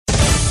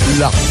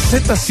La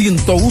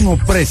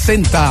Z101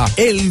 presenta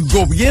El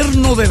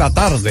Gobierno de la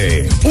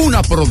Tarde,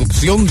 una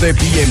producción de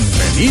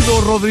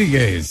Bienvenido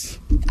Rodríguez.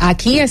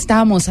 Aquí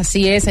estamos,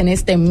 así es, en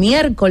este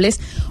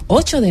miércoles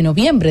 8 de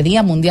noviembre,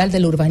 Día Mundial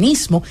del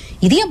Urbanismo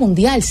y Día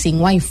Mundial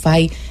sin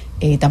Wi-Fi.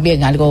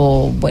 También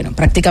algo, bueno,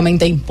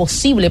 prácticamente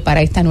imposible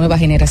para esta nueva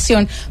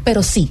generación,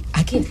 pero sí,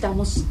 aquí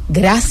estamos.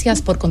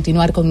 Gracias por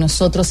continuar con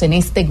nosotros en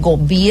este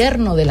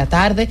Gobierno de la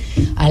Tarde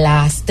a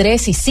las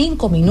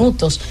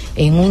 3:05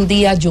 en un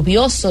día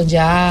lluvioso.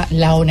 Ya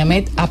la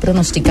ONAMED ha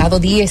pronosticado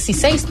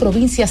 16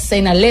 provincias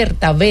en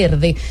alerta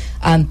verde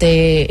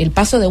ante el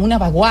paso de una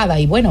vaguada,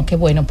 y bueno, qué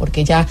bueno,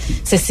 porque ya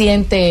se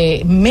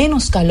siente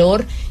menos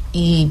calor.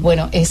 Y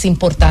bueno, es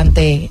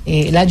importante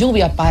la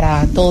lluvia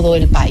para todo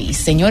el país.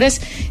 Señores,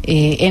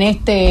 en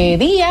este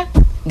día,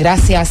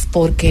 gracias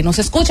porque nos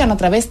escuchan a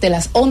través de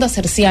las ondas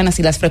hercianas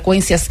y las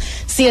frecuencias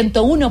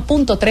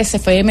 101.3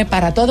 FM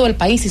para todo el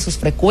país y sus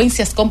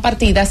frecuencias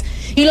compartidas.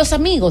 Y los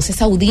amigos,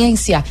 esa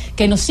audiencia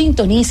que nos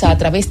sintoniza a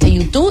través de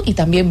YouTube y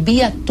también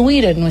vía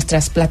Twitter,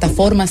 nuestras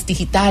plataformas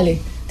digitales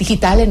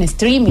en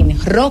streaming,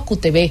 Roku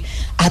TV,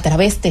 a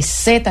través de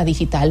Z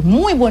Digital.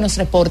 Muy buenos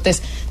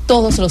reportes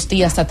todos los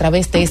días a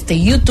través de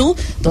este YouTube,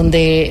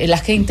 donde la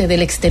gente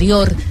del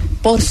exterior,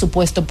 por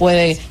supuesto,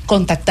 puede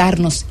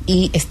contactarnos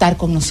y estar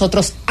con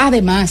nosotros.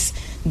 Además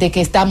de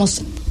que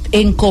estamos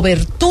en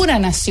cobertura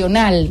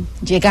nacional,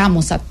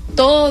 llegamos a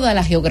toda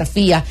la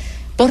geografía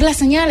por las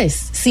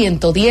señales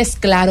 110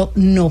 Claro,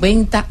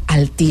 90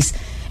 Altiz,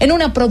 en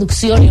una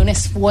producción y un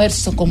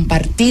esfuerzo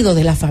compartido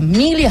de la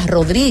familia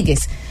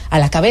Rodríguez, a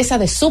la cabeza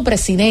de su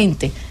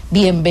presidente,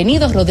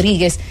 Bienvenido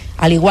Rodríguez,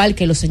 al igual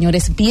que los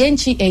señores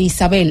Bienchi e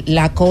Isabel,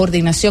 la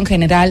coordinación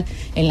general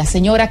en la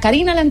señora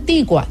Karina la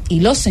Antigua y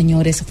los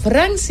señores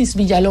Francis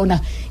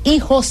Villalona y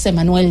José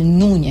Manuel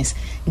Núñez.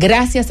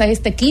 Gracias a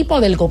este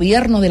equipo del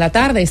Gobierno de la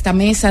Tarde, esta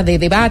mesa de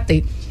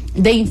debate,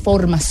 de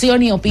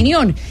información y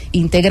opinión,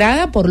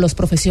 integrada por los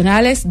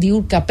profesionales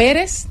Diurca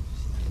Pérez,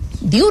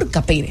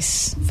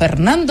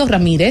 Fernando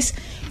Ramírez,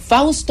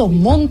 Fausto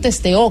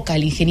Montes de Oca,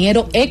 el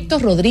ingeniero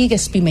Héctor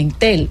Rodríguez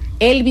Pimentel,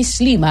 Elvis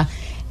Lima,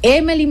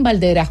 Emelín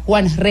Valdera,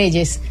 Juan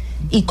Reyes,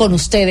 y con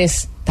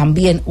ustedes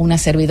también una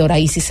servidora,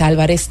 Isis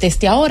Álvarez,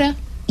 desde ahora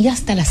y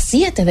hasta las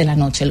 7 de la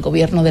noche, el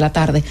Gobierno de la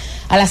Tarde.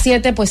 A las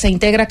 7 pues se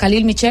integra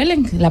Khalil Michel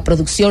en la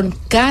producción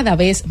cada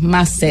vez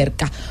más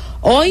cerca.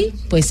 Hoy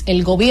pues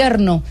el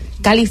gobierno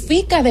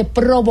califica de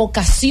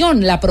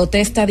provocación la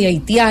protesta de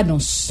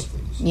haitianos,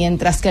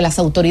 mientras que las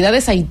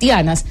autoridades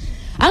haitianas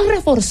han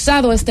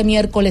reforzado este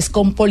miércoles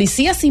con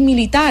policías y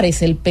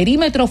militares el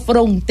perímetro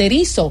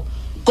fronterizo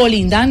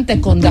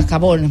colindante con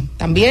Dajabón.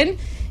 También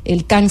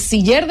el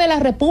canciller de la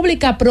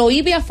República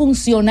prohíbe a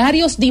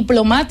funcionarios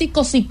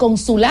diplomáticos y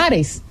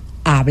consulares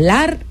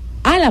hablar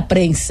a la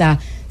prensa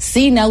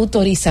sin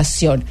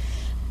autorización.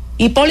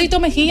 Hipólito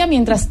Mejía,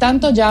 mientras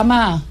tanto,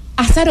 llama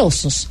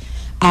azarosos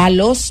a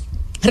los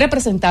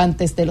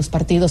representantes de los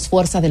partidos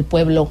Fuerza del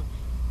Pueblo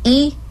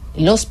y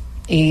los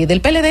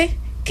del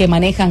PLD que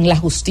manejan la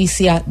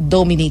justicia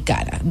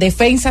dominicana.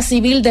 Defensa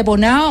Civil de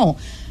Bonao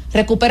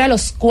recupera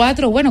los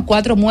cuatro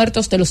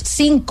muertos de los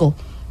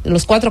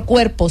 4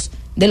 cuerpos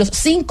de los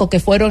 5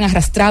 que fueron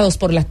arrastrados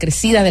por la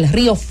crecida del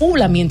río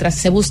Fula mientras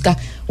se busca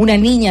una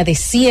niña de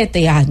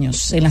 7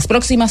 años. En las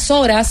próximas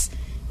horas,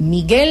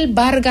 Miguel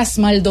Vargas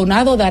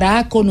Maldonado dará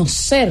a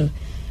conocer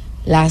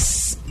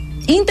las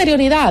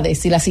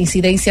interioridades y las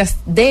incidencias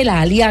de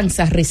la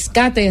Alianza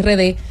Rescate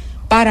RD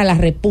para la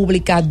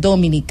República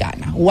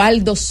Dominicana.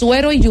 Waldo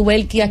Suero y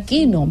Yubelki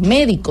Aquino,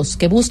 médicos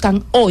que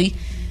buscan hoy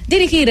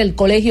dirigir el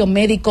Colegio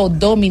Médico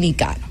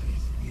Dominicano.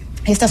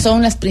 Estas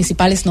son las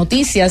principales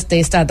noticias de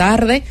esta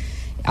tarde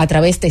a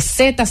través de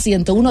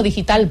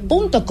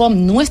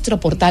Z101digital.com,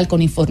 nuestro portal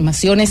con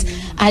informaciones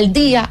al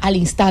día, al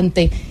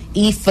instante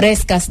y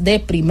frescas de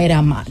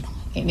primera mano.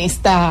 En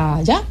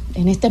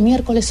este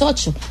miércoles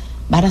 8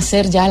 van a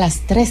ser ya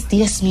las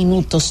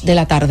 3:10 de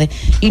la tarde.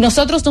 Y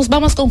nosotros nos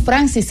vamos con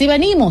Francis y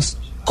venimos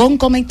con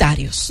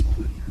comentarios.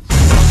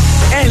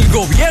 El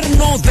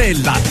Gobierno de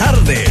la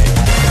Tarde.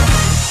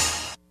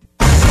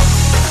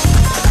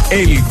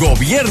 El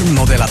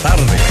Gobierno de la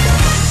Tarde.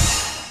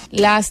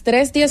 Las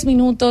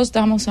 3:10,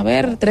 vamos a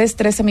ver,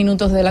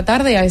 3:13 de la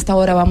tarde. A esta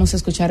hora vamos a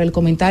escuchar el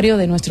comentario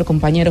de nuestro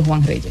compañero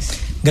Juan Reyes.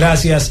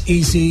 Gracias,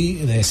 Isi.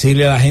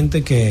 Decirle a la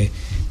gente que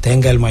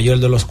tenga el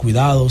mayor de los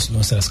cuidados.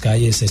 Nuestras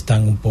calles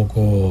están un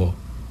poco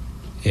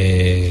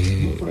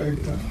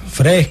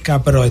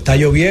fresca, pero está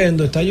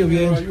lloviendo.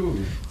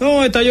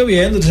 No, está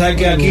lloviendo. Tú sabes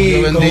que aquí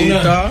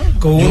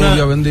con una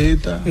lluvia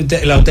bendita.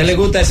 A usted le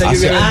gusta esa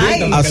lluvia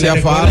bendita. Hacía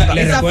falta.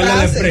 Le recuerda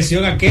la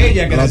expresión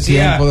aquella que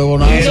decía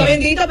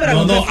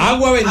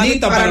agua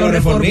bendita para los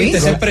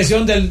reformistas. Esa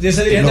expresión de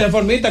ese dirigente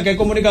reformista que es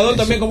comunicador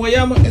también, ¿cómo se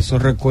llama? Eso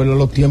recuerda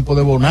los tiempos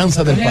de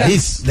bonanza del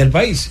país. ¿Del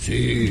país?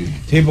 Sí,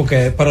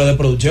 porque pero de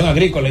producción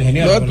agrícola,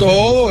 ingeniero. De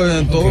todo,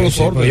 en todos los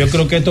órdenes. Yo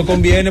creo que esto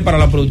conviene para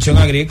la producción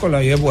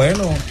agrícola y es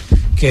bueno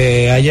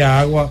que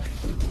haya agua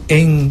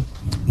en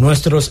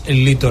nuestros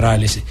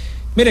litorales.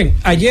 Miren,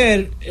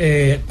 ayer,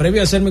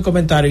 previo a hacer mi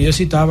comentario, yo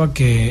citaba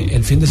que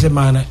el fin de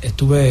semana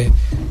estuve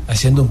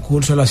haciendo un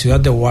curso en la ciudad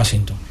de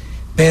Washington.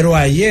 Pero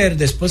ayer,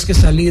 después que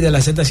salí de la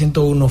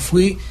Z101,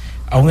 fui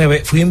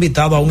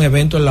invitado a un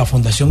evento en la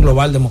Fundación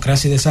Global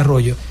Democracia y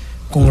Desarrollo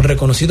con el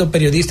reconocido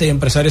periodista y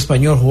empresario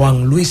español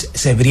Juan Luis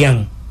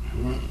Cebrián,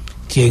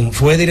 quien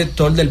fue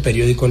director del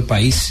periódico El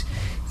País.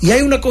 Y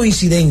hay una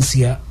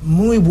coincidencia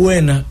muy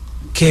buena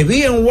que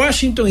vi en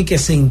Washington y que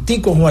sentí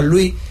con Juan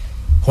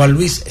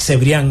Luis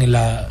Cebrián en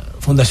la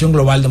Fundación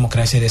Global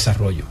Democracia y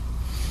Desarrollo.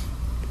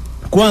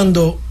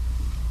 Cuando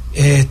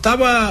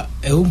estaba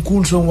en un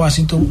curso en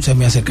Washington, se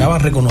me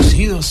acercaban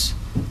reconocidos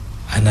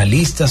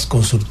analistas,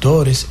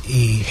 consultores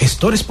y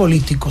gestores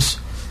políticos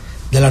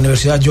de la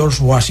Universidad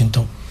George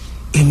Washington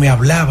y me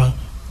hablaban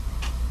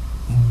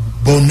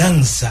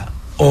bonanza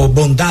o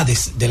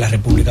bondades de la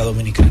República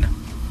Dominicana.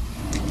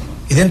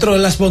 Y dentro de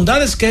las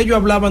bondades que ellos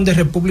hablaban de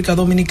República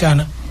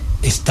Dominicana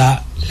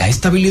está la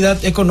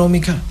estabilidad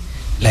económica,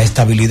 la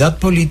estabilidad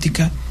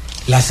política,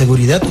 la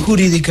seguridad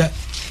jurídica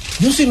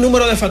y un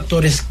sinnúmero de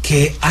factores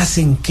que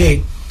hacen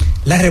que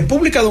la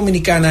República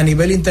Dominicana a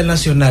nivel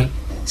internacional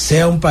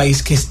sea un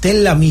país que esté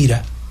en la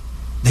mira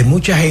de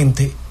mucha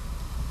gente,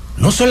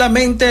 no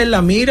solamente en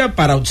la mira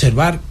para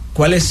observar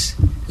cuál es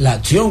la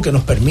acción que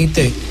nos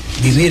permite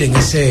vivir en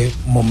ese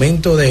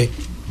momento de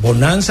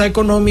bonanza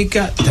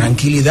económica,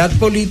 tranquilidad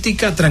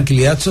política,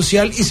 tranquilidad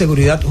social y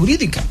seguridad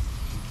jurídica.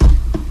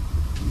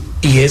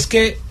 Y es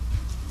que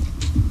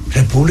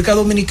República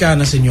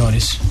Dominicana,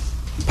 señores,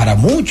 para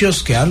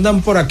muchos que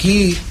andan por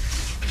aquí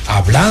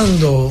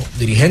hablando,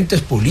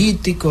 dirigentes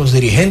políticos,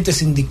 dirigentes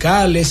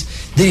sindicales,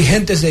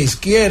 dirigentes de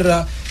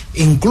izquierda,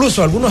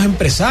 incluso algunos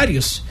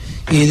empresarios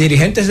y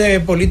dirigentes de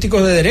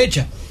políticos de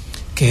derecha,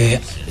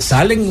 que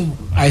salen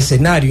a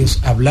escenarios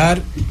a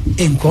hablar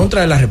en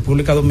contra de la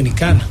República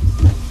Dominicana.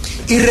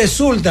 Y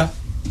resulta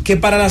que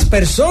para las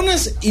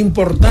personas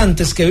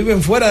importantes que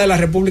viven fuera de la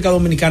República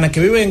Dominicana, que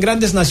viven en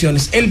grandes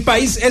naciones, el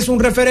país es un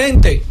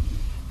referente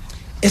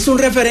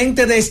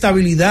de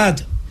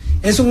estabilidad,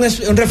 es un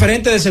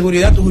referente de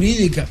seguridad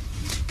jurídica,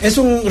 es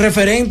un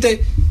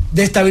referente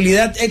de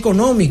estabilidad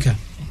económica,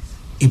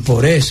 y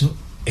por eso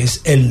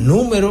es el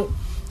número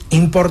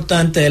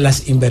importante de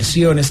las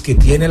inversiones que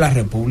tiene la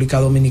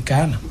República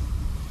Dominicana.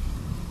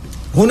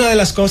 Una de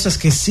las cosas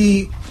que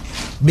sí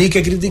vi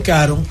que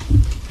criticaron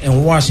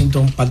en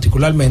Washington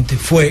particularmente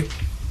fue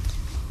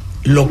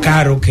lo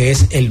caro que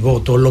es el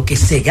voto, lo que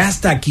se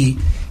gasta aquí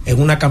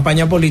en una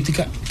campaña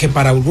política, que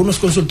para algunos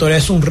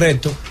consultores es un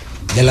reto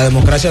de la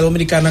democracia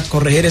dominicana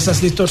corregir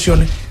esas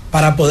distorsiones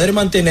para poder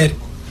mantener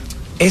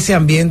ese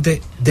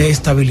ambiente de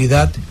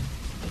estabilidad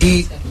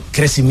y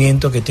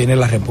crecimiento que tiene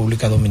la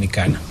República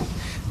Dominicana.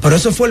 Pero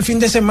eso fue el fin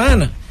de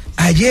semana.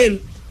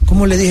 Ayer,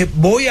 como le dije,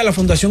 voy a la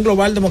Fundación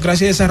Global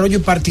Democracia y Desarrollo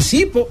y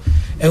participo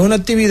en una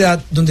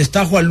actividad donde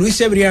está Juan Luis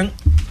Cebrián,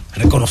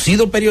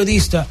 reconocido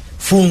periodista,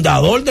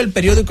 fundador del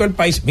periódico El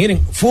País,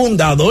 miren,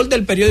 fundador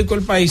del periódico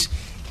El País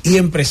y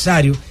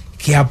empresario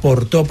que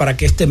aportó para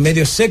que este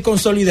medio se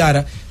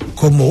consolidara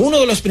como uno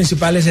de los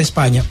principales de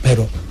España,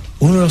 pero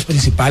uno de los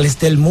principales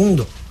del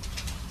mundo,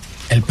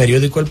 el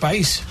periódico El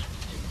País.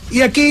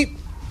 Y aquí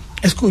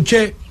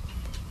escuché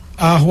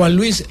a Juan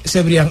Luis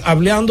Cebrián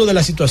hablando de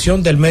la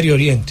situación del Medio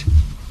Oriente,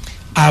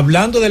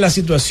 hablando de la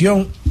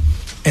situación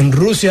en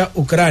Rusia,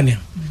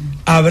 Ucrania,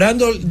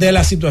 hablando de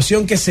la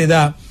situación que se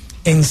da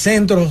en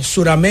Centro,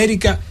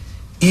 Suramérica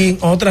y en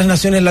otras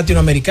naciones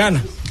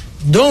latinoamericanas,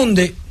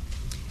 donde,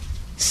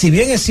 si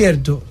bien es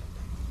cierto,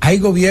 hay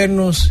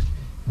gobiernos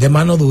de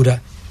mano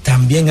dura,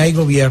 también hay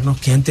gobiernos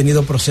que han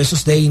tenido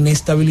procesos de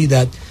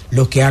inestabilidad,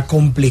 lo que ha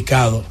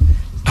complicado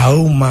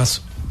aún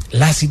más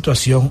la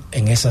situación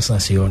en esas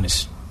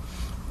naciones.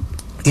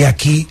 Y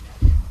aquí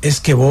es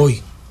que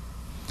voy.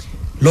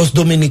 Los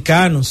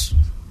dominicanos,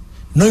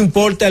 no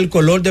importa el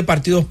color de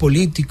partidos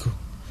políticos,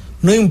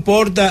 no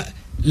importa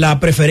la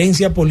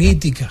preferencia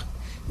política,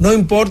 no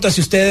importa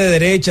si usted es de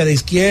derecha, de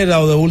izquierda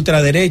o de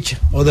ultraderecha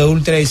o de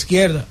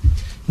ultraizquierda,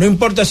 no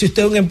importa si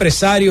usted es un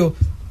empresario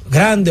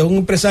grande o un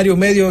empresario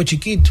medio o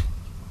chiquito,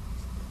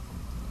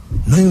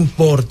 no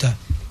importa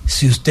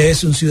si usted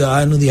es un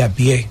ciudadano de a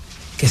pie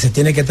que se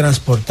tiene que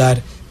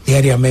transportar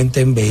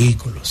diariamente en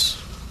vehículos.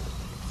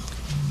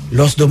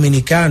 Los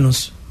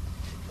dominicanos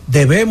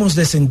debemos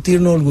de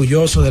sentirnos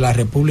orgullosos de la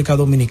República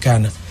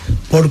Dominicana,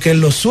 porque en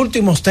los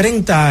últimos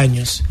 30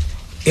 años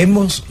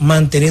hemos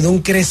mantenido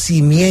un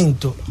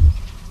crecimiento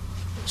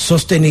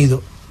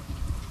sostenido,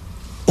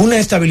 una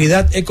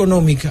estabilidad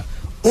económica,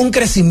 un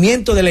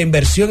crecimiento de la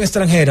inversión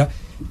extranjera,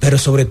 pero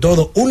sobre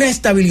todo una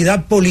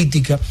estabilidad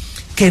política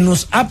que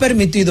nos ha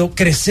permitido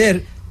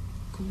crecer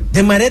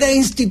de manera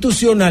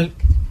institucional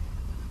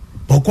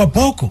poco a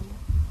poco,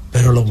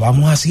 pero lo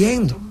vamos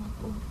haciendo.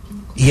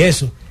 Y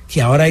eso,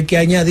 que ahora hay que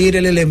añadir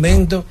el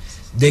elemento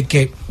de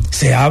que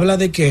se habla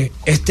de que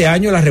este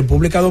año la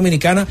República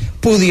Dominicana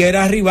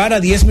pudiera arribar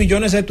a 10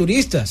 millones de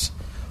turistas,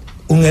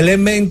 un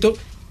elemento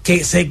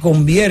que se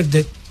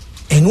convierte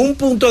en un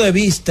punto de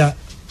vista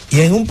y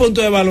en un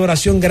punto de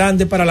valoración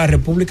grande para la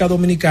República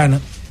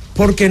Dominicana,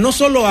 porque no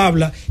solo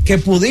habla que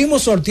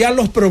pudimos sortear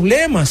los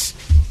problemas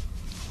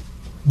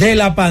de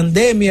la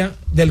pandemia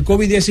del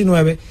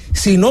COVID-19,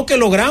 sino que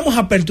logramos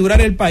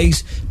aperturar el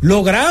país,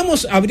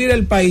 logramos abrir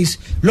el país,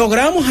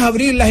 logramos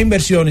abrir las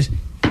inversiones,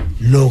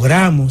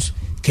 logramos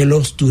que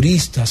los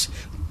turistas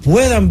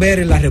puedan ver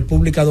en la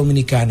República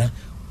Dominicana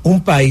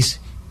un país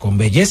con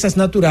bellezas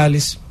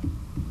naturales,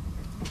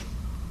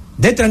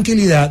 de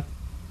tranquilidad,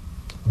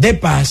 de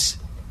paz,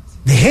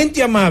 de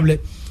gente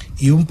amable,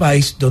 y un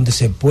país donde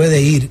se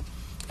puede ir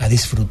a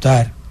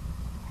disfrutar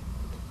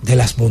de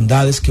las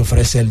bondades que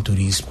ofrece el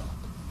turismo.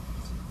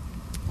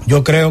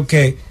 Yo creo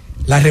que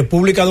la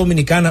República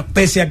Dominicana,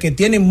 pese a que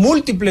tiene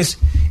múltiples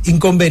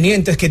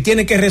inconvenientes que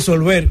tiene que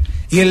resolver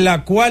y en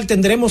la cual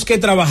tendremos que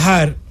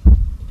trabajar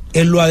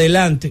en lo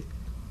adelante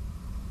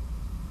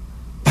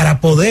para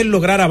poder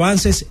lograr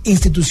avances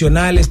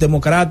institucionales,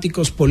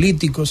 democráticos,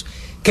 políticos,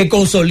 que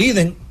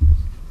consoliden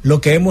lo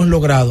que hemos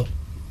logrado,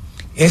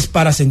 es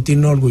para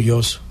sentirnos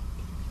orgullosos.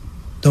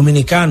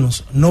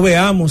 Dominicanos, no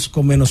veamos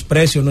con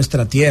menosprecio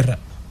nuestra tierra,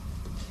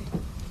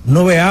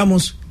 no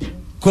veamos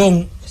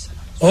con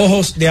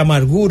ojos de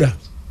amargura,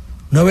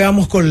 no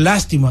veamos con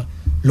lástima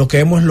lo que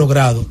hemos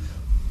logrado,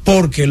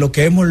 porque lo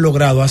que hemos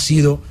logrado ha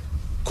sido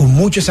con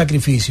mucho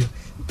sacrificio,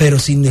 pero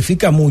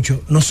significa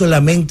mucho, no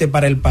solamente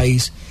para el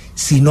país,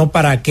 sino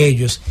para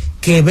aquellos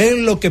que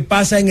ven lo que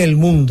pasa en el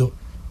mundo,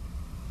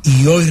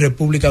 y hoy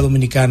República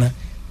Dominicana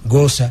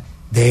goza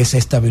de esa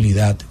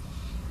estabilidad.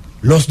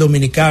 Los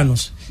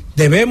dominicanos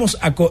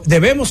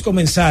debemos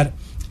comenzar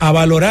a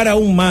valorar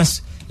aún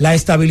más la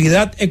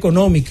estabilidad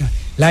económica,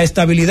 la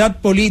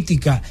estabilidad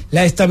política,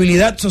 la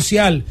estabilidad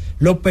social,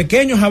 los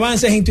pequeños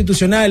avances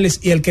institucionales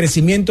y el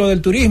crecimiento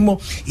del turismo,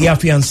 y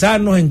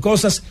afianzarnos en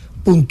cosas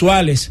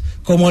puntuales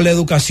como la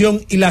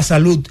educación y la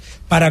salud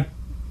para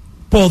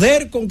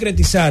poder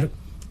concretizar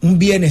un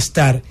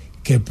bienestar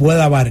que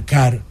pueda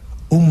abarcar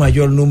un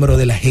mayor número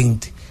de la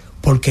gente,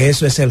 porque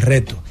eso es el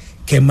reto,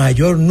 que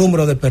mayor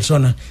número de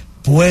personas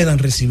puedan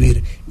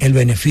recibir el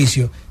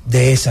beneficio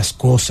de esas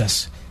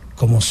cosas,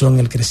 como son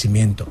el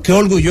crecimiento. Qué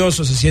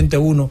orgulloso se siente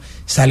uno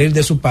salir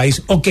de su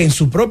país, o que en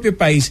su propio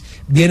país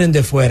vienen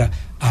de fuera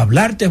a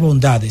hablarte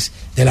bondades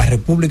de la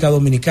República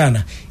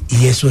Dominicana,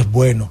 y eso es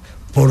bueno,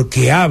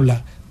 porque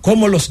habla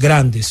como los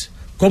grandes,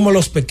 como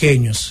los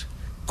pequeños,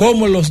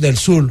 como los del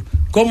sur,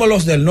 como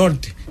los del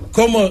norte,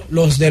 como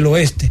los del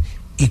oeste,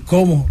 y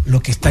como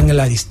los que están en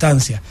la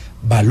distancia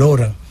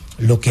valoran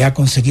lo que ha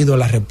conseguido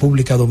la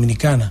República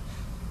Dominicana,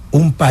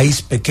 un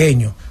país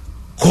pequeño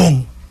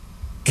con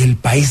el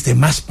país de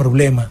más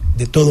problemas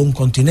de todo un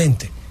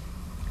continente,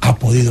 ha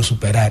podido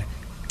superar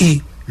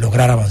y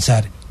lograr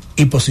avanzar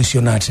y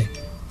posicionarse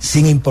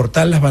sin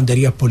importar las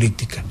banderías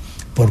políticas,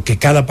 porque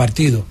cada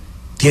partido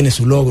tiene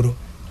su logro,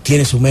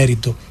 tiene su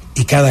mérito,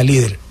 y cada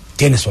líder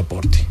tiene su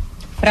aporte.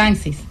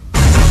 Francis.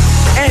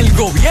 El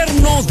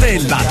gobierno de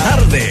la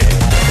tarde.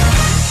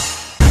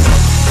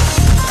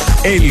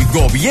 El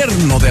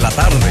gobierno de la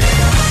tarde.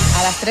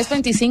 A las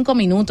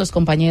 3:25,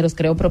 compañeros,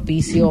 creo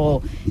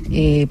propicio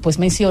pues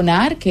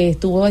mencionar que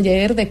estuvo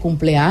ayer de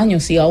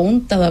cumpleaños y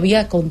aún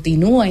todavía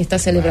continúa esta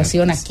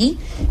celebración aquí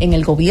en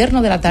el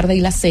gobierno de la tarde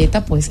y la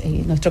Z, pues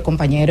nuestro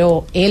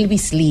compañero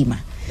Elvis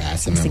Lima.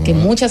 Gracias, así que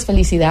muchas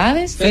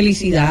felicidades.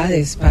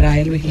 Felicidades para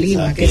Elvis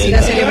Lima, que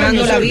siga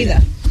celebrando la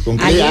vida.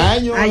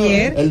 Cumpleaños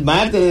ayer, el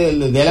martes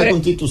de la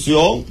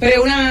Constitución.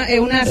 Pero es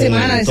una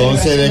semana de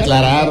entonces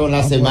declararon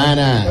la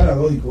semana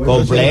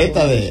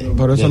completa de.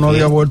 Por eso no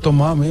había vuelto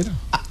más, mira.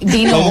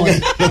 Vino hoy,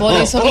 por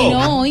eso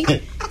vino hoy.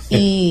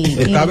 Y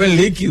estaba en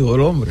líquido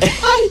el hombre.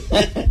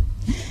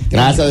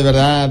 Gracias de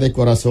verdad, de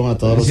corazón, a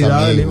todos los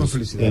amigos.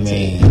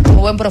 Un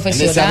buen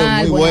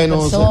profesional, muy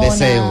buenos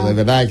deseos, de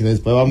verdad, que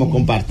después vamos a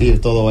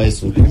compartir todo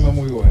eso.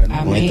 Muy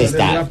bueno. Con este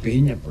staff.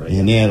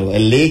 Ingeniero,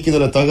 el líquido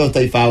le toca a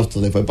usted y Fausto,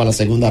 después para la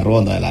segunda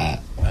ronda de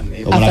la.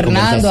 Como a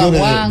Fernando, a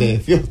Juan.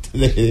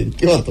 De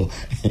Kioto.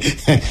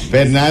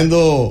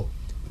 Fernando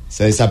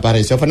se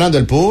desapareció. Fernando,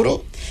 el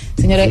puro.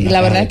 Señores,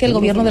 la verdad es que el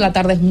gobierno de la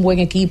tarde es un buen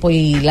equipo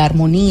y la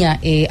armonía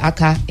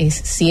acá es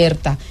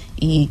cierta.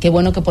 Y qué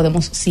bueno que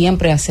podemos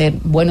siempre hacer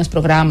buenos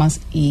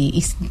programas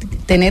y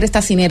tener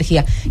esta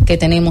sinergia que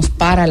tenemos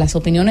para las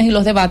opiniones y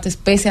los debates,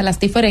 pese a las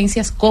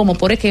diferencias, como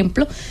por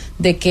ejemplo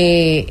de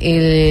que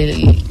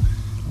el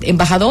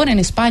embajador en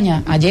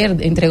España ayer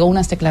entregó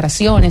unas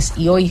declaraciones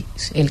y hoy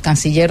el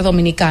canciller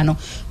dominicano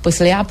pues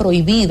le ha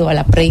prohibido a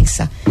la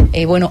prensa,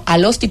 a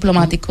los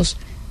diplomáticos,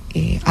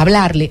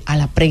 hablarle a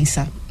la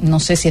prensa. No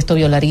sé si esto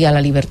violaría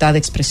la libertad de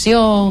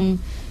expresión.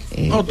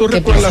 No, tú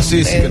recuerdas,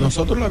 sí, que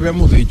nosotros lo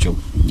habíamos dicho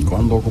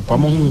cuando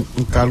ocupamos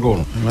un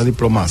cargo en la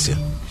diplomacia,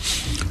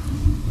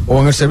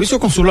 o en el servicio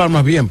consular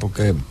más bien,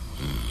 porque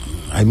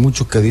hay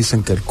muchos que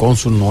dicen que el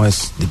cónsul no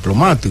es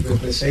diplomático.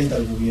 Representa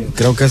al gobierno.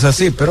 Creo que es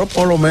así, pero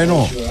por lo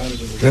menos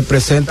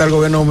representa al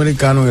gobierno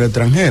dominicano en el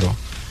extranjero.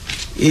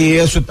 Y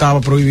eso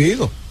estaba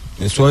prohibido.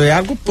 Eso es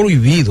algo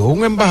prohibido.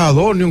 Un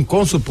embajador ni un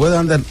cónsul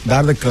pueden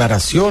dar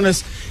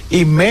declaraciones,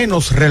 y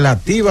menos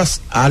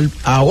relativas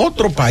a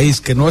otro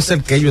país que no es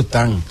el que ellos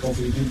están,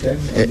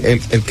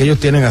 el que ellos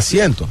tienen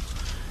asiento.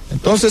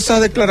 Entonces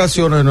esas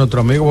declaraciones de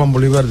nuestro amigo Juan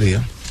Bolívar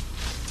Díaz,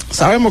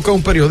 sabemos que es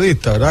un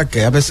periodista, ¿verdad?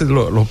 Que a veces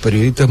los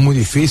periodistas es muy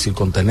difícil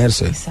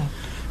contenerse. Exacto.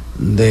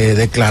 De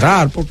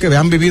declarar, porque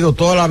han vivido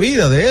toda la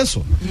vida de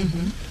eso.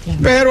 Claro.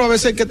 Pero a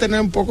veces hay que tener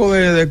un poco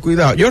de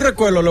cuidado. Yo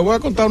recuerdo, le voy a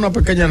contar una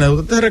pequeña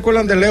anécdota. ¿Ustedes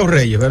recuerdan de Leo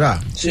Reyes,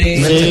 verdad? Sí.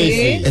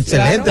 Excelente.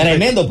 Claro.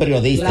 Tremendo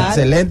periodista. Claro.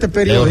 Excelente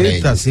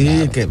periodista, Reyes, sí,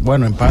 claro. Que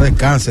bueno, en paz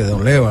descanse,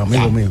 don Leo,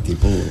 amigo mío.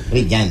 Tipo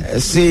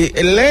brillante. Sí,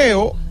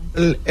 Leo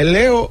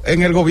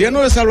en el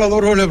gobierno de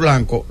Salvador Jorge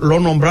Blanco lo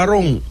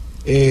nombraron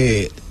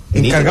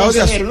encargado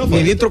de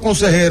ministro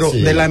consejero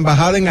de la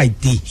embajada en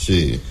Haití.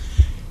 Sí.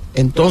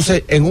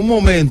 Entonces, en un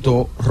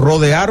momento,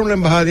 rodearon la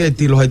embajada de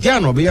Haití. Los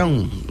haitianos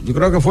yo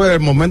creo que fue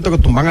el momento que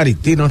tumban a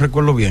Haití, no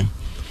recuerdo bien.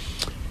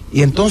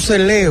 Y entonces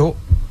Leo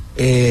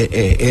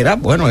era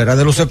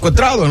de los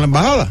secuestrados en la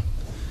embajada.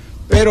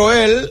 Pero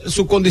él,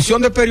 su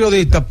condición de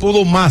periodista,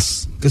 pudo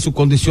más que su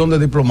condición de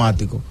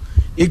diplomático.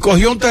 Y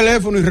cogió un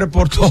teléfono y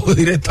reportó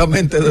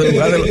directamente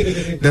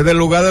desde el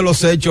lugar de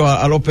los hechos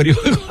a los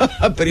periódicos,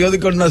 al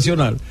periódico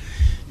nacional.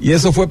 Y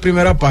eso fue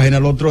primera página,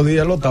 el otro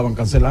día lo estaban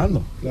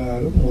cancelando.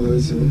 Claro, como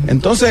debe ser.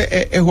 Entonces,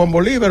 Juan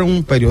Bolívar es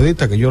un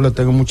periodista que yo le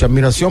tengo mucha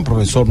admiración,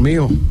 profesor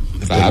mío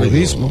de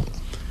periodismo,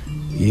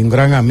 y un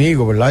gran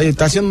amigo, ¿verdad? Y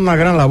está haciendo una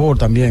gran labor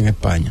también en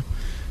España.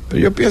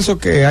 Pero yo pienso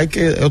que hay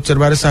que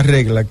observar esa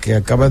regla que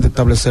acaba de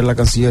establecer la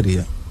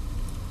Cancillería,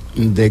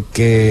 de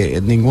que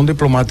ningún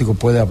diplomático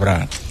puede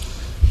hablar.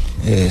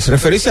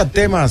 Referirse a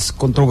temas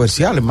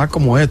controversiales, más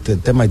como el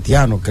tema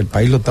haitiano, que el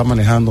país lo está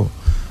manejando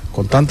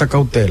con tanta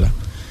cautela.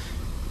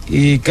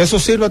 Y que eso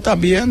sirva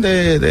también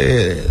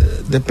de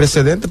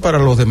precedente para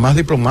los demás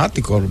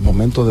diplomáticos al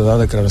momento de dar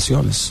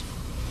declaraciones.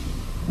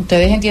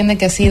 Ustedes entienden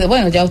que ha sido,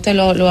 bueno, ya usted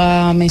lo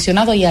ha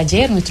mencionado, y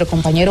ayer nuestro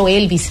compañero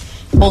Elvis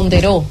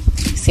ponderó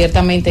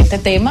ciertamente este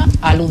tema,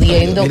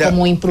 aludiendo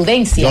como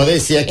imprudencia. Yo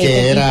decía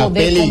que era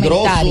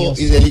peligroso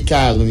y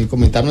delicado. En mi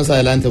comentario más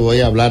adelante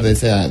voy a hablar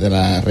de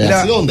la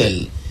reacción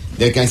del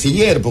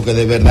canciller, porque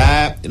de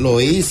verdad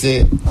lo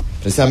hice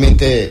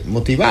precisamente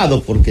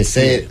motivado, porque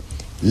sé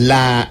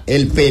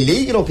el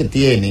peligro que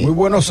tiene. Muy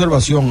buena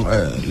observación,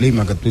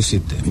 Lima, que tú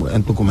hiciste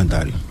en tu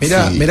comentario.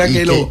 Mira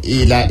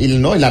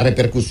la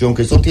repercusión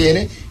que eso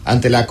tiene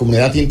ante la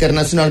comunidad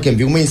internacional, que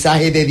envía un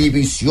mensaje de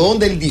división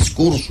del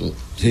discurso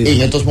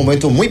en estos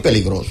momentos muy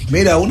peligrosos.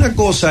 Mira, una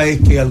cosa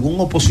es que algún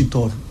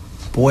opositor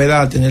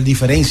pueda tener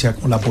diferencia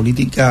con la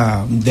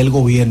política del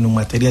gobierno en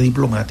materia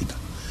diplomática,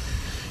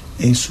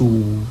 en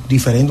su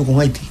diferendo con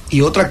Haití.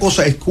 Y otra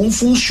cosa es que un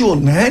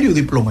funcionario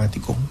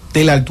diplomático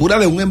de la altura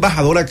de un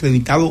embajador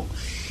acreditado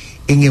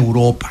en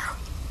Europa,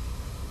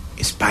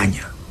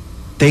 España,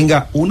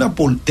 tenga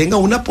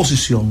una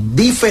posición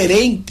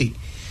diferente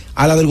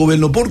a la del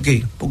gobierno. ¿Por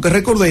qué? Porque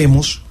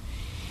recordemos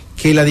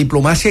que la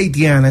diplomacia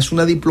haitiana es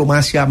una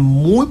diplomacia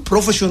muy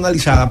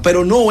profesionalizada,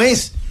 pero no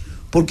es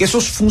porque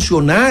esos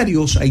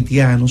funcionarios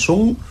haitianos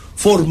son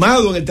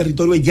formados en el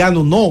territorio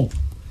haitiano, no.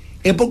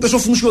 Es porque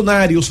esos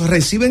funcionarios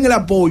reciben el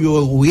apoyo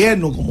del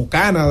gobierno como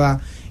Canadá,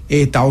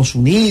 Estados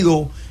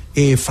Unidos,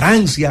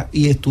 Francia,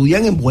 y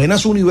estudian en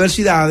buenas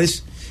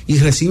universidades y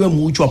reciben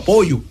mucho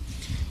apoyo.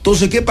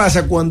 Entonces, ¿qué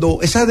pasa cuando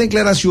esas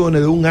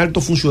declaraciones de un alto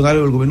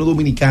funcionario del gobierno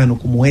dominicano,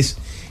 como es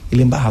el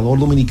embajador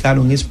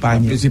dominicano en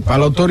España? La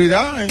principal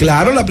autoridad.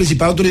 Claro, la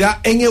principal autoridad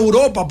en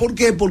Europa. ¿Por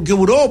qué? Porque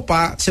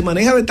Europa se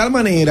maneja de tal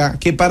manera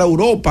que para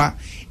Europa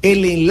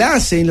el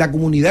enlace en la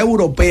comunidad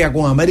europea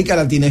con América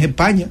Latina es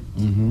España.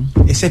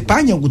 Es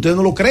España, aunque ustedes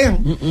no lo crean.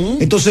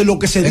 Entonces, lo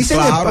que se dice en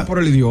España, por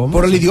el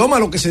idioma,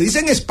 lo que se dice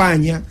en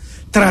España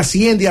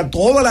trasciende a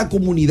toda la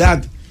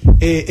comunidad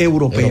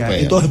europea.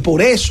 Entonces,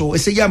 por eso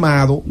ese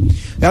llamado,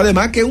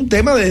 además que es un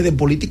tema de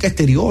política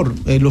exterior,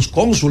 los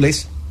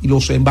cónsules y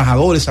los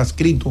embajadores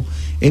adscritos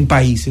en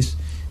países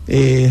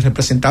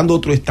representando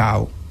otro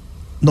estado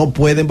no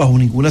pueden bajo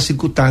ninguna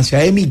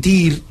circunstancia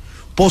emitir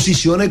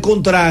posiciones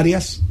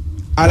contrarias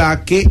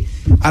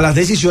a las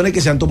decisiones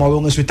que se han tomado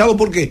en ese estado.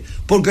 ¿Por qué?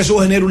 Porque eso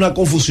genera una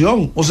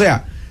confusión. O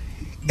sea,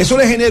 eso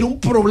le genera un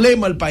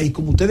problema al país,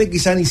 como ustedes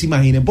quizás ni se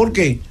imaginen. ¿Por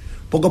qué?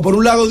 Porque por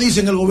un lado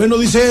dicen, el gobierno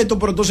dice esto,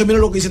 pero entonces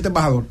miren lo que dice este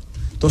embajador.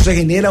 Entonces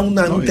genera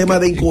un tema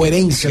de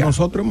incoherencia. Que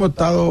nosotros hemos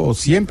estado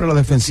siempre a la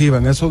defensiva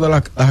en eso de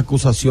las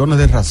acusaciones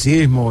de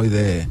racismo y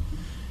de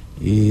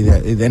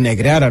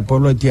denegrar al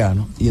pueblo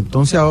haitiano. Y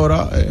entonces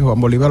ahora Juan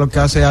Bolívar lo que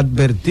hace es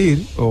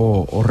advertir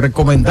o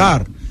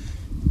recomendar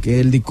que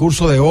el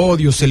discurso de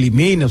odio se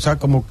elimine, o sea,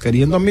 como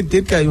queriendo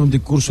admitir que hay un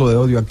discurso de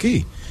odio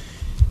aquí.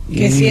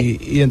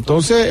 Y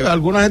entonces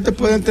alguna gente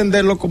puede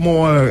entenderlo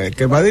como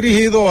que va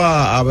dirigido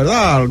a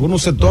verdad, a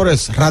algunos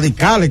sectores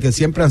radicales que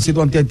siempre han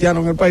sido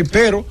antihaitianos en el país,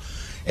 pero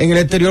en el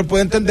exterior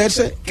puede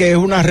entenderse que es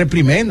una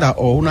reprimenda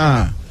o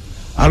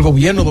al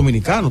gobierno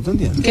dominicano, ¿te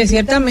entiendes? Que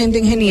ciertamente,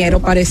 ingeniero,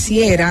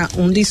 pareciera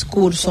un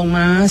discurso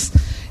más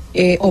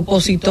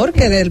opositor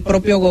que del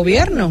propio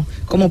gobierno,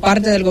 como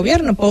parte del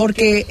gobierno,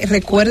 porque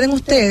recuerden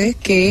ustedes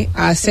que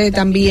hace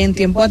también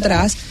tiempo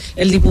atrás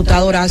el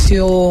diputado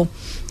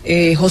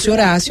José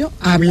Horacio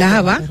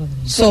hablaba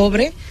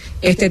sobre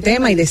este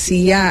tema y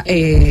decía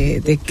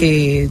de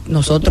que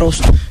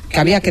nosotros que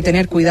había que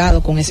tener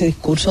cuidado con ese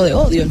discurso de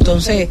odio.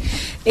 Entonces,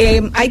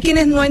 hay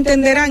quienes no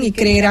entenderán y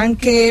creerán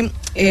que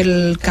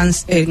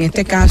en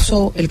este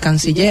caso el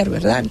canciller,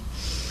 ¿verdad?,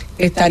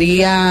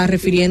 estaría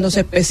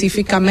refiriéndose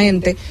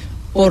específicamente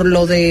por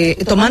lo de,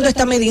 tomando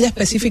esta medida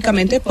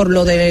específicamente por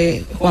lo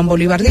de Juan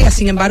Bolívar Díaz.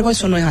 Sin embargo,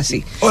 eso no es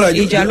así. Ahora,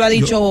 y ya lo ha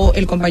dicho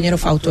el compañero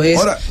Fausto,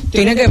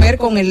 tiene que ver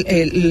con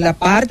la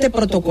parte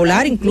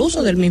protocolar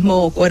incluso del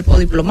mismo cuerpo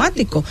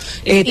diplomático.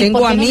 Tengo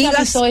por qué amigas. No se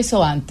avisó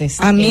eso antes?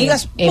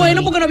 Amigas,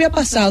 bueno, porque no había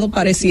pasado,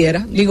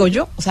 pareciera, digo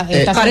yo. O sea,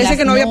 parece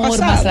que no había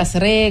pasado. Las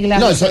reglas.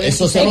 No,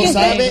 eso se lo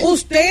sabe.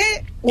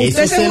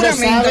 Usted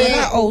seguramente,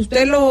 ¿verdad? O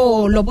usted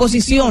lo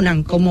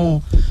posicionan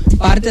como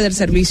parte del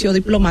servicio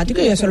diplomático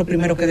y eso es lo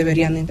primero que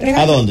deberían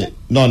entregar. ¿A dónde?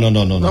 No,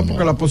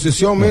 porque la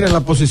posición, miren,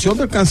 la posición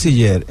del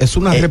canciller es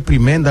una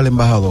reprimenda al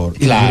embajador,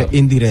 claro,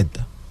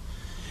 indirecta.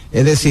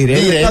 Es decir,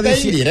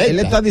 él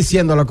está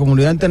diciendo a la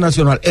comunidad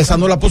internacional, esa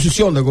no es la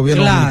posición del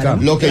gobierno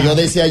dominicano. Lo que yo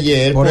decía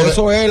ayer, por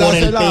eso él por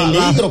hace el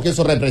peligro que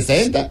eso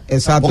representa.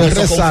 Exacto, él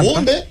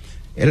resalta.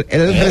 Él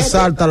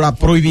resalta la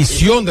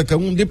prohibición de que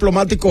un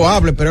diplomático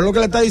hable, pero es lo que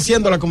le está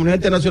diciendo a la comunidad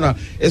internacional.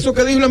 Eso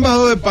que dijo el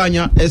embajador de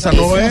España, esa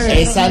no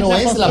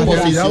es la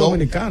posición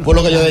dominicana. Por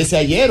lo que yo decía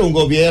ayer, un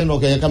gobierno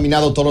que ha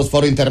caminado todos los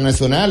foros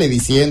internacionales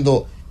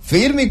diciendo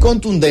firme y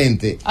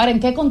contundente. Ahora,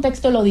 ¿en qué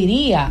contexto lo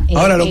diría?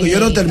 Ahora, lo que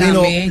yo no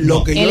termino,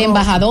 el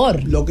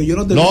embajador. Lo que yo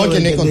no termino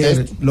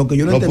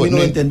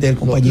de entender,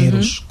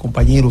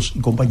 compañeros y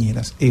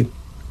compañeras,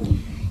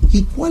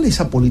 ¿y cuál es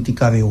esa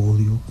política de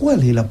odio?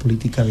 ¿Cuál es la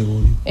política de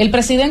odio? El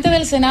presidente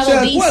del Senado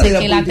dice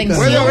que la atención...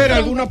 Puede haber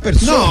alguna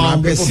persona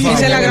que sí,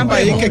 en el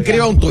país que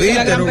escriba un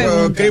Twitter,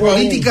 escriba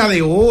política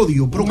de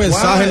odio, un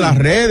mensaje en las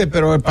redes,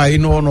 pero el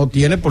país no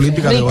tiene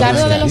política de odio.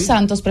 Ricardo de los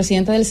Santos,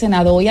 presidente del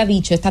Senado, hoy ha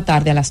dicho esta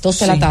tarde, a las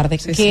 12 de la tarde,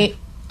 que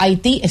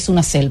Haití es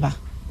una selva.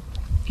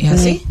 ¿Es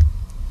así?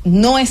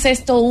 ¿No es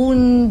esto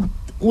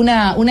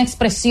una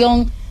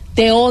expresión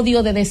de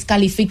odio, de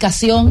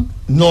descalificación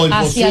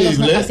hacia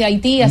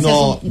Haití?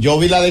 Yo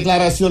vi la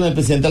declaración del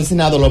presidente del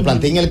Senado, lo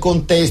planteé en el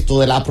contexto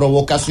de la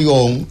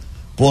provocación,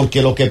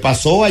 porque lo que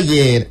pasó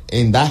ayer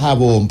en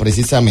Dajabón,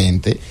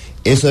 precisamente,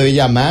 eso debe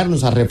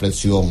llamarnos a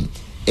reflexión.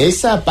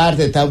 Esa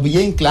parte está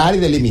bien clara y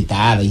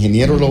delimitada,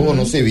 ingeniero lo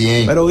conoce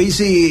bien. Pero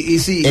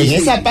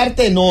esa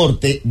parte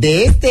norte,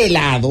 de este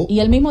lado.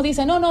 Y él mismo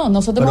dice,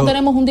 nosotros no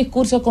tenemos un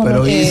discurso de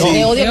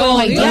odio con los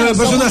haitianos,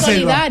 somos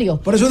solidarios.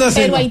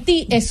 Pero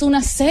Haití es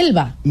una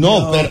selva.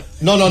 No.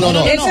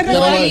 Él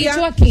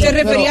se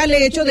refería al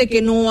hecho de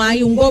que no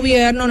hay un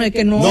gobierno, en el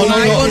que no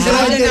hay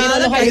control de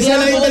nada.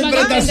 Esa es la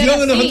interpretación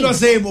que nosotros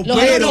hacemos.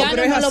 Pero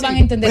no lo van a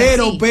entender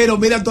así. Pero,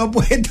 mira, tú has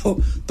puesto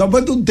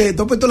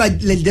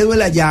el dedo en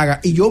la llaga.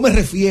 Y yo me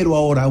refiero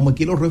ahora, o me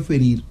quiero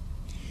referir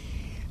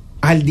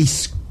al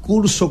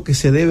discurso que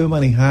se debe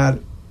manejar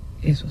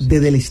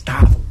desde el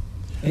Estado.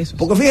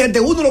 Porque fíjate,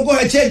 uno lo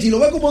coge a Chechi y lo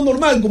ve como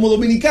normal, como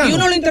dominicano. Y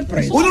uno lo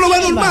interpreta. Uno lo ve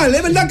normal.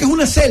 Es verdad que es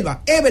una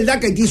selva. Es verdad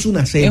que Haití es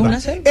una selva.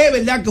 Es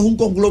verdad que es un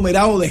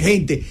conglomerado de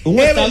gente. Un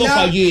estado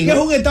fallido. Que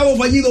es un estado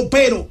fallido,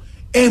 pero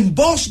en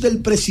voz del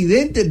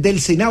presidente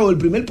del Senado, del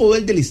primer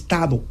poder del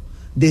Estado,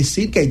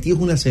 decir que Haití es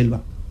una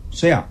selva. O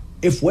sea,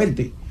 es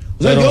fuerte.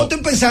 O sea, yo estoy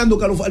pensando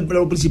que a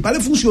los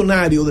principales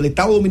funcionarios del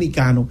Estado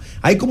Dominicano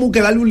hay como que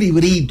darle un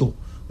librito.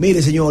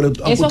 Mire, señores,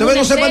 aunque ustedes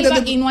no sepan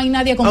y no hay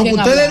nadie con aunque quien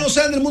ustedes hablar. No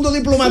sean del mundo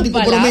diplomático,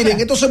 pero miren,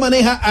 esto se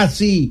maneja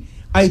así.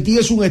 Haití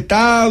es un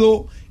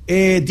Estado,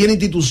 tiene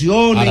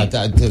instituciones.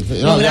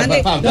 Lo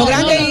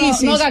grande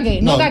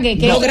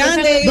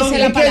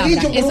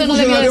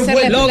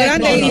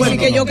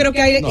que yo creo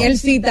que él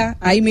cita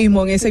ahí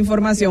mismo en esa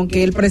información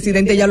que el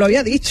presidente ya lo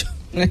había dicho.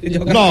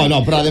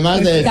 Pero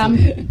además de eso.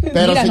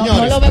 Pero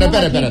señores,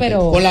 espérate.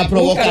 Con la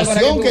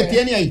provocación que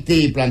tiene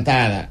Haití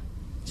plantada,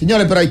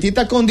 señores, pero Haití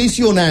está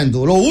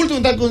condicionando. Lo último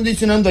que está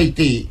condicionando a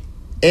Haití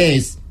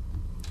es,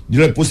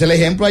 yo le puse el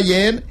ejemplo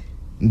ayer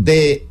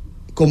de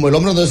como el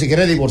hombre no se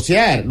quiere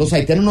divorciar. Los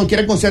haitianos no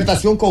quieren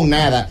concertación con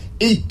nada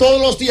y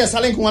todos los días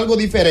salen con algo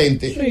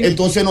diferente.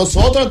 Entonces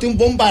nosotros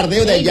tenemos un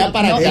bombardeo de allá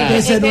para acá.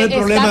 Ese no es el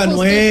problema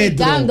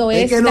nuestro.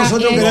 Es que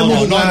nosotros queremos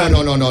jugar.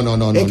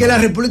 No. Es que la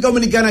República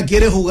Dominicana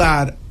quiere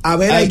jugar a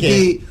ver a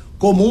Haití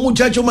como un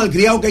muchacho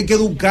malcriado que hay que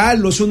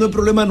educarlo. Eso no es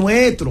problema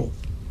nuestro.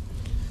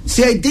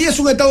 Si Haití es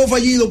un estado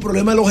fallido,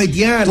 problema de los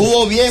haitianos.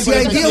 Estuvo bien, si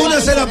Haití es una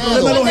selva,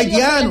 problema de los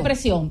haitianos.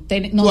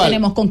 No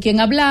tenemos con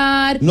quién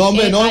hablar. No,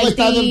 hombre, no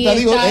está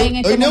digo,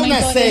 hoy no es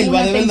una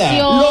selva, de verdad.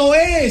 Lo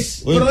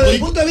es, pero desde el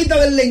punto de vista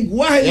del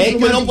lenguaje. Es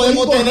que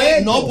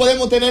no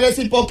podemos tener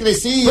esa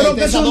hipocresía. Pero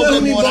que eso no es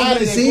una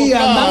hipocresía.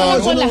 Vamos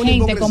con la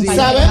gente, compañero.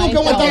 Sabemos que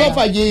es un estado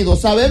fallido,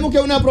 sabemos que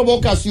es una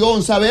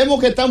provocación, sabemos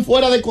que están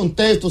fuera de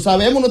contexto,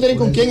 sabemos no tienen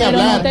con quién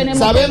hablar,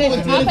 sabemos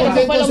que tienen con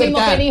quién fue lo mismo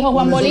que dijo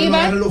Juan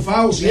Bolívar.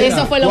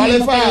 Eso fue lo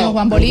mismo que dijo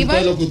Juan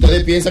Bolívar. Lo que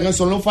ustedes piensan que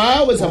son los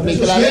FAO, esa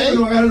aplica la ley.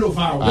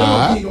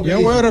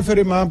 Yo voy a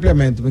referir más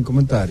ampliamente mi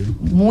comentario.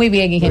 Muy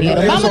bien,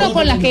 ingeniero. Vámonos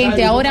con la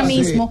gente ahora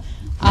mismo.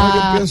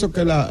 Yo pienso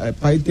que el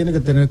país tiene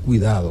que tener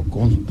cuidado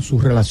con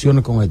sus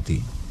relaciones con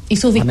Haití. Y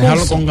sus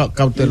discursos.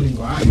 Manejarlo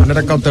de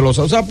manera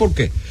cautelosa. O sea, ¿por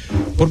qué?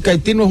 Porque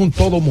Haití no es un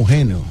todo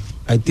homogéneo.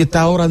 Haití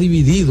está ahora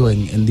dividido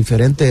en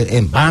diferentes,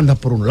 en bandas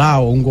por un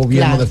lado, un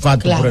gobierno de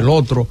facto por el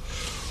otro,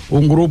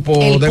 un grupo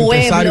de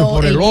empresarios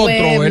por el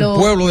otro, el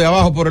pueblo de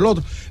abajo por el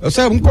otro. O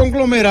sea, un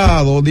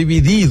conglomerado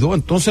dividido.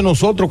 Entonces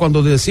nosotros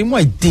cuando decimos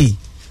Haití,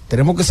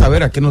 tenemos que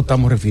saber a qué nos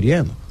estamos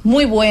refiriendo.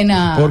 Muy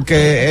buena.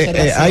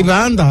 Porque hay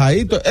bandas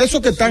ahí,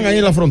 esos que están ahí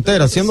en la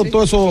frontera haciendo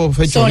todo eso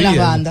fechorías. Son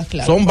las bandas,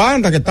 claro. Son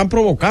bandas que están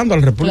provocando a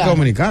la República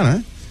Dominicana,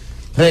 ¿eh?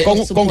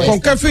 ¿Con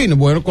qué fines?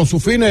 Bueno, con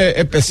sus fines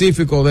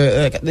específicos,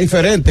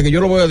 diferentes, que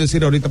yo lo voy a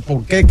decir ahorita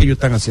por qué que ellos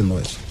están haciendo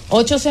eso.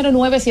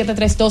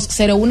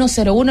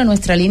 809-732-0101,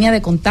 nuestra línea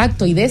de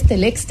contacto, y desde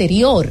el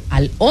exterior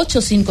al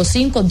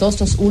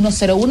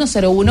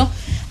 855-221-0101,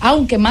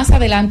 aunque más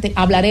adelante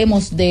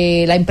hablaremos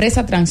de la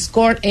empresa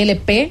Transcorp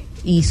LP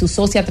y su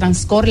socia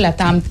Transcorp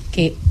Latam,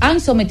 que han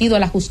sometido a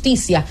la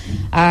justicia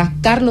a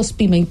Carlos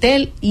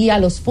Pimentel y a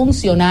los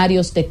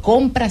funcionarios de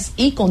compras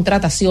y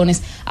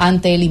contrataciones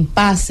ante el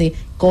impasse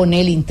con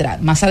el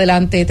Intran. Más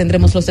adelante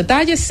tendremos los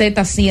detalles,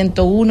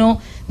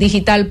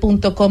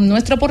 z101digital.com,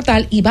 nuestro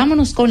portal, y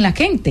vámonos con la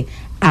gente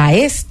a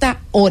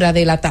esta hora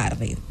de la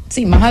tarde.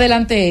 Sí, más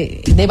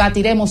adelante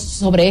debatiremos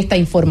sobre esta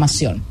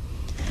información.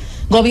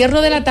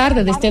 Gobierno de la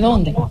tarde, ¿desde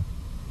dónde?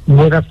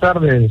 Buenas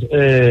tardes,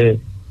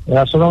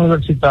 la zona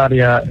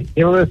universitaria.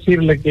 Quiero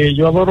decirle que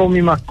yo adoro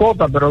mi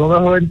mascota, pero no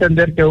dejo de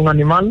entender que es un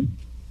animal.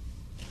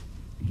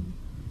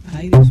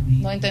 Ay, Dios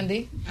mío. No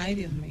entendí. Ay,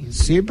 Dios mío.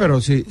 Sí, pero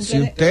si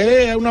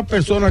usted es una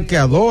persona que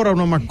adora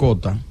una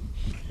mascota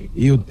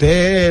y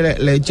usted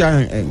le echa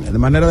de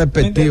manera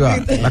despectiva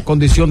la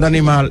condición de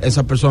animal,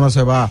 esa persona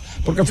se va.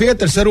 Porque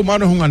fíjate, el ser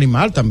humano es un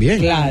animal también.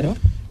 Claro.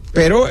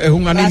 Pero es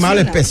un animal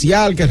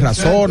especial que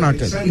razona,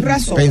 que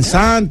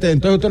pensante.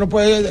 Entonces usted no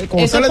puede,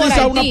 como usted le dice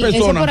a una persona.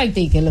 Eso por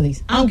Haití, que lo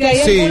dice. Aunque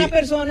hay alguna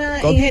persona,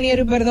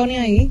 ingeniero, y perdone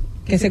ahí,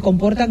 que se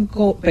comportan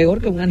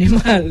peor que un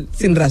animal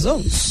sin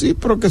razón. Sí,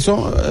 pero que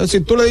son,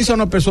 si tú le dices a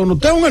una persona,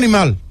 usted es un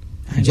animal,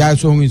 ya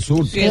eso es un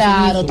insulto. Sí,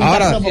 claro,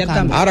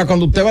 ahora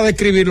cuando usted va a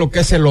describir lo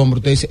que es el hombre,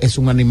 usted dice, es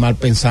un animal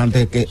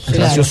pensante, que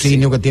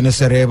raciocinio, que tiene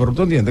cerebro,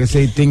 ¿tú entiendes? Que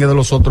se distingue de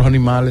los otros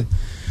animales.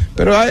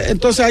 Pero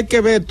entonces hay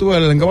que ver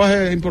el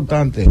lenguaje es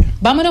importante.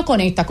 Vámonos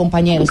con esta,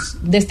 compañeros.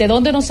 ¿Desde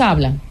dónde nos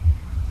hablan?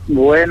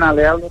 Buena,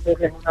 le hablo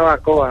desde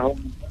Jarabacoa.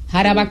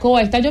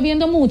 Jarabacoa, ¿está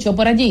lloviendo mucho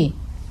por allí?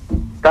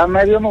 Está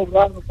medio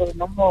nublado, pero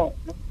no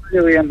está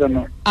lloviendo,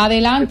 no.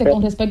 Adelante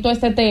con respecto a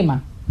este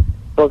tema.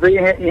 Pues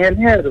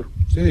ingeniero.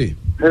 Sí.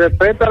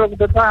 Respecto a lo que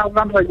usted estaba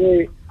hablando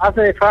allí,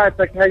 hace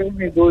falta que haya un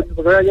indulto,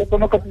 porque yo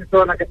conozco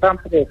personas que están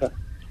presas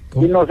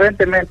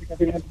inocentemente, que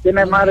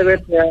tienen más de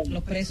 20 años.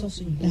 Los presos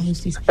sí.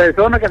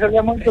 Personas que se le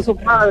han muerto a sus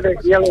padres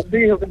y a los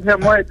hijos que se han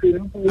muerto y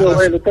no han podido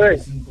verlo.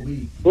 Ustedes,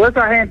 toda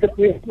esa gente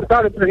puede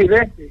expulsar al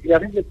presidente y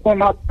así se puede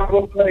matar a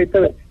los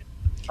ustedes.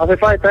 Hace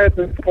falta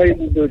esto.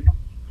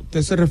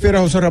 ¿Usted se refiere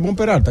a José Ramón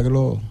Peralta?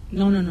 No,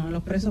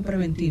 los presos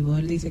preventivos.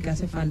 Él dice que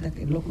hace falta,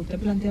 que lo que usted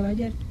planteaba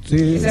ayer.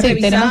 Sí,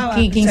 tenemos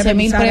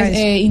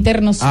 15.000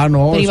 internos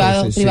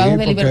privados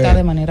de libertad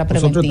de manera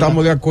preventiva. Nosotros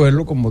estamos de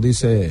acuerdo, como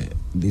dicen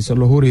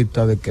los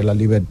juristas, de que la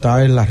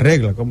libertad es la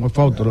regla, como es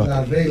Fausto,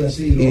 la regla,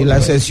 sí, y la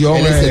excepción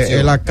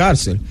es la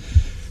cárcel.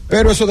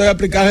 Pero eso debe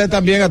aplicarse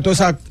también a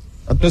toda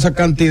esa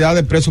cantidad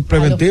de presos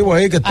preventivos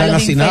ahí que están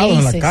hacinados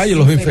en la calle,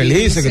 los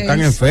infelices que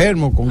están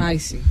enfermos con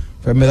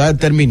enfermedades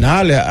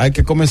terminales. Hay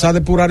que comenzar a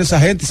depurar a esa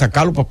gente y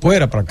sacarlos para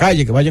afuera, para la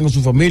calle, que vayan con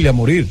su familia a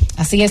morir.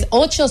 Así es,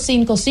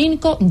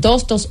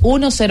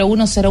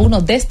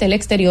 855-221-0101 desde el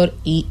exterior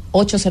y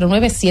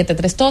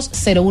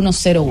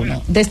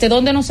 809-732-0101. ¿Desde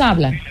dónde nos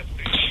hablan?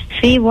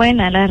 Sí,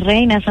 buena, la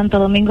reina, Santo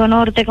Domingo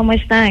Norte, ¿cómo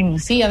están?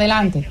 Sí,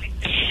 adelante.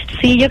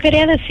 Sí, yo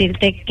quería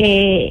decirte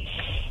que,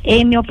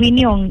 en mi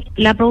opinión,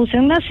 la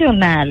producción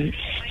nacional,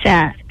 o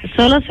sea,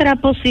 solo será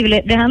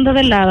posible dejando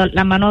de lado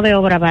la mano de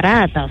obra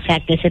barata, o sea,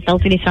 que se está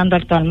utilizando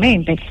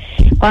actualmente.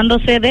 Cuando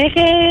se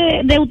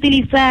deje de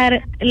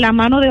utilizar la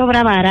mano de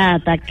obra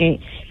barata, que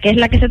es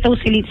la que se está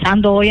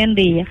utilizando hoy en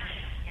día,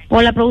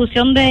 pues la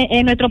producción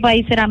en nuestro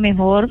país será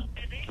mejor.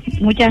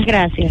 Muchas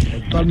gracias.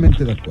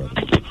 Totalmente de acuerdo.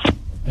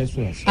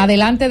 Eso es.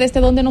 Adelante, ¿desde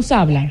dónde nos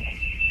hablan?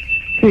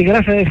 Sí,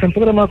 gracias, San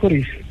Pedro de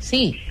Macorís.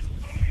 Sí.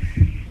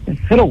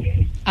 Hello.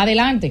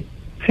 Adelante.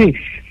 Sí,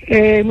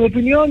 en mi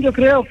opinión, yo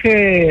creo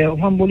que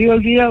Juan Bolívar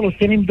Díaz los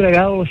tiene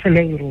embriagados, el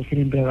euro los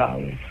tiene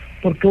embriagados.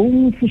 Porque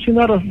un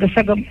funcionario de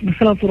esa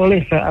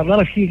naturaleza,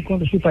 hablar así en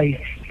contra de su país,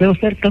 debe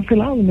ser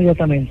cancelado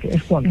inmediatamente.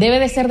 ¿Es cuándo? Debe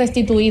de ser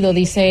destituido,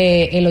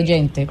 dice el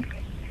oyente,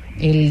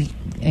 el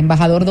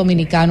embajador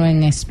dominicano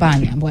en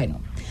España.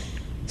 Bueno,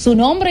 su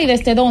nombre y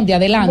desde dónde,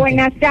 adelante.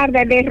 Buenas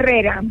tardes, de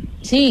Herrera.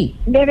 Sí.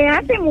 Desde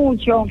hace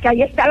mucho, que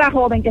ahí está la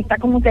joven que está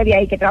con usted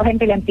ahí, que trabaja en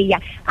Telantilla.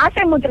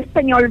 Hace mucho,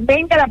 señor,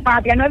 20 a la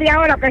patria, no es de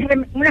ahora, que es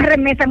una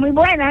remesa muy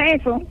buena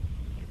eso.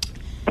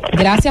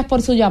 Gracias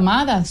por su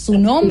llamada. Su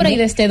nombre y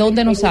desde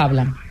dónde nos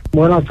hablan.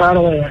 Buenas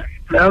tardes.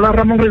 Le habla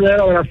Ramón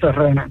Rivera de la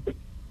Terrena.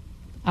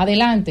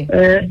 Adelante.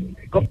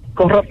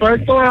 Con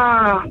respecto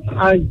a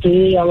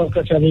Haití, a lo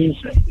que se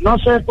dice, no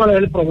sé cuál es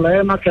el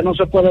problema, que no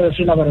se puede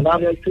decir la verdad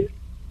de Haití.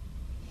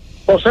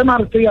 José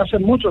Martí hace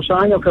muchos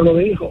años que lo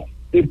dijo,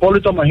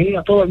 Hipólito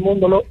Mejía, todo el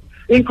mundo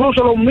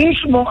Incluso los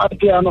mismos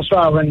haitianos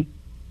saben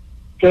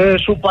que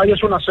su país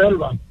es una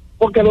selva,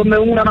 porque donde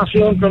una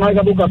nación que no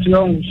haya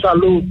educación,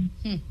 salud,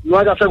 no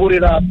haya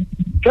seguridad,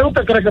 ¿qué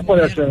usted cree que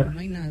puede hacer? No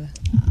hay nada.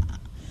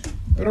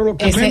 Pero lo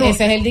que ese es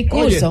el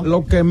discurso. Oye,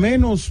 lo que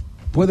menos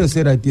puede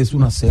ser Haití es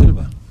una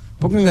selva,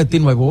 porque en Haití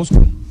no hay bosque.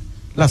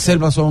 Las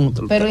selvas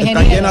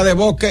están llenas de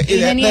bosque y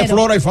de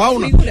flora y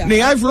fauna. Ni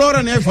hay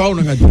flora ni hay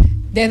fauna en Haití.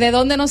 ¿Desde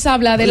dónde nos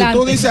habla? Adelante.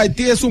 Tú dices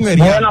Haití es un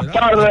erial. Buenas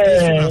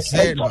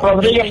tardes,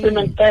 Rodríguez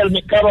Pimentel,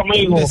 mi caro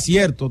amigo. Un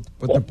desierto.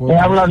 Me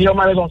habla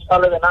Diomedes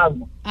González de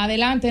Nagua.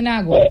 Adelante,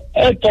 Nagua.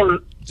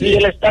 Héctor, sí. Y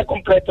él está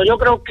completo. Yo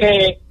creo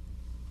que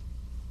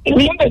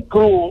el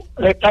Cruz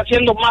le está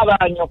haciendo más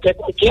daño que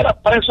cualquier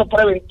preso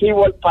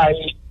preventivo al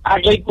país.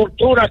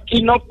 Agricultura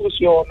aquí no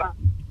funciona.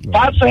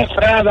 Va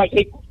cerrada la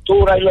agricultura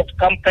y los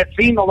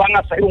campesinos van a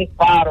hacer un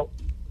paro.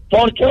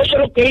 Porque eso es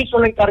lo que hizo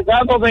el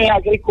encargado de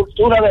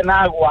agricultura de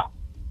Nagua,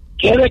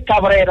 que es de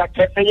Cabrera,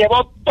 que se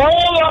llevó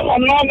toda la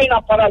nómina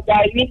para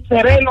allá y ni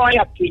sereno hay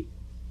aquí.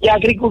 Y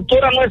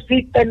agricultura no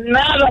existe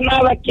nada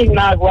aquí en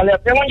Nagua. Le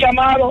hacemos un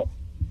llamado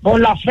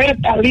por la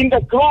FETA, Lindo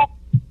Cruz,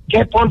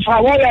 que por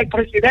favor al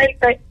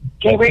presidente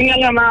que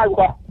vengan a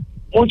Nagua.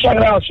 Muchas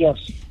gracias.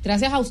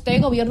 Gracias a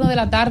usted, Gobierno de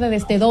la Tarde,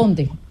 ¿desde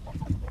dónde?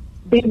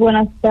 Sí,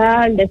 buenas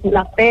tardes,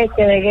 la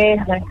Peque de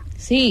Guerra.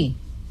 Sí.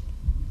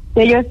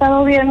 Que yo he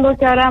estado viendo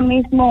que ahora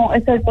mismo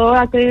el sector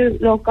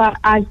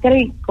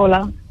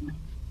agrícola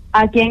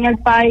aquí en el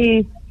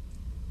país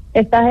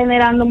está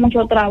generando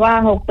mucho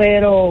trabajo,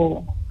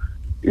 pero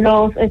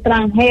los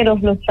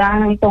extranjeros lo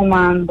están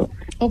tomando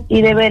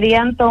y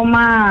deberían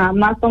tomar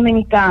más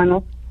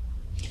dominicanos.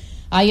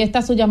 Ahí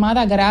está su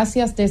llamada,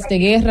 gracias desde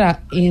Guerra.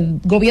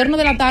 Gobierno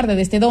de la Tarde,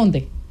 ¿desde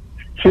dónde?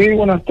 Sí,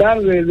 buenas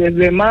tardes,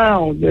 desde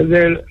Mao,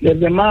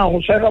 desde Mao,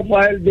 José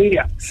Rafael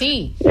Díaz.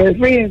 Sí.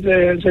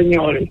 Fíjense,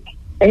 señores,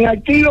 en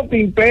Haití lo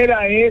que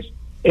impera es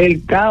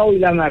el caos y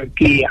la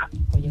anarquía.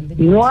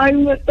 No hay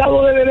un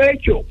Estado de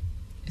Derecho.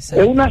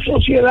 Exacto. Es una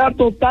sociedad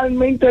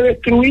totalmente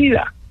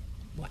destruida.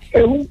 Bueno.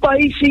 Es un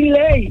país sin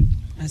ley.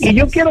 Así y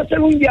yo quiero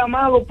hacer un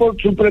llamado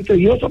por su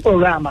prestigioso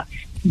programa.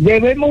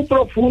 Debemos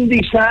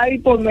profundizar y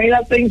poner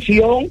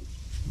atención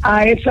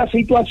a esa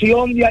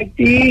situación de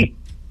Haití.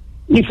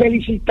 Y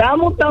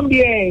felicitamos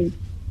también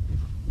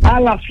a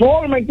la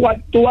forma en que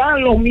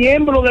actúan los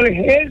miembros del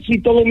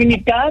ejército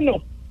dominicano,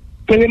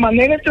 que de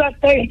manera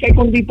estratégica y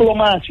con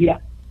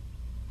diplomacia,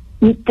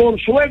 por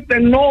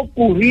suerte no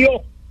ocurrió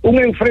un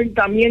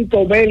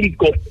enfrentamiento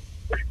bélico.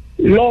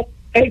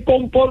 El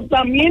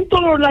comportamiento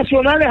de los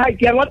nacionales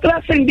haitianos ha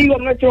trascendido a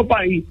nuestro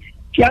país,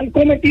 que han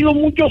cometido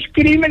muchos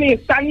crímenes y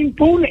están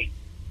impunes.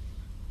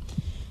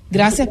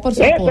 Gracias por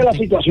su aporte. Esa es la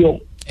situación.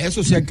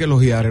 Eso sí hay que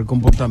elogiar, el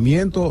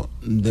comportamiento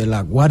de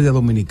la Guardia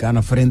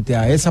Dominicana frente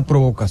a esa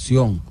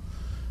provocación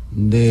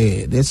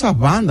de esas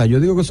bandas. Yo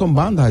digo que son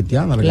bandas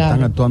haitianas las que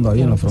están actuando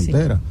ahí en la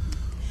frontera.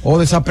 Sí. O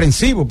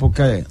desaprensivos,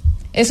 porque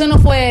eso no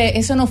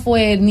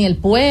fue ni el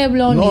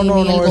pueblo ni el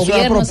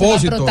gobierno se va a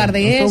tratar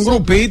de eso. Es un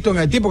grupito en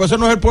Haití, porque eso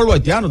no es el pueblo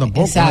haitiano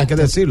tampoco, hay que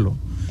decirlo.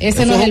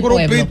 Ese no es el pueblo.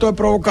 Es un grupito de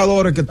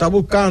provocadores que está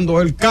buscando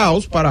el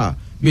caos para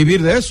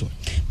vivir de eso.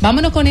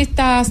 Vámonos con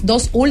estas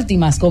dos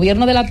últimas.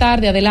 Gobierno de la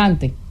Tarde,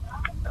 adelante.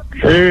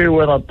 Sí,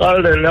 buenas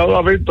tardes, le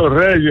habla Víctor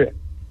Reyes.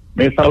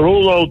 Mi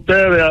saludo a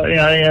ustedes,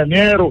 a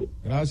ingeniero.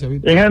 Gracias,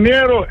 Víctor.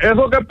 Ingeniero,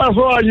 eso que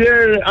pasó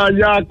ayer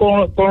allá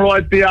con los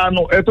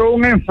haitianos, esto es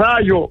un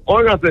ensayo.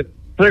 Óigase,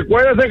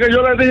 recuérdese que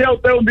yo le dije a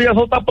usted un día,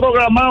 eso está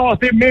programado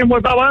así mismo.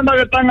 Esta banda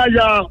que están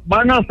allá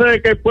van a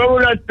hacer que el pueblo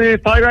de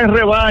Haití salga en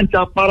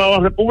revancha para la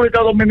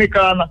República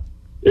Dominicana.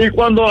 Y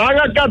cuando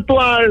haga que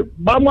actuar,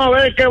 vamos a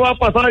ver qué va a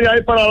pasar de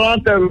ahí para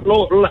adelante.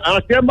 ¿A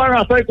quién van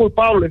a ser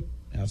culpables?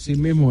 Así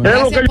mismo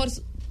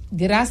es.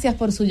 Gracias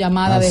por su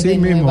llamada desde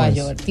Nueva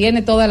York.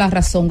 Tiene toda la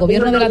razón.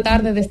 Gobierno de la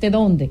Tarde, ¿desde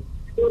dónde?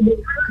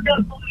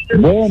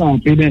 Bueno,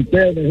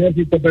 Pimentel,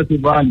 Ejército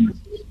Pensilvania.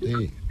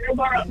 Sí.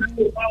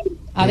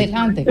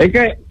 Adelante.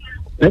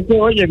 Es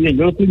que oye bien,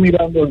 yo lo estoy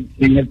mirando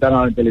en el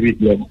canal de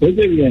televisión.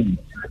 Oye bien,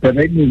 se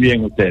ven muy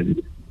bien ustedes.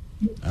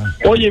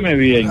 Óyeme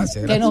bien.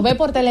 Gracias. Que nos ve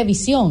por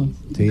televisión.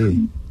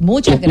 Sí.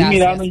 Muchas gracias. Estoy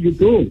mirando en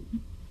YouTube.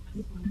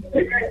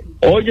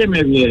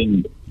 Óyeme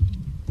bien.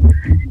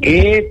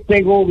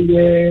 Este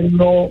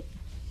gobierno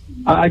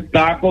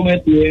está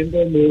cometiendo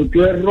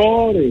muchos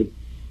errores,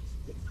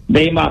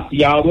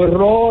 demasiados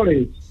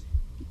errores.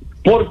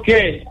 ¿Por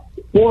qué?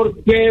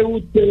 Porque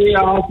usted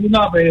hace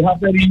una abeja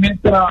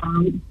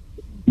perimetral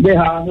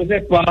dejando ese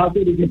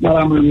espacio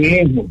para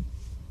manejo.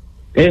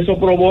 Eso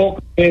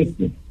provoca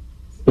esto.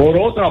 Por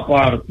otra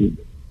parte,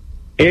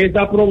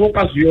 estas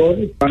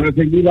provocaciones van a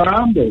seguir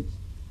dando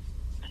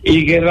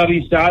y Guerra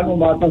Bizarra no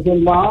va a estar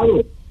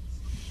solvado.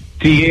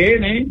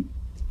 Tiene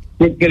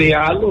que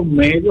crear los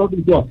medios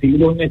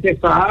disuasivos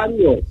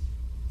necesarios.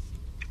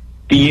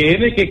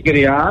 Tiene que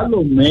crear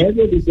los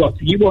medios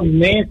disuasivos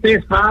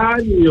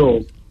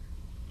necesarios.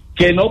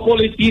 Que no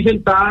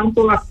politicen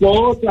tanto las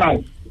cosas.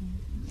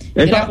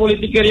 Esa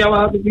politiquería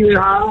va a seguir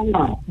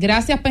dejando.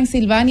 Gracias,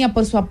 Pensilvania,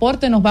 por su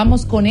aporte. Nos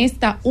vamos con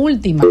esta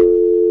última.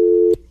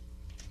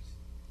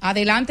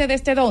 Adelante,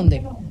 ¿desde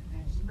dónde?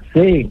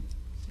 Sí,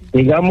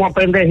 sigamos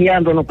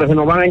apendejeándonos que se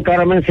nos van a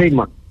encararme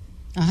encima.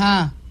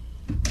 Ajá.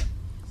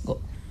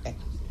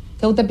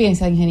 ¿Qué usted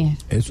piensa, ingeniero?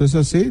 Eso es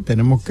así,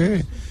 tenemos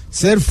que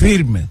ser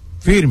firmes,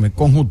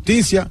 con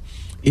justicia,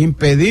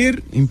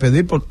 impedir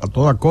a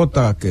toda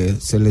costa que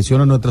se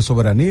lesione nuestra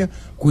soberanía,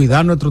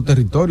 cuidar nuestro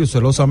territorio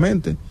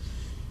celosamente,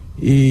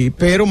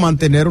 pero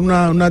mantener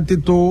una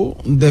actitud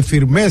de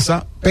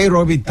firmeza,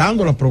 pero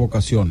evitando las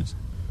provocaciones.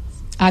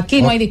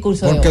 Aquí no hay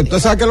discurso porque de odio. usted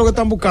sabe qué es lo que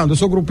están buscando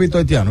esos grupitos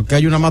haitianos, que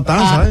hay una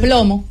matanza,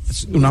 plomo.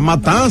 Una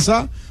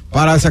matanza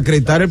para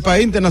desacreditar el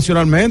país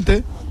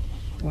internacionalmente.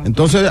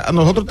 Entonces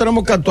nosotros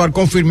tenemos que actuar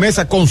con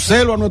firmeza, con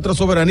celo a nuestra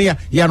soberanía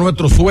y a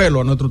nuestro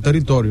suelo, a nuestro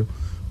territorio,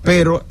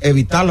 pero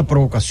evitar las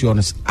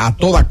provocaciones a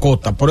toda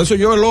costa. Por eso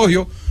yo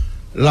elogio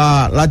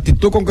la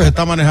actitud con que se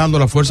está manejando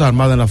las Fuerzas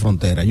Armadas en la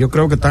frontera. Yo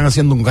creo que están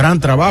haciendo un gran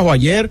trabajo.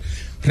 Ayer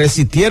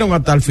resistieron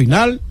hasta el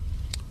final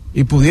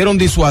y pudieron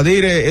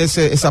disuadir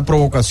esa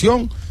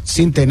provocación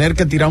sin tener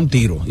que tirar un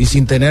tiro y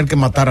sin tener que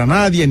matar a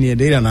nadie ni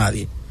herir a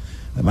nadie.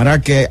 De manera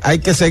que hay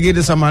que seguir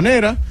de esa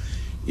manera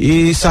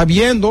y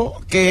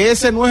sabiendo que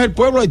ese no es el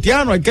pueblo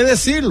haitiano, hay que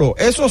decirlo.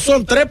 Esos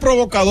son 3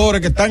 provocadores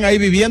que están ahí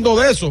viviendo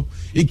de eso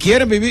y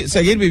quieren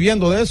seguir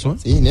viviendo de eso.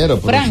 Sí, Nero,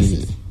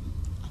 sí.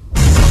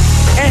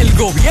 El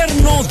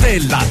gobierno de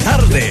la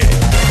tarde.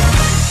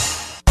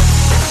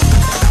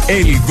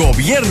 El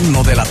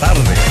gobierno de la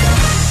tarde.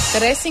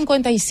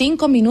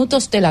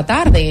 3:55 de la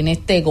tarde en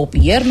este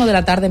gobierno de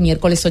la tarde,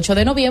 miércoles 8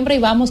 de noviembre, y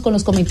vamos con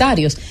los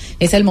comentarios.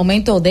 Es el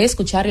momento de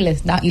escuchar y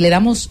le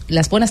damos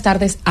las buenas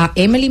tardes a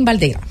Emelyn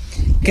Valdera.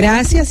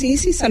 Gracias,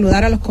 Isi.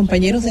 Saludar a los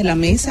compañeros de la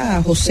mesa,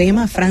 a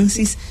Josema, a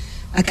Francis,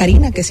 a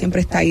Karina, que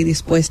siempre está ahí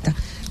dispuesta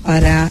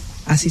para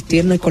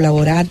asistirnos y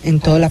colaborar en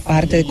toda la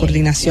parte de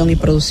coordinación y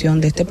producción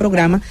de este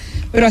programa,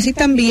 pero así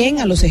también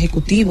a los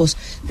ejecutivos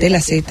de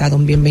la Z, a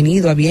don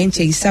Bienvenido, a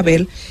Bienche,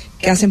 Isabel,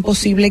 que hacen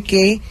posible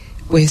que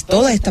pues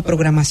toda esta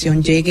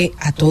programación llegue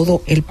a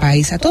todo el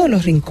país, a todos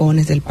los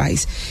rincones del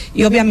país.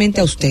 Y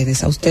obviamente a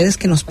ustedes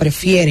que nos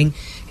prefieren,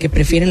 que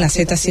prefieren la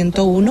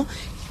Z101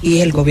 y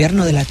el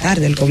gobierno de la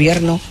tarde, el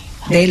gobierno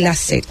de la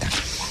Z.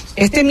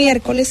 Este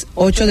miércoles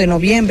 8 de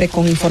noviembre,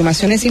 con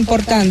informaciones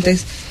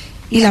importantes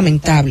y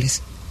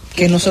lamentables,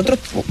 que nosotros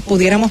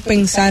pudiéramos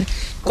pensar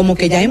como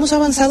que ya hemos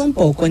avanzado un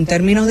poco en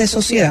términos de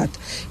sociedad.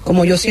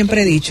 Como yo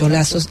siempre he dicho,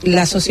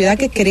 la sociedad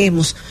que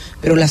queremos,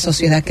 pero la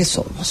sociedad que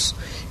somos.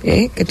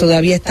 Que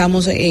todavía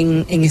estamos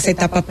en esa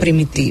etapa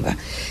primitiva.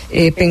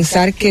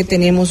 Pensar que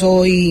tenemos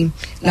hoy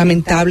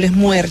lamentables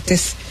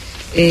muertes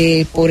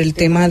por el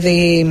tema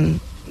de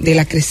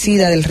la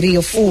crecida del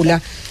río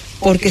Fula,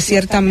 porque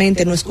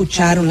ciertamente no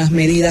escucharon las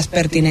medidas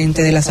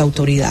pertinentes de las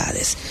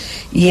autoridades.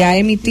 Y ha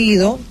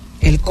emitido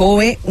el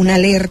COE una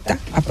alerta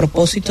a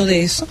propósito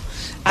de eso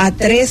a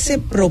 13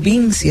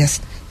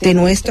 provincias de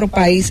nuestro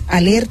país,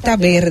 alerta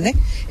verde,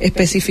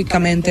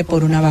 específicamente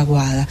por una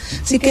vaguada.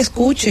 Así que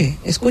escuche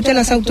a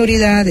las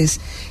autoridades,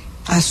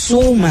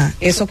 asuma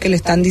eso que le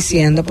están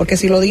diciendo, porque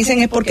si lo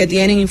dicen es porque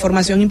tienen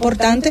información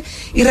importante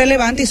y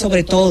relevante y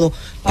sobre todo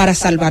para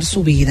salvar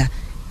su vida.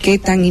 ¿Qué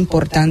tan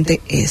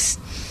importante es?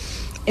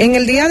 En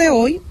el día de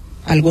hoy,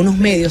 algunos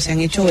medios se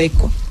han hecho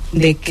eco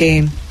de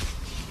que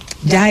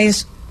ya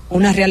es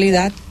una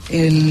realidad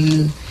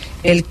el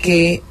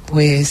que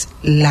pues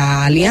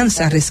la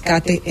Alianza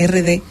Rescate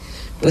RD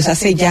pues ha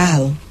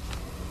sellado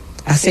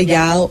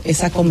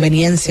esa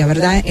conveniencia,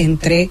 ¿verdad?,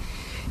 entre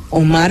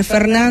Omar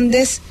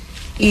Fernández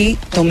y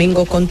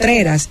Domingo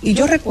Contreras. Y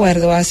yo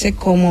recuerdo hace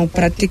como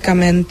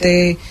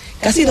prácticamente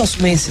casi 2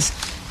 meses,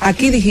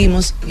 aquí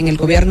dijimos en el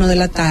gobierno de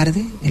la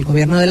tarde, el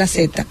gobierno de la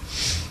Z,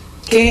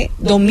 que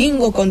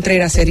Domingo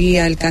Contreras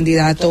sería el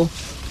candidato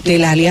de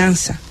la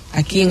Alianza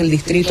aquí en el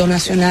Distrito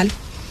Nacional,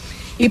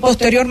 y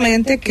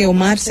posteriormente que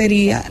Omar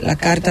sería la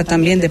carta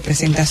también de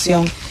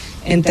presentación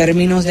en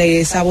términos de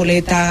esa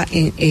boleta,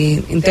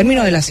 en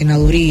términos de la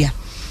senaduría,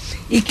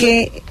 y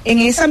que en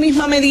esa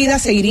misma medida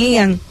se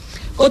irían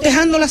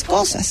cotejando las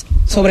cosas,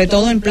 sobre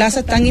todo en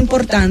plazas tan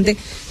importantes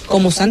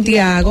como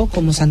Santiago,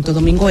 como Santo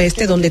Domingo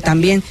Este, donde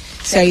también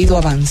se ha ido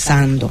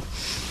avanzando.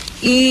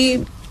 Y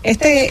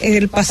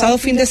el pasado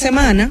fin de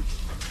semana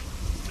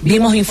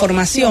vimos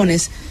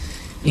informaciones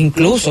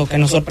incluso que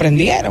nos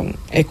sorprendieron.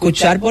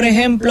 Escuchar, por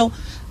ejemplo,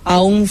 a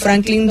un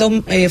Franklin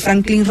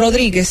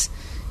Rodríguez,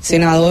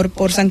 senador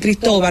por San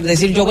Cristóbal,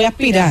 decir: yo voy a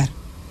aspirar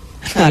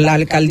a la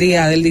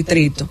alcaldía del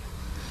distrito.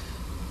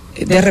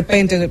 De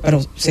repente,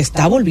 pero se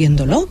está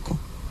volviendo loco.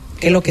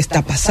 ¿Qué es lo que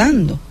está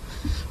pasando?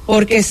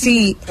 Porque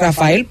si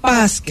Rafael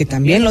Paz, que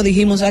también lo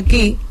dijimos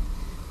aquí,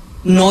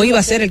 no iba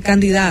a ser el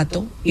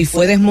candidato y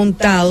fue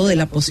desmontado de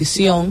la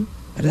posición,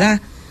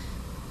 ¿verdad?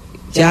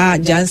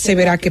 Ya se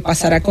verá qué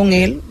pasará con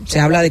él. Se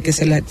habla de que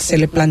se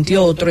le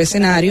planteó otro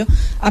escenario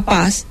a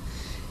Paz.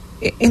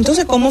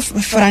 Entonces, ¿cómo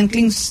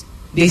Franklin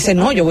dice: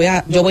 no, yo voy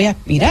a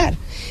aspirar?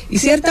 Y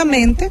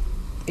ciertamente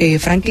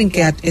Franklin,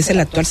 que es el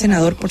actual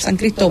senador por San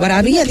Cristóbal,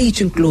 había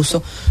dicho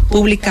incluso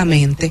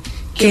públicamente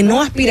que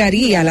no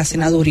aspiraría a la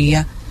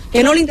senaduría,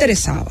 que no le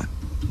interesaba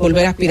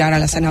volver a aspirar a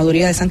la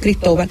senaduría de San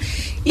Cristóbal,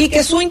 y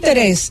que su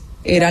interés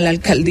era la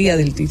alcaldía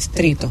del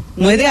distrito.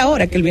 No es de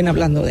ahora que él viene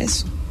hablando de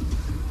eso.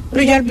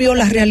 Pero ya él vio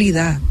la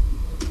realidad.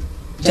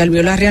 Ya él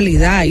vio la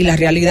realidad. Y la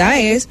realidad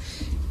es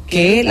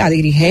que la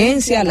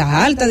dirigencia,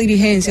 la alta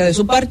dirigencia de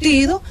su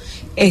partido,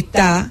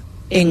 está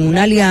en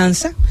una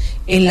alianza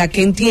en la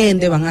que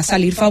entiende van a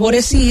salir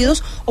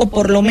favorecidos, o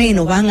por lo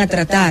menos van a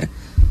tratar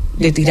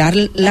de tirar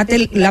la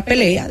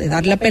pelea, de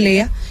dar la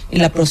pelea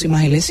en las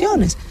próximas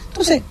elecciones.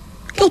 Entonces,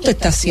 ¿qué usted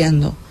está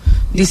haciendo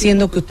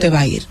diciendo que usted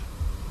va a ir?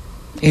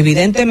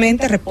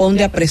 Evidentemente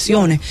responde a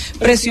presiones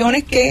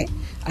que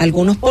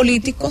algunos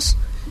políticos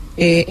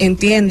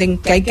entienden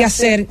que hay que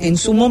hacer en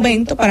su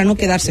momento para no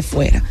quedarse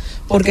fuera,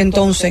 porque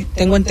entonces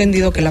tengo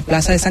entendido que la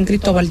plaza de San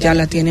Cristóbal ya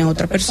la tiene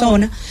otra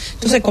persona,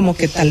 entonces como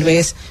que tal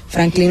vez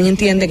Franklin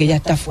entiende que ya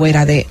está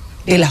fuera de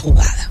la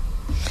jugada.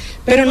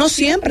 Pero no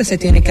siempre se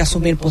tiene que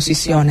asumir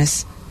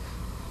posiciones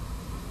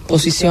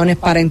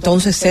para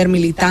entonces ser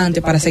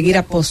militante, para seguir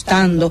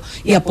apostando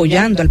y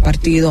apoyando al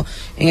partido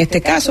en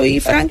este caso. Y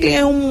Franklin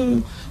es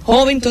un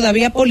joven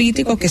todavía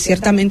político que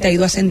ciertamente ha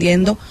ido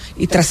ascendiendo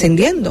y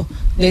trascendiendo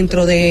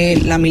dentro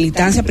de la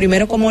militancia,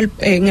 primero como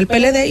en el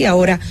PLD y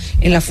ahora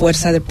en la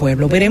Fuerza del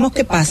Pueblo. Veremos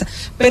qué pasa,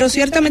 pero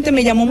ciertamente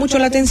me llamó mucho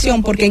la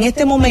atención porque en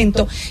este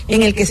momento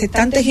en el que se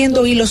están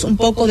tejiendo hilos un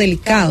poco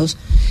delicados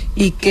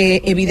y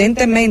que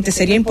evidentemente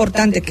sería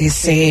importante que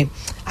se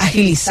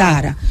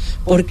agilizara,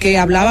 porque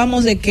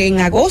hablábamos de que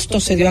en agosto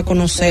se dio a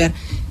conocer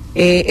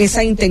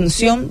esa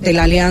intención de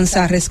la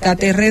Alianza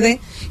Rescate RD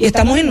y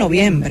estamos en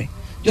noviembre.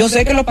 Yo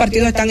sé que los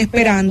partidos están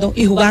esperando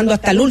y jugando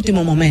hasta el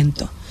último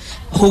momento,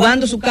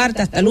 jugando su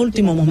carta hasta el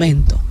último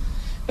momento.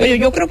 Pero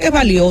yo creo que es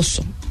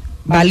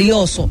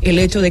valioso el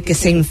hecho de que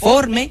se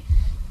informe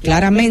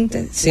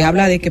claramente. Se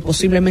habla de que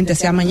posiblemente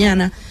sea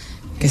mañana,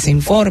 que se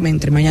informe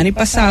entre mañana y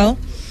pasado,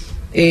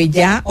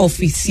 ya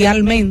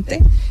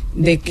oficialmente,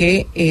 de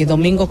que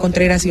Domingo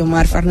Contreras y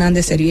Omar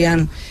Fernández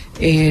serían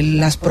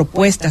las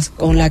propuestas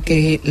con las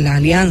que la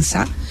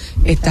alianza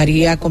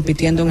estaría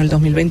compitiendo en el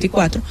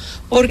 2024,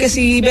 porque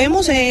si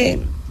vemos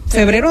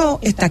febrero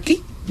está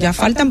aquí, ya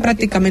faltan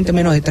prácticamente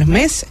menos de 3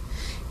 meses,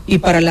 y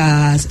para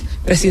las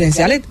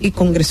presidenciales y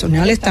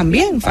congresionales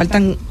también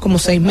faltan como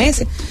 6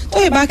 meses,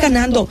 entonces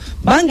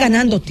van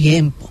ganando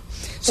tiempo,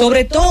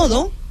 sobre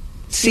todo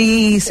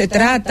si se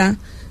trata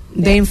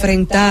de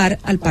enfrentar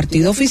al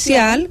partido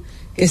oficial,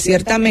 que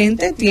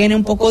ciertamente tiene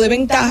un poco de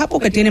ventaja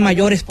porque tiene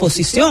mayor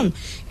exposición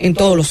en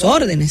todos los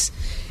órdenes,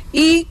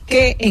 y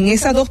que en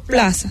esas 2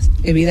 plazas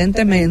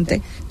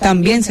evidentemente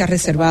también se ha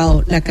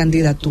reservado la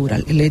candidatura,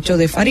 el hecho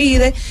de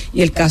Faride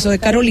y el caso de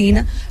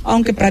Carolina,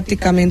 aunque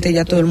prácticamente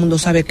ya todo el mundo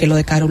sabe que lo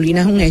de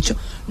Carolina es un hecho,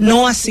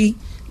 no así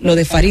lo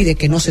de Faride,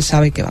 que no se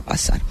sabe qué va a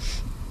pasar.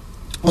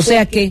 O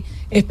sea que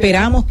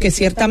esperamos que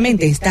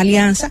ciertamente esta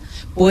alianza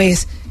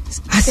pues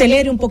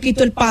acelere un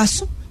poquito el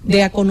paso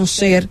de a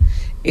conocer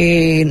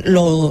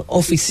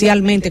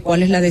oficialmente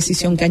cuál es la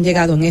decisión que han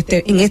llegado en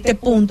este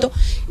punto,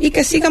 y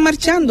que siga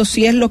marchando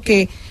si es lo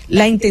que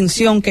la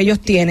intención que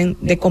ellos tienen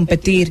de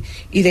competir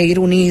y de ir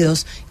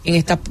unidos en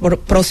esta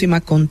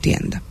próxima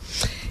contienda.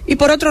 Y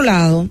por otro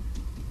lado,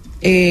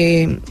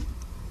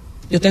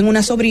 yo tengo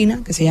una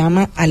sobrina que se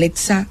llama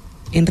Alexa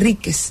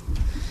Enríquez,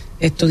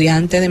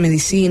 estudiante de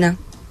medicina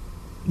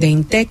de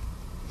INTEC,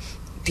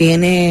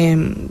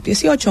 tiene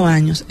 18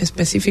 años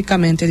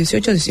específicamente,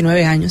 18,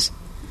 19 años.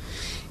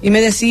 Y me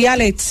decía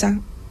Alexa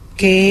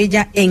que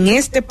ella en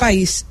este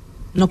país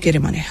no quiere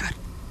manejar,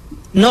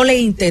 no le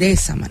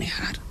interesa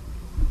manejar.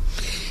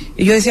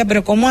 Y yo decía,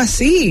 pero ¿cómo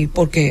así?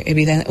 Porque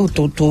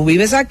tú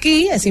vives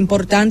aquí, es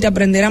importante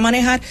aprender a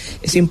manejar,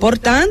 es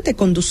importante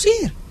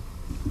conducir.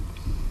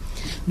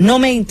 No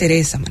me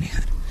interesa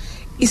manejar.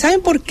 ¿Y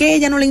saben por qué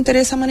ella no le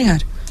interesa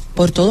manejar?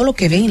 Por todo lo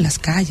que ve en las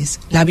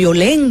calles, la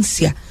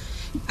violencia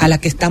a la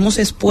que estamos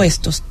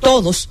expuestos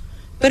todos,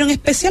 pero en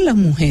especial las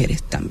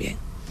mujeres también.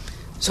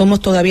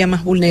 Somos todavía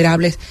más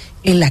vulnerables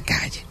en la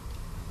calle.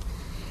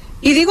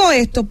 Y digo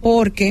esto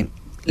porque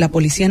la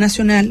Policía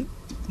Nacional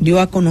dio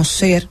a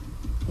conocer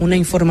una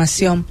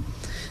información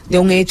de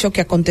un hecho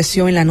que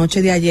aconteció en la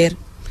noche de ayer,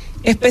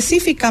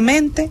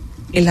 específicamente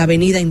en la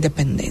Avenida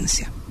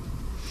Independencia.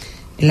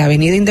 En la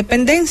Avenida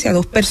Independencia,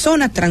 2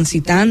 personas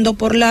transitando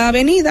por la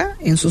avenida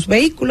en sus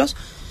vehículos,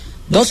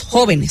 2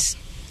 jóvenes,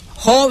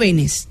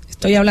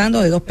 estoy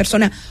hablando de 2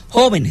 personas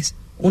jóvenes,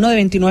 uno de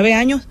 29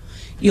 años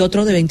y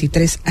otro de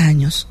 23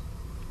 años.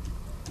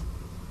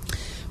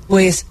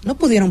 Pues no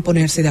pudieron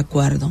ponerse de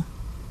acuerdo.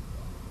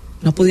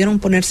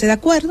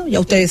 Ya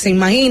ustedes se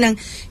imaginan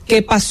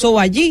qué pasó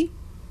allí,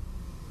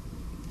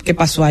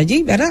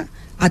 ¿verdad?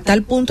 A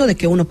tal punto de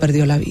que uno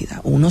perdió la vida.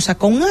 Uno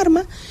sacó un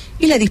arma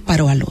y le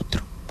disparó al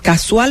otro.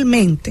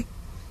 Casualmente,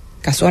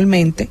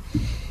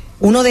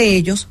 uno de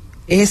ellos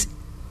es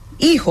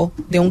hijo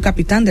de un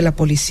capitán de la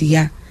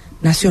Policía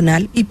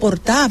Nacional y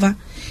portaba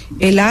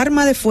el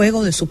arma de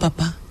fuego de su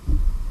papá.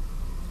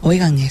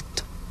 Oigan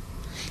esto,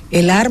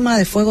 el arma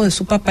de fuego de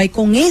su papá, y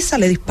con esa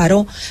le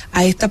disparó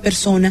a esta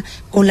persona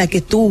con la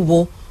que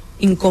tuvo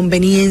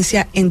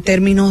inconveniencia en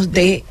términos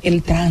de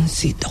el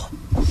tránsito.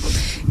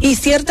 Y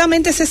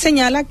ciertamente se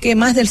señala que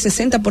más del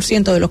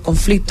 60% de los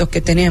conflictos que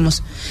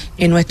tenemos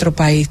en nuestro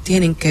país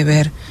tienen que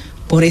ver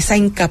por esa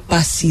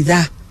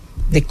incapacidad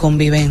de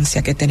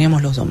convivencia que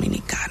tenemos los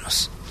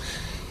dominicanos.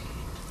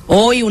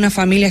 Hoy una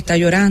familia está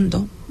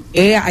llorando,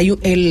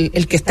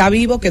 el que está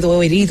vivo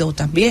quedó herido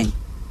también.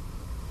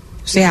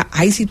 O sea,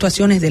 hay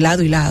situaciones de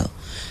lado y lado.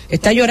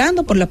 Está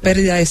llorando por la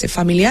pérdida de ese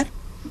familiar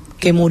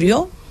que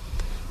murió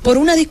por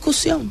una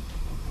discusión.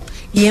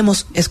 Y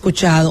hemos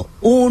escuchado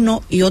una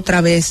y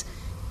otra vez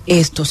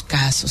estos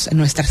casos en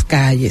nuestras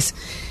calles.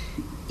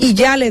 Y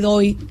ya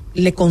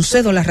le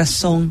concedo la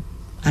razón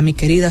a mi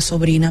querida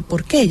sobrina,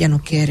 porque ella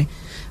no quiere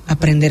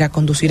aprender a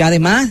conducir.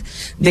 Además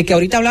de que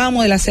ahorita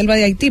hablábamos de la selva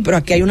de Haití, pero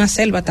aquí hay una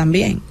selva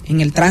también. En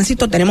el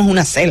tránsito tenemos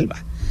una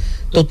selva,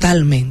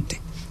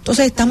 totalmente.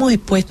 Entonces estamos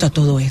expuestos a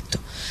todo esto,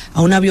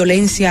 a una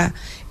violencia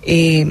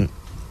que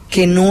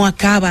no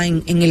acaba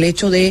en el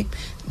hecho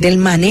del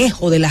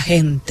manejo de la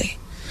gente.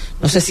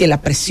 No sé si es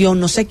la presión,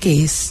 no sé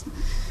qué es,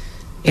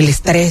 el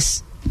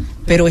estrés,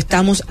 pero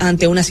estamos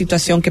ante una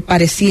situación que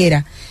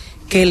pareciera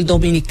que el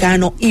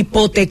dominicano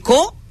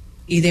hipotecó,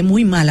 y de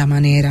muy mala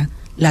manera,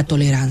 la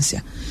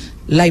tolerancia.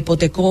 La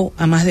hipotecó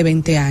a más de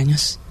 20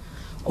 años.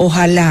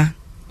 Ojalá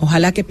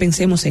que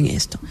pensemos en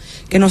esto,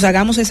 que nos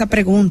hagamos esa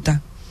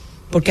pregunta,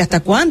 porque ¿hasta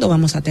cuándo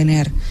vamos a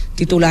tener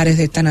titulares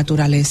de esta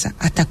naturaleza?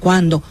 ¿Hasta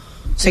cuándo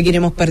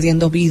seguiremos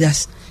perdiendo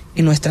vidas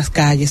en nuestras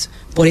calles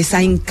por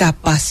esa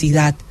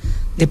incapacidad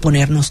de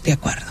ponernos de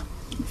acuerdo?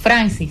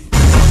 Francis.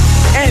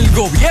 El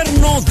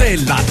gobierno de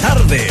la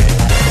tarde.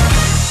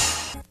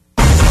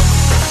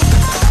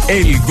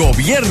 El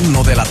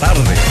gobierno de la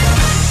tarde.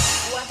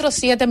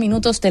 4:07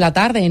 minutos de la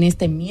tarde en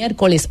este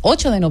miércoles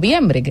 8 de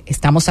noviembre.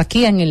 Estamos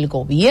aquí en el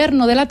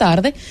gobierno de la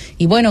tarde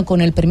y bueno,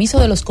 con el permiso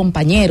de los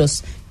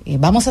compañeros,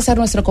 vamos a hacer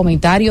nuestro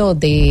comentario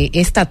de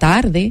esta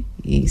tarde,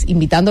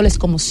 invitándoles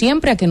como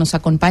siempre a que nos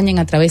acompañen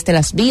a través de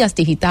las vías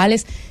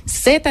digitales,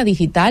 Z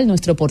Digital,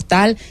 nuestro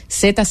portal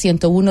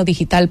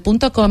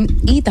z101digital.com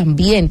y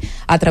también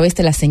a través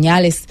de las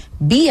señales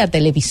vía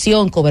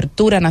televisión,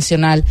 cobertura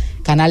nacional,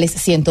 canales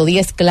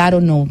 110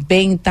 Claro,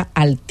 90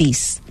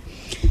 Altiz.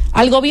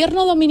 Al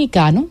gobierno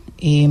dominicano,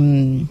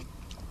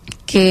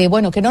 que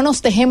no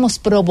nos dejemos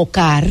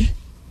provocar,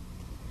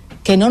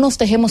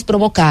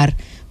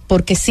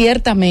 porque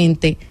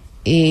ciertamente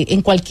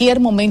en cualquier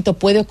momento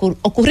puede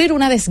ocurrir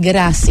una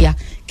desgracia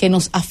que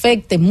nos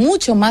afecte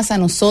mucho más a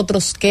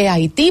nosotros que a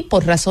Haití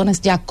por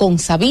razones ya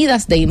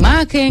consabidas de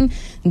imagen,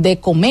 de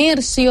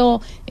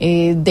comercio,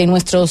 de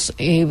nuestros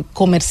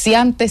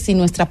comerciantes y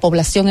nuestra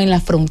población en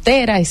la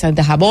frontera, esa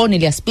de Jabón,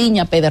 Elías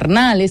Piña,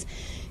 Pedernales,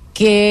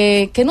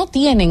 que no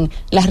tienen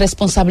la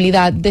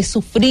responsabilidad de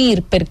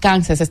sufrir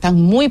percances, están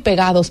muy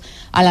pegados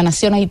a la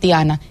nación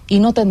haitiana y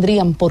no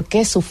tendrían por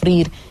qué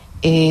sufrir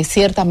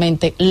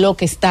ciertamente lo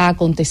que está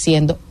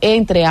aconteciendo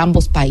entre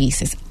ambos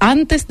países.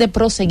 Antes de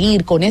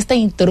proseguir con este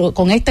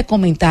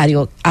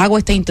comentario, hago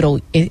este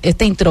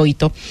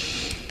introito,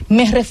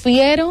 me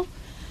refiero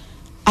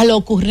a lo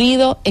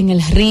ocurrido en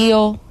el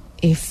río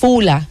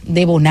Fula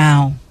de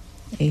Bonao.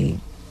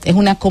 Es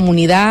una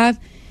comunidad,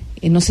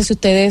 no sé si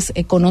ustedes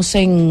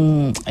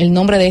conocen el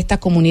nombre de esta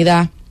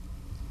comunidad,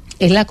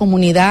 es la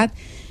comunidad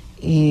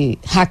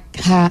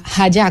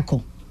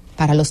Jayaco,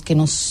 para los que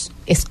nos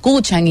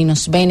escuchan y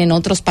nos ven en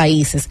otros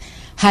países.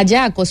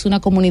 Jayaco es una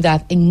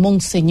comunidad en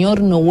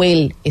Monseñor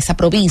Noel, esa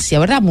provincia,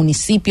 ¿verdad?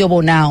 Municipio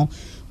Bonao,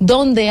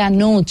 donde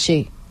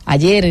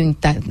ayer en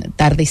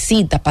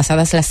tardecita,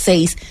 pasadas las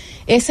 6,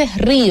 ese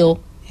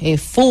río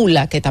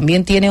Fula, que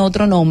también tiene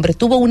otro nombre,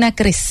 tuvo una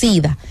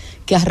crecida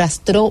que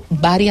arrastró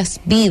varias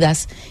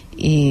vidas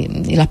y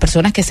las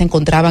personas que se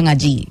encontraban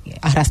allí.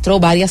 Arrastró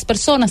varias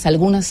personas,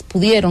 algunas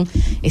pudieron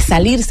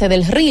salirse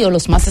del río,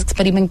 los más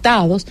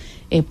experimentados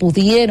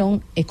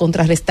pudieron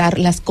contrarrestar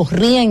las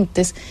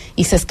corrientes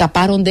y se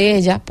escaparon de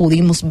ella,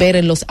 pudimos ver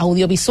en los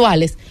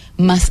audiovisuales,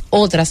 más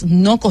otras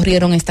no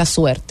corrieron esta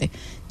suerte.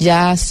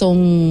 Ya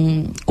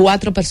son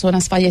 4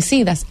 personas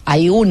fallecidas.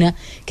 Hay una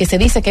que se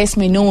dice que es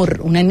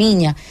menor, una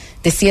niña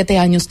de 7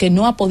 años que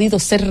no ha podido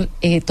ser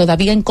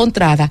todavía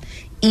encontrada,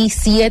 y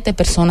 7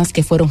 personas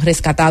que fueron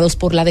rescatados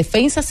por la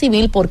defensa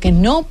civil porque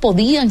no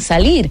podían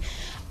salir.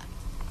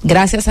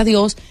 Gracias a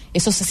Dios,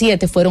 esos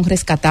 7 fueron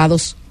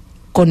rescatados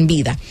con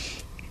vida.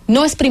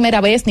 No es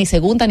primera vez, ni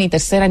segunda, ni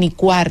tercera, ni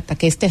cuarta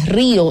que este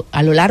río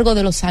a lo largo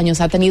de los años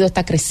ha tenido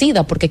esta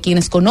crecida, porque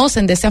quienes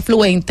conocen de ese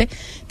afluente,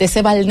 de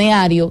ese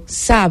balneario,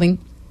 saben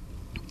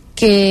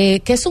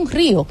que es un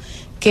río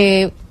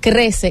que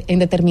crece en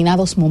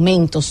determinados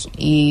momentos,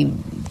 y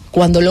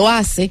cuando lo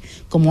hace,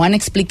 como han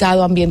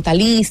explicado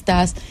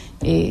ambientalistas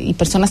y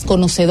personas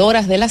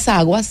conocedoras de las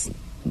aguas,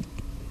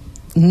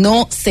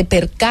 no se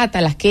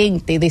percata la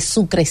gente de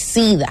su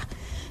crecida,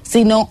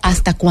 sino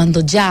hasta cuando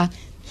ya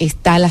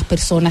está las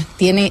personas,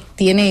 tiene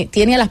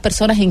a las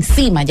personas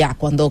encima ya,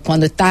 cuando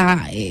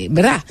está,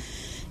 ¿verdad?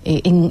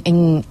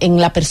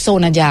 En la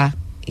persona ya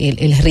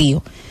el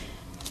río.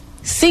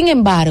 Sin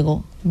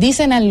embargo,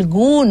 dicen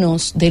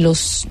algunos de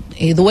los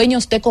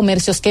dueños de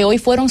comercios que hoy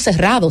fueron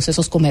cerrados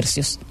esos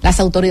comercios. Las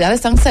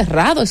autoridades han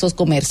cerrado esos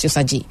comercios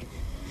allí.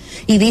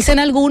 Y dicen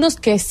algunos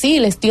que sí,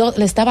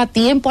 les daba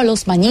tiempo a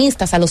los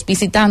bañistas, a los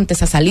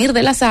visitantes a salir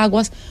de las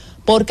aguas,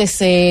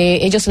 porque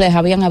ellos les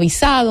habían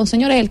avisado,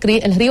 señores,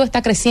 el río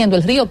está creciendo,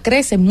 el río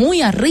crece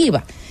muy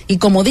arriba. Y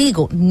como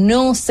digo,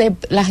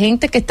 la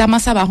gente que está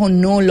más abajo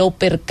no lo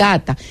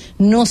percata,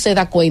 no se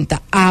da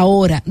cuenta.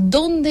 Ahora,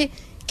 ¿dónde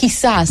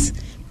quizás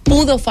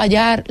pudo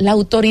fallar la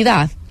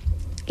autoridad?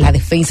 La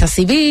defensa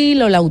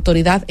civil o la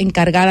autoridad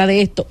encargada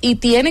de esto. Y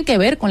tiene que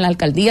ver con la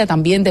alcaldía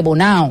también de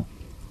Bonao,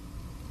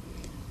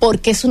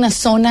 porque es una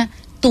zona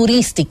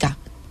turística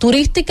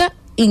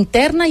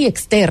interna y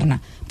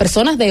externa.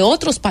 Personas de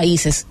otros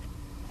países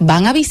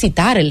van a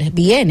visitar,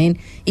 vienen,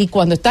 y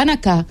cuando están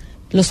acá,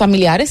 los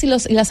familiares y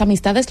las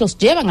amistades los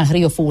llevan al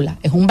río Fula.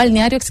 Es un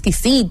balneario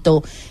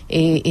exquisito,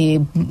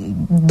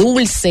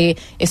 dulce,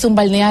 es un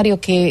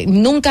balneario que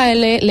nunca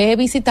le he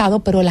visitado,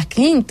 pero la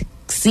gente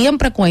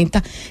siempre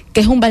cuenta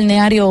que es un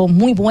balneario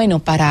muy bueno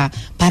para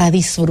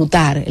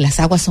disfrutar. Las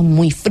aguas son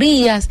muy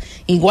frías,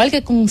 igual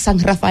que con San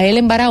Rafael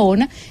en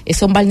Barahona,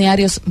 son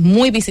balnearios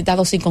muy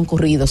visitados y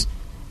concurridos.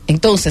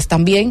 Entonces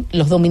también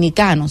los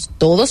dominicanos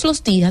todos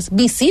los días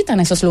visitan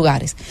esos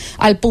lugares,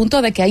 al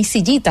punto de que hay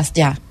sillitas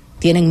ya,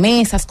 tienen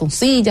mesas con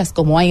sillas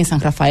como hay en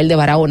San Rafael de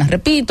Barahona,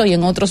 repito, y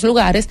en otros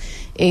lugares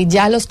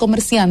ya los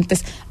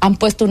comerciantes han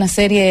puesto una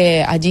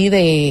serie allí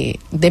de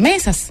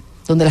mesas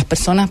donde las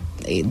personas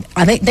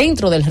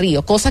dentro del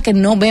río, cosa que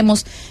no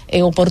vemos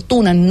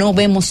oportuna, no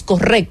vemos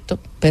correcto,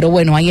 pero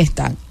bueno, ahí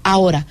están.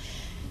 Ahora,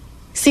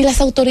 si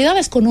las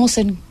autoridades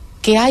conocen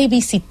que hay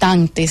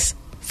visitantes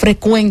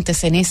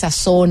frecuentes en esa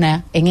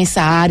zona, en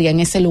esa área, en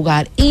ese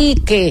lugar, y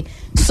que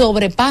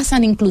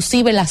sobrepasan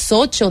inclusive las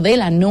 8 de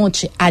la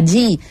noche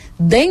allí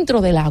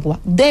dentro del agua,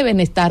 deben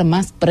estar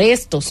más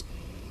prestos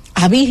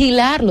a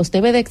vigilarlos.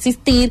 Debe de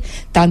existir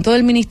tanto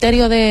del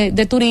Ministerio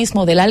de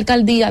Turismo, de la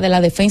Alcaldía, de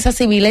la Defensa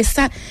Civil,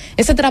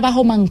 ese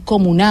trabajo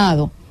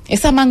mancomunado,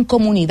 esa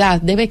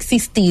mancomunidad debe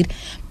existir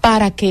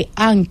para que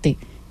ante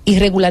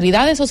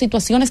irregularidades o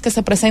situaciones que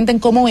se presenten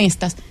como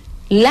estas,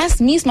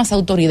 las mismas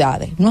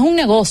autoridades, no es un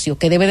negocio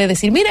que debe de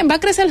decir, miren, va a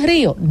crecer el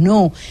río,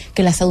 no,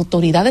 que las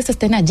autoridades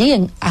estén allí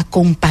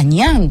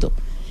acompañando,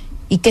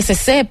 y que se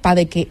sepa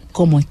de que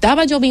como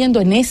estaba lloviendo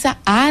en esa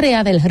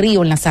área del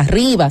río, en las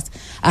arriba,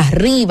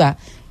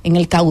 en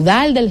el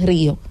caudal del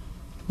río,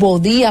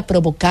 podía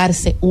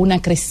provocarse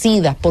una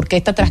crecida, porque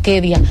esta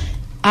tragedia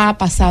ha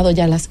pasado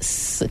ya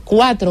las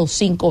 4 o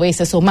 5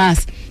 veces o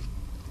más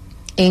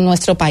en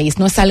nuestro país.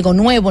 No es algo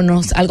nuevo,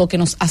 no es algo que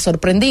nos ha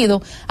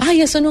sorprendido.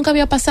 Ay, eso nunca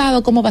había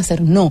pasado, ¿cómo va a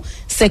ser? No,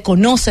 se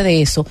conoce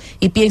de eso,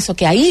 y pienso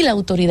que ahí la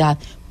autoridad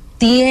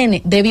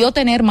debió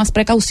tener más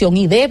precaución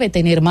y debe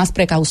tener más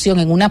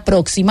precaución en una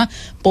próxima,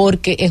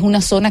 porque es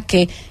una zona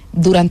que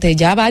durante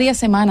ya varias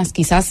semanas,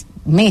 quizás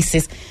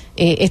meses,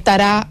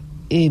 estará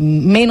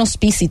menos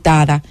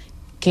visitada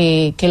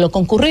que lo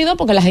concurrido,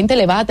 porque la gente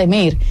le va a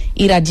temer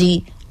ir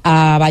allí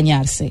a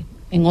bañarse.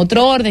 En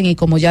otro orden, y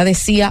como ya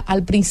decía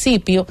al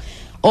principio,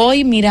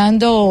 hoy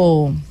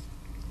mirando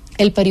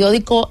el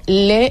periódico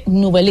Le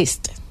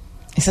Nouvelliste,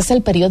 ese es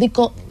el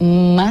periódico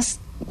más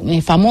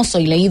famoso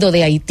y leído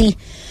de Haití.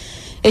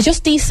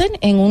 Ellos dicen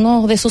en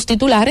uno de sus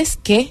titulares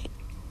que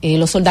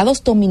los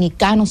soldados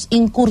dominicanos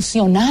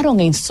incursionaron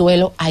en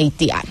suelo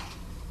haitiano,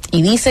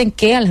 y dicen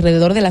que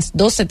alrededor de las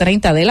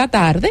 12:30 de la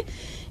tarde,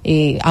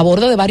 a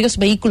bordo de varios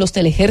vehículos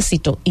del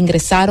ejército,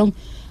 ingresaron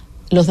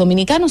los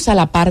dominicanos a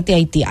la parte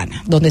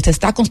haitiana, donde se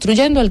está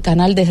construyendo el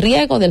canal de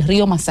riego del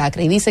río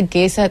Masacre, y dicen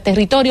que ese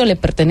territorio le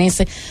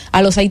pertenece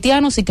a los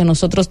haitianos y que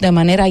nosotros de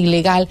manera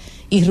ilegal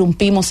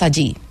irrumpimos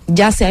allí.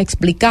 Ya se ha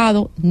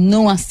explicado,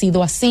 no ha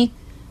sido así.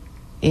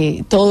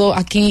 Todo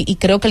aquí, y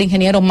creo que el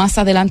ingeniero más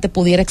adelante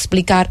pudiera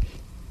explicar,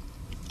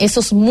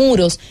 esos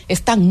muros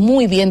están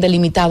muy bien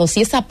delimitados,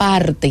 y esa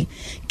parte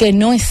que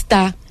no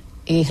está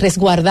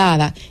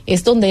resguardada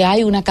es donde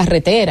hay una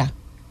carretera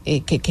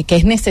que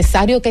es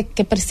necesario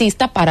que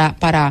persista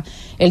para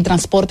el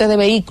transporte de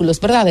vehículos,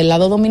 ¿verdad?, del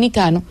lado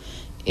dominicano,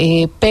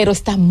 pero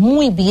está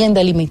muy bien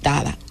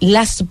delimitada.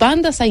 Las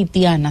bandas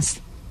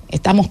haitianas,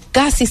 estamos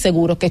casi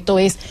seguros que esto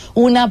es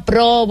una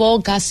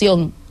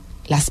provocación.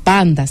 Las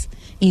bandas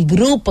y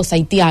grupos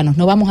haitianos,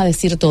 no vamos a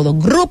decir todo,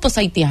 grupos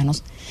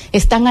haitianos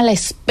están a la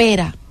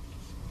espera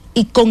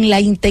y con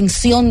la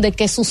intención de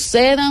que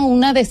suceda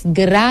una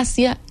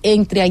desgracia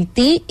entre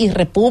Haití y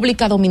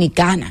República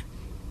Dominicana.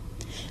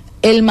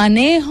 El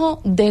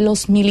manejo de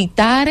los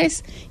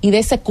militares y de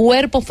ese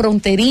cuerpo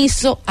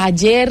fronterizo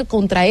ayer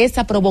contra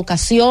esa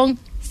provocación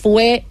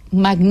fue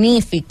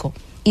magnífico,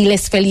 y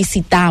les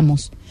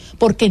felicitamos,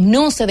 porque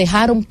no se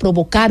dejaron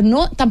provocar,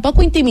 no,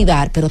 tampoco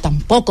intimidar, pero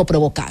tampoco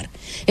provocar.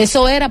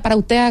 Eso era para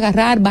usted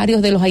agarrar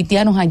varios de los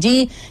haitianos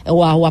allí,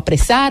 o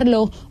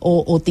apresarlos,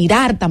 o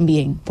tirar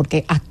también,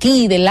 porque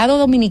aquí del lado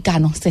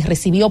dominicano se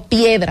recibió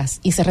piedras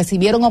y se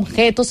recibieron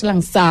objetos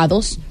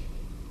lanzados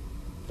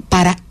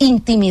para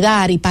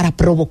intimidar y para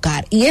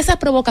provocar. Y esas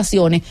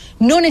provocaciones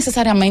no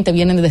necesariamente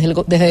vienen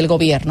desde el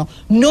gobierno,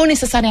 no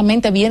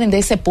necesariamente vienen de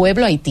ese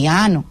pueblo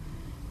haitiano.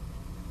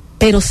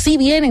 pero sí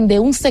vienen de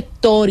un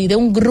sector y de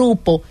un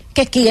grupo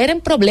que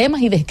quieren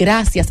problemas y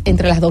desgracias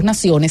entre las dos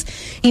naciones.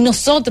 Y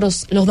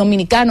nosotros, los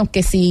dominicanos,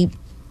 que si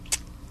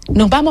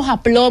nos vamos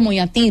a plomo y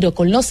a tiro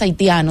con los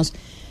haitianos,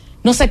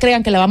 no se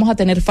crean que la vamos a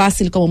tener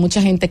fácil como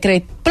mucha gente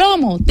cree.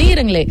 Plomo,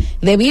 tírenle,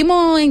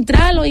 debimos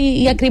entrarlo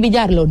y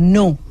acribillarlo.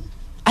 No.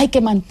 Hay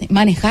que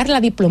manejar la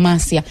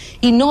diplomacia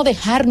y no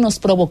dejarnos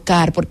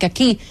provocar, porque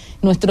aquí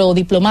nuestro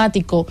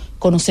diplomático,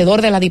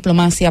 conocedor de la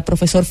diplomacia,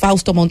 profesor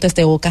Fausto Montes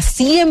de Oca,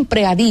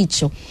 siempre ha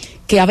dicho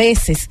que a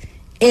veces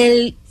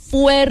el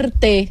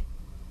fuerte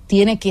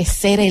tiene que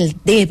ser el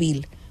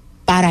débil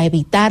para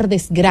evitar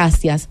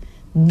desgracias,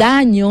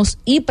 daños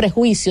y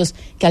prejuicios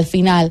que al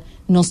final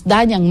nos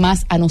dañan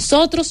más a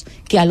nosotros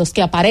que a los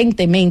que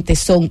aparentemente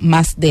son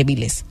más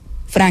débiles.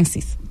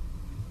 Francis.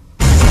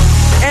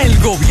 El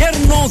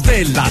gobierno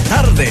de la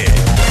tarde.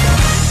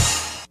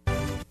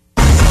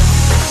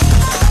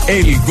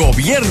 El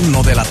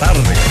gobierno de la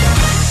tarde.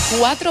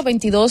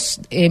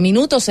 4:22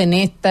 minutos en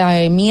esta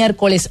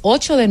miércoles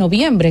 8 de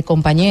noviembre,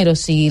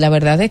 compañeros, y la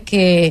verdad es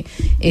que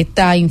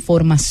esta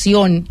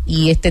información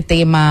y este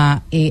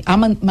tema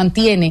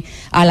mantiene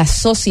a la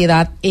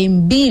sociedad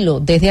en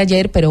vilo desde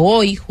ayer, pero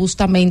hoy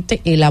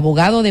justamente el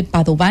abogado de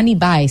Padovani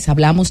Báez,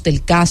 hablamos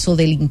del caso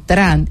del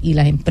Intran y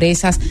las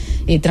empresas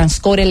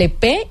Transcor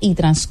LP y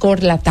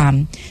Transcor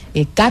Latam.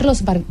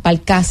 Carlos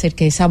Balcácer,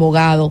 que es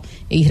abogado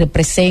y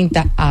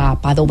representa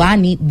a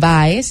Padovani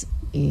Báez,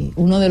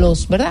 uno de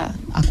los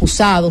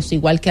acusados,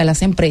 igual que a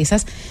las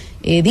empresas,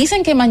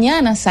 dicen que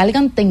mañana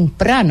salgan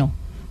temprano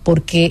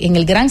porque en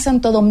el Gran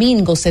Santo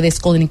Domingo se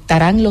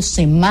desconectarán los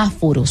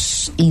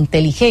semáforos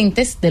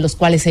inteligentes de los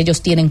cuales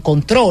ellos tienen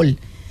control.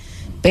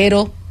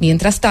 Pero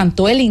mientras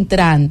tanto el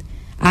Intran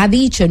ha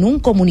dicho en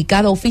un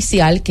comunicado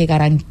oficial que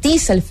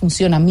garantiza el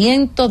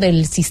funcionamiento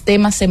del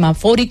sistema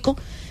semafórico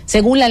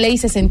según la ley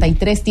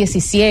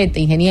 6317,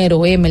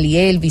 ingeniero Emily,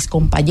 Elvis,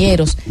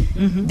 compañeros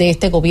de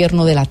este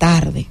gobierno de la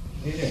tarde.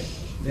 Mire,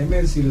 déjeme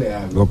decirle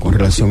algo con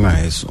relación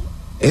a eso.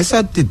 Esa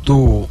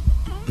actitud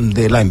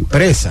de la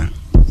empresa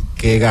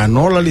que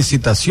ganó la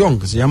licitación,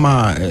 que se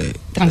llama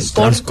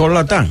Transcor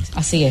Latam,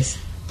 así es,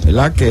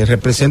 ¿verdad?, que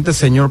representa el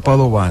señor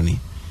Padovani,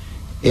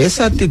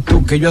 esa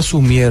actitud que ellos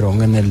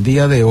asumieron en el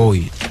día de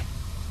hoy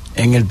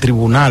en el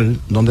tribunal,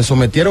 donde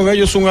sometieron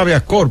ellos un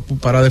habeas corpus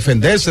para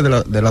defenderse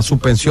de la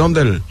suspensión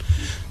de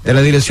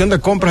la Dirección de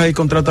Compras y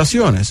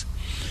Contrataciones,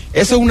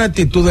 esa es una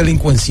actitud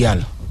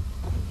delincuencial.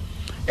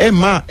 Es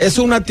más, es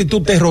una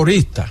actitud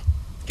terrorista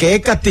que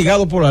es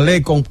castigado por la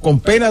ley con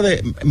pena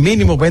de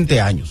mínimo 20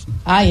 años.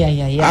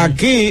 Ay.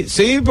 Aquí,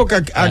 sí,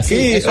 porque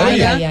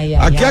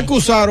aquí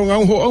acusaron a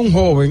un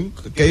joven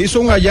que hizo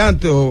un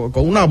allante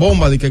con una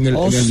bomba en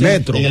el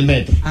metro. En el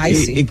metro.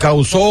 Y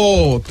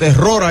causó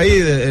terror ahí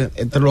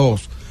entre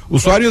los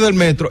usuarios del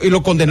metro y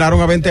lo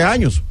condenaron a 20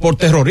 años por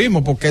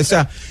terrorismo, porque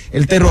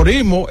el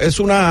terrorismo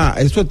eso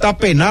está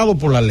penado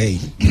por la ley,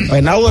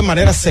 penado de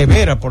manera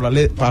severa por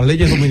las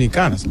leyes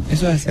dominicanas.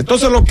 Eso es.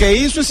 Entonces lo que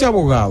hizo ese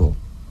abogado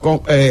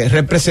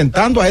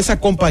representando a esa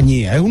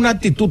compañía es una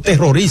actitud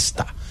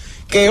terrorista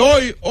que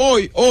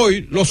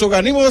hoy los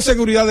organismos de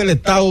seguridad del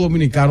Estado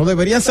Dominicano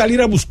deberían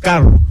salir a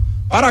buscarlo.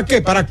 ¿Para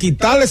qué? Para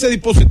quitarle ese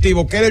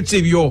dispositivo que él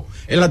exhibió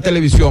en la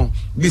televisión,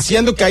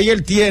 diciendo que ahí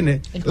él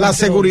tiene la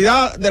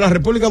seguridad de la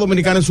República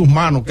Dominicana en sus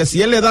manos, que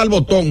si él le da el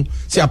botón,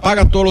 se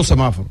apagan todos los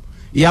semáforos.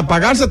 Y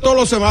apagarse todos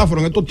los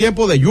semáforos en estos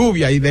tiempos de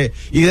lluvia y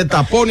de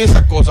tapón y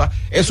esas cosas,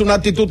 es una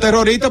actitud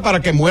terrorista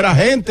para que muera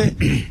gente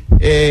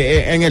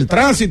en el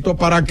tránsito,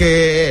 para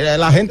que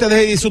la gente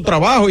deje su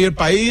trabajo y el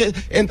país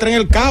entre en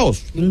el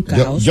caos. Un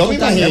caos. Yo me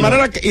imagino. De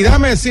manera que, y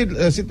déjame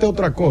decirte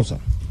otra cosa.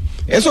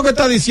 Eso que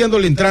está diciendo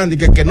el Intran,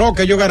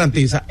 que ellos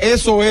garantizan,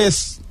 eso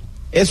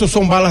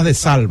son balas de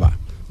salva.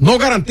 No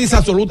garantiza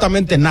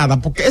absolutamente nada,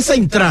 porque ese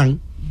Intran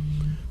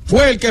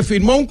fue el que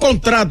firmó un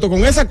contrato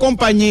con esa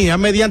compañía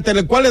mediante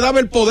el cual le daba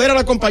el poder a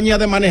la compañía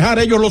de manejar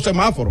ellos los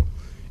semáforos.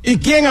 ¿Y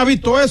quién ha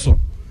visto eso?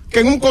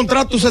 Que en un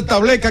contrato se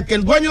establezca que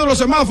el dueño de los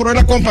semáforos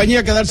es la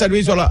compañía que da el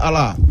servicio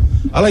a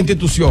la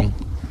institución.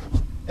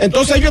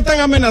 Entonces ellos están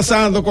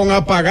amenazando con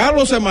apagar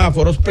los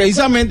semáforos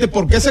precisamente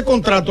porque ese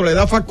contrato le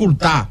da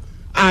facultad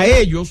a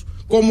ellos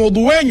como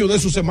dueños de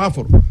su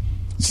semáforo.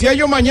 Si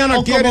ellos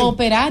mañana quieren, como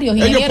operarios,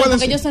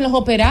 porque ellos son los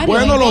operarios.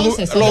 Bueno, los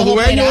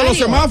dueños de los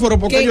semáforos,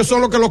 porque ellos son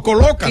los que los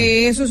colocan.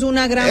 Que eso es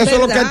una gran verdad.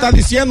 Eso es lo que está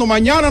diciendo.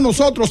 Mañana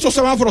nosotros, esos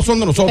semáforos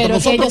son de nosotros. Pero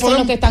nosotros ellos son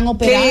los que están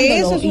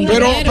operando.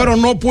 Pero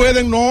no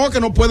pueden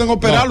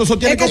operarlo. Eso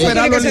tiene que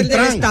operarlo el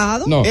Intran.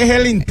 No. Es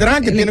el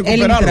Intran que tiene que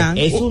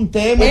operarlo. Es un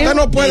tema. Usted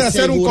no puede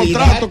hacer un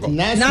contrato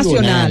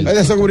nacional.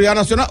 De seguridad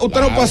nacional. Usted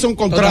no puede hacer un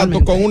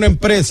contrato con una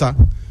empresa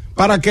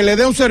para que le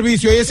dé un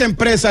servicio y esa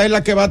empresa es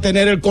la que va a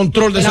tener el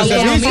control de ese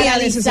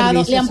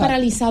servicio. Le han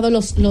paralizado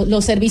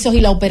los servicios y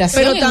la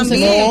operación. Pero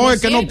también, no, es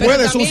que no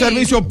puede, es un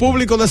servicio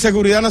público de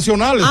seguridad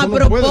nacional. A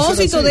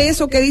propósito de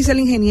eso que dice el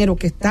ingeniero,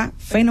 que está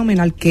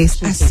fenomenal, que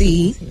es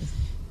así,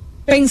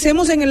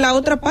 pensemos en la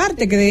otra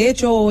parte, que de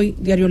hecho hoy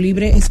Diario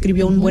Libre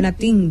escribió en buena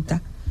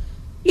tinta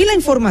Y la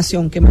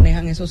información que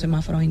manejan esos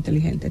semáforos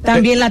inteligentes,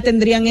 también la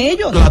tendrían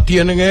ellos. La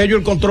tienen ellos,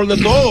 el control de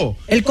todo.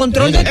 El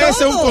control de todo.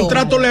 Ese es un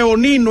contrato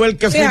leonino el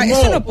que firmó.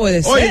 Eso no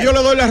puede ser. Oye, yo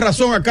le doy la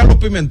razón a Carlos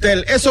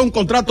Pimentel. Ese es un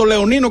contrato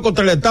leonino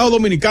contra el Estado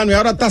Dominicano y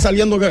ahora está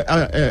saliendo,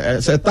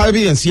 se está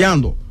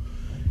evidenciando.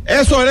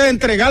 Eso es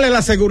entregarle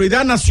la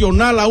seguridad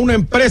nacional a una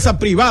empresa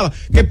privada,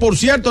 que por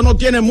cierto no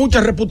tiene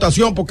mucha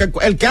reputación, porque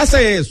el que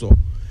hace eso,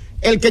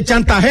 el que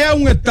chantajea a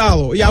un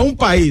Estado y a un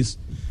país,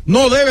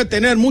 no debe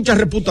tener mucha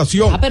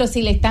reputación. Pero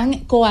si le están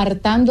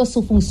coartando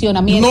su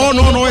funcionamiento.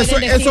 No, eso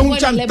es un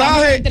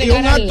chantaje y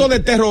un acto de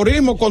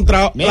terrorismo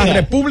contra la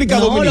República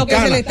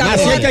Dominicana.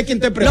 Así es que hay que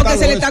interpretarlo. Lo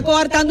que se le está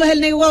coartando es el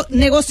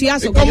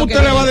negociazo. ¿Y cómo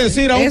usted le va a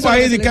decir a un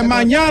país que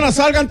mañana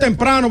salgan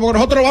temprano porque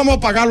nosotros vamos a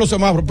pagar los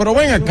semáforos? Pero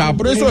ven acá,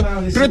 pero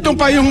este un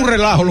país es un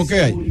relajo lo que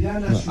hay.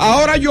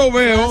 Ahora yo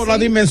veo la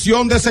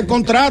dimensión de ese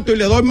contrato y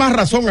le doy más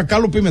razón a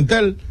Carlos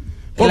Pimentel.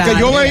 Porque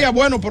yo veía,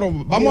 pero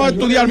vamos a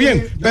estudiar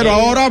bien. Pero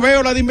ahora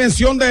veo la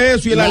dimensión de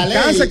eso y el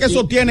alcance que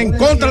eso tiene en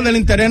contra del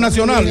interés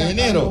nacional.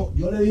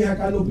 Yo le dije a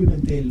Carlos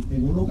Pimentel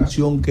en una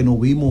ocasión que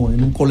nos vimos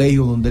en un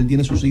colegio donde él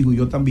tiene sus hijos y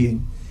yo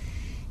también.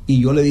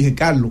 Y yo le dije,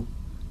 Carlos,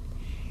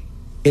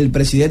 el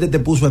presidente te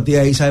puso a ti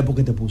ahí, ¿sabes por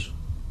qué te puso?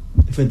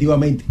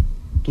 Efectivamente.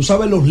 Tú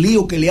sabes los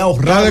líos que le ha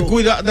ahorrado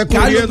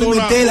Carlos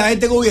Pimentel a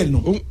este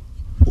gobierno.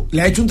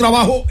 Le ha hecho un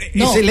trabajo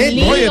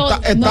excelente. Oye,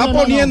 está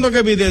poniendo en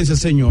evidencia,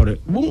 señores,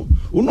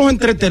 unos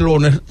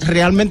entretelones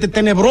realmente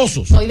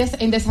tenebrosos. Estoy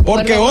en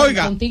desacuerdo porque,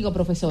 oiga, contigo,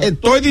 profesor.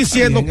 Estoy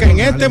diciendo que en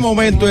este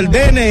momento el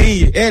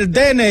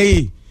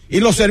DNI y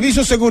los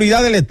servicios de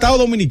seguridad del Estado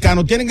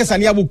Dominicano tienen que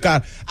salir a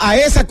buscar a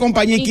esa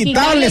compañía y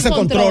quitarle ese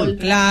control.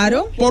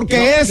 Claro.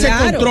 Porque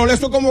control,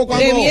 eso es como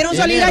cuando... Debieron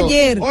salir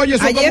ayer. Oye,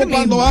 eso es como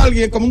cuando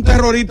alguien, como un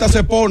terrorista,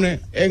 se pone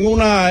en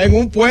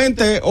un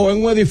puente o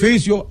en un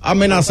edificio a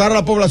amenazar a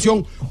la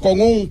población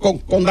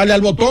con darle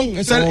al botón.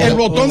 Es el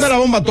botón de la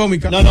bomba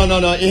atómica. No.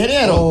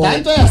 Ingeniero,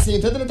 tanto es así,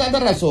 usted tiene tanta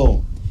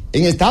razón.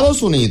 En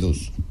Estados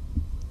Unidos,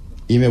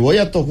 y me voy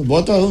a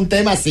tocar un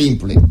tema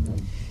simple.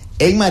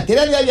 En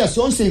materia de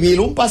aviación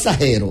civil, un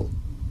pasajero,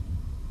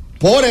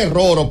 por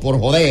error o por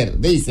joder,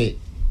 dice,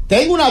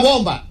 tengo una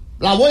bomba,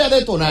 la voy a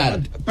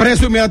detonar.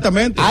 Preso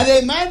inmediatamente.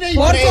 Además de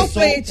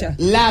preso,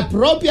 la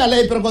propia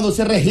ley, pero cuando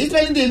se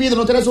registra el individuo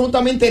no tiene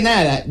absolutamente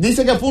nada.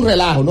 Dice que fue un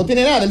relajo, no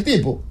tiene nada el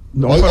tipo.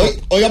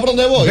 Oiga por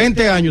dónde voy.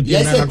 20 años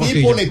tiene. Y a ese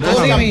tipo le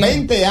cobran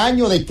 20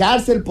 años de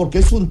cárcel porque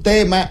es un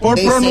tema por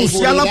de pronunciar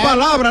seguridad, la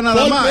palabra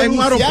nada más en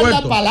un aeropuerto.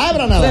 la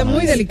palabra nada más. Es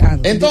muy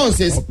delicado.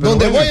 Entonces,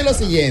 donde voy es lo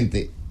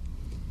siguiente.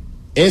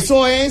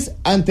 Eso es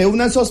ante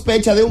una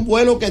sospecha de un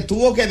vuelo que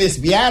tuvo que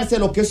desviarse,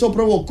 lo que eso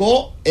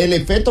provocó el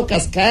efecto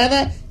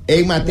cascada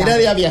en materia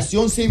de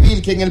aviación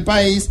civil, que en el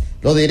país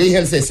lo dirige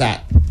el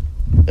CESAR,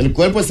 el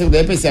Cuerpo de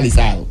Seguridad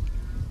Especializado.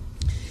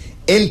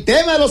 El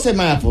tema de los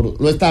semáforos,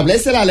 lo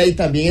establece la ley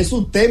también, es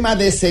un tema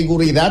de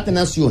seguridad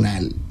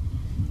nacional.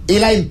 Y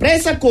la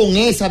empresa con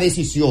esa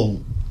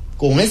decisión,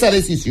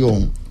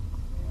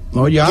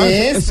 no, ya,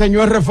 el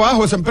señor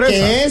refajo esa empresa.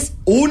 Que es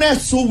una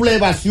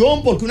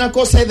sublevación, porque una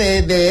cosa es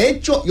de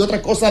hecho y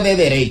otra cosa de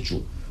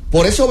derecho.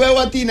 Por eso veo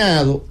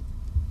atinado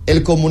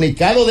el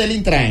comunicado del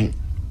Intran.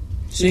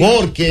 Sí.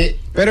 Porque...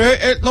 Pero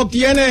él no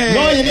tiene...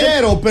 No,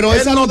 ingeniero, pero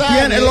él no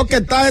tiene, es lo que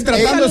está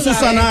tratando de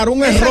subsanar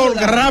un error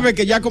grave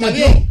que ya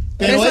cometió.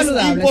 Pero es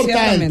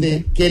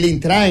importante que el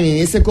Intran en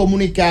ese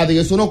comunicado, y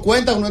eso no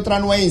cuenta con nuestra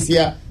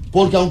anuencia,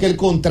 porque aunque el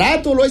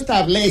contrato lo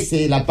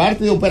establece, la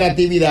parte de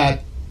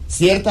operatividad,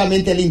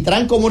 ciertamente el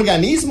Intran como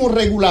organismo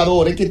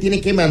regulador es que tiene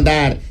que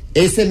mandar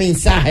ese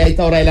mensaje a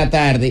esta hora de la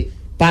tarde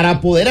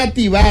para poder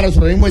activar a los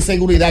organismos de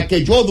seguridad,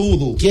 que yo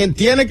dudo. Quien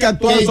tiene que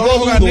actuar son los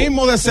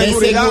organismos de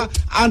seguridad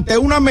ante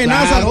una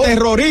amenaza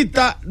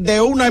terrorista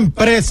de una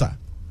empresa.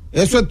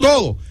 Eso es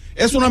todo.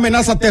 Es una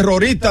amenaza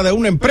terrorista de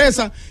una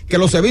empresa que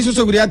los servicios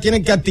de seguridad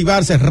tienen que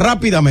activarse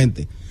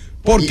rápidamente.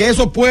 Porque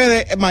eso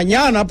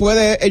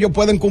ellos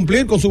pueden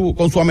cumplir con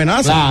su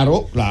amenaza.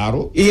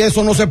 Claro. Y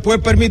eso no se puede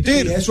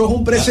permitir. Y eso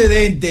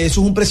es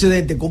un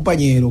precedente,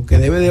 compañero, que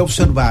debe de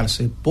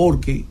observarse,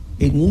 porque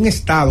en un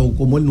estado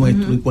como el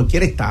nuestro, y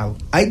cualquier estado,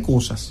 hay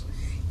cosas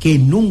que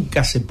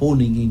nunca se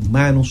ponen en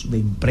manos de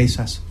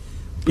empresas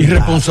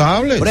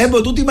irresponsables. Por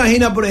ejemplo, tú te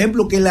imaginas,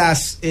 que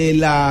las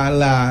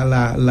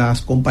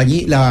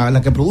compañías,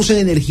 la que producen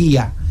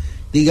energía,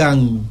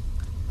 digan,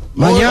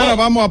 mañana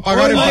vamos a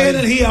pagar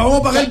energía, vamos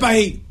a pagar el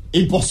país.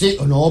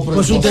 Imposible. No,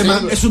 pero es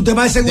un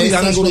tema de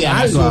seguridad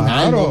nacional.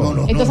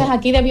 Claro. Entonces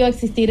aquí debió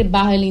existir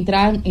bajo el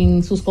Intran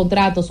en sus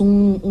contratos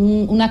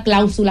una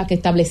cláusula que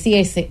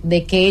estableciese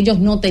de que ellos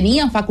no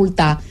tenían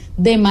facultad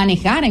de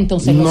manejar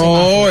entonces los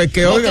semáforos. Es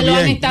que oiga bien. Lo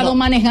han estado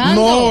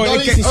manejando.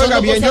 Oiga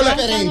bien,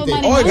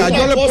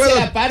 yo le puedo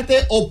la parte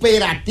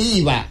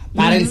operativa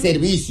para el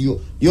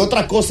servicio y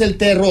otra cosa el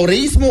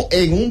terrorismo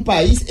en un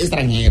país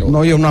extranjero.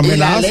 No, y una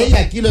amenaza. Y la ley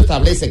aquí lo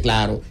establece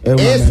claro.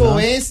 Eso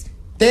es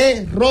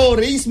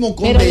terrorismo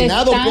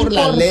condenado por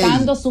la ley. Pero le están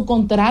cortando su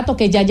contrato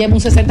que ya lleva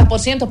un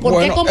 60%.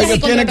 ¿Por qué compras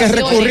ellos tienen que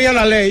recurrir a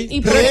la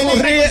ley.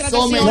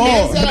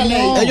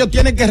 Ellos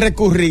tienen que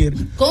recurrir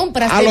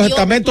a los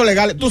estamentos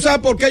legales. ¿Tú sabes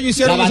por qué ellos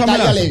hicieron esa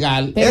amenaza?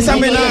 Legal. Esa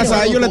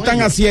amenaza ellos le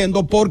están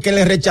haciendo porque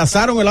le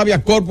rechazaron el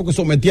habeas corpus que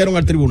sometieron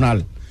al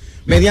tribunal,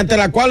 mediante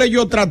la cual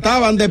ellos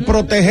trataban de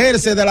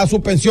protegerse de la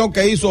suspensión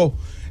que hizo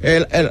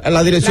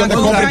la dirección de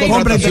compra y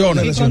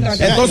contrataciones.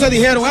 Entonces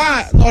dijeron,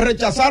 nos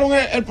rechazaron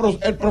el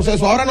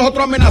proceso, ahora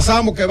nosotros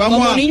amenazamos que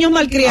vamos a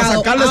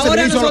sacarle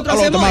servicio a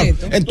los demás.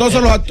 Entonces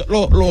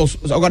los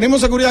organismos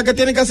de seguridad, ¿qué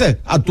tienen que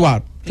hacer?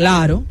 Actuar.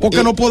 Claro.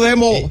 Porque no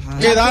podemos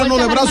quedarnos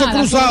de brazos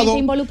cruzados y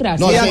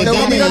ante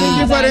una mirada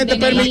indiferente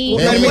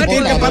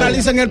permitir que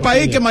paralicen el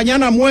país, que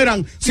mañana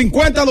mueran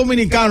 50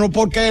 dominicanos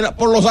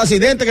por los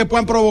accidentes que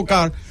puedan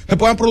provocar, que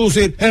puedan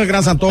producir en el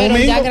Gran Santo Domingo.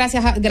 Pero ya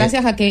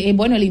gracias a que,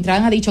 el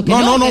Intran ha dicho que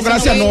no,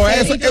 gracias,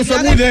 eso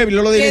es muy débil.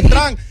 Lo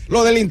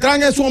del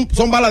Intran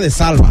son balas de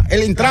salva.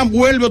 El Intran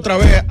vuelve otra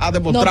vez a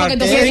demostrar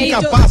que es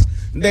incapaz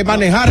de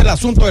manejar el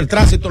asunto del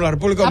tránsito en la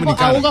República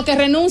Dominicana. A Hugo que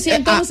renuncie,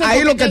 entonces.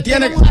 Ahí lo que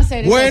tiene.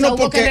 Bueno,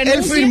 porque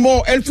él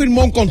firmó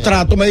un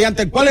contrato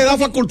mediante el cual le da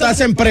facultad a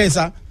esa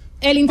empresa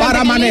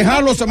para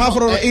manejar los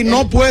semáforos y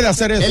no puede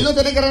hacer eso. Él no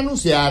tiene que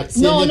renunciar.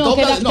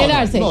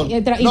 Quedarse.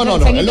 Él no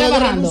debe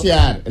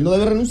renunciar. Él no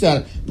debe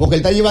renunciar porque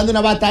él está llevando una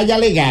batalla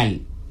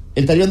legal.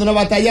 Él está llevando una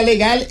batalla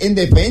legal en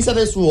defensa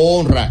de su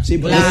honra. Sí,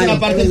 claro, es una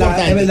parte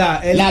importante. Es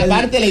verdad. La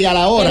parte legal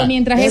ahora. Pero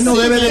mientras él no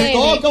debe de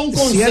toca un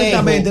consejo.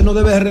 Ciertamente no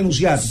debe de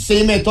renunciar.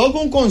 Si me toca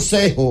un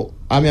consejo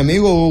a mi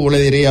amigo Hugo, le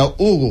diría,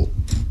 Hugo,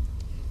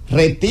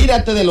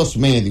 retírate de los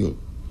medios.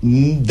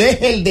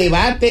 Deje el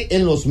debate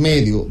en los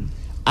medios.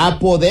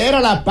 Apodera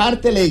la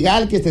parte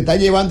legal que se está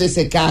llevando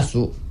ese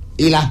caso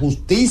y la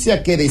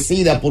justicia que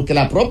decida, porque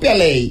la propia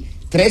ley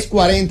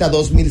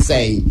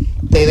 340-2006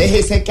 te deje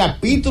ese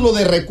capítulo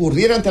de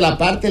recurrir ante la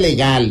parte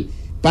legal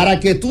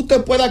para que tú te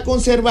puedas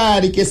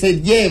conservar y que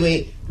se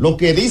lleve lo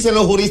que dicen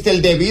los juristas,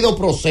 el debido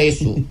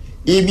proceso.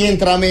 Y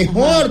mientras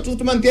mejor tú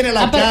te mantienes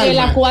la calma. El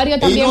Acuario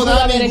también no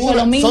da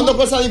ninguna, son dos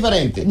cosas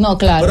diferentes. No,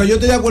 claro. Pero yo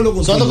estoy de acuerdo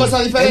con son dos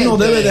cosas diferentes. Él no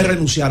debe de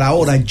renunciar.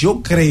 Ahora,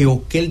 yo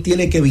creo que él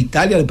tiene que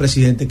evitarle al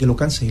presidente que lo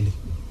cancele.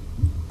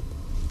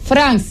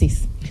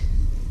 Francis.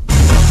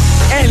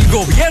 El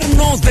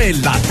gobierno de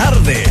la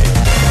tarde.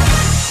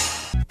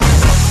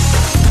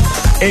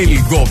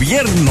 El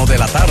gobierno de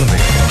la tarde.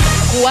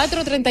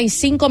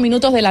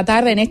 4:35 de la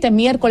tarde en este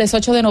miércoles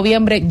 8 de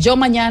noviembre. Yo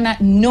mañana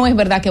no es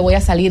verdad que voy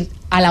a salir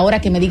a la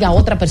hora que me diga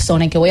otra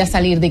persona y que voy a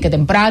salir de que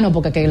temprano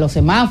porque que los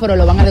semáforos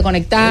lo van a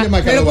desconectar.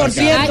 Pero por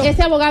cierto,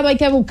 ese abogado hay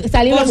que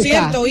salir a buscar. Por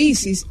cierto,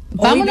 Isis,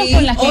 vámonos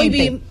con la gente. Hoy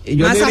vi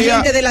más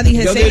agentes de la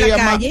DGC en la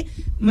calle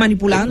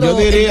manipulando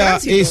el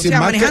tránsito,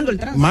 manejando el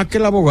tránsito. Más que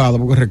el abogado,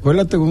 porque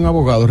recuérdate que un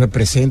abogado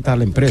representa a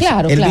la empresa.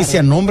 Claro, él dice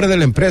a nombre de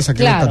la empresa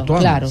que él está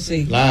actuando. Claro.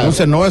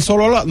 Entonces no es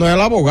solo no es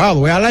el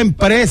abogado, es a la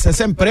empresa,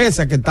 esa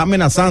empresa que está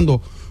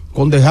amenazando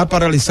con dejar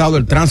paralizado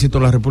el tránsito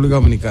en la República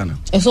Dominicana.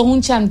 Eso es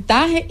un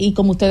chantaje y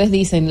como ustedes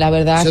dicen, la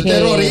verdad es que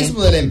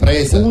terrorismo de la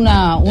empresa.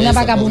 Una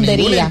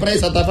vagabundería. Ninguna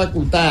empresa está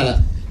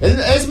facultada.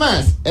 Es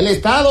más, el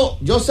Estado,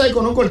 yo sé,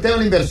 con un corteo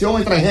de inversión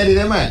extranjera y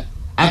demás,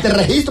 hasta el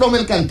registro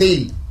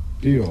mercantil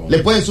le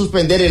pueden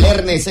suspender el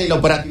RNC y la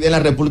operatividad en la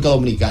República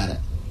Dominicana.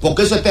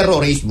 Porque eso es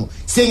terrorismo.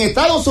 Si en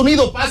Estados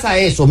Unidos pasa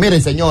eso,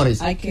 miren,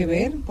 señores. Hay que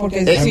ver,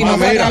 porque si no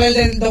fue a través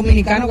del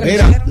dominicano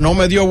que no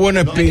me dio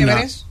buena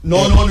espina.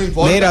 No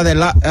importa. Mira,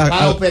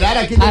 para operar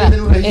aquí tiene que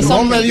tener un registro.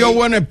 No me dio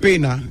buena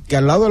espina que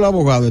al lado del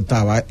abogado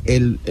estaba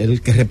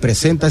el que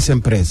representa esa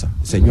empresa,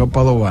 el señor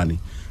Padovani,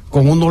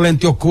 con unos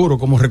lentes oscuros,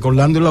 como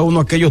recordándole a uno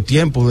aquellos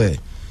tiempos de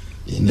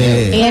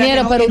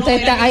ingeniero, pero usted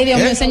está, ay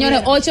Dios mío,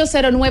 señores,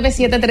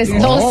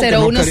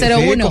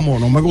 809-732-0101. Como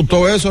no me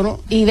gustó eso, ¿no?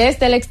 Y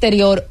desde el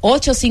exterior,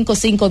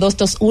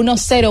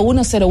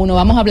 855-221-0101.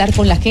 Vamos a hablar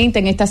con la gente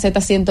en esta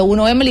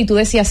Z101. Emily, ¿tú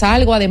decías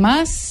algo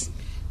además?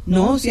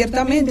 No,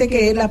 ciertamente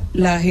que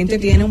la gente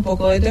tiene un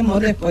poco de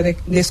temor después de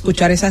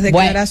escuchar esas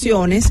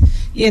declaraciones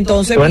y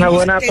entonces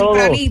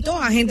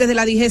tempranito agentes de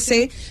la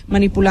DGC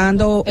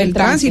manipulando el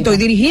tránsito y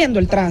dirigiendo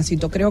el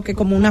tránsito, creo que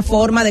como una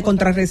forma de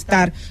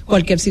contrarrestar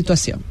cualquier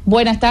situación.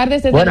 Buenas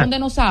tardes, ¿desde dónde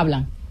nos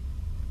hablan?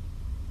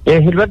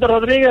 Gilberto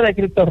Rodríguez de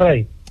Cristo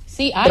Rey.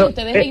 Sí,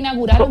 ustedes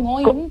inauguraron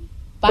hoy un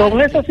parque.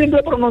 Con ese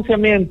simple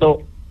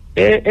pronunciamiento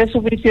es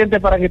suficiente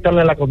para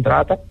quitarle la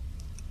contrata.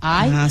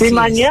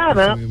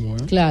 Mañana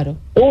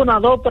una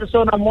o dos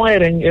personas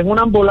mueren en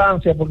una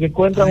ambulancia porque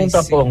encuentran un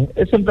tapón,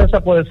 esa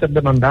empresa puede ser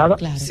demandada.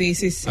 Claro. Sí.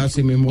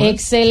 Así mismo.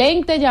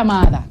 Excelente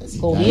llamada.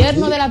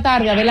 Gobierno de la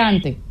tarde,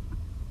 adelante.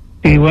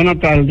 Sí, buenas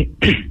tardes.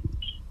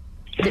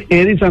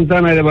 Eddie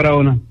Santana de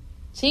Barahona.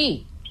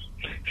 Sí,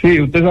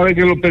 usted sabe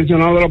que los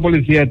pensionados de la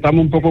policía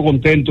estamos un poco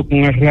contentos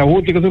con el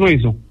reajuste que se nos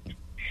hizo.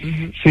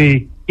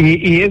 Sí,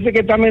 y ese que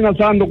está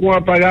amenazando con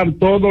apagar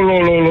todos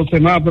los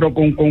semáforos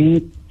con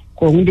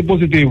un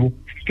dispositivo,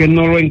 que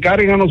nos lo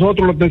encarguen a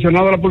nosotros los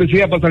pensionados de la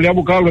policía para salir a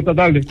buscarlo esta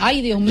tarde.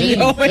 Ay, Dios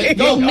mío,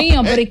 Dios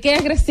mío, pero ¿y qué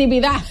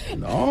agresividad?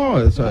 No,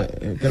 eso es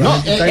el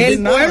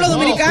pueblo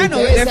dominicano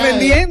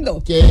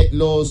defendiendo. Que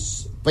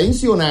los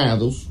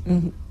pensionados,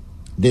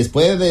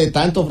 después de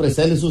tanto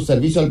ofrecerle su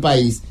servicio al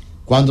país,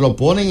 cuando lo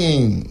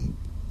ponen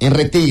en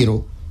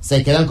retiro,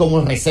 se quedan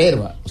como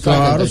reserva. O sea,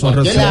 claro, son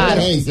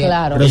reservas.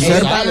 Claro.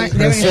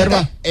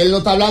 Reserva. Él no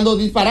está hablando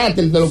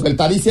disparate de lo que él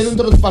está diciendo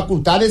entre sus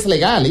facultades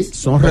legales.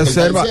 Son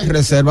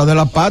reservas de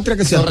la patria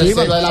que se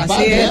activan.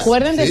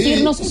 Recuerden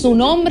decirnos su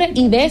nombre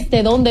y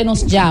desde dónde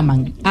nos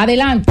llaman.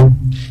 Adelante.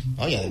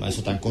 Oye, además eso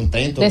están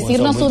contentos.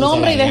 Decirnos su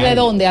nombre y desde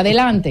dónde.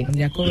 Adelante.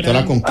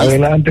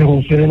 Adelante,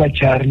 José de la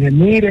Charle.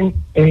 Miren,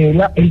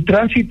 el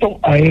tránsito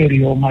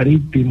aéreo,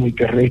 marítimo y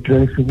terrestre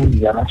de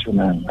seguridad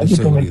nacional. Hay que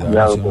tener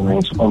cuidado con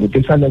eso. Cuando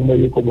usted sale al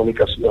medio de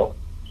comunicación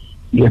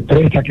y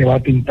expresa que va a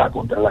atentar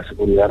contra la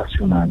seguridad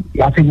nacional.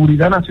 La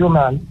seguridad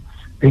nacional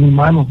en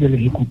manos del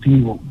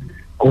Ejecutivo,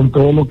 con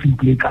todo lo que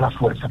implica la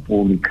fuerza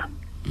pública.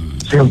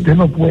 O sea, usted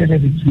no puede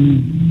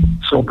decir,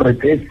 sobre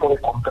pretexto de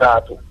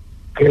contrato,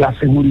 que la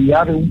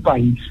seguridad de un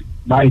país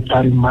va a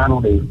estar en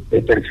manos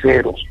de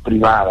terceros,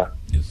 privadas.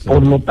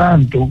 Por lo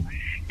tanto,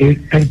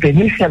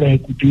 pertenece al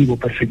Ejecutivo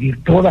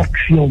perseguir toda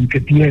acción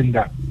que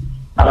tienda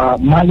a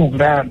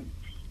malograr,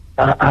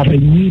 a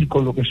reñir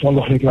con lo que son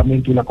los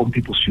reglamentos y la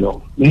Constitución.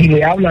 Y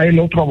le habla el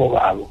otro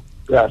abogado.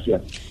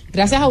 Gracias.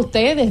 Gracias a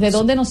usted. ¿Desde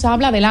dónde nos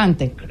habla?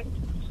 Adelante.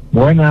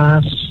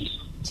 Buenas.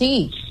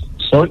 Sí.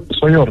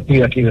 Soy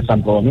Ortiz, aquí de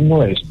Santo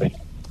Domingo Este.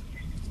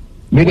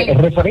 Mire,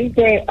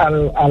 referente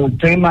al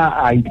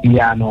tema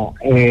haitiano,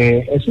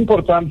 es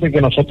importante que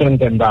nosotros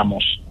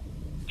entendamos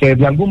que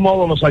de algún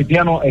modo los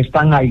haitianos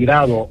están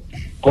airados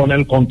con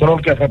el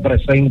control que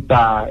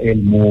representa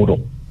el muro.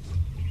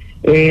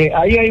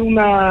 Ahí hay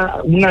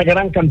una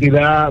gran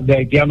cantidad de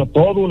haitianos,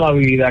 toda una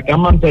vida, que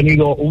han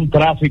mantenido un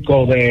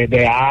tráfico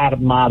de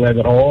armas, de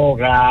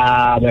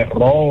droga, de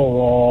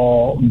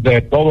robo,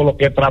 de todo lo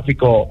que es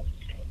tráfico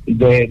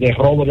de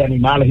robo de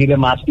animales y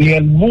demás, y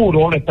el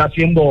muro le está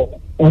haciendo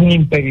un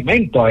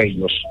impedimento a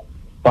ellos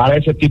para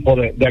ese tipo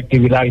de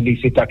actividad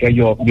ilícita que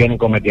ellos vienen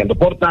cometiendo.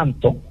 Por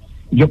tanto,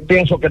 yo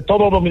pienso que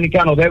todo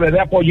dominicano debe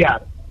de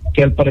apoyar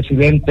que el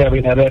presidente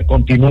Abinader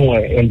continúe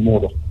el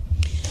muro.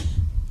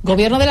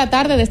 Gobierno de la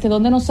tarde, ¿desde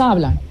dónde nos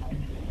habla?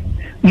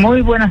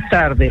 Muy buenas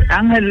tardes,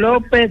 Ángel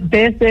López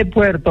desde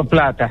Puerto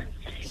Plata.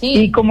 Sí.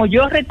 Y como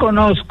yo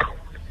reconozco,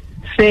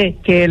 sé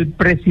que el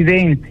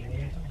presidente,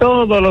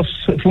 todos los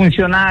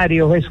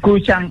funcionarios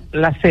escuchan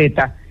la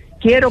Z,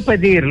 quiero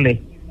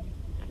pedirle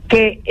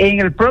que en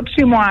el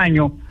próximo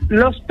año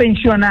los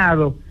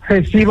pensionados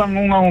reciban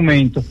un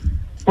aumento,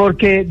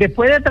 porque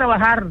después de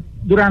trabajar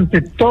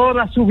durante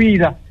toda su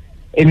vida,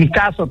 en mi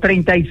caso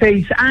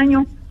 36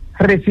 años,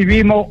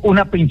 recibimos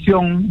una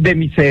pensión de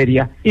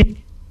miseria.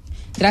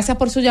 Gracias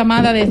por su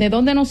llamada. ¿Desde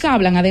dónde nos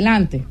hablan?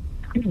 Adelante.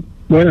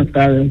 Buenas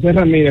tardes, José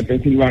Ramírez,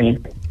 Pensilvania.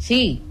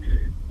 Sí.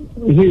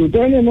 Sí,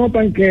 ustedes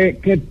notan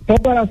que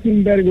todas las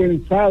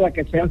sinvergüenzadas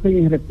que se hacen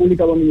en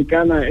República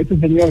Dominicana, este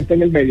señor está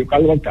en el medio,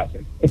 Carlos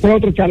Alcácer. Este es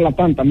otro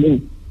charlatán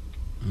también.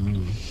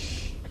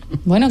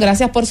 Bueno,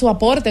 gracias por su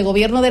aporte.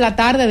 Gobierno de la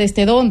tarde,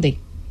 ¿desde dónde?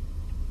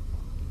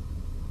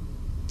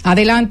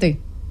 Adelante.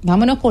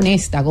 Vámonos con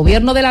esta.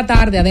 Gobierno de la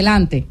tarde,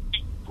 adelante.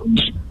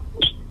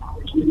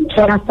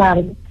 Buenas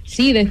tardes.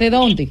 Sí, ¿desde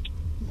dónde?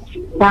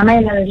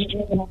 Pamela,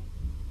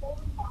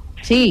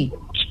 Sí.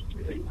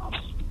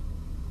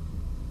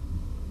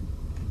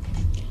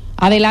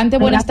 Adelante,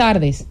 buenas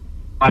tardes.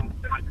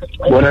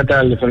 Buenas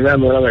tardes,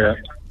 Fernando de La Vega.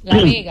 La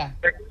Vega.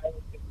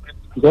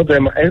 Dos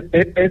temas.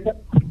 Esa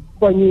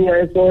compañía,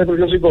 eso es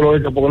presión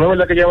psicológica, porque no es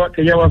verdad que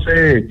ella va a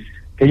hacer,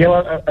 que ella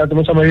va a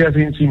tomar esa medida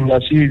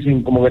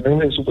sin como que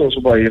tenga en su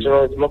país.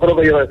 Eso no creo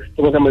que ella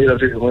tome esa medida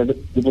así, con este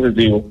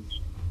dispositivo.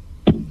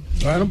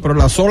 Bueno, pero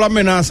la sola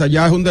amenaza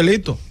ya es un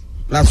delito.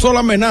 La sola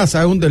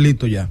amenaza es un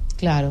delito ya.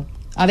 Claro.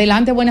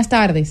 Adelante, buenas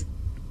tardes.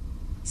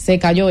 Se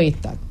cayó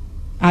esta.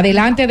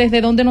 Adelante,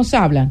 ¿desde dónde nos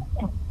hablan?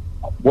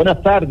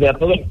 Buenas tardes a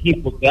todo el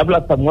equipo. Te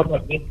habla Samuel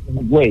Martínez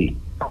de Higüey.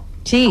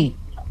 Sí.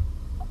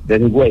 De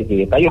Higüey,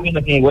 que está lloviendo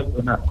aquí en Higüey.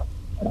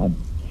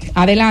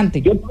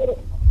 Adelante. Yo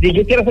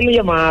quiero hacerle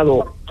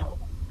llamado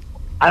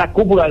a la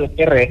cúpula del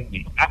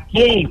PRM.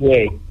 Aquí en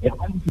Higüey.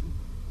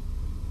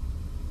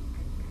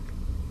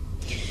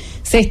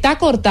 Se está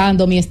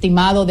cortando, mi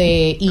estimado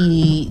de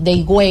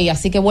Higüey,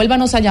 así que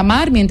vuélvanos a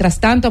llamar. Mientras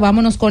tanto,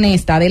 vámonos con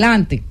esta.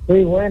 Adelante.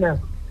 Sí,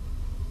 buenas.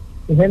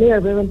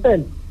 Ingeniero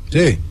Pimentel.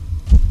 Sí.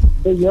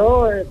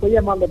 Yo estoy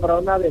llamando para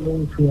una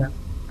denuncia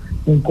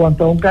en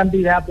cuanto a un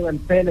candidato del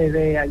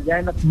PLD allá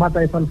en la Mata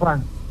de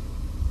Falfán.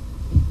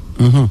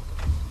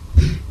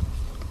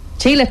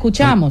 Sí, le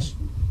escuchamos.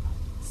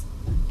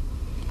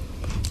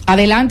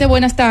 Adelante,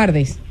 buenas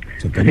tardes.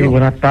 Sí,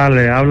 buenas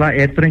tardes. Habla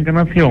Héctor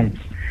Encarnación.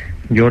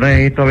 Yo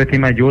necesito a ver si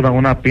me ayudan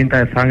una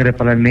pinta de sangre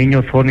para el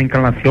niño Sonia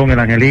Encarnación, el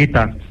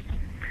Angelita.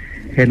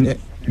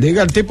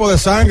 Diga el tipo de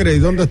sangre y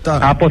dónde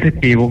está. A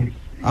positivo.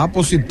 A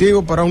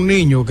positivo para un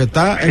niño que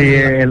está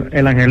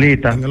el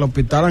Angelita. En el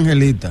hospital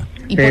Angelita.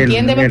 ¿Y por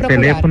quién debe procurar?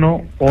 El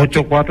teléfono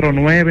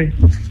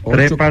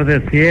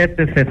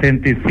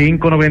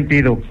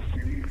 849-3x7-7592.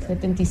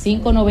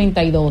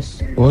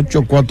 7592.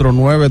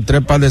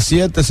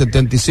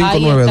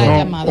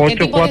 849-3x7-7592. No,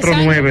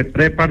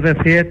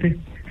 849-3x7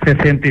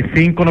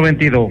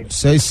 6592.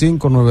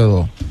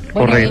 6592.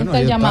 Bueno, ahí está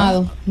el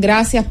llamado.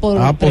 Gracias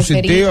por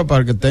positiva,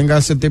 para que tenga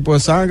ese tipo de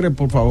sangre,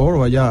 por favor,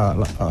 vaya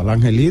a la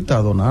Angelita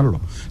a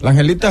donarlo. La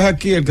Angelita es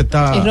aquí el que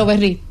está... Es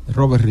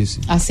Robert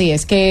Rizzi. Así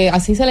es, que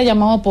así se le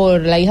llamó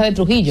por la hija de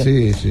Trujillo.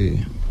 Sí.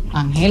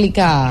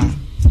 Angelita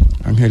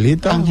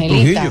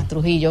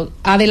Trujillo.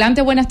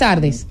 Adelante, buenas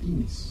tardes.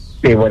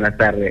 Sí, buenas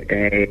tardes.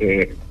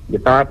 Yo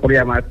estaba por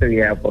llamar este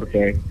día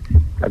porque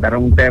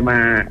trataron un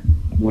tema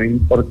muy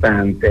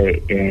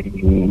importante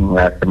en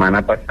la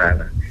semana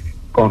pasada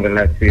con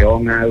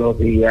relación a los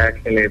días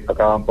que le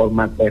tocaban por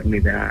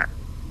maternidad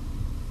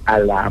a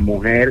la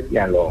mujer y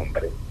al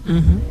hombre.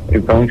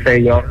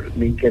 Entonces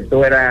mi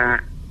inquietud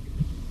era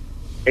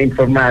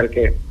informar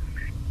que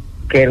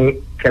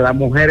la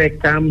mujer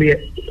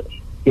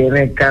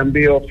tiene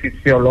cambio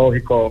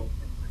fisiológico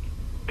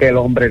que el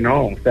hombre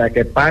no, o sea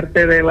que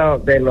parte de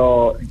los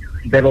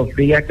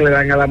días que le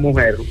dan a la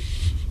mujer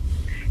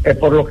es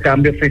por los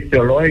cambios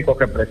fisiológicos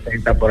que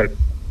presenta por el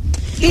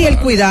y el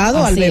cuidado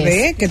Así al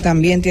bebé es. Que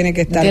también tiene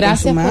que estar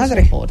Gracias con su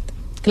madre. por su aporte.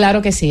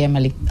 Claro que sí,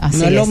 Emily. Así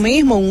no es lo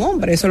mismo un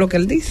hombre, eso es lo que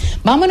él dice.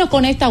 Vámonos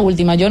con esta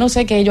última. Yo no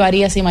sé qué yo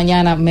haría si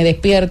mañana me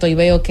despierto y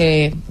veo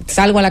que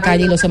salgo a la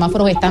calle y los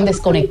semáforos están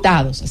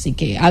desconectados. Así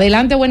que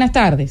adelante, buenas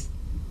tardes.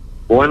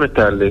 Buenas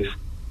tardes.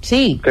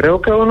 Sí.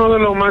 Creo que uno de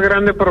los más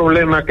grandes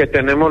problemas que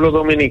tenemos los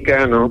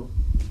dominicanos,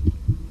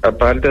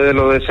 aparte de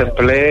los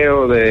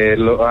desempleos, de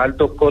los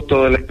altos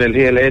costos de la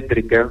energía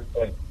eléctrica,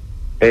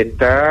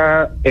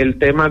 está el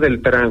tema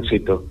del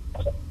tránsito.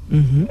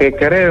 Que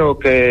creo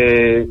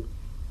que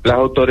las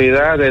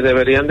autoridades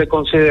deberían de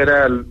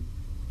considerar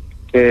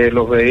que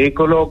los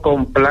vehículos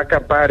con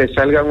placa pares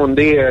salgan un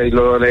día y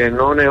los de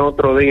nones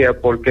otro día,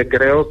 porque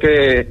creo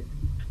que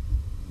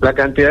la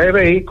cantidad de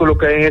vehículos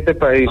que hay en este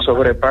país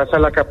sobrepasa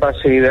la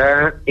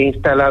capacidad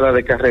instalada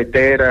de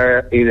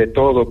carretera y de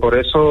todo. Por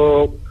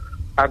eso,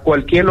 a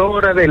cualquier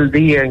hora del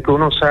día en que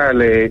uno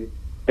sale,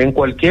 en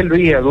cualquier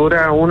día,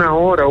 dura una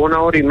hora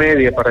y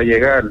media para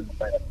llegar.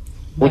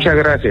 Muchas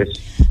gracias.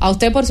 A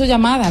usted por su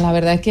llamada. La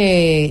verdad es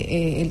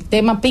que el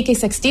tema pica y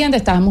se extiende.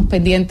 Estábamos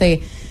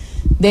pendientes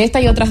de esta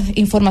y otras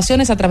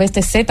informaciones a través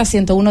de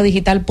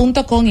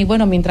z101digital.com. Y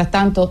bueno, mientras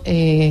tanto,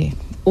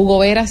 Hugo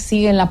Vera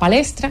sigue en la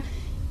palestra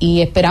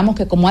y esperamos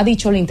que, como ha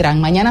dicho el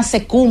Intran, mañana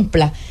se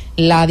cumpla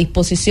la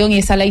disposición y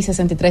esa ley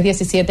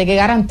 6317 que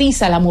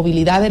garantiza la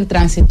movilidad del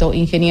tránsito,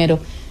 ingeniero,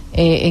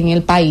 en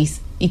el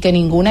país, y que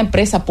ninguna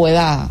empresa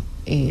pueda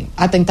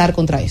atentar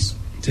contra eso.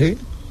 Sí.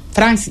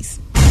 Francis.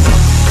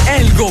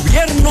 El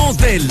gobierno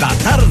de la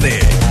tarde.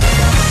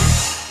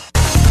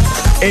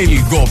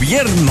 El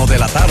gobierno de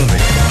la tarde.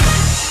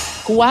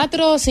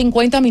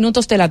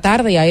 4:50 de la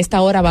tarde, y a esta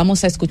hora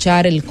vamos a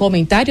escuchar el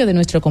comentario de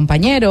nuestro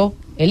compañero,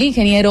 el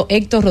ingeniero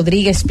Héctor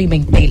Rodríguez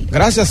Pimentel.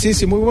 Gracias,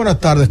 Sisi. Muy buenas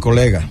tardes,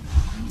 colega.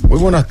 Muy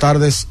buenas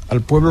tardes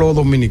al pueblo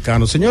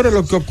dominicano. Señores,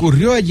 lo que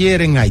ocurrió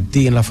ayer en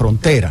Haití, en la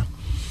frontera,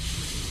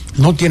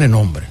 no tiene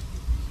nombre.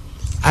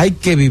 Hay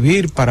que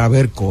vivir para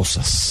ver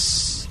cosas.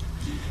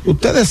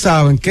 Ustedes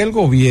saben que el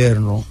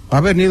gobierno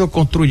ha venido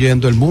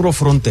construyendo el muro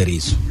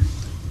fronterizo.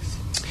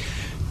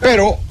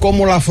 Pero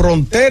como la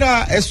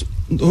frontera es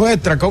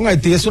nuestra con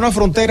Haití, es una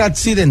frontera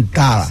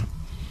accidentada,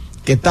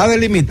 que está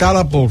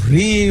delimitada por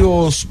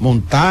ríos,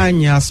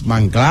 montañas,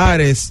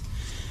 manglares.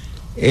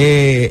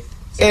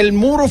 El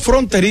muro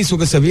fronterizo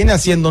que se viene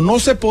haciendo no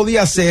se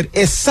podía hacer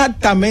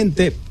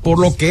exactamente por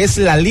lo que es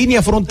la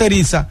línea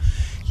fronteriza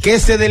que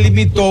se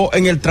delimitó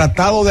en el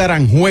Tratado de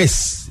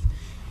Aranjuez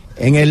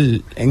en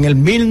el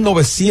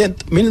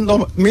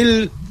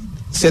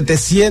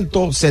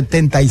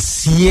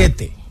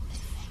 1777,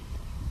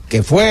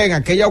 que fue en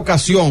aquella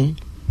ocasión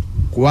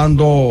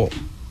cuando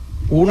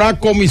una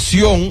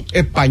comisión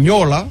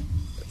española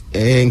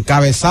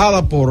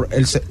encabezada por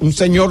un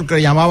señor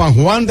que llamaban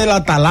Juan de la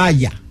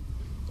Atalaya,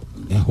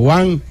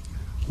 Juan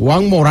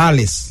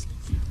Morales,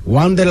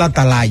 Juan de la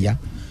Atalaya,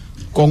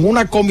 con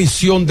una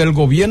comisión del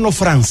gobierno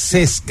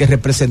francés que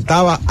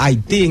representaba a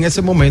Haití en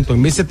ese momento,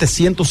 en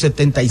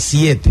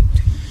 1777,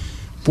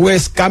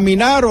 pues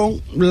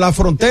caminaron la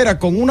frontera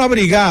con una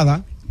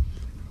brigada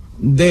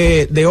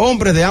de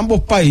hombres de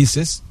ambos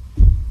países,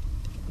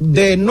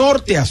 de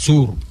norte a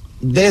sur,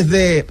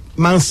 desde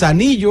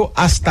Manzanillo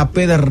hasta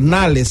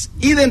Pedernales,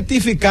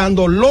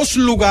 identificando los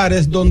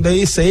lugares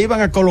donde se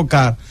iban a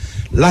colocar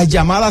las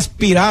llamadas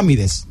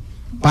pirámides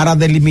para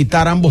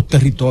delimitar ambos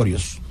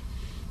territorios.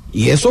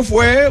 Y eso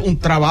fue un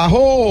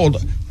trabajo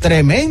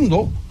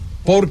tremendo,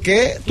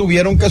 porque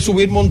tuvieron que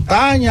subir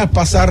montañas,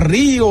 pasar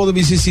ríos,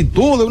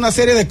 vicisitudes, una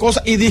serie de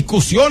cosas y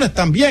discusiones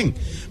también,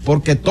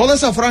 porque toda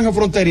esa franja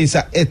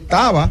fronteriza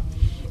estaba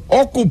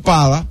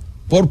ocupada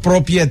por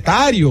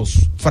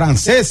propietarios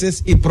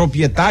franceses y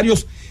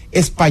propietarios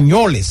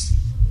españoles,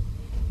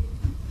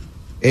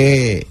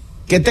 que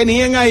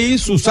tenían ahí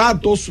sus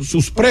hatos,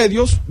 sus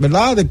predios,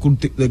 ¿verdad?, de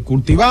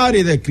cultivar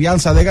y de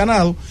crianza de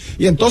ganado,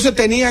 y entonces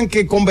tenían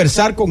que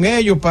conversar con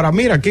ellos para,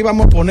 mira, aquí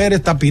vamos a poner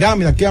esta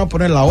pirámide, aquí vamos a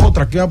poner la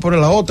otra, aquí vamos a poner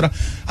la otra,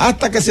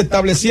 hasta que se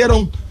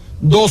establecieron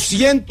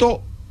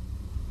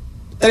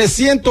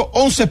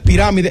 311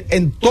 pirámides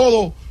en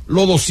todo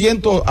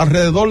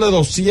alrededor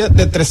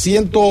de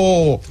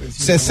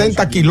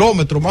 360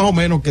 kilómetros más o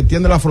menos que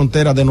tiene la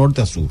frontera de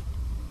norte a sur.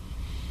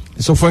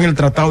 Eso fue en el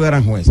Tratado de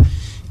Aranjuez.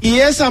 Y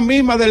esa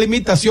misma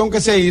delimitación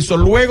que se hizo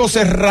luego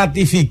se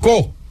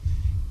ratificó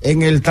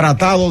en el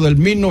Tratado del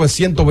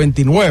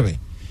 1929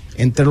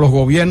 entre los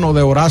gobiernos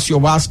de Horacio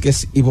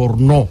Vázquez y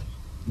Bornó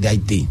de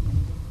Haití.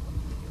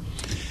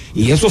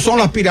 Y esas son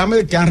las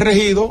pirámides que han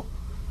regido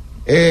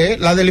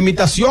la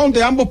delimitación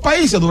de ambos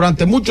países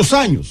durante muchos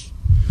años.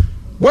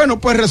 Bueno,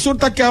 pues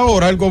resulta que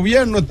ahora el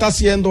gobierno está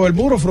haciendo el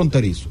muro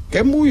fronterizo, que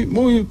es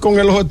muy con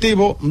el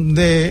objetivo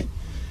de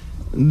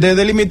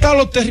delimitar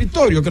los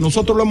territorios, que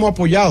nosotros lo hemos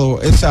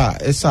apoyado,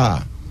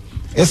 esa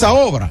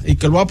obra, y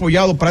que lo ha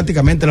apoyado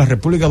prácticamente la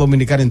República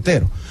Dominicana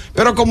entero.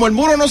 Pero como el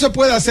muro no se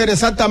puede hacer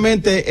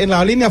exactamente en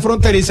la línea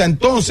fronteriza,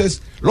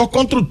 entonces los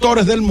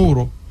constructores del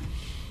muro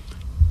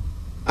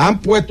han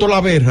puesto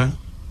la verja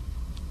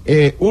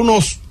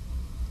unos,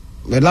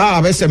 ¿verdad?,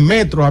 a veces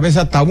metros, a veces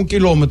hasta 1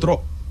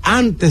 kilómetro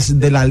antes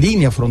de la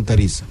línea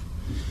fronteriza.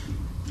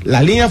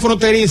 La línea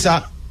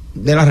fronteriza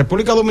de la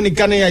República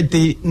Dominicana y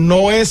Haití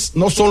no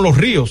son los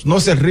ríos, no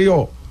es el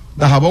río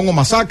Dajabón o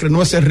Masacre,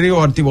 no es el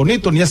río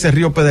Artibonito, ni es el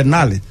río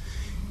Pedernales.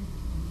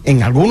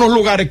 En algunos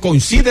lugares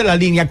coincide la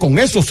línea con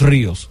esos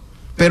ríos,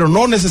 pero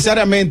no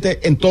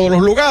necesariamente en todos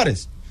los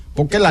lugares,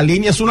 porque la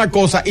línea es una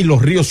cosa y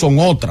los ríos son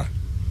otra.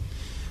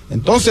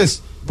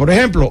 Entonces, por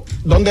ejemplo,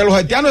 donde los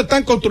haitianos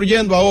están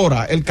construyendo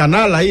ahora el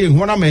canal ahí en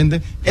Juana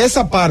Méndez,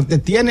 esa parte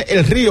tiene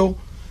el río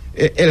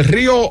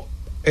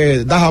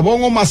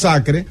Dajabón o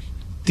Masacre,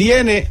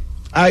 tiene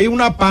ahí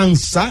una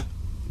panza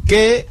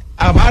que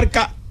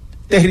abarca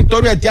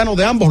territorio haitiano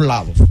de ambos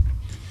lados.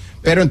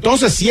 Pero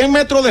entonces 100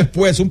 metros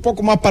después, un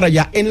poco más para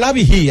allá, en La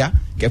Vigía,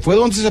 que fue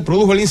donde se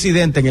produjo el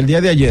incidente en el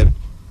día de ayer,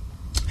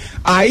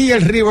 ahí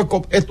el río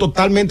es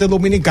totalmente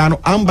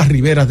dominicano, ambas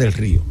riberas del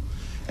río.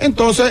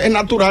 Entonces es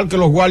natural que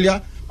los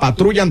guardias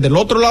patrullan del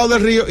otro lado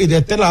del río y de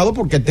este lado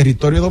porque el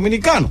territorio es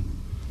dominicano.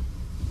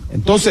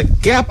 Entonces,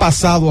 ¿qué ha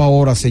pasado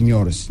ahora,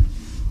 señores?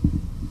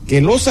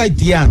 Que los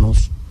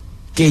haitianos,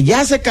 que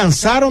ya se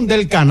cansaron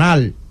del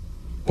canal,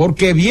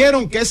 porque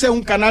vieron que ese es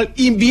un canal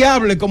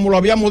inviable, como lo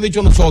habíamos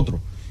dicho nosotros,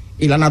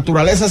 y la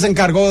naturaleza se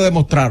encargó de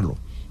demostrarlo.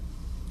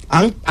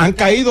 Han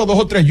caído 2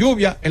 o 3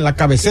 lluvias en la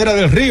cabecera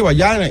del río,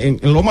 allá en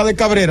Loma de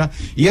Cabrera,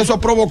 y eso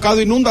ha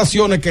provocado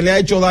inundaciones que le ha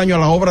hecho daño a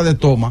la obra de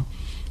toma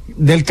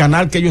del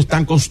canal que ellos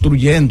están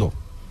construyendo.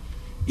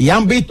 Y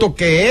han visto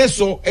que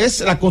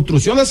la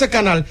construcción de ese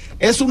canal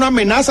es una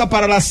amenaza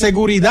para la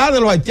seguridad de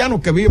los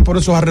haitianos que viven por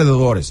esos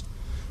alrededores.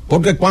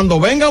 Porque cuando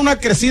venga una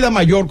crecida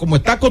mayor, como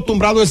está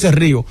acostumbrado ese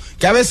río,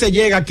 que a veces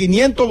llega a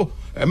 500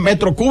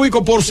 metros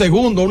cúbicos por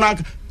segundo,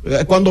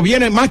 cuando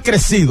viene más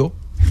crecido,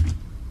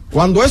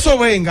 cuando eso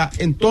venga,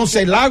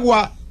 entonces el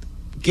agua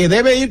que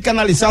debe ir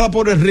canalizada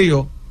por el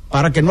río,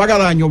 para que no haga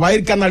daño, va a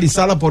ir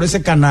canalizada por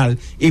ese canal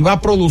y va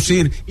a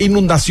producir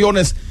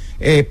inundaciones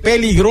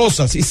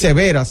peligrosas y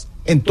severas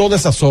en toda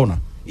esa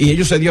zona. Y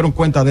ellos se dieron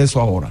cuenta de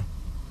eso ahora.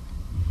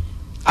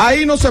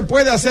 Ahí no se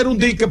puede hacer un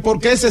dique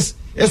porque eso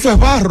es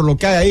barro lo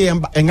que hay ahí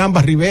en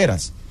ambas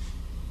riberas.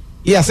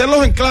 Y hacer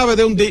los enclaves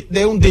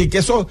de un dique,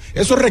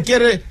 eso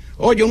requiere,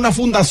 una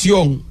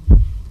fundación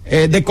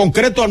de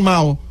concreto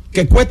armado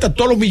que cuesta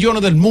todos los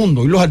millones del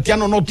mundo, y los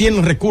haitianos no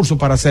tienen recursos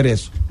para hacer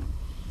eso.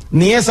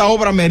 Ni esa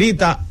obra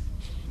merita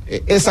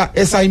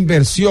esa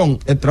inversión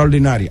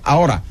extraordinaria.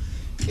 Ahora,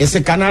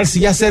 ese canal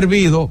sí ha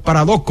servido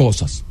para 2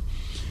 cosas.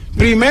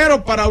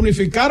 Primero, para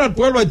unificar al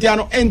pueblo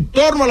haitiano en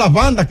torno a las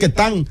bandas que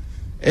están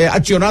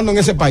accionando en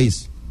ese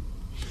país,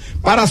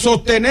 para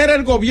sostener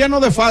el gobierno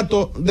de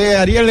facto de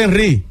Ariel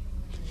Henry,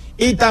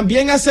 y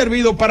también ha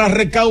servido para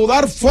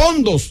recaudar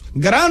fondos,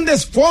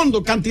 grandes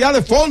fondos, cantidad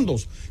de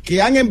fondos que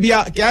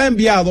ha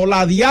enviado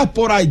la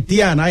diáspora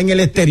haitiana en el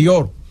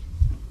exterior,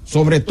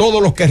 sobre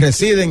todo los que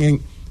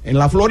residen en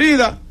la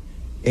Florida,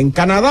 en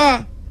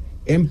Canadá,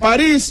 en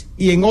París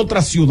y en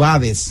otras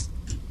ciudades.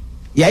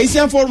 Y ahí se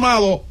han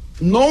formado,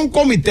 no un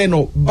comité,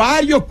 no,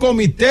 varios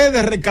comités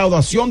de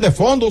recaudación de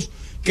fondos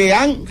que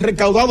han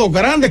recaudado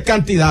grandes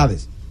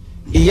cantidades.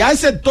 Y hay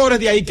sectores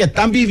de ahí que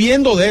están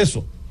viviendo de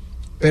eso.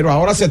 Pero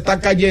ahora se está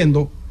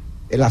cayendo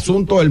el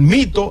asunto, el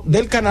mito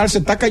del canal se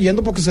está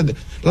cayendo porque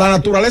la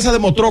naturaleza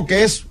demostró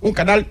que es un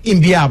canal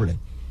inviable.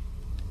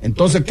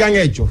 Entonces, ¿qué han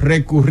hecho?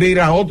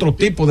 Recurrir a otro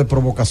tipo de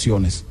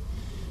provocaciones.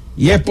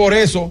 Y es por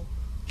eso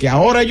que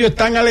ahora ellos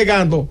están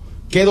alegando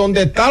que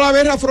donde está la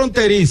verja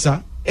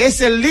fronteriza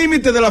es el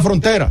límite de la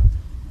frontera.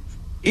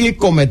 Y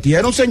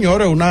cometieron,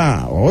 señores,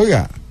 una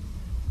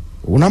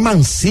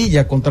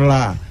mancilla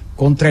contra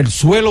el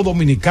suelo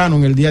dominicano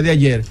en el día de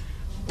ayer,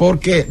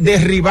 porque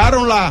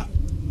derribaron la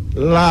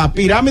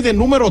pirámide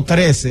número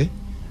 13,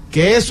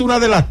 que es una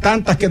de las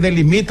tantas que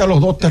delimita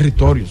los 2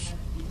 territorios.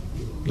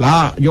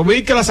 Yo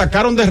vi que la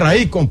sacaron de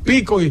raíz con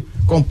pico y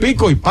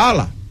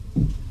pala.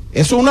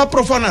 Eso es una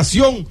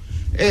profanación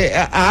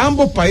a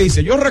ambos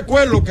países. Yo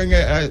recuerdo que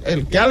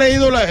el que ha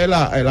leído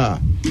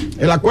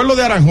el acuerdo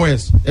de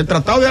Aranjuez, el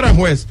tratado de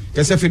Aranjuez,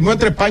 que se firmó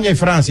entre España y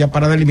Francia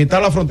para delimitar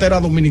la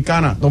frontera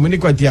dominicana,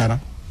 dominico-haitiana,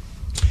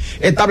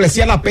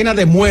 establecía la pena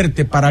de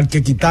muerte para el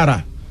que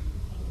quitara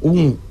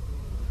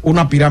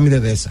una pirámide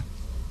de esa.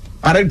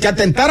 Para el que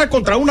atentara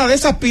contra una de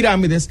esas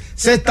pirámides,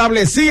 se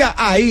establecía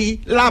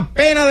ahí la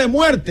pena de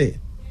muerte.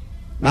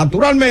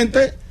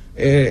 Naturalmente,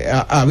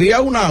 había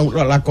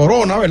la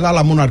corona, ¿verdad?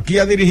 La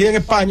monarquía dirigida en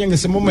España en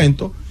ese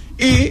momento,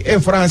 y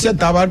en Francia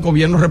estaba el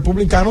gobierno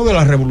republicano de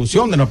la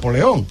Revolución de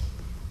Napoleón.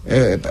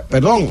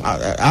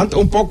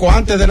 Un poco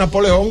antes de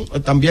Napoleón,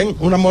 también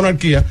una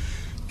monarquía,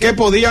 que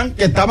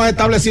estaban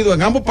establecidos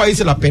en ambos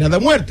países la pena de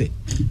muerte.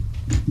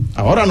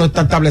 Ahora no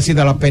está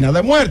establecida la pena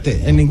de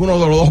muerte en ninguno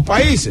de los dos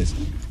países,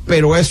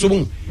 pero eso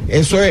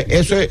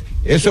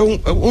es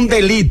un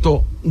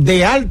delito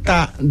de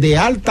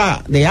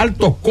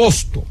alto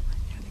costo.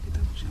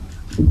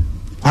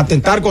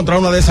 Atentar contra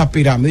una de esas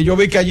pirámides. Yo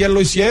vi que ayer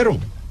lo hicieron.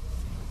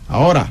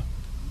 Ahora,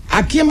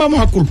 ¿a quién vamos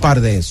a culpar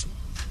de eso?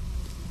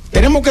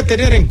 Tenemos que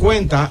tener en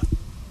cuenta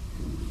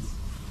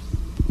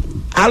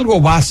algo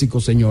básico,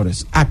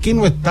 señores. Aquí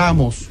no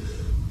estamos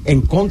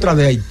en contra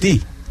de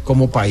Haití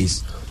como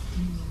país.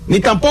 Ni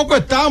tampoco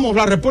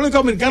la República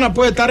Dominicana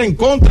puede estar en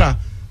contra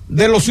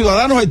de los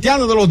ciudadanos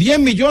haitianos, de los 10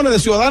 millones de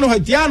ciudadanos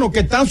haitianos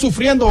que están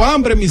sufriendo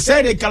hambre,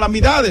 miseria y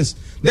calamidades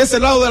de ese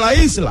lado de la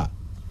isla,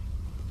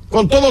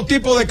 con todo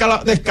tipo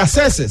de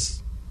escaseces.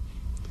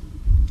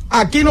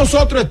 Aquí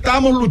nosotros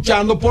estamos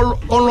luchando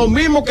con lo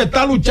mismo que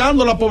está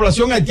luchando la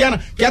población haitiana,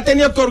 que ha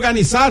tenido que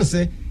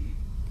organizarse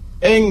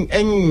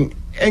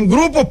en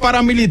grupos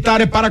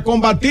paramilitares para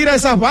combatir a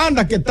esas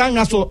bandas que están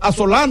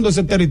asolando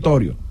ese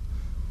territorio.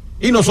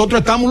 Y nosotros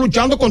estamos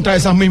luchando contra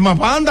esas mismas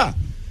bandas.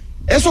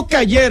 Esos que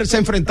ayer se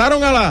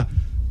enfrentaron a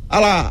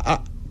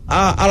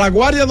la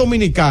Guardia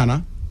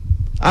Dominicana,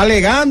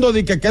 alegando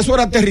de que eso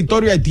era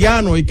territorio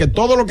haitiano y que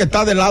todo lo que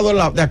está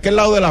de aquel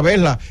lado de la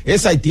verja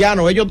es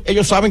haitiano.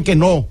 Ellos saben que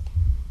no,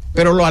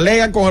 pero lo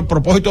alegan con el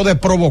propósito de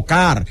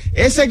provocar.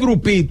 Ese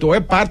grupito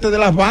es parte de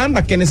las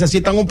bandas que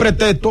necesitan un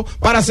pretexto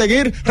para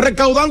seguir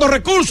recaudando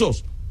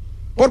recursos,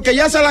 porque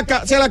ya se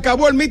le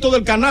acabó el mito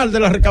del canal de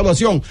la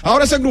recaudación.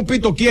 Ahora ese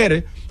grupito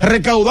quiere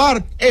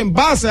recaudar en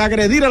base a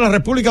agredir a la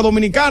República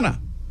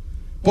Dominicana,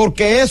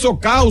 porque eso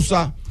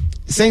causa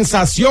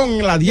sensación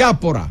en la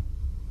diáspora.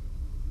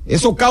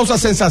 Eso causa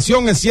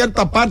sensación en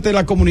cierta parte de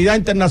la comunidad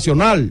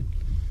internacional.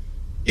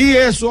 Y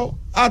eso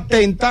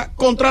atenta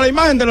contra la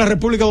imagen de la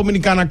República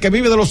Dominicana, que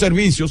vive de los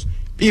servicios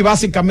y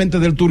básicamente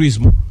del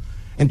turismo.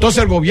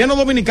 Entonces el gobierno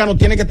dominicano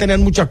tiene que tener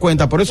mucha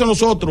cuenta. Por eso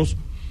nosotros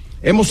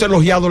hemos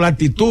elogiado la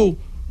actitud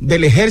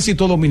del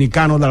ejército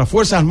dominicano, de las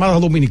Fuerzas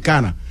Armadas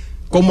Dominicanas,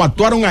 como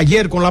actuaron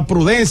ayer, con la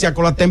prudencia,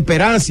 con la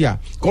temperancia,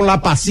 con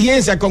la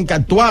paciencia con que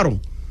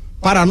actuaron,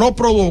 para no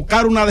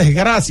provocar una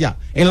desgracia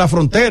en la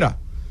frontera.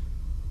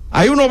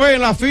 Ahí uno ve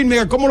en la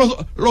filme cómo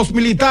los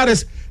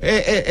militares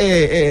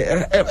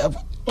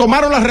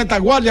tomaron las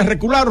retaguardias,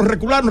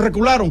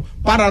 recularon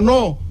para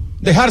no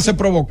dejarse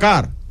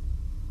provocar.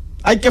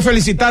 Hay que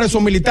felicitar a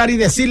esos militares y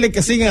decirles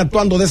que siguen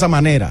actuando de esa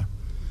manera.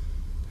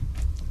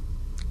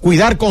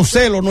 Cuidar con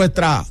celo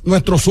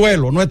nuestro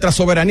suelo, nuestra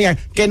soberanía,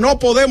 que no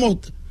podemos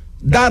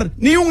dar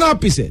ni un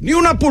ápice, ni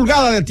una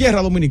pulgada de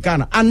tierra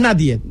dominicana a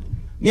nadie,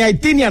 ni a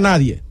Haití ni a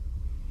nadie.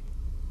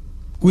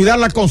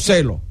 Cuidarla con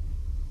celo.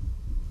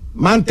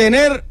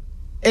 Mantener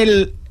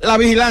la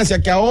vigilancia,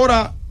 que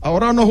ahora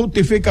no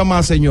justifica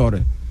más,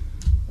 señores,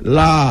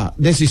 la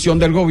decisión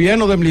del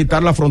gobierno de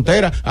militar la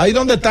frontera. Ahí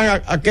donde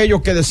están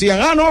aquellos que decían,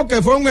 no,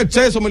 que fue un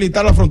exceso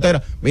militar la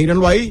frontera.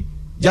 Mírenlo ahí,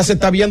 ya se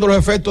está viendo los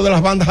efectos de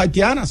las bandas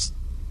haitianas.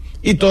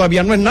 Y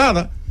todavía no es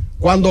nada.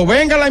 Cuando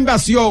venga la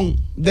invasión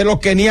de los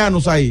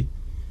kenianos ahí,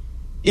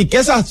 y que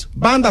esas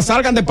bandas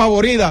salgan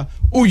despavoridas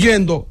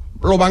huyendo,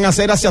 lo van a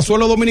hacer hacia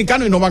suelo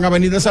dominicano y no van a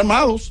venir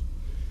desarmados.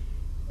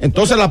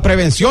 Entonces la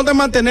prevención de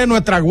mantener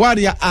nuestra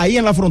guardia ahí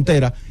en la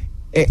frontera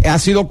ha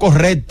sido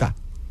correcta,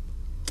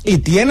 y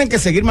tienen que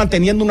seguir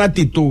manteniendo una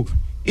actitud.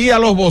 Y a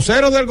los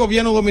voceros del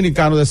gobierno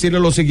dominicano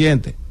decirles lo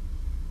siguiente: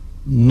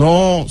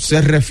 no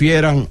se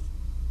refieran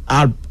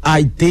a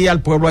Haití,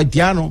 al pueblo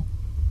haitiano,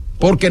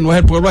 porque no es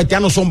el pueblo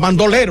haitiano, son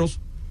bandoleros.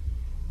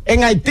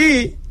 En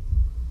Haití,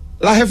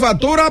 la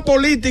jefatura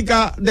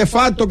política de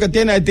facto que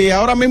tiene Haití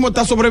ahora mismo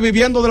está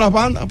sobreviviendo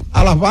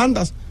a las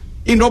bandas,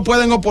 y no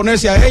pueden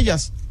oponerse a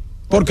ellas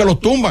porque los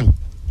tumban.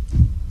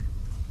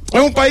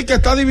 Es un país que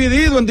está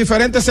dividido en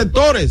diferentes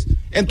sectores.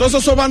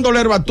 Entonces esos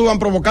bandoleros actúan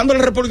provocando a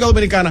la República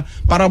Dominicana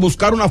para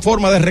buscar una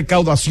forma de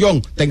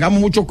recaudación. Tengamos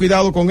mucho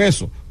cuidado con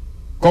eso.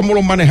 ¿Cómo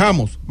lo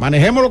manejamos?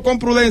 Manejémoslo con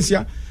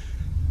prudencia.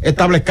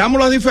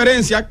 Establezcamos las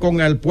diferencias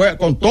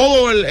con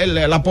toda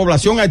la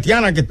población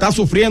haitiana que está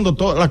sufriendo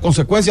las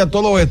consecuencias de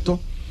todo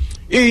esto,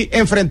 y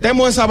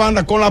enfrentemos esa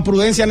banda con la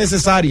prudencia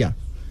necesaria,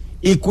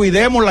 y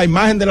cuidemos la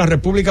imagen de la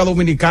República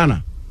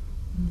Dominicana.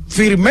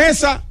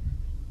 Firmeza,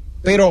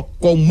 pero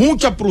con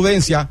mucha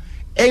prudencia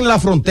en la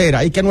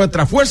frontera, y que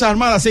nuestras Fuerzas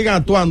Armadas sigan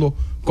actuando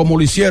como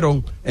lo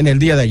hicieron en el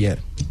día de ayer.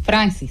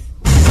 Francis.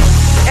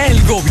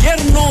 El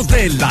gobierno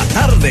de la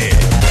tarde.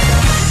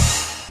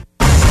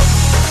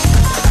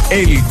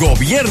 El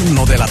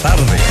gobierno de la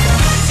tarde.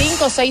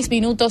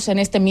 5:06 en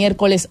este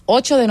miércoles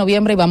 8 de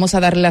noviembre y vamos a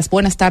darle las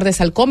buenas tardes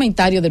al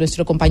comentario de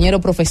nuestro compañero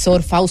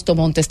profesor Fausto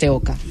Montes de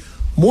Oca.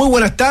 Muy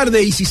buenas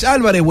tardes, Isis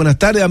Álvarez, buenas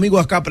tardes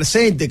amigos acá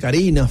presentes,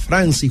 Karina,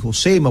 Francis,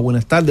 Josema,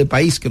 buenas tardes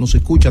país que nos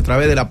escucha a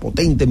través de la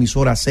potente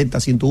emisora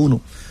Z101,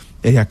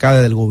 desde acá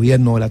desde el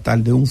gobierno de la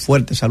tarde. Un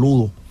fuerte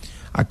saludo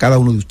a cada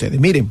uno de ustedes.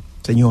 Miren,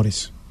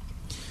 señores,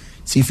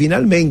 si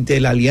finalmente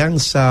la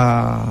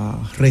alianza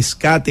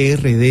Rescate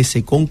RD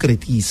se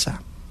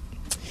concretiza,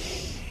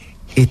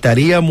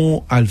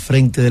 estaríamos al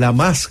frente de la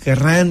más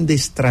grande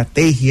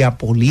estrategia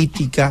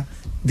política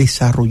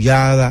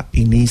desarrollada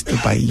en este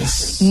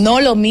país.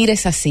 No lo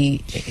mires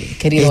así,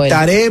 querido.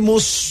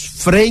 Estaremos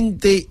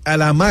frente a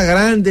la más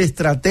grande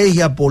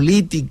estrategia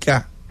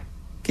política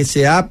que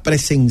se ha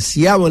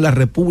presenciado en la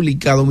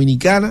República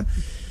Dominicana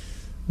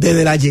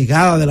desde la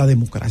llegada de la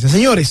democracia.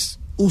 Señores,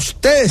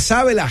 ustedes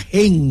saben la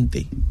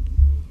gente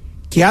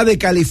que ha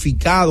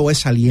descalificado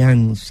esa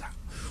alianza.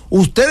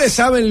 Ustedes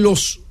saben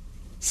los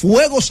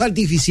fuegos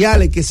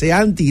artificiales que se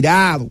han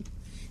tirado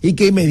y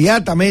que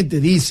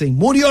inmediatamente dicen,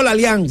 murió la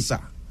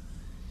alianza.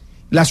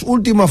 Las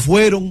últimas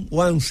fueron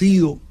o han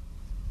sido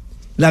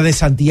las de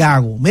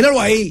Santiago. Míralo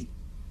ahí,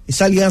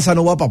 esa alianza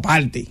no va para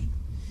parte.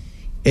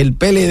 El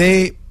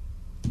PLD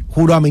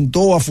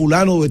juramentó a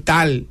fulano de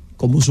tal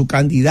como su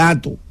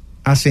candidato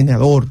a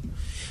senador.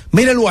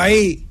 Míralo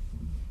ahí,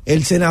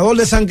 el senador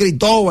de San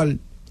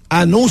Cristóbal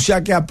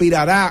anuncia que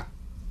aspirará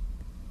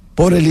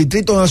por el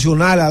Distrito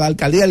Nacional, a la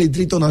alcaldía del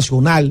Distrito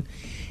Nacional.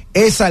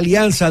 Esa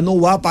alianza no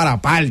va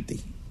para parte.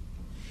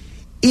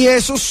 Y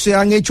esos se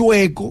han hecho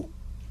eco,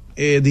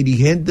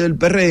 dirigentes del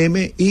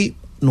PRM y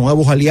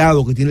nuevos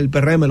aliados que tiene el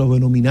PRM, los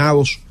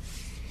denominados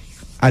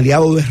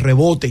aliados de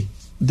rebote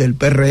del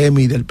PRM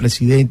y del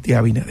presidente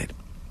Abinader.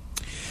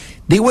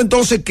 Digo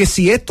entonces que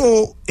si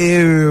esto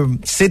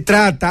se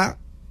trata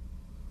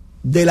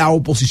de la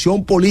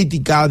oposición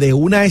política, de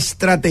una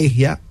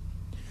estrategia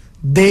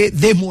de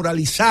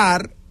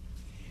desmoralizar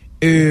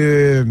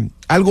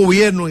al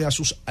gobierno y a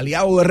sus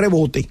aliados de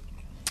rebote,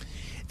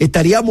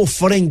 estaríamos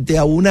frente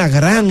a una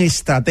gran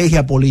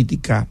estrategia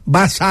política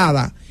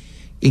basada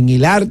en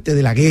el arte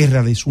de la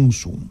guerra de Sun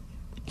Tzu.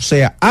 O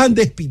sea, han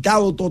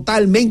despitado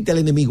totalmente al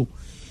enemigo.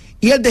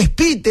 Y el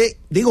despite,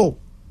 digo,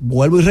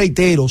 vuelvo y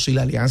reitero, si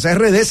la alianza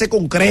RD se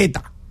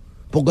concreta,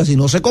 porque si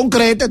no se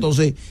concreta,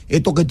 entonces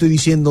esto que estoy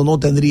diciendo no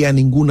tendría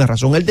ninguna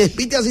razón. El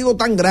despite ha sido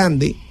tan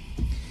grande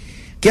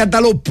que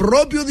hasta los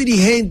propios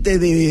dirigentes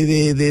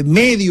de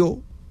medio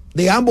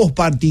de ambos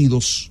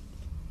partidos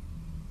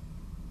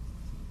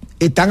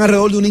están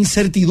alrededor de una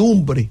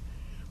incertidumbre.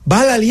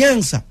 ¿Va la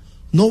alianza?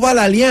 ¿No va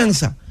la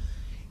alianza?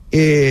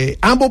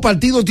 Ambos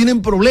partidos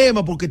tienen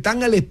problemas porque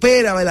están a la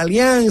espera de la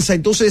alianza,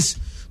 entonces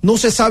no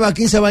se sabe a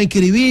quién se va a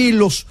inscribir,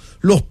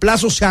 los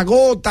plazos se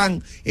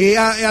agotan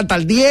hasta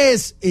el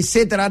 10,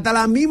 etcétera. Hasta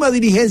la misma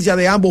dirigencia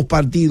de ambos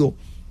partidos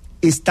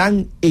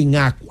están en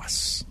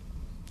aguas.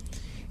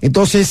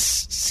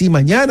 Entonces, si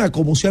mañana,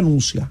 como se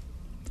anuncia,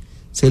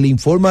 se le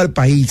informa al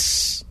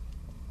país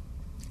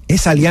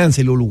esa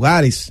alianza y los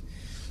lugares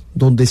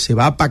donde se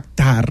va a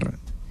pactar,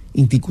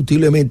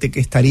 indiscutiblemente que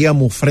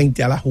estaríamos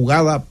frente a la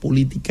jugada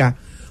política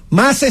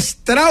más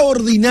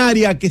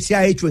extraordinaria que se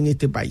ha hecho en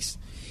este país.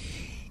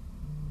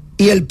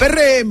 Y el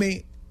PRM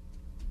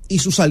y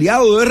sus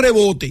aliados de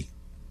rebote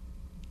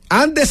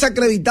han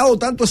desacreditado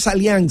tanto esa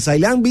alianza y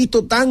la han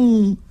visto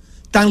tan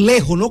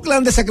lejos, no que la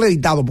han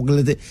desacreditado,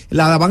 porque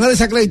la van a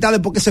desacreditar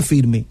después que se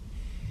firme.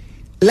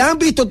 La han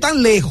visto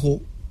tan lejos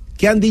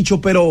que han dicho,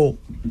 pero,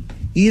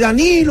 y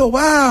Danilo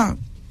va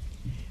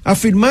a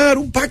firmar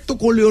un pacto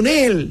con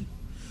Leonel,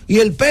 y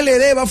el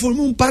PLD va a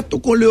formar un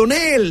pacto con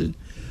Leonel.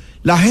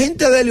 La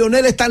gente de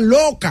Leonel está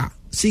loca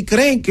si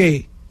creen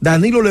que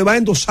Danilo le va a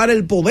endosar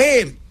el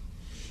poder.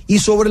 Y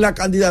sobre la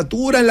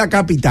candidatura en la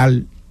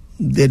capital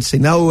del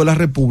Senado de la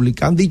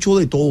República han dicho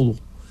de todo,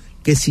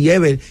 que si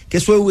que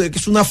eso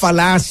es una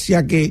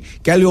falacia, que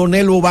a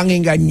Leonel lo van a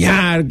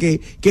engañar,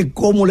 que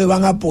cómo le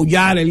van a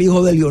apoyar el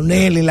hijo de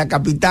Leonel en la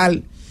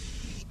capital,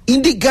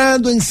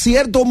 indicando en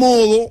cierto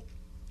modo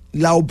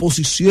la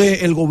oposición,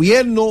 el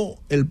gobierno,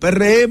 el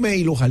PRM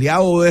y los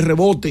aliados de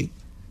rebote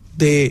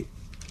de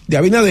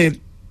Abinader,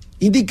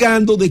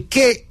 indicando de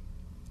que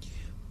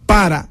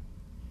para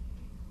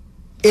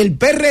el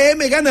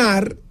PRM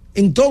ganar,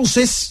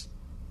 entonces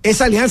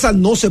esa alianza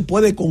no se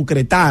puede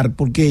concretar,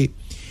 porque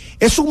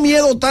es un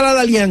miedo tal a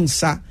la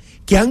alianza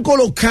que han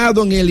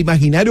colocado en el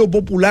imaginario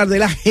popular de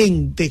la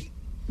gente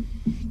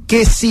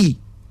que sí,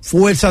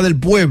 Fuerza del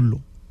Pueblo,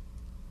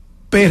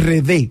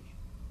 PRD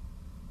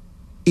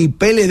y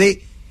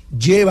PLD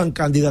llevan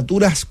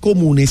candidaturas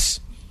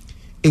comunes,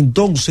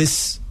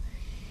 entonces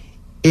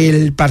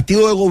el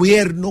partido de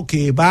gobierno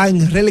que va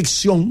en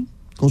reelección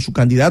con su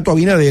candidato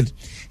Abinader,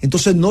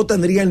 entonces no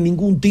tendrían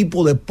ningún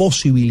tipo de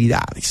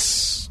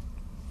posibilidades.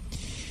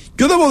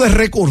 Yo debo de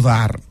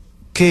recordar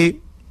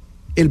que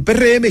el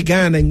PRM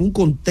gana en un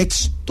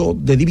contexto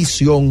de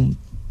división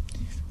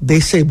de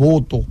ese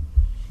voto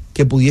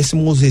que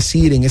pudiésemos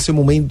decir en ese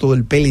momento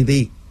del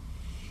PLD.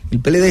 El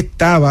PLD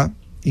estaba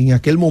en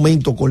aquel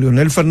momento con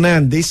Leonel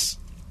Fernández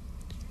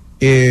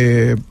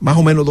más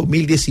o menos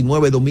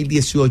 2019,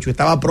 2018,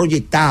 estaba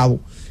proyectado,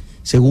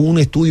 según un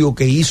estudio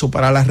que hizo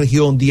para la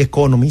región The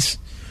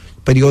Economist,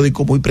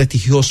 periódico muy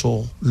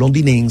prestigioso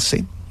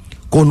londinense,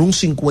 con un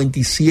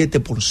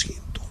 57%.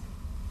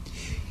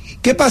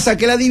 ¿Qué pasa?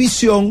 Que la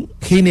división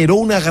generó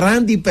una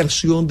gran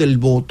dispersión del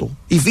voto.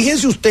 Y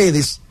fíjense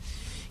ustedes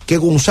que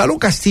Gonzalo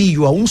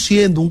Castillo, aún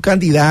siendo un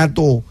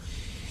candidato,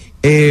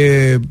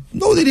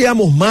 no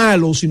diríamos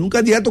malo, sino un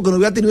candidato que no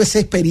había tenido esa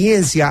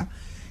experiencia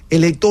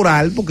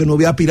electoral, porque no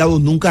había aspirado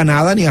nunca a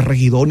nada, ni a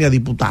regidor, ni a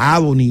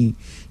diputado, ni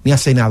a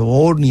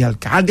senador, ni a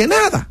alcalde,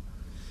 nada.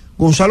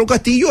 Gonzalo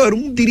Castillo era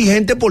un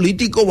dirigente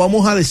político,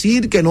 vamos a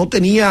decir, que no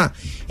tenía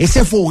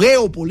ese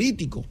fogueo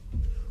político.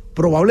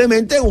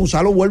 Probablemente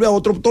Gonzalo vuelve a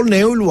otro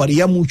torneo y lo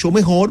haría mucho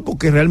mejor,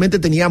 porque realmente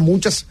tenía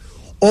muchas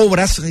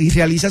obras y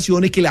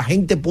realizaciones que la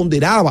gente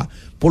ponderaba,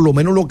 por lo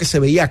menos lo que se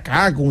veía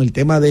acá con el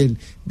tema del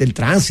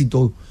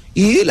tránsito,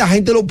 y la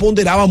gente lo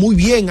ponderaba muy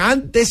bien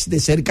antes de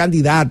ser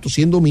candidato,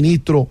 siendo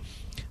ministro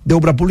de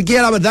Obra Pública, y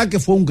la verdad que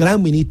fue un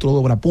gran ministro de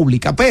Obra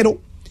Pública, pero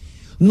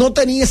no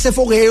tenía ese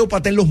fogueo para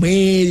estar en los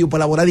medios,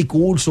 para elaborar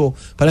discursos,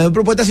 para hacer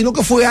propuestas, sino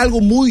que fue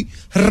algo muy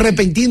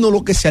repentino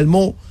lo que se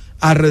armó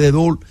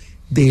alrededor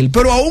de él.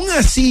 Pero aún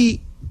así,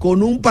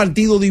 con un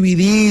partido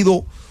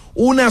dividido,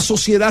 una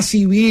sociedad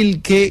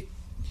civil que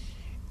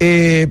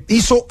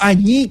hizo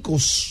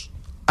añicos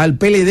al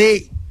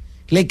PLD,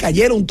 le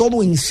cayeron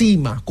todo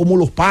encima, como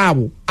los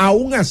pavos.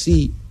 Aún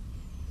así,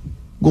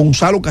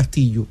 Gonzalo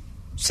Castillo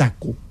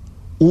sacó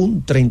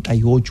un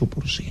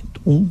 38%,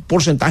 un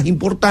porcentaje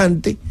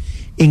importante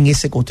en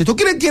ese contexto.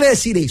 ¿Qué quiere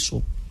decir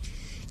eso?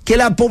 Que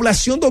la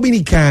población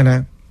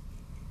dominicana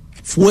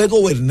fue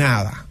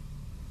gobernada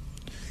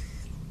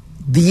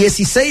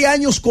 16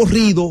 años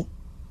corridos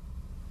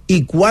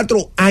y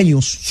 4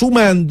 años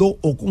sumando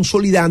o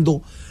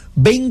consolidando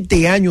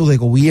 20 años de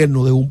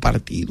gobierno de un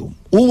partido.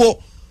 Hubo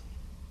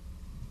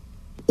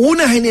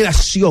una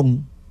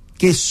generación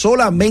que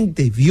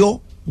solamente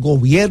vio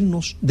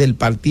gobiernos del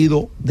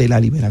Partido de la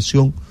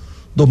Liberación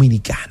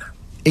Dominicana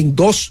en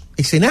 2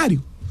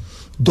 escenarios: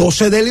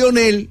 12 de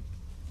Leonel,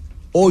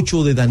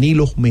 8 de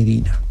Danilo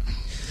Medina.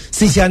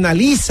 Si se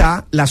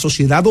analiza la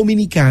sociedad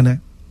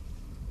dominicana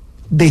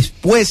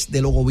después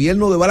de los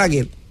gobiernos de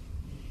Balaguer,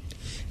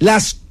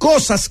 las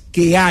cosas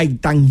que hay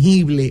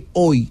tangible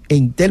hoy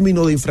en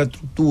términos de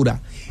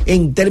infraestructura,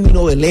 en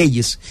términos de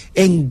leyes,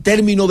 en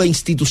términos de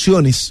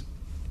instituciones,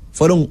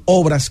 fueron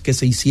obras que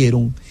se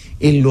hicieron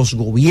en los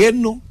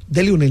gobiernos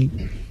de Leonel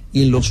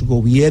y en los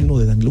gobiernos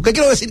de Danilo. ¿Qué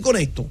quiero decir con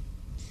esto?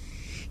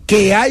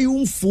 Que hay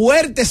un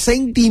fuerte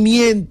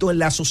sentimiento en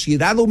la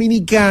sociedad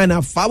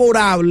dominicana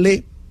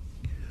favorable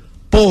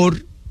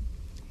por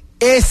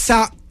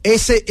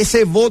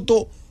ese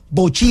voto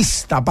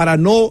bochista, para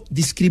no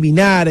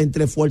discriminar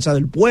entre Fuerza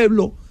del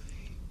Pueblo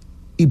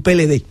y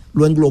PLD.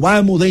 Lo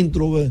englobamos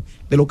dentro de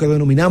lo que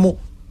denominamos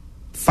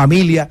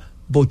familia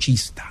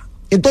bochista.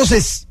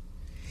 Entonces,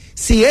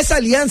 si esa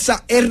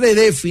alianza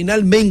RD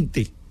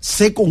finalmente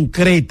se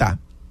concreta,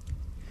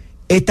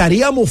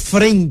 estaríamos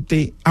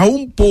frente a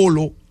un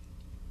polo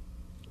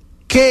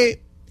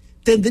que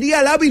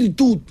tendría la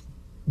virtud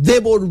de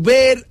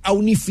volver a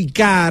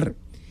unificar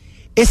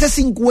ese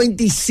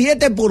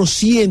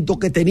 57%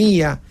 que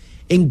tenía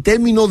en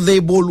términos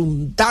de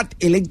voluntad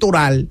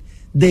electoral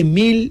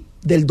del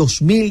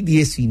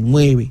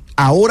 2019.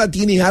 Ahora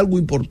tiene algo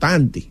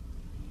importante,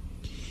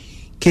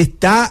 que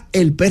está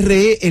el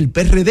PRD. El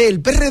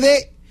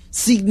PRD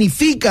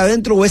significa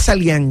dentro de esa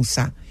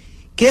alianza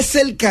que es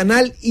el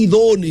canal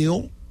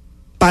idóneo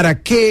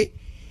para que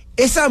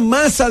esa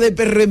masa de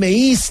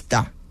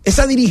PRMistas,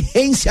 esa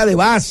dirigencia de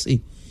base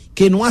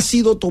que no ha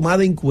sido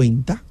tomada en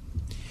cuenta,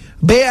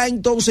 vea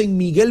entonces en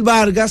Miguel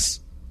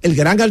Vargas, el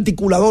gran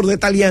articulador de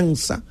esta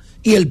alianza,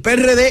 y el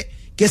PRD,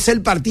 que es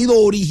el partido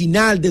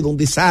original de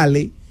donde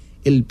sale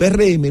el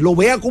PRM, lo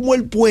vea como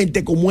el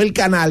puente, como el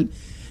canal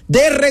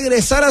de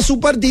regresar a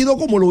su partido,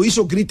 como lo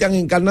hizo Cristian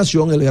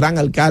Encarnación, el gran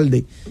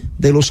alcalde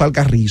de Los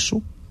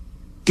Alcarrizos,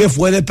 que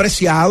fue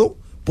despreciado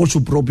por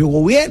su propio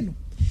gobierno.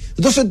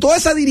 Entonces, toda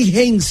esa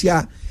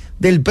dirigencia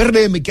del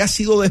PRM que ha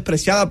sido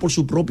despreciada por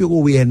su propio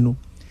gobierno,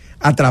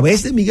 a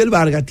través de Miguel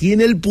Vargas,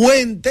 tiene el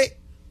puente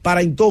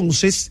para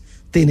entonces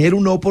tener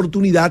una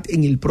oportunidad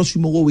en el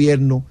próximo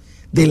gobierno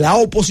de la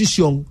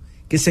oposición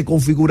que se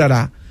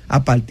configurará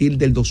a partir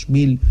del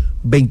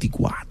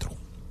 2024.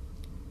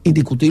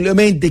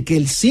 Indiscutiblemente que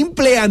el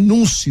simple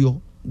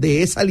anuncio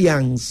de esa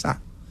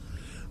alianza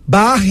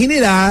va a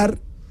generar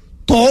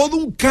todo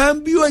un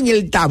cambio en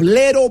el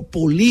tablero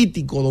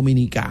político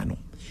dominicano.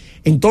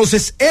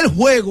 Entonces el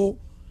juego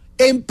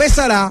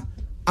empezará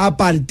a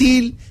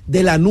partir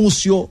del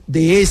anuncio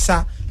de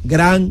esa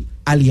gran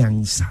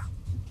alianza.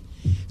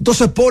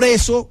 Entonces, por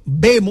eso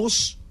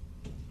vemos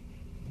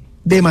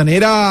de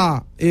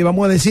manera,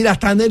 vamos a decir,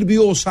 hasta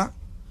nerviosa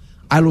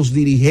a los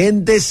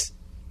dirigentes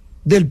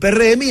del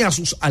PRM y a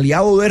sus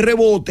aliados de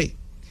rebote,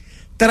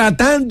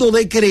 tratando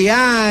de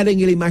crear en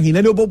el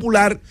imaginario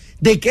popular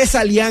de que esa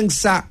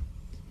alianza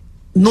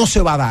no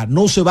se va a dar,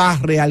 no se va a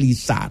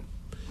realizar.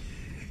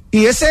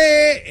 Y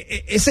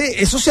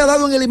eso se ha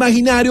dado en el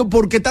imaginario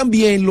porque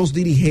también los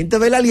dirigentes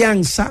de la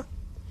alianza,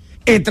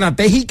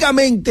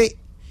 estratégicamente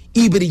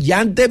y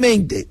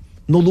brillantemente,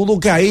 no dudo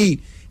que ahí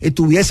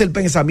estuviese el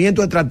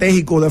pensamiento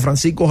estratégico de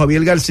Francisco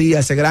Javier García,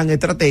 ese gran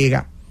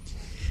estratega,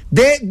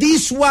 de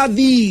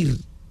disuadir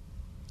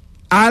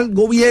al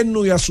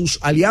gobierno y a sus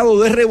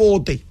aliados de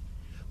rebote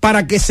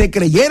para que se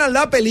creyeran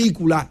la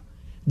película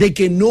de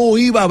que no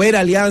iba a haber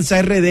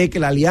alianza RD, que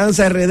la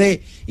alianza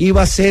RD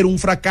iba a ser un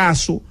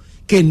fracaso,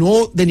 que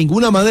no de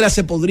ninguna manera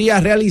se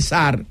podría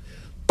realizar,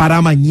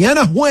 para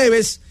mañana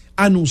jueves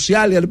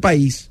anunciarle al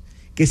país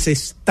que se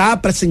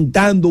está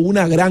presentando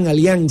una gran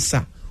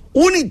alianza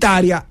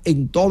unitaria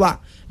en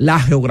toda la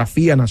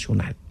geografía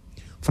nacional.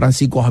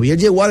 Francisco Javier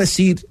llegó a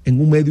decir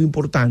en un medio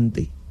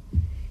importante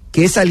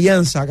que esa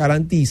alianza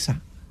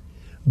garantiza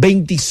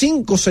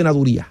 25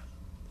 senadurías.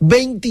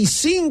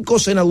 25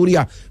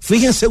 senadurías.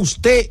 Fíjense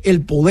usted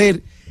el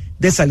poder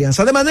de esa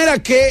alianza. De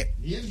manera que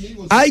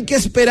hay que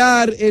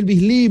esperar el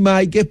Bislima,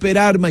 hay que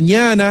esperar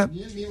mañana,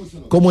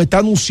 como está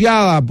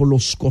anunciada por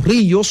los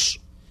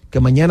corrillos, que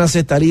mañana se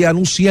estaría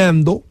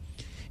anunciando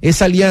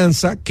esa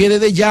alianza, que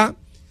desde ya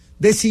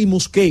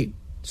decimos que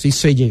si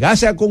se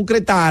llegase a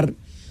concretar,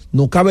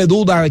 no cabe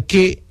duda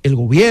que el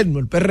gobierno,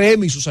 el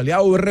PRM y sus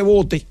aliados de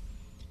rebote,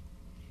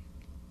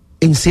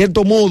 en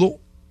cierto modo,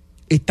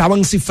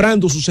 estaban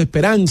cifrando sus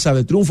esperanzas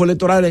de triunfo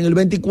electoral en el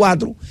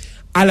 24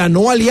 a la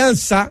no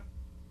alianza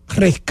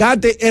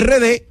Rescate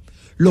RD,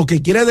 lo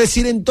que quiere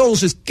decir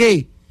entonces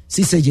que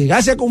si se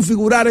llegase a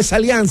configurar esa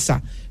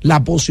alianza,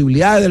 las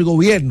posibilidades del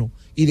gobierno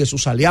y de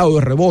sus aliados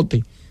de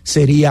rebote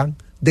serían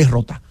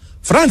derrotas.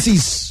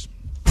 Francis.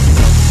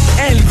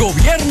 El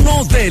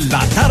gobierno de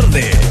la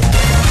tarde.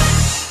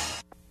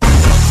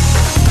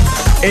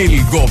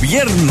 El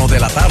gobierno de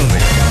la tarde.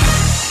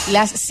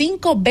 Las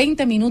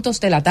 5:20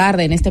 de la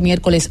tarde en este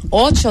miércoles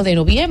 8 de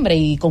noviembre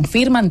y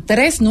confirman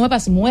 3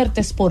 nuevas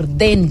muertes por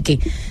dengue.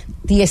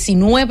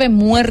 19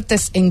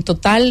 muertes en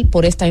total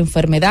por esta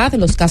enfermedad.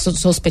 Los casos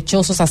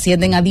sospechosos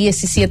ascienden a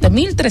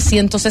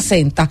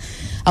 17.360,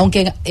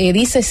 aunque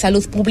dice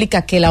Salud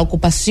Pública que la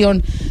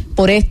ocupación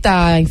por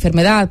esta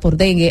enfermedad, por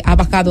dengue, ha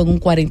bajado en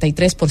un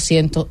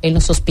 43% en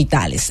los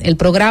hospitales. El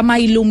programa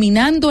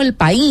Iluminando el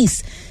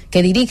País,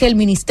 que dirige el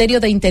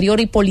Ministerio de Interior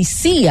y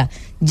Policía,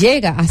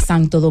 llega a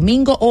Santo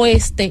Domingo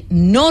Oeste,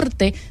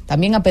 Norte,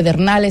 también a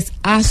Pedernales,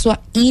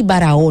 Azua y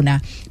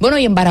Barahona. Bueno,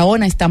 y en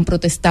Barahona están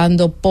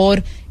protestando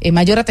por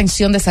mayor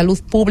atención de salud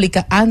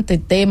pública ante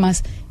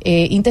temas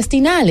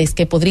intestinales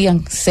que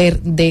podrían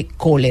ser de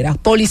cólera.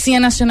 Policía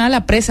Nacional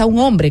apresa a un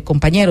hombre,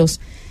 compañeros,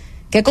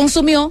 que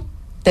consumió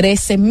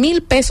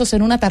 13,000 pesos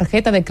en una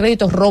tarjeta de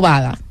crédito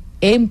robada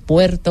en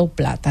Puerto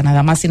Plata,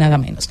 nada más y nada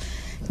menos.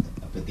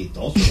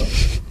 Apetitoso.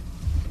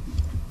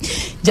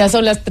 Ya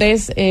son las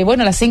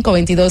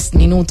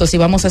 5:22 y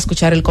vamos a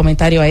escuchar el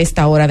comentario a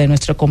esta hora de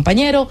nuestro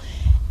compañero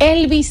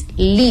Elvis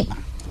Lima.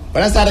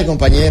 Buenas tardes,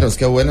 compañeros,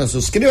 qué bueno.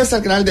 Suscríbase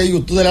al canal de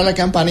YouTube, dale a la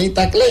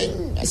campanita,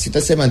 ¡cling! Así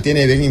usted se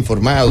mantiene bien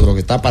informado de lo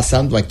que está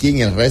pasando aquí en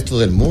el resto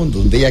del mundo.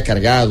 Un día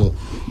cargado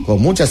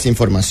con muchas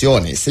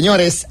informaciones.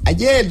 Señores,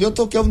 ayer yo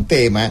toqué un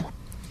tema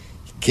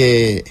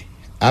que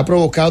ha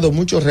provocado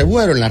mucho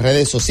revuelo en las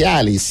redes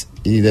sociales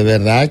y de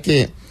verdad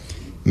que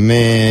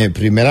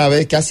primera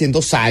vez casi en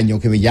 2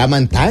 años que me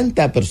llaman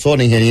tantas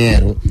personas,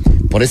 ingeniero,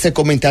 por ese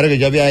comentario que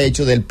yo había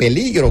hecho del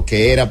peligro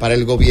que era para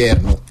el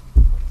gobierno,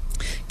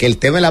 que el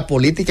tema de la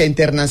política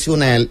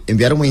internacional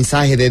enviara un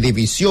mensaje de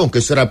división, que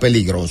eso era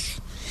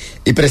peligroso.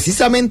 Y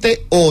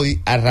precisamente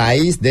hoy, a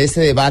raíz de ese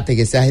debate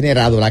que se ha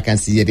generado, la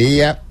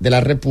Cancillería de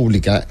la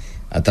República,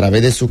 a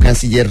través de su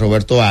canciller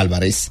Roberto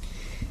Álvarez,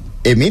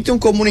 emite un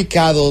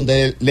comunicado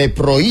donde le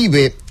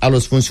prohíbe a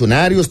los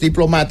funcionarios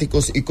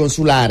diplomáticos y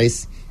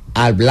consulares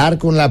hablar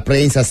con la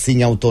prensa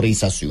sin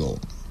autorización.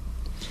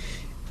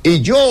 Y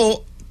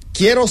yo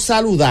quiero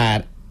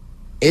saludar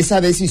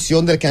esa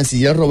decisión del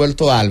canciller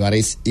Roberto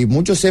Álvarez, y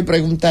muchos se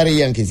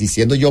preguntarían que si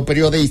siendo yo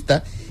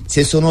periodista,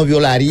 si eso no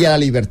violaría la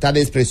libertad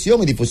de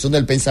expresión y difusión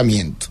del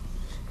pensamiento,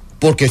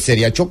 porque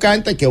sería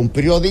chocante que un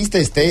periodista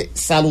esté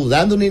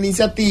saludando una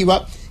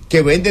iniciativa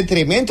que va en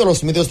detrimento a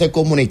los medios de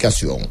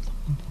comunicación.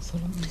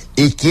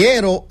 Y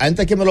quiero,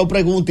 antes que me lo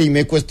pregunten y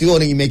me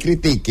cuestionen y me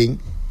critiquen,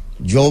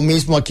 yo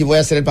mismo aquí voy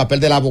a hacer el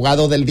papel del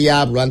abogado del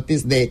diablo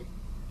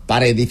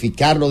para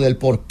edificarlo del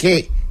por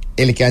qué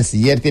el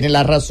canciller tiene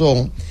la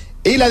razón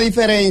y la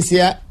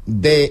diferencia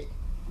de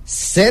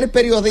ser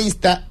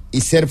periodista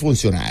y ser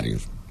funcionario.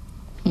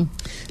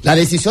 La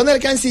decisión del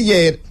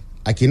canciller,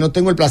 aquí no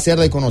tengo el placer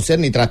de conocer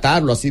ni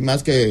tratarlo así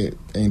más que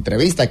en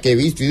entrevistas que he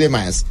visto y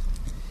demás,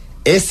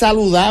 es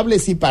saludable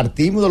si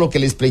partimos de lo que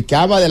le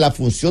explicaba de la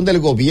función del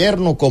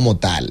gobierno como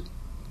tal.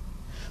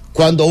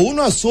 Cuando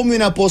uno asume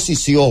una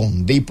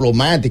posición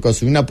diplomática,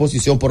 asume una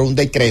posición por un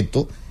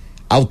decreto,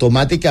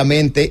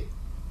 automáticamente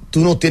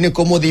tú no tienes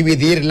cómo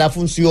dividir las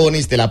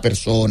funciones de la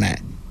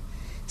persona.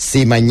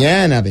 Si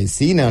mañana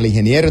designan al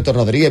ingeniero Héctor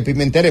Rodríguez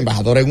Pimentel,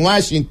 embajador en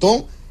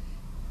Washington,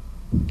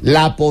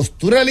 la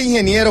postura del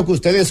ingeniero que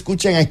ustedes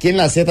escuchan aquí en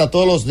la Z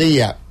todos los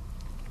días,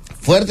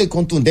 fuerte y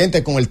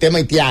contundente con el tema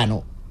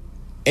haitiano,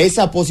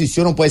 esa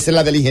posición no puede ser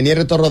la del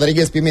ingeniero Héctor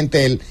Rodríguez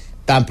Pimentel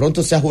tan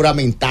pronto sea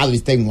juramentado y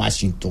esté en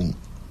Washington.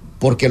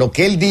 Porque lo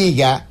que él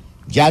diga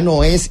ya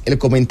no es el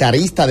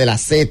comentarista de la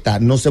Z,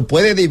 no se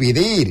puede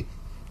dividir.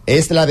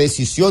 Es la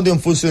decisión de un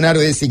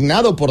funcionario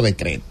designado por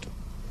decreto,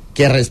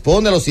 que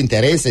responde a los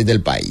intereses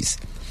del país.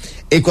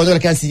 Y cuando el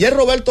canciller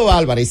Roberto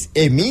Álvarez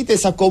emite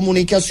esa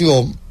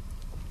comunicación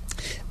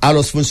a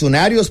los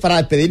funcionarios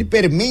para pedir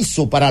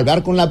permiso para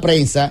hablar con la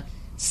prensa,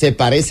 se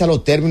parece a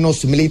los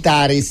términos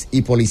militares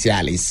y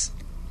policiales.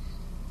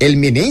 El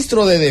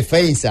ministro de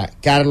Defensa,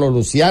 Carlos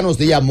Luciano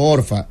Díaz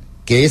Morfa,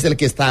 que es el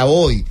que está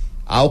hoy,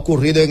 ha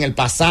ocurrido en el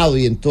pasado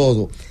y en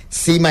todo,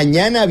 si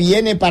mañana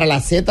viene para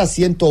la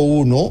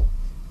Z101,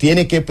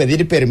 tiene que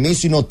pedir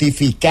permiso y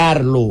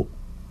notificarlo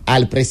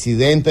al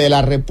presidente de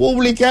la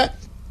República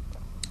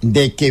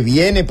de que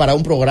viene para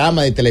un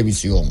programa de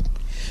televisión.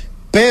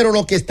 Pero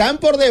los que están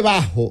por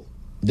debajo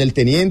del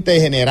teniente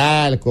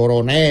general,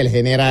 coronel,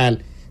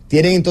 general,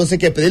 tienen entonces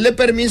que pedirle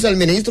permiso al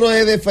ministro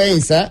de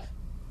Defensa.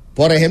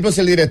 Por ejemplo,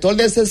 si el director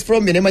de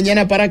CESFRON viene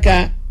mañana para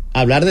acá a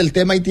hablar del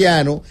tema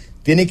haitiano,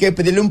 tiene que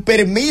pedirle un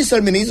permiso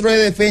al ministro de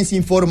Defensa,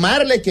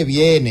 informarle que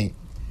viene,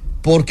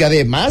 porque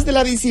además de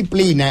la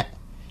disciplina,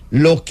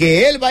 lo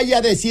que él vaya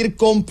a decir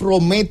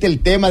compromete el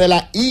tema de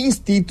la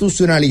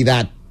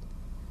institucionalidad,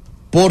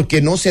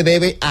 porque no se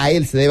debe a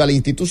él, se debe a la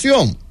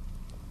institución.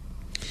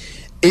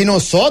 Y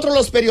nosotros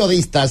los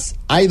periodistas,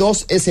 hay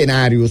dos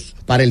escenarios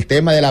para el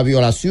tema de la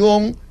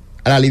violación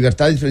a la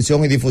libertad de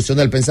expresión y difusión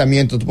del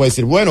pensamiento. Tú puedes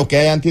decir, bueno,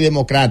 que es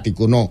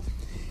antidemocrático. No.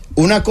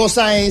 Una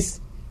cosa es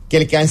que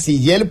el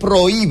canciller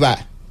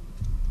prohíba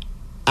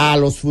a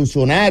los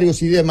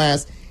funcionarios y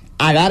demás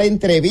a dar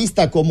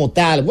entrevista como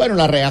tal. Bueno,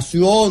 la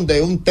reacción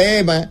de un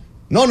tema.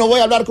 No voy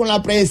a hablar con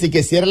la prensa y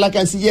que cierre la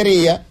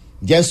Cancillería.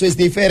 Ya eso es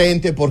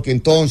diferente, porque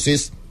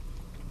entonces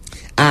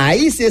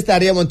ahí sí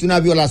estaríamos ante una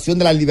violación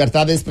de la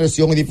libertad de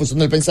expresión y difusión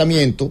del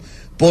pensamiento,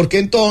 porque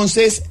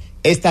entonces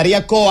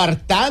estaría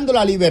coartando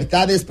la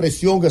libertad de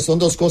expresión, que son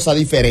dos cosas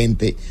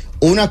diferentes.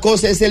 Una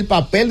cosa es el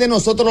papel de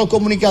nosotros los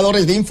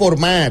comunicadores de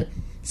informar.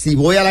 Si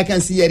voy a la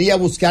Cancillería a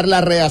buscar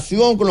la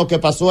reacción con lo que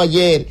pasó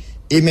ayer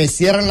y me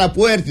cierran la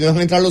puerta y no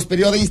dejan entrar los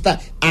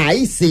periodistas,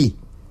 ahí sí,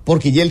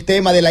 porque ya el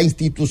tema de la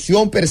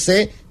institución per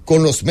se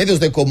con los medios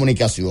de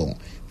comunicación.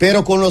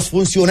 Pero con los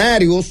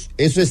funcionarios,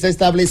 eso está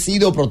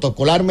establecido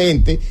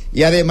protocolarmente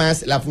y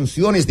además las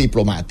funciones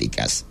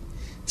diplomáticas.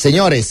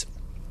 Señores,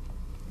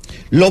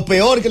 lo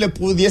peor que le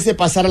pudiese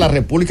pasar a la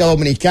República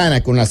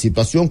Dominicana con la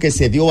situación que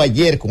se dio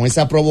ayer, con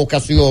esa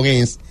provocación,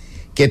 es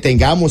que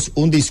tengamos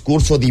un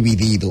discurso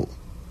dividido.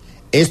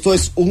 Esto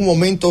es un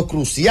momento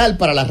crucial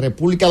para la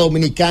República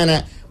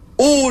Dominicana,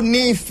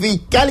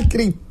 unificar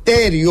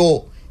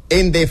criterio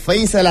en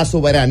defensa de la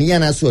soberanía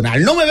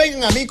nacional. No me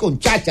vengan a mí con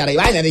cháchara y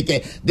vaina de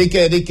que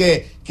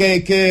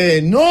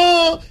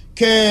no,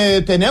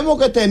 que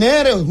tenemos que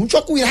tener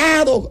mucho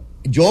cuidado.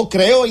 Yo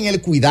creo en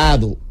el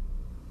cuidado.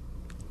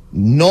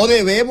 No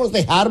debemos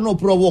dejarnos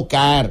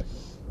provocar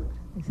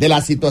de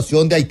la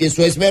situación de Haití.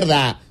 Eso es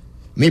verdad.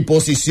 Mi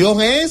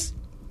posición es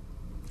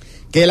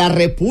que la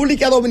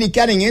República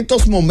Dominicana en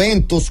estos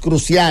momentos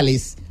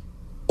cruciales,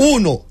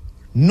 uno,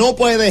 no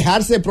puede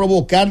dejarse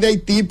provocar de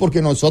Haití,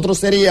 porque nosotros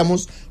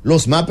seríamos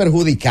los más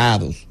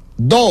perjudicados.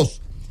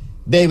 Dos,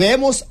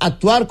 debemos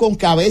actuar con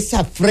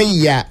cabeza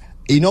fría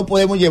y no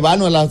podemos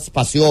llevarnos a las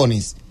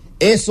pasiones.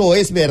 Eso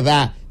es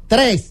verdad.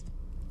 Tres,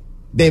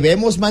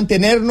 debemos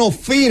mantenernos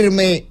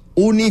firmes,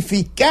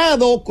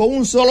 unificados con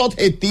un solo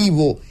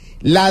objetivo,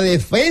 la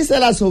defensa de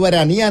la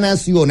soberanía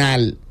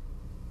nacional.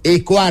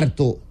 Y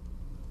cuarto,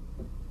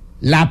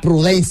 la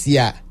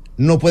prudencia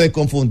no puede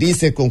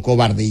confundirse con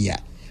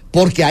cobardía,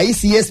 porque ahí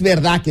sí es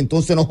verdad que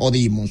entonces nos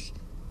jodimos.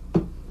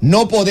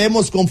 No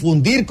podemos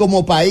confundir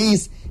como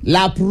país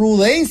la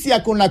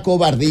prudencia con la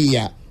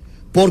cobardía,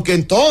 porque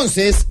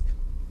entonces,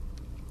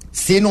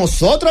 si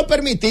nosotros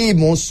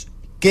permitimos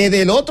que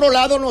del otro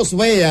lado nos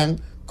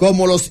vean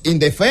como los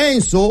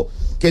indefensos,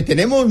 que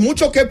tenemos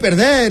mucho que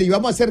perder y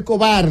vamos a ser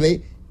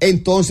cobardes,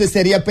 entonces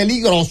sería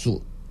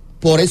peligroso.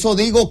 Por eso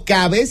digo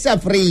cabeza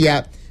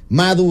fría,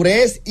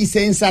 madurez y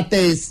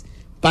sensatez,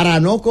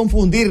 para no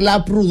confundir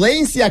la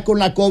prudencia con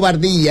la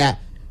cobardía,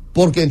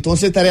 porque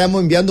entonces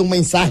estaríamos enviando un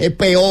mensaje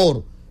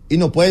peor y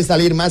nos puede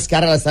salir más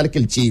cara al azar que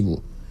el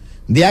chivo.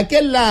 De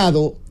aquel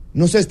lado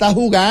no se está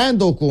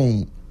jugando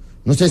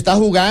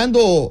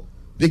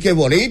de que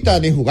bolita,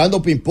 ni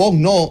jugando ping-pong,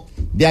 no.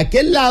 De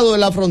aquel lado de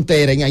la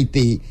frontera en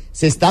Haití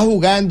se está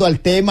jugando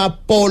al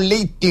tema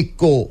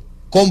político,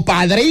 con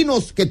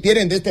padrinos que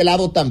tienen de este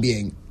lado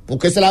también,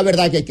 porque esa es la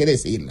verdad que hay que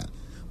decirla.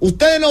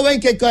 Ustedes no ven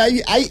que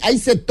hay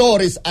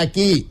sectores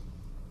aquí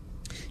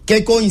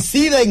que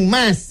coinciden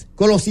más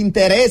con los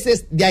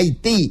intereses de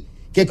Haití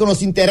que con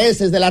los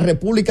intereses de la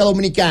República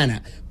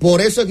Dominicana. Por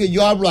eso es que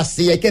yo hablo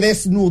así, hay que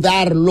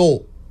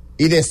desnudarlo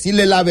y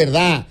decirle la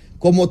verdad.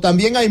 Como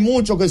también hay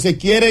muchos que se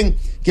quieren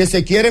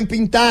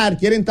pintar,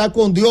 quieren estar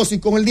con Dios y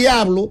con el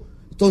diablo,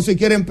 entonces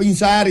quieren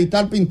pensar y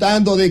estar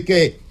pintando de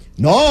que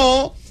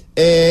no,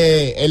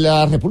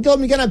 la República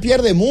Dominicana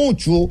pierde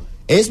mucho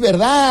Es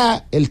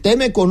verdad, el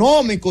tema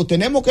económico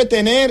tenemos que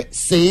tener,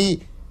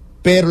 sí,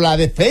 pero la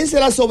defensa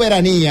de la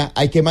soberanía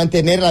hay que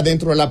mantenerla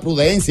dentro de la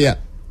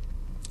prudencia.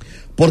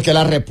 Porque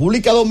la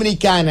República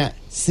Dominicana,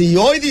 si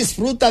hoy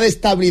disfruta de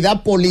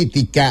estabilidad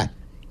política,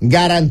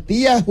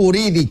 garantía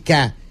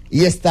jurídica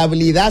y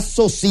estabilidad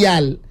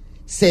social,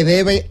 se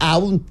debe a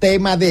un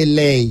tema de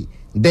ley,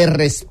 de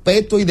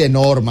respeto y de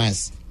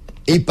normas.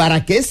 Y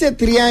para que ese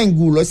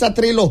triángulo, esa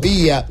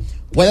trilogía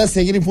pueda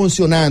seguir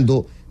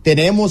funcionando,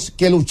 tenemos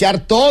que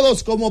luchar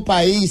todos como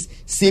país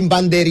sin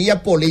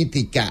bandería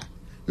política.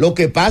 Lo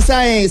que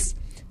pasa es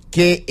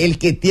que el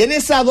que tiene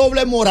esa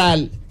doble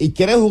moral y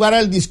quiere jugar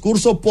al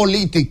discurso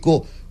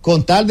político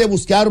con tal de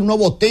buscar unos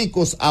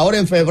voticos ahora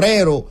en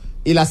febrero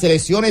y las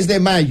elecciones de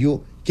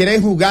mayo,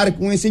 quieren jugar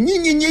con ese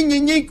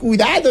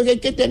cuidado que hay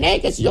que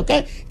tener, que si yo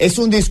qué. Es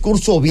un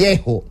discurso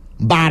viejo,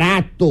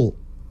 barato,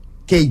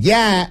 que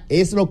ya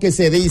es lo que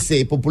se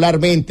dice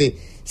popularmente.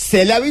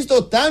 Se le ha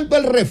visto tanto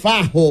el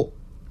refajo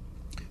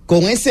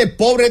con ese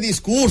pobre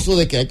discurso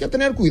de que hay que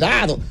tener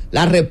cuidado.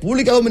 La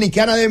República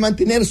Dominicana debe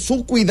mantener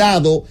su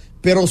cuidado,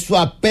 pero su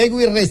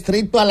apego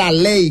irrestricto a la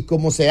ley,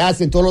 como se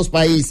hace en todos los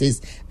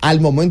países, al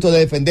momento de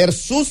defender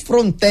sus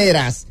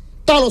fronteras.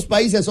 Todos los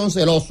países son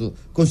celosos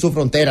con sus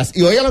fronteras.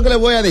 Y oigan lo que les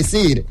voy a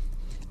decir.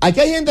 Aquí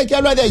hay gente que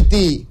habla de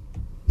Haití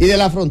y de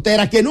la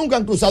frontera que nunca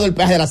han cruzado el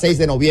peaje de la 6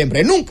 de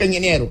noviembre. Nunca,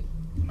 ingeniero.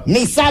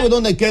 Ni sabe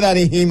dónde queda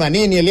ni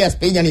Jimaní, ni Elías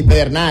Piña, ni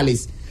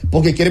Pedernales.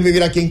 Porque quieren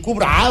vivir aquí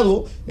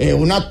encubrado,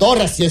 una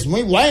torre así es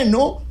muy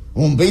bueno,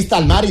 un vista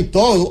al mar y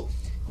todo.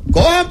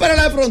 Cojan para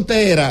la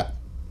frontera,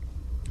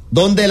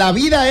 donde la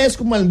vida es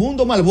como el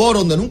mundo Malboro,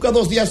 donde nunca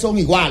 2 días son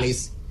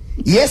iguales.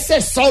 Y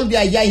ese sol de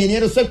allá,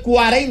 ingeniero, eso es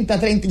 40,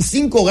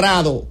 35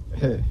 grados.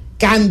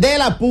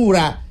 Candela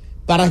pura,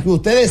 para que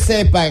ustedes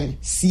sepan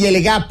si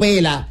el gas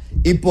pela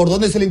y por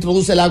dónde se le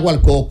introduce el agua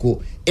al coco.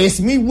 Es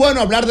muy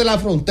bueno hablar de la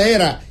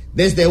frontera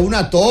desde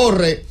una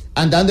torre,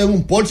 andando en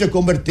un Porsche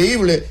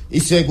convertible y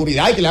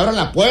seguridad y que le abran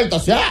la puerta. O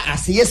sea,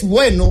 así es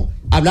bueno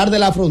hablar de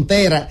la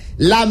frontera.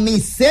 La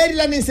miseria y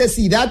la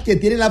necesidad que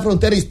tiene la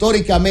frontera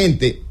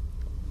históricamente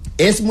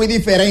es muy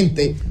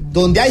diferente,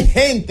 donde hay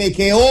gente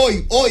que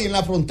hoy en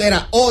la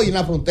frontera,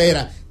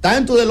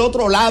 tanto del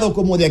otro lado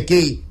como de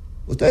aquí.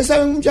 Ustedes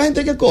saben, mucha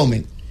gente que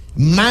come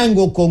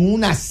mango con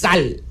una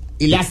sal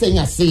y le hacen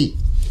así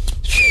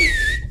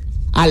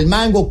al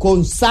mango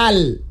con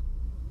sal.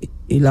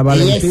 Y la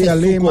valentía,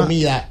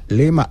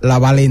 Lima, la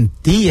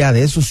valentía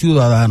de esos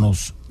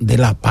ciudadanos de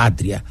la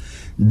patria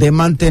de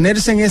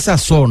mantenerse en esa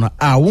zona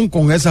aún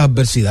con esas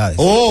adversidades.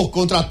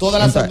 Contra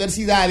todas las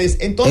adversidades.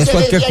 Entonces, eso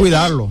hay que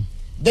cuidarlo.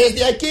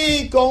 Desde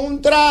aquí, con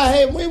un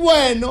traje muy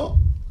bueno,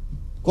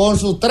 con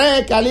su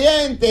té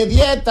caliente,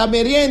 dieta,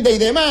 merienda y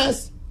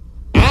demás,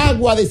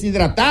 agua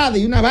deshidratada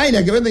y una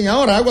vaina que venden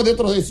ahora, agua de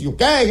otros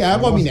de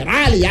agua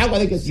mineral y agua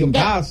de que si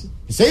gas.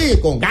 Sí,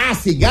 con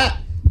gas y gas.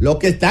 Los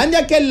que están de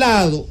aquel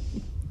lado,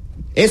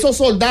 esos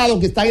soldados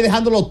que están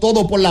dejándolo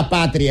todo por la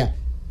patria,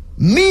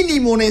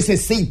 mínimo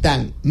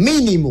necesitan,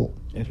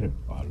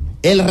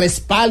 el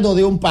respaldo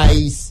de un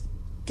país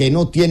que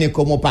no tiene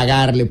cómo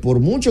pagarle. Por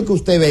mucho que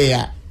usted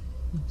vea,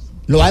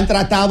 lo han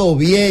tratado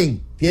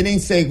bien, tienen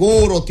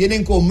seguro,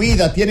 tienen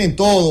comida, tienen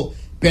todo,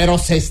 pero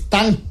se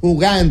están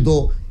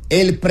jugando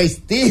el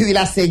prestigio y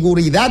la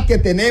seguridad que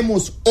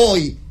tenemos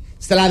hoy.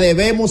 Se la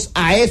debemos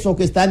a esos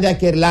que están de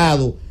aquel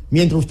lado.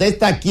 Mientras usted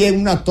está aquí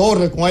en una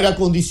torre con aire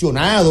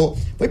acondicionado,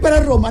 voy para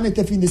Román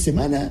este fin de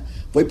semana,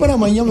 voy para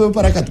mañana, voy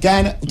para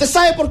Catcana. ¿Usted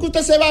sabe por qué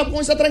usted se va con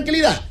esa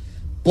tranquilidad?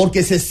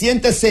 Porque se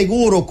siente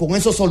seguro con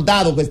esos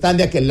soldados que están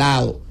de aquel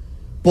lado.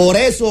 Por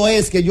eso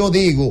es que yo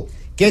digo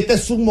que este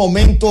es un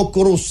momento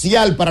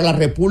crucial para la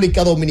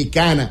República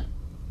Dominicana.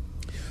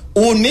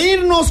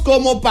 Unirnos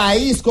como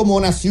país, como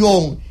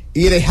nación,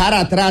 y dejar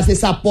atrás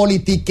esa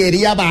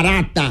politiquería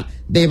barata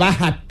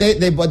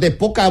de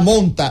poca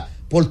monta,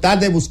 por tal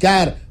de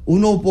buscar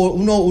uno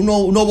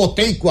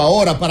botico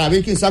ahora para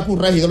ver quién saca un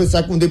regidor y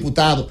saca un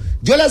diputado.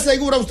 Yo le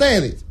aseguro a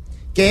ustedes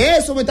que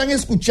eso me están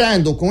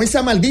escuchando con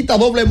esa maldita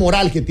doble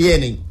moral que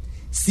tienen.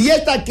 Si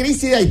esta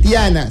crisis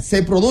haitiana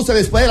se produce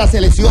después de las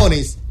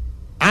elecciones,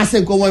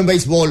 hacen como en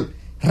béisbol,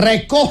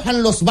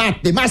 recojan los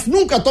bates, más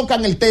nunca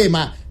tocan el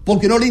tema,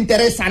 porque no le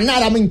interesa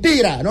nada,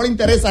 mentira, no le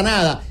interesa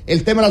nada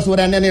el tema de la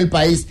soberanía en el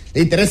país,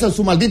 le interesa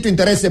su maldito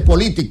interés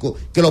político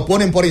que lo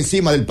ponen por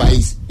encima del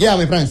país.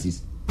 Llévame,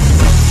 Francis.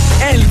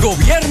 El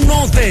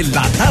gobierno de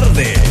la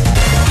tarde.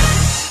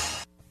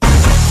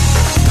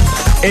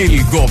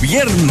 El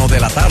gobierno de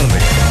la tarde.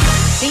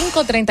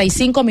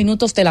 5:35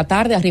 minutos de la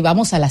tarde,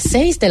 arribamos a las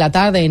 6 de la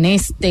tarde en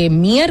este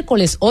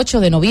miércoles 8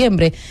 de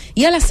noviembre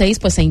y a las 6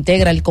 pues se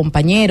integra el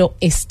compañero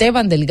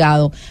Esteban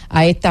Delgado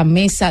a esta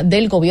mesa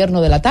del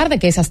gobierno de la tarde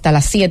que es hasta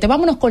las 7.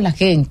 Vámonos con la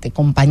gente,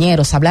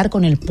 compañeros, a hablar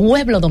con el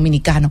pueblo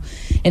dominicano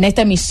en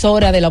esta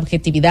emisora de la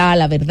objetividad,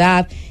 la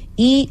verdad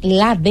y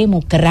la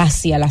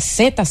democracia, la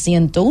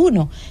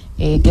Z101.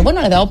 Que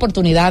bueno, le da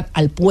oportunidad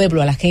al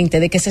pueblo, a la gente,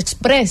 de que se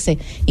exprese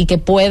y que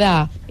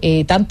pueda,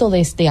 tanto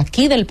desde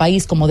aquí del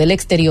país como del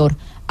exterior,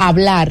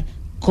 hablar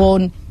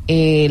con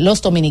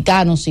los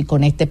dominicanos y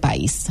con este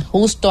país.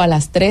 Justo a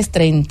las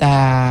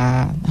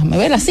 3:30, déjame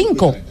ver, las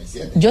 5.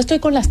 Yo estoy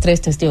con las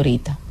 3 desde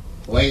ahorita.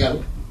 Óigalo.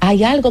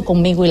 Hay algo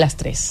conmigo y las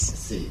 3.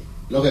 Sí.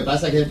 Lo que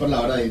pasa es que es por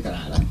la hora de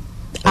entrada.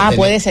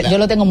 Puede ser. Yo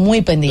lo tengo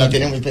muy pendiente. Lo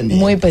tiene muy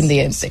pendiente. Muy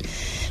pendiente. Sí.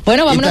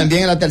 Bueno, vámonos. Y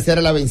también en la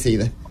tercera la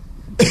vencida.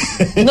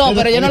 No,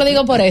 pero yo no lo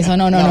digo por eso.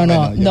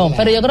 No.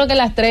 Pero yo creo que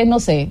las 3, no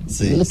sé.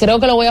 Sí, creo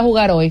que lo voy a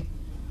jugar hoy.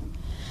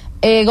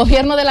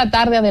 Gobierno de la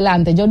tarde,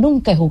 adelante. Yo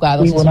nunca he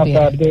jugado. Sí, buenas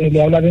tardes.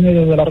 Le habla Dini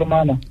de la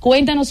Romana.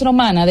 Cuéntanos,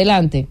 Romana,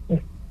 adelante.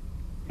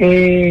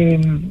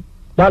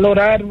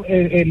 Valorar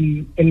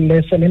el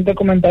excelente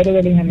comentario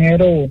del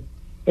ingeniero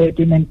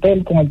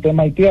Pimentel con el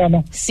tema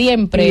haitiano.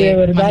 Siempre, y de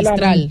verdad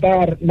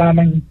magistral.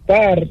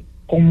 lamentar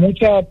con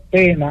mucha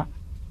pena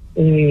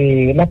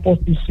la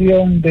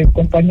posición de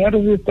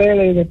compañeros de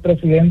ustedes y del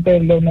presidente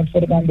Leonel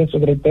Fernández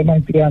sobre el tema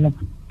haitiano,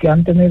 que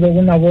han tenido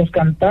una voz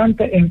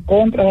cantante en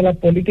contra de la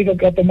política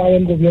que ha tomado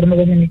el gobierno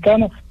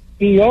dominicano,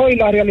 y hoy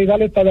la realidad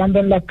le está dando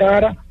en la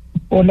cara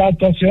por las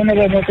actuaciones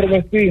de nuestros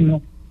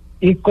vecinos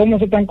y cómo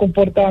se están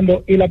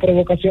comportando y la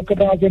provocación que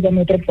están haciendo en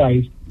nuestro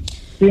país.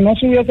 Si no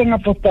se hubiesen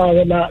apostado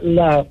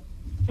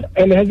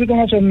el Ejército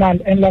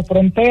Nacional en la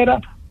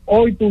frontera,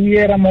 hoy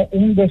tuviéramos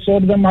un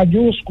desorden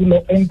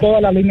mayúsculo en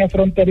toda la línea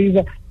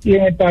fronteriza y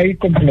en el país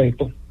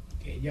completo.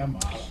 Qué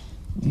llamada.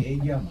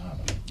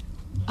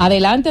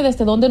 Adelante,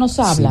 ¿desde dónde nos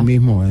habla? Sí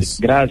mismo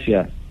es.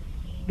 Gracias,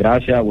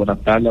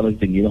 buenas tardes a los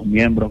distinguidos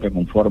miembros que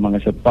conforman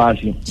ese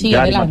espacio. Sí,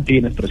 Yari adelante.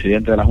 Martínez,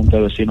 presidente de la Junta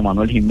de Vecinos,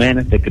 Manuel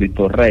Jiménez de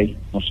Cristo Rey.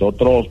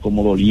 Nosotros,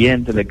 como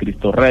dolientes de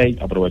Cristo Rey,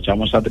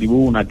 aprovechamos esa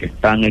tribuna que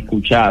están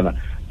escuchadas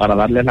para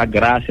darles las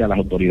gracias a las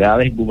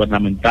autoridades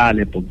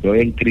gubernamentales, porque hoy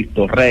en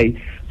Cristo Rey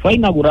fue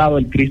inaugurado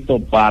el Cristo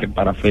Park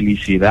para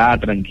felicidad,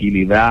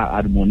 tranquilidad,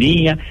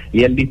 armonía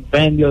y el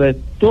dispendio de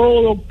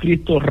todo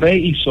Cristo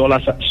Rey y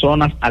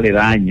zonas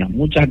aledañas.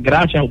 Muchas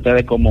gracias a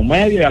ustedes como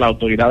medio y a las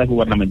autoridades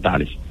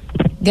gubernamentales.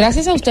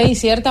 Gracias a usted, y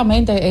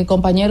ciertamente,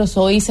 compañeros,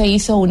 hoy se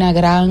hizo una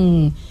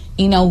gran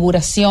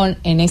inauguración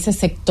en ese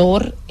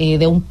sector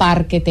de un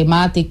parque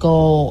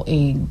temático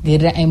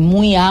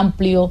muy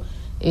amplio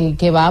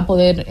que va a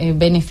poder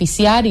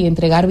beneficiar y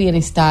entregar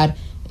bienestar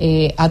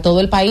a todo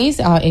el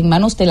país, en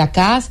manos de la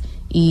CAS,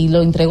 y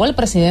lo entregó el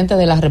presidente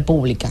de la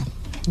República.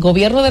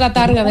 Gobierno de la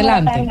tarde,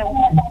 adelante.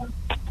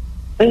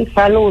 Sí,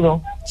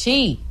 saludo.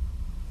 Sí.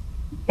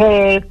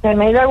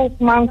 Zeneida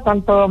Guzmán,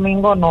 Santo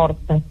Domingo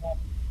Norte.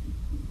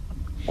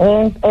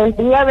 El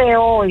día de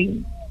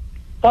hoy,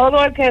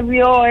 todo el que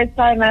vio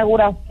esa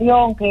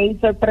inauguración que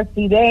hizo el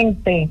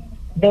presidente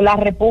de la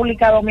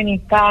República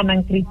Dominicana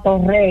en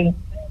Cristo Rey,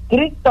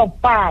 Cristo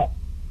Paz,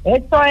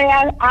 esto es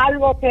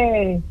algo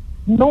que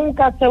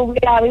nunca se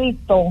hubiera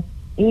visto,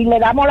 y le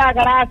damos las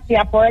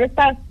gracias por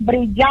estas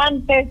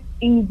brillantes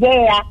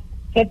ideas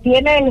que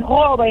tiene el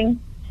joven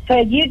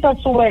Fellito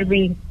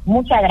Suberví.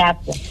 Muchas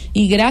gracias.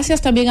 Y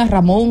gracias también a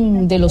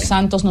Ramón de los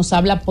Santos, nos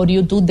habla por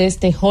YouTube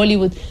desde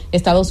Hollywood,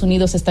 Estados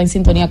Unidos, está en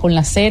sintonía con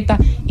la Z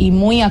y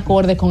muy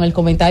acorde con el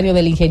comentario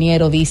del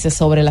ingeniero, dice,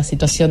 sobre la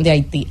situación de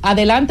Haití.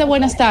 Adelante,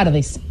 buenas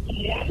tardes.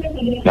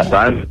 Buenas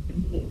tardes.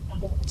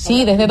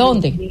 Sí, ¿desde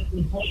dónde?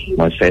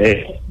 Moisés,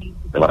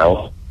 de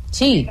Barahona.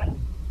 Sí.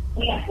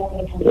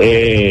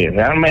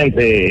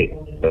 Realmente,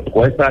 la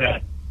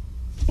respuesta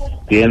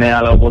tiene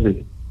a la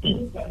oposición.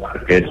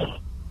 Porque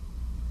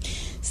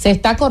se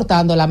está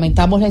cortando,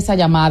 lamentamos esa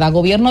llamada.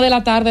 Gobierno de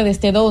la tarde,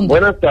 ¿desde dónde?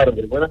 Buenas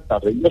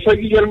tardes. Yo soy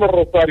Guillermo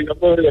Rosario, yo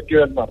soy de aquí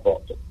del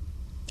Marroso.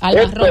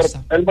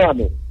 Rosa.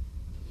 Hermano,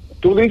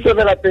 tú dices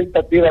de la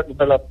tentativa con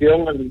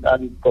relación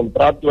al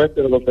contrato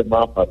este de los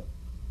semáforos.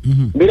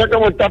 Mira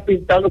cómo está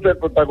pintándose el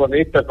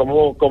protagonista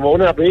como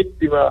una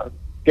víctima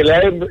que le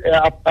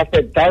ha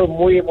afectado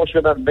muy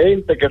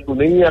emocionalmente, que su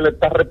niña le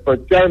está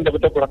reprochando que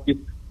está por aquí.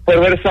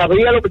 Pero él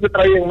sabía lo que se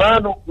traía en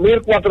mano,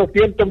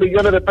 1.400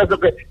 millones de pesos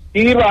que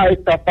iba a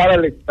estafar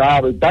al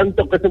Estado, y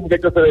tanto que ese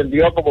muchacho se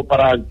vendió como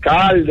para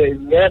alcalde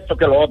y esto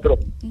que lo otro.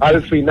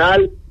 Al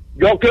final,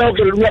 yo creo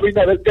que Luis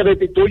Abinader que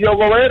destituya a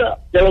Gobera,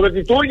 que lo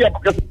destituya,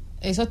 porque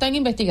eso está en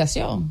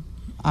investigación.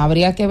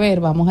 Habría que ver,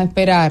 vamos a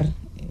esperar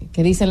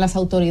qué dicen las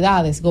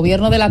autoridades.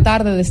 Gobierno de la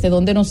tarde, ¿desde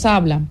dónde nos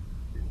hablan?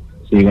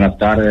 Sí, buenas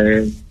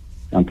tardes,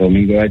 Santo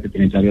Domingo Este,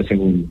 Trinitario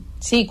Segundo.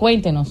 Sí,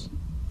 cuéntenos.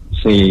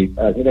 Sí,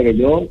 así que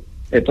yo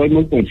estoy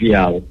muy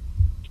confiado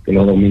que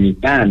los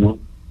dominicanos,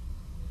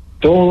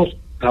 todos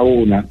a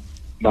una,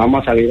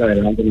 vamos a salir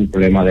adelante en el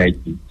problema de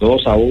Haití.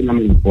 Todos a una,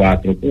 menos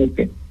 4,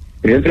 porque el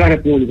presidente de la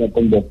República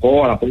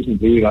convocó a la fuerza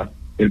viva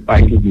del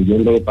país,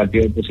 incluyendo los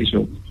partidos de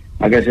oposición,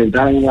 a que se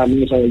sentaran en la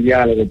mesa de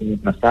diálogo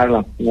para trazar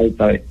la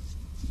punta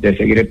de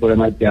seguir el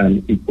problema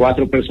haitiano. Y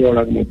 4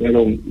 personas, como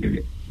fueron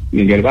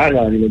Miguel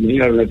Vargas, Danilo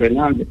Mejía, Leonel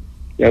Fernández,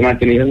 y además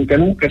te dijeron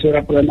que eso era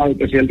el problema del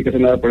presidente y que eso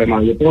no era el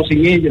problema. Yo, pero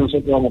sin ellos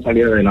nosotros vamos a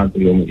salir adelante,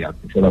 Dios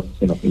mediante. Se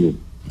la figura.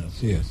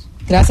 Así es.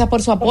 Gracias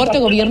por su aporte.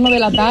 Gobierno de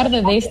la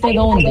tarde, ¿desde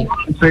dónde?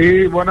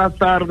 Sí, buenas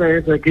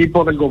tardes,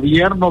 equipo del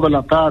Gobierno de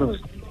la tarde.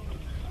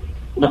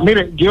 Pues,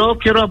 mire, yo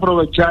quiero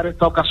aprovechar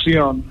esta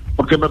ocasión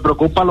porque me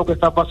preocupa lo que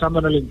está pasando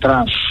en el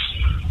Intran.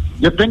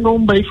 yo tengo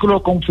un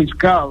vehículo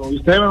confiscado y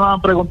ustedes me van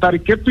a preguntar, ¿y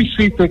qué tú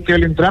hiciste que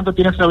el entrante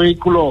tiene ese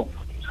vehículo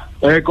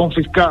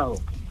confiscado?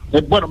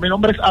 Bueno, mi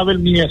nombre es Abel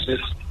Mieses.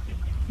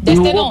 ¿Desde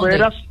Hugo dónde?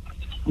 Veras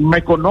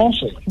me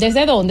conoce.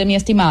 ¿Desde dónde, mi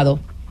estimado?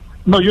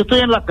 No, yo estoy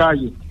en la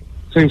calle.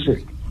 Sí.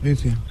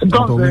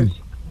 Entonces,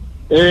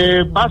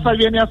 pasa y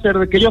viene a ser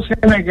de que ellos se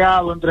han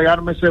negado a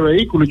entregarme ese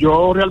vehículo.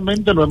 Yo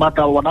realmente no he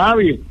matado a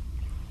nadie.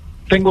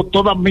 Tengo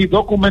todas mis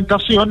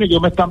documentaciones y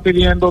ellos me están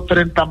pidiendo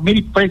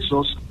 30,000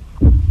 pesos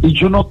y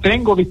yo no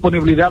tengo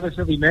disponibilidad de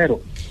ese dinero.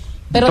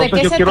 ¿Pero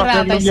entonces, de qué se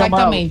trata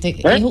exactamente?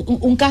 ¿Es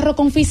un carro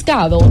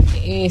confiscado,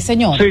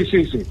 señor? Sí.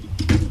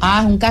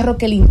 Ah, un carro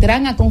que el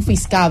Intran ha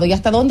confiscado. ¿Y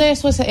hasta dónde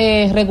eso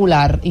es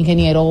regular,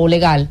 ingeniero, o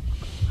legal?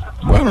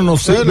 Bueno, no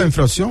sé, la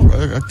infracción.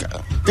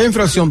 ¿Qué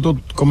infracción tú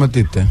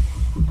cometiste?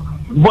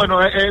 Bueno,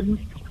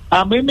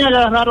 a mí me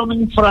agarraron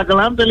en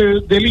flagrante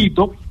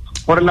delito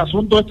por el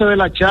asunto este de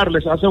la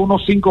Charles hace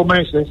unos 5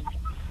 meses.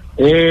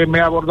 Me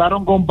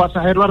abordaron con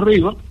pasajero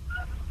arriba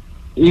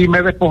y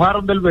me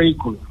despojaron del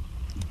vehículo.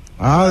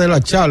 Ah, de la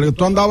Charlie.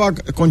 Tú andabas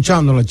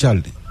conchando la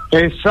Charlie.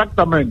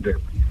 Exactamente.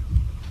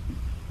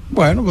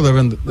 Bueno, pues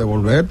deben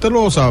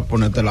devolvértelo, o sea,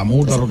 ponerte la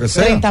multa, lo que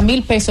sea.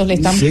 30,000 pesos le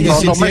están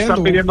pidiendo. No me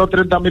están pidiendo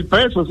 30,000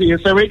 pesos. Y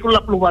ese vehículo,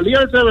 la plusvalía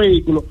de ese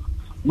vehículo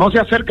no se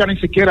acerca ni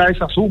siquiera a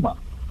esa suma.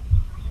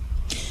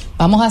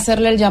 Vamos a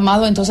hacerle el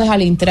llamado entonces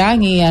al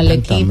Intran y al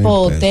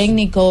equipo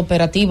técnico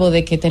operativo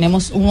de que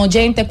tenemos un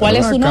oyente. ¿Cuál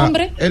es su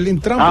nombre? El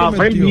Intran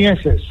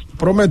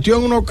prometió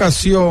en una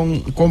ocasión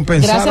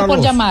compensar a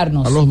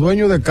los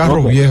dueños de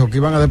carros viejos que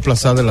iban a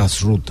desplazar de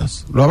las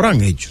rutas. ¿Lo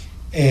habrán hecho?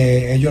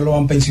 Ellos lo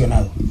han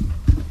pensionado.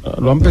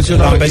 Lo han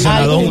pensionado.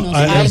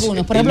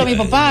 Algunos. Por ejemplo, mi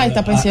papá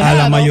está pensionado.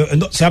 A la mayor,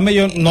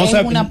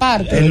 una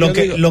parte.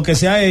 Lo que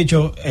se ha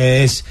hecho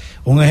es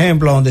un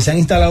ejemplo donde se han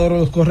instalado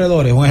los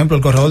corredores. Un ejemplo,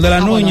 el corredor de la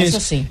Núñez,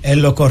 sí.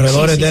 En los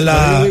corredores de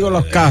la. Yo digo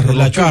los carros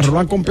lo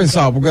han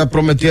compensado porque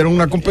prometieron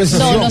una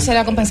compensación. No se le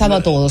ha compensado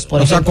a todos.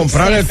 Por ejemplo,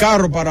 comprar el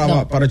carro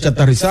para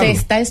chatarrizarlo. Se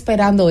está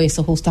esperando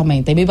eso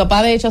justamente. Mi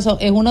papá, de hecho,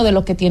 es uno de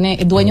los que tiene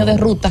dueños de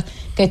rutas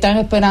que están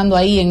esperando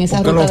ahí en esa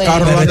ruta. Los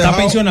carros ¿Está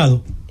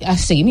pensionado? Ah,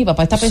 sí, mi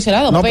papá está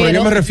pensionado. No, pero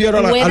yo me refiero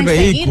al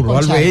vehículo.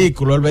 El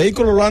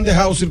vehículo lo han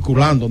dejado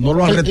circulando, no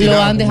lo han retirado.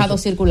 Lo han dejado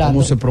circulando.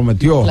 Como se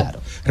prometió. Claro.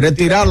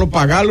 Retirarlo,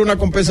 pagarle una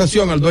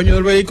compensación al dueño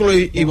del vehículo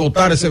y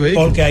botar ese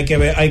vehículo. Porque hay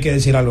que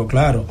decir algo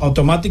claro.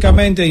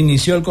 Automáticamente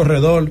inició el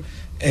corredor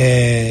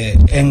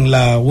en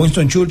la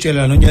Winston Churchill, en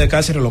la Núñez de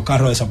Cáceres, los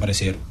carros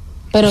desaparecieron.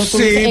 Pero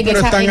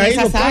están ahí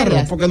los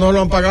carros porque no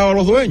lo han pagado a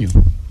los dueños.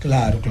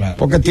 Claro.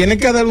 Porque tienen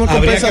que dar una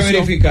compensación. Que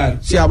verificar.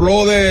 Se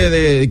habló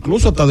de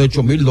incluso hasta de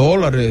 $8,000,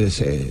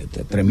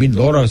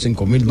 $3,000,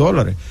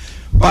 $5,000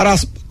 para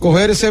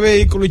coger ese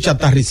vehículo y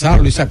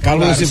chatarrizarlo y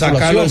sacarlo de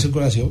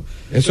circulación.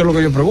 Eso es lo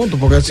que yo pregunto,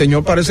 porque el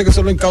señor parece que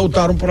se lo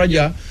incautaron por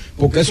allá,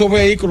 porque esos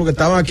vehículos que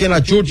estaban aquí en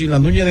la Churchill, en la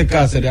Núñez de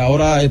Cáceres,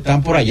 ahora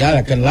están por allá, de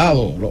aquel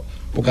lado,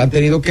 porque han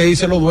tenido que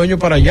irse los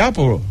dueños para allá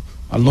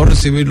al no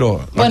recibir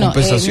la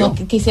compensación.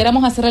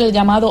 Quisiéramos hacerle el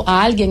llamado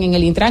a alguien en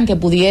el Intran que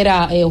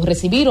pudiera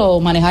recibir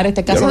o manejar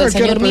este caso del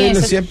señor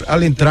Mieses. Siempre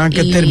al Intran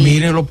que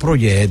termine los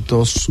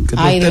proyectos,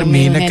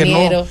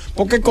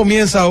 porque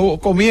comienza,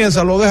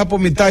 lo deja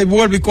por mitad y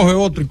vuelve y coge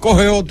otro, Es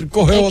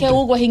que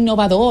Hugo es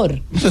innovador.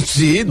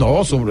 Sí,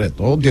 sobre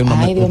todo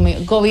tiene Dios mío.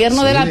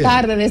 Gobierno de la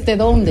tarde, ¿desde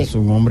dónde? Es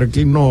un hombre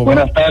que innova.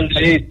 Buenas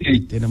tardes.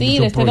 Tiene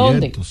 ¿desde proyectos.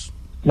 dónde?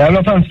 Le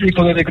habla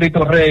Francisco desde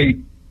Cristo Rey.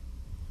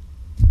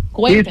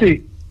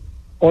 Cuéntame.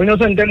 Hoy nos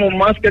sentimos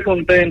más que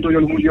contentos y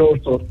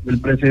orgullosos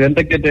del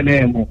presidente que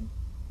tenemos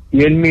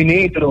y el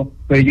ministro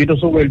Bellito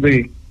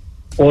Suberví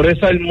por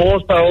esa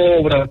hermosa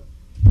obra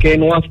que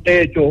nos has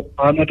hecho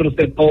a nuestro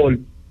sector.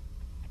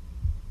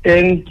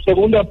 En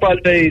segunda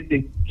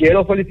parte,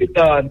 quiero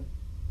felicitar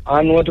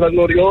a nuestro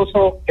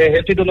glorioso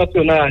Ejército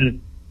Nacional,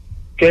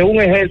 que es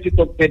un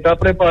ejército que está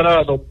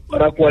preparado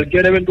para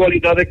cualquier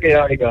eventualidad que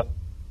haya.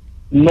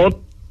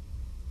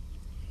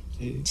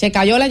 Se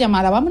cayó la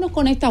llamada. Vámonos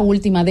con esta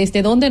última.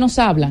 ¿Desde dónde nos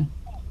hablan?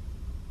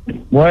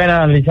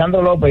 Buenas,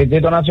 Lisandro López,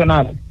 Distrito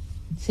Nacional.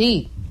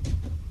 Sí.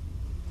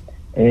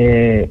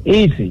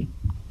 Easy.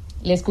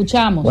 Le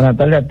escuchamos. Buenas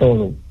tardes a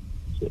todos.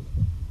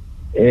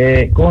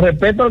 Con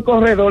respecto al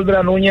corredor de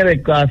la Núñez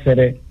de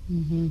Cáceres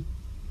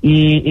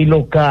y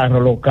los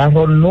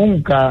carros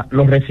nunca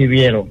los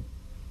recibieron.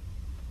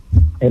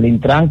 El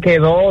Intran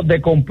quedó de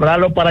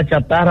comprarlo para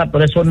chatarra,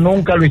 pero eso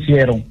nunca lo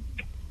hicieron.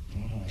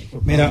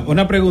 Mira,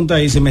 una pregunta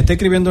ahí, se me está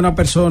escribiendo una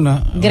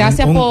persona.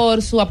 Gracias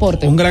por su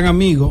aporte. Un gran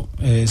amigo,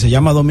 se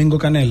llama Domingo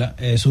Canela,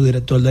 es su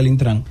director del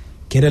Intran.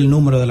 Quiere el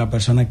número de la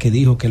persona que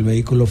dijo que el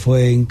vehículo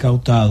fue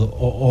incautado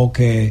o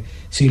que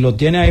si lo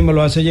tiene ahí me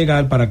lo hace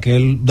llegar para que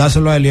él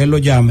dáselo a él y él lo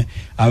llame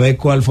a ver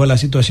cuál fue la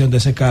situación de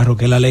ese carro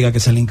que él alega que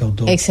se le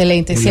incautó.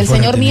 Excelente. Si el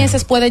señor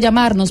Mieses puede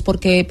llamarnos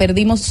porque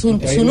perdimos su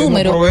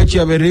número. Aproveche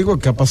y averigüe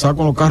qué ha pasado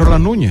con los carros de la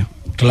Núñez.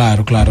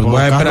 Claro.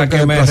 Voy a esperar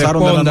que me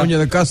responda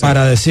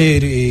para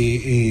decir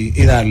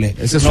y darle.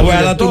 No voy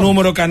a dar tu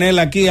número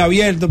Canela aquí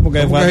abierto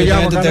porque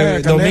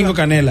fue Domingo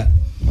Canela.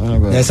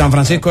 de San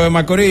Francisco de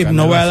Macorís. Canela,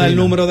 no voy a dar el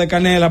número de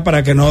Canela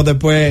para que no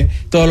después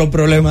todos los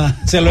problemas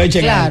se lo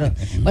echen. Claro.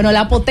 Bueno,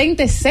 la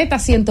potente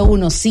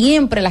Z101,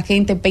 siempre la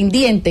gente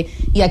pendiente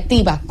y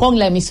activa con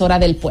la emisora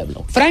del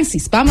pueblo.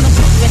 Francis, vámonos.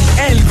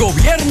 El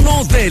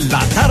gobierno de la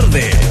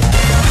tarde.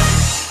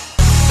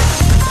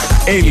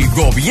 El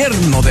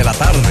gobierno de la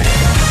tarde.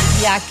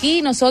 Y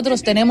aquí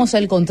nosotros tenemos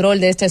el control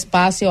de este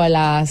espacio a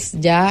las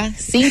ya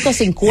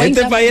 5:50.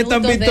 Este país es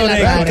tan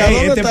pintoresco.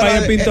 Este país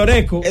es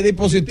pintoresco. El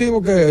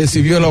dispositivo que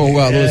exhibió el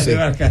abogado ese,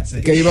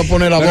 que iba a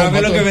poner la bomba.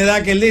 Pero a mí lo que me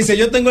da que él dice,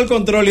 yo tengo el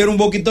control y era un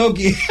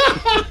walkie-talkie.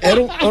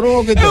 Era un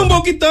walkie-talkie. Es un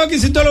walkie-talkie,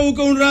 si usted lo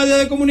busca un radio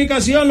de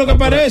comunicación, lo que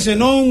parece,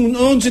 no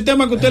un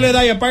sistema que usted le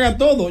da y apaga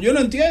todo. Yo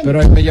no entiendo.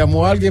 Pero ahí me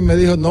llamó alguien y me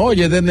dijo, no,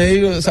 oye,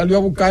 DNI salió a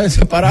buscar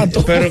ese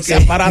aparato. Pero ese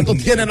aparato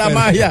tiene la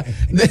magia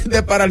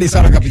de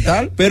paralizar la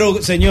capital.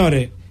 Pero, señor,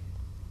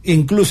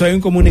 incluso hay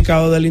un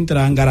comunicado del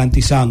Intran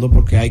garantizando,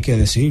 porque hay que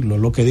decirlo,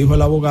 lo que dijo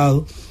el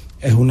abogado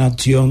es una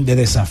acción de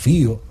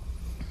desafío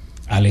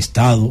al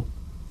Estado,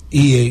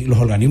 y los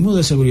organismos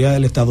de seguridad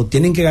del Estado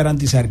tienen que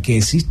garantizar que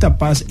exista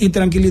paz y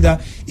tranquilidad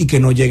y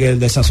que no llegue el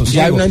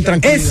desasosiego.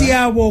 Ese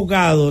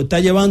abogado está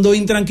llevando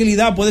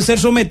intranquilidad, puede ser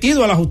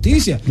sometido a la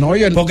justicia,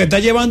 porque está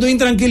llevando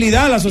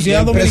intranquilidad a la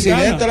sociedad dominicana. El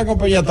presidente de la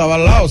compañía estaba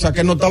al lado, o sea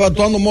que no estaba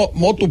actuando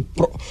motu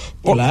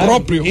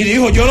propio. Y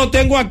dijo, yo lo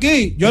tengo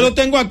aquí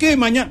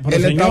mañana.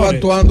 Pero él estaba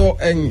actuando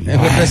en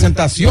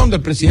representación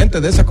del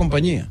presidente de esa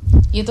compañía.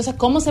 Y entonces,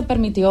 ¿cómo se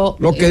permitió?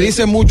 Lo que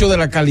dice mucho de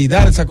la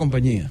calidad de esa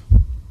compañía.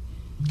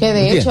 Que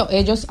de hecho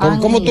ellos han...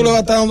 ¿Cómo tú le vas a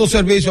estar dando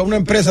servicio a una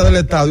empresa del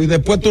Estado y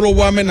después tú lo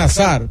vas a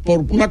amenazar por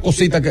una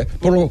cosita,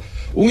 por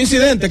un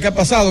incidente que ha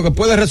pasado que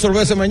puede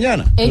resolverse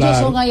mañana? Ellos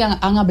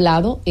han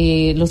hablado,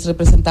 los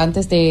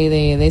representantes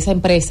de esa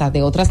empresa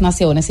de otras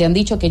naciones, y han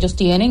dicho que ellos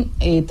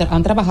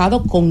han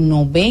trabajado con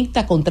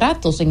 90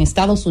 contratos en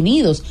Estados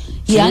Unidos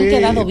y han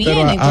quedado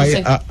bien.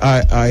 Entonces,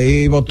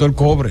 ahí botó el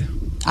cobre.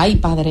 Ay,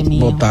 padre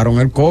mío. Botaron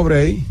el cobre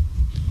ahí.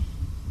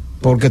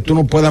 Porque tú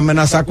no puedes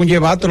amenazar con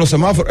llevarte los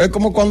semáforos. Es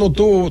como cuando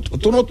tú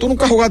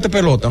nunca jugaste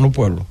pelota en los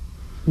pueblos.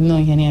 No,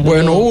 ingeniero.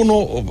 Bueno,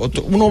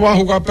 uno va a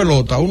jugar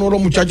pelota. Uno de los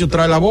muchachos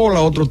trae la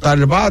bola, otro trae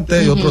el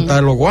bate, y otro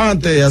trae los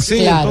guantes, y así.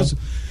 Claro. Entonces,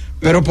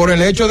 pero por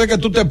el hecho de que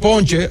tú te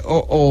ponches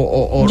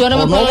o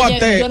no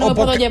bates,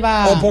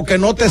 o porque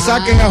no te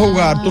saquen a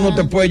jugar, tú no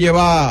te puedes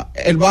llevar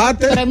el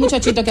bate. Pero hay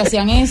muchachitos que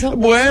hacían eso.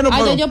 Bueno,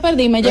 yo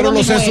perdí, me pero llevo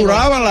lo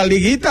censuraban, la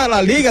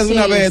liga de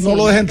una vez, no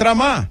lo deja entrar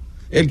más.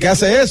 El que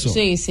hace eso.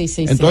 Sí.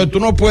 Entonces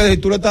tú no puedes, y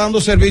tú le estás dando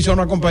servicio a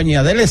una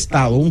compañía del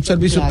Estado, un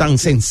servicio tan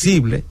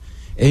sensible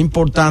e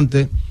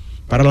importante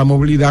para la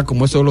movilidad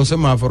como eso de los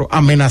semáforos,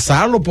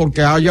 amenazarlo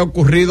porque haya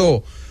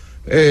ocurrido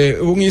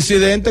un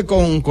incidente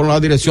con la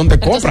dirección de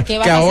compra.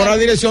 Entonces, que ahora la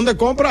dirección de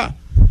compra,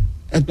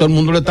 todo el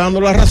mundo le está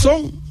dando la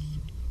razón.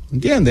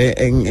 ¿Entiendes?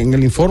 En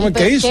el informe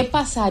que hizo. ¿Qué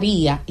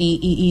pasaría?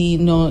 Y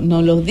nos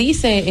lo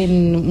dice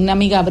una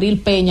amiga, Abril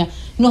Peña,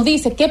 nos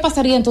dice, ¿qué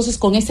pasaría entonces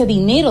con ese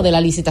dinero de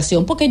la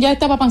licitación? Porque ya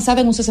estaba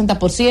avanzada en un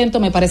 60%,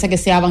 me parece que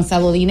se ha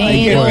avanzado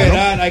dinero.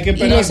 Hay que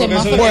esperar,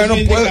 porque eso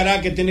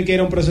indicará que tiene que ir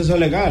a un proceso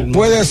legal, ¿no?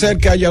 Puede ser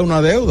que haya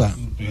una deuda.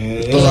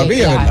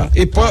 Todavía, claro.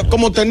 ¿Verdad? Y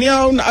como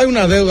hay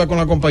una deuda con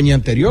la compañía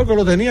anterior que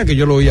lo tenía, que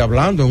yo lo oí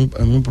hablando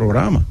en un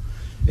programa.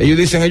 Ellos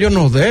dicen, ellos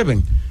nos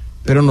deben,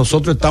 pero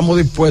nosotros estamos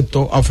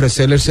dispuestos a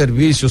ofrecerle el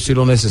servicio si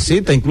lo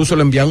necesita. Incluso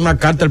le envían una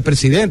carta al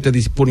presidente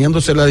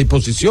poniéndose a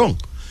disposición,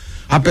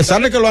 a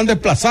pesar de que lo han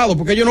desplazado,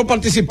 porque ellos no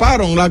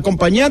participaron. La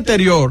compañía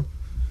anterior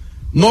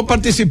no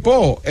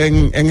participó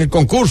en el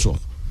concurso,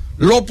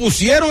 lo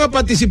pusieron a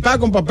participar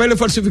con papeles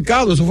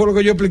falsificados. Eso fue lo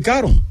que ellos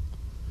explicaron.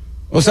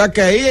 O sea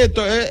que ahí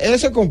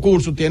ese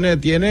concurso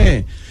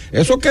tiene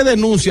eso que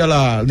denuncia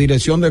la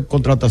Dirección de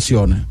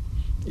Contrataciones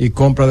y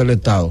Compra del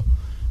Estado,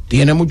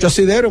 tiene muchos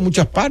asideros en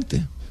muchas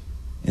partes.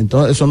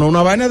 Entonces, eso no es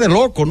una vaina de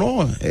loco,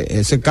 ¿no?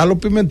 Ese Carlos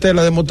Pimentel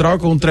ha demostrado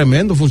que es un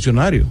tremendo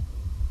funcionario.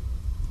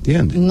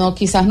 ¿Entiendes? No,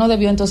 quizás no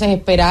debió entonces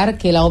esperar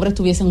que la obra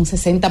estuviese en un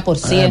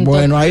 60%.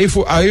 Bueno, ahí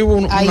hubo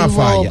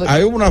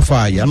una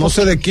falla. No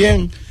sé de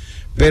quién,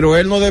 pero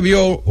él no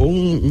debió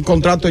un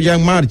contrato ya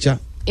en marcha.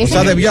 O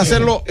sea, debía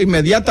hacerlo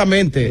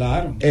inmediatamente.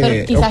 Claro.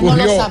 Pero quizás no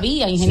lo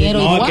sabía, ingeniero.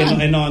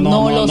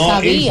 No lo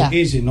sabía.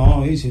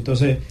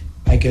 Entonces,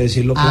 hay que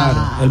decirlo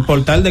claro. El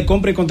portal de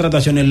compra y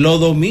contrataciones lo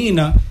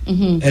domina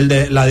el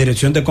de la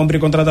Dirección de Compra y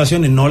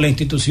Contrataciones, no la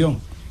institución.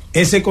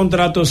 Ese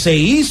contrato se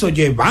hizo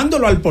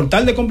llevándolo al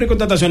portal de compra y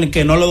contrataciones,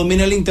 que no lo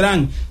domina el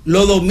Intran,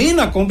 lo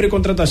domina compra y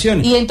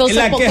contrataciones. Y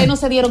entonces, ¿por qué no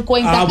se dieron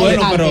cuenta? Pero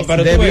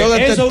eso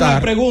es una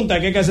pregunta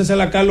que hay que hacerse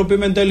a Carlos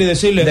Pimentel y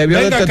decirle,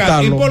 venga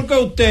acá, ¿y por qué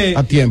usted,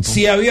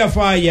 si había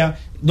falla,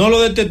 no lo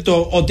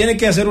detectó, o tiene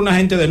que hacer una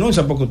agente de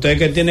denuncia? Porque usted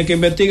que tiene que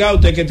investigar,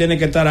 usted que tiene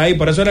que estar ahí.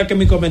 Por eso era que en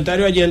mi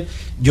comentario ayer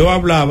yo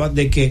hablaba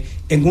de que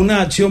en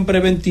una acción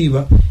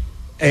preventiva,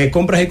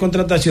 compras y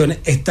contrataciones,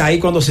 está ahí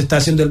cuando se está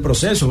haciendo el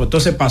proceso.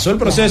 Entonces pasó el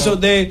proceso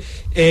de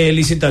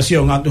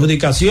licitación,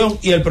 adjudicación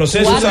y el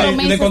proceso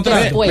de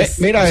contrato.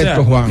 Mira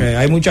esto, Juan.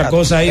 Hay muchas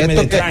cosas ahí.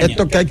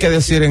 Esto que hay que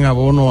decir en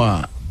abono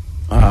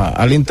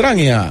al Intran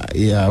y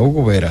a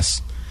Hugo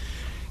Veras.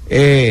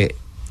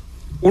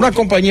 una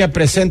compañía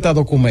presenta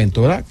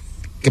documentos, ¿verdad?,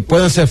 que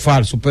pueden ser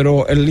falsos,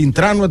 pero el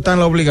Intran no está en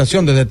la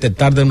obligación de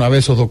detectar de una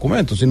vez esos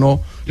documentos,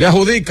 sino le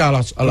adjudica a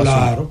las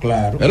Claro,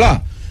 claro.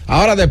 ¿verdad?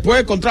 Ahora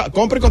después compra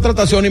y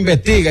contratación,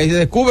 investiga y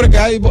descubre que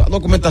hay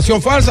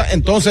documentación falsa,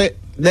 entonces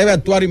debe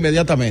actuar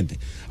inmediatamente.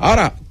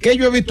 Ahora, ¿qué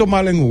yo he visto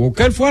mal en Hugo?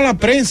 Que él fue a la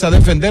prensa a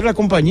defender la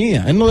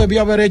compañía. Él no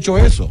debía haber hecho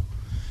eso.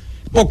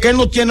 Porque él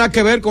no tiene nada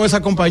que ver con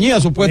esa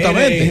compañía,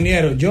 supuestamente. Mire,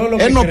 ingeniero,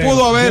 él no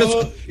pudo haber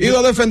ido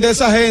a defender a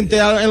esa gente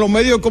en los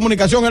medios de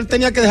comunicación. Él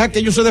tenía que dejar que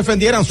ellos se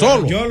defendieran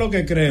solos. Yo lo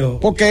que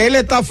creo. Porque él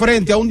está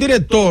frente a un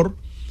director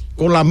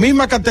con la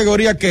misma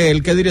categoría que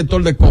él, que es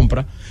director de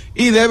compra,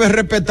 y debe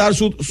respetar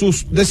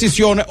sus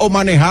decisiones o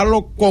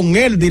manejarlo con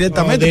él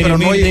directamente, pero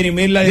no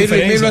dirimirlo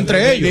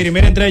entre ellos.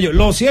 Dirimir entre ellos.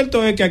 Lo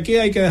cierto es que aquí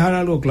hay que dejar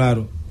algo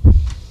claro.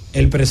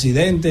 El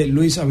presidente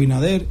Luis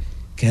Abinader,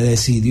 que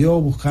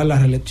decidió buscar la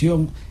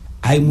reelección,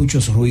 hay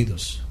muchos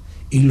ruidos,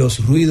 y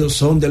los ruidos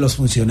son de los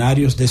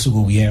funcionarios de su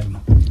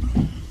gobierno.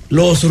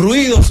 Los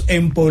ruidos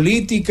en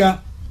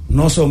política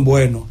no son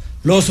buenos.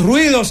 Los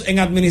ruidos en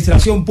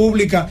administración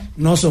pública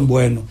no son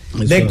buenos.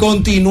 De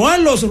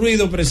continuar los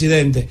ruidos,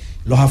 presidente,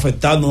 los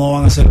afectados no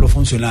van a ser los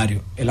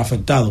funcionarios. El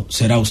afectado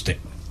será usted.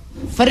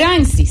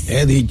 Francis.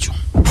 He dicho.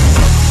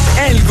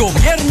 El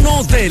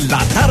gobierno de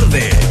la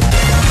tarde.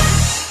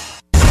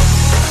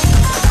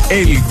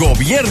 El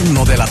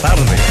gobierno de la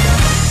tarde.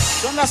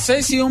 Son las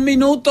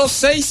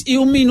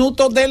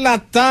 6:01 de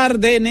la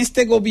tarde en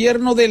este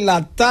gobierno de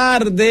la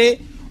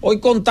tarde. Hoy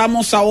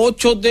contamos a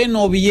 8 de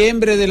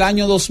noviembre del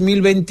año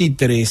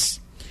 2023.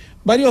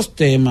 Varios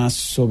temas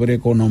sobre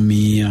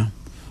economía.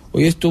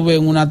 Hoy estuve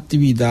en una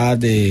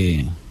actividad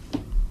en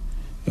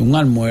un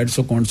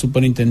almuerzo con el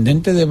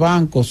superintendente de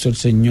bancos, el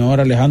señor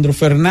Alejandro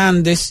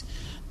Fernández,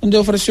 donde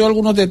ofreció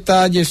algunos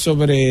detalles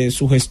sobre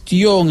su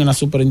gestión en la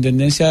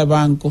superintendencia de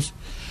bancos.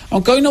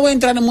 Aunque hoy no voy a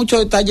entrar en muchos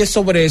detalles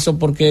sobre eso,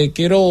 porque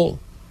quiero,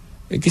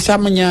 quizás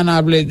mañana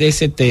hable de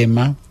ese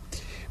tema,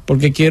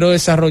 porque quiero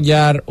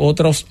desarrollar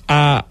otros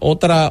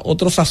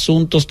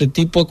asuntos de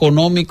tipo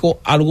económico,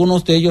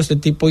 algunos de ellos de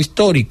tipo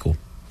histórico.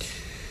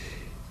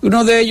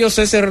 Uno de ellos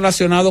es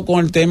relacionado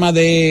con el tema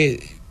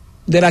de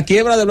la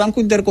quiebra del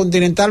Banco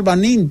Intercontinental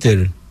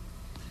Baninter,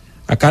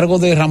 a cargo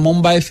de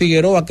Ramón Báez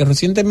Figueroa, que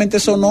recientemente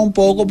sonó un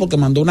poco porque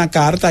mandó una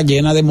carta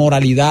llena de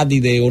moralidad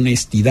y de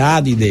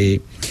honestidad y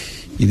de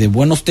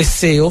buenos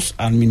deseos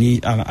al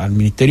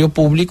Ministerio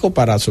Público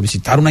para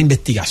solicitar una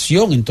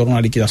investigación en torno a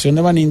la liquidación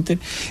de Baninter.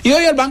 Y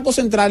hoy el Banco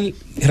Central,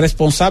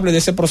 responsable de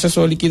ese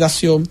proceso de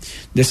liquidación,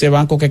 de ese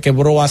banco que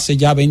quebró hace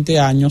ya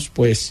 20 años,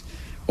 pues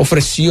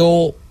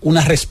ofreció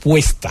una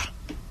respuesta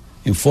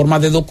en forma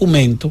de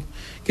documento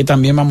que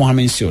también vamos a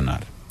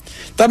mencionar.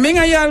 También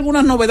hay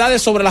algunas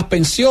novedades sobre las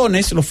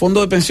pensiones, los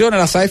fondos de pensiones,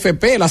 las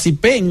AFP, las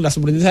IPEN, la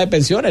Superintendencia de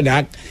Pensiones le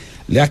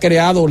ha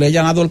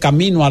allanado el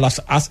camino a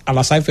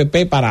las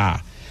AFP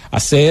para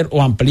hacer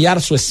o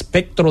ampliar su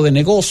espectro de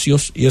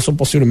negocios, y eso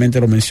posiblemente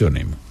lo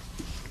mencionemos.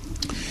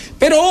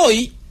 Pero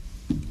hoy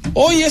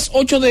es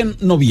 8 de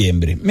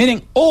noviembre.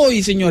 Miren,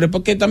 hoy, señores,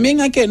 porque también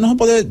no se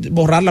puede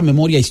borrar la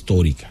memoria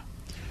histórica.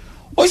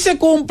 Hoy se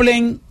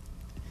cumplen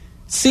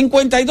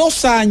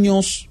 52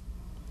 años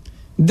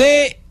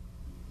de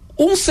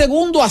un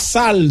segundo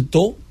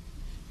asalto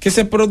que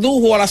se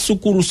produjo a la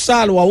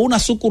sucursal o a una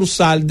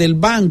sucursal del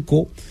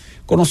banco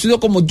conocido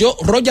como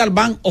Royal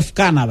Bank of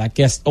Canada,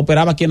 que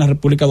operaba aquí en la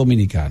República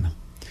Dominicana.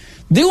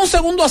 Digo un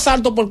segundo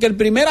asalto porque el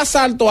primer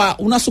asalto a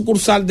una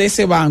sucursal de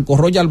ese banco,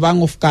 Royal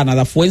Bank of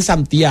Canada, fue en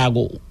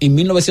Santiago en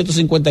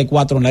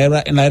 1954,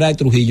 en la era de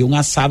Trujillo. Un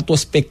asalto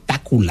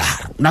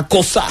espectacular, una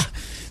cosa,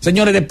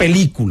 señores, de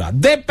película.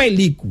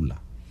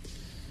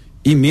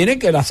 Y miren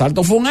que el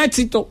asalto fue un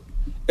éxito.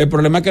 El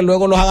problema es que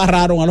luego los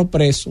agarraron a los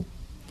presos.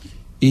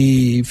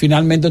 Y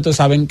finalmente ustedes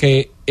saben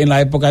que en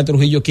la época de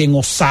Trujillo, quien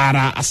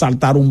osara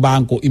asaltar un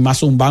banco, y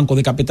más un banco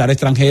de capital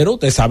extranjero,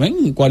 ustedes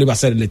saben cuál iba a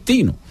ser el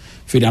destino.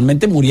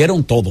 Finalmente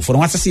murieron todos,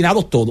 fueron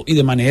asesinados todos, y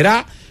de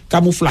manera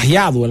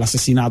camuflajeado el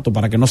asesinato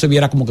para que no se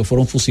viera como que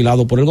fueron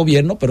fusilados por el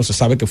gobierno, pero se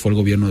sabe que fue el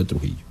gobierno de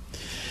Trujillo.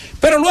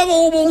 Pero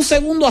luego hubo un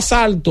segundo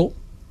asalto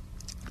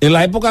en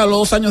la época de los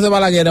 2 años de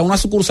Balaguer, una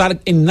sucursal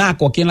en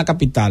Naco, aquí en la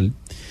capital,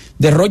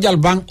 de Royal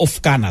Bank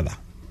of Canada.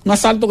 Un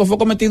asalto que fue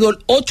cometido el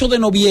 8 de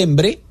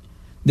noviembre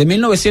de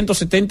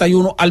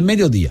 1971 al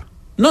mediodía.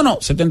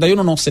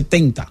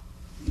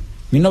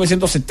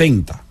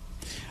 1970.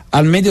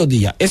 Al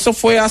mediodía. Eso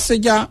fue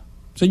hace ya,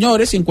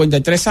 señores,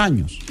 53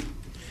 años.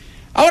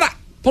 Ahora,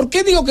 ¿por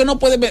qué digo que no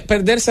puede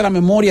perderse la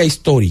memoria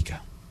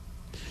histórica?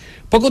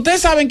 Porque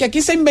ustedes saben que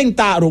aquí se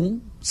inventaron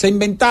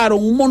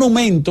un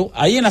monumento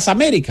ahí en las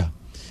Américas.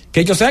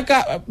 Que yo sé que,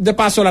 de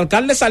paso, el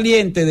alcalde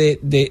saliente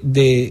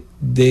de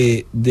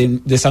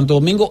Santo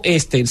Domingo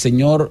Este, el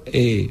señor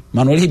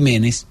Manuel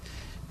Jiménez,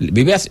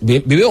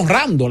 vive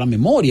honrando la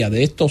memoria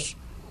de estos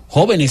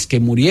jóvenes que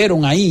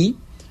murieron ahí,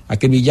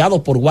 acribillados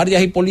por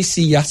guardias y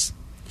policías,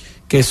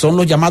 que son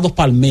los llamados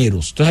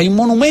palmeros. Entonces hay un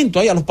monumento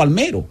ahí a los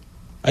palmeros,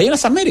 ahí en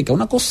las Américas,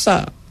 una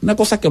cosa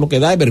que lo que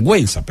da es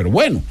vergüenza, pero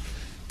bueno,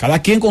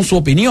 cada quien con su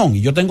opinión,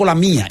 y yo tengo la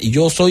mía, y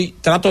yo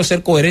trato de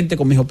ser coherente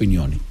con mis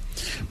opiniones.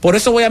 Por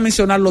eso voy a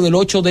mencionar lo del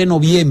 8 de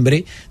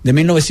noviembre de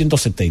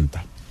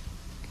 1970.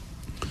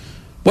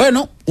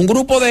 Bueno, un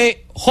grupo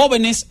de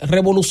jóvenes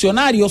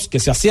revolucionarios que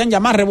se hacían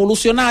llamar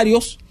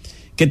revolucionarios,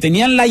 que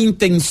tenían la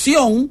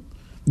intención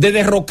de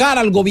derrocar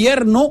al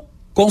gobierno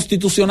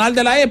constitucional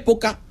de la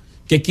época,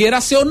 que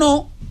quiérase o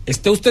no,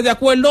 esté usted de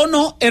acuerdo o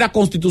no, era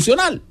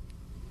constitucional.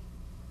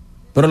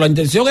 Pero la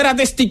intención era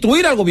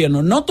destituir al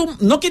gobierno,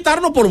 no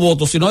quitarlo por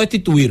votos, sino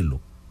destituirlo.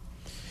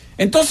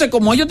 Entonces,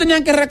 como ellos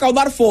tenían que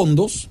recaudar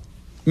fondos,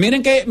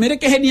 miren qué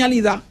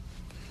genialidad.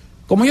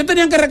 Como ellos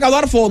tenían que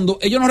recaudar fondos,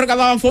 ellos no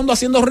recaudaban fondos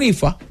haciendo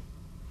rifas,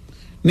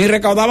 ni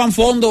recaudaban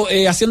fondos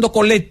haciendo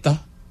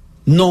colecta.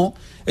 No,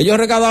 ellos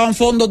recaudaban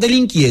fondos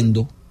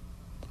delinquiendo,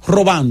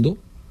 robando,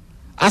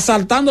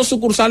 asaltando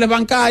sucursales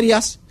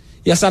bancarias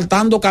y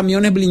asaltando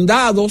camiones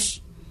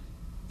blindados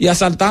y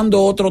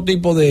asaltando otro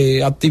tipo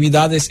de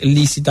actividades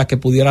lícitas que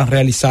pudieran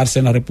realizarse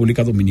en la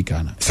República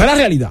Dominicana. Esa es la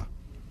realidad.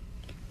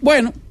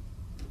 Bueno,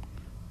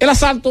 el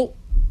asalto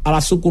a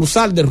la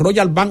sucursal del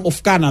Royal Bank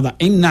of Canada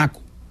en Naco,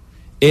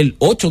 el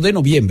 8 de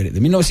noviembre de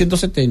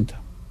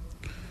 1970,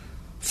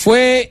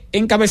 fue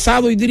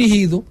encabezado y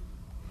dirigido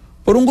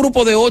por un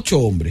grupo de 8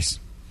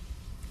 hombres,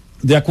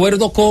 de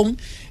acuerdo con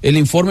el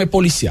informe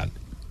policial,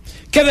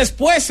 que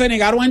después se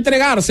negaron a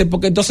entregarse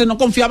porque entonces no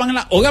confiaban en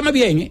la... Óigame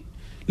bien,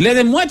 le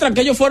demuestran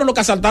que ellos fueron los que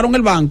asaltaron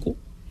el banco,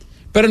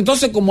 pero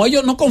entonces como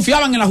ellos no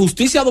confiaban en la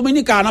justicia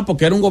dominicana,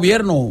 porque era un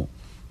gobierno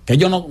que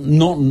ellos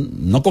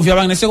no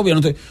confiaban en ese gobierno,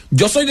 entonces,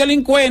 yo soy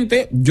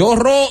delincuente, yo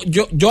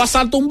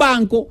asalto un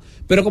banco,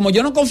 pero como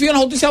yo no confío en la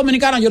justicia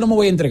dominicana, yo no me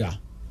voy a entregar.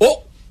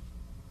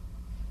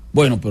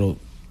 Bueno, pero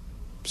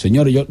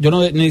señores, yo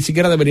no, ni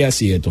siquiera debería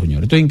decir esto,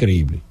 señores, esto es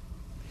increíble.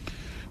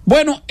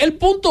 Bueno, el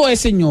punto es,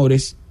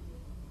 señores,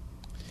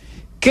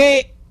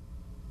 que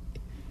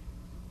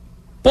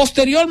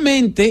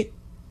posteriormente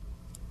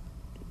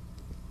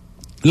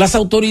las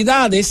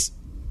autoridades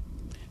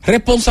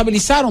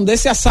responsabilizaron de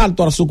ese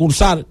asalto a la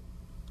sucursal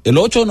el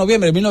 8 de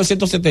noviembre de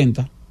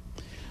 1970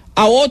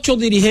 a 8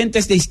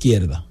 dirigentes de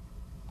izquierda.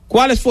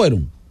 ¿Cuáles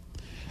fueron?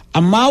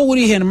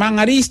 Amaury Germán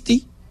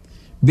Aristi,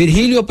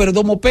 Virgilio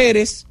Perdomo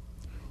Pérez,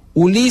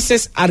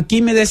 Ulises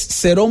Arquímedes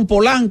Cerón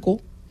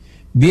Polanco,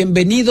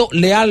 Bienvenido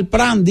Leal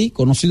Prandi,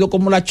 conocido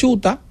como La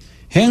Chuta,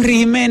 Henry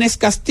Jiménez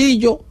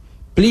Castillo,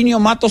 Plinio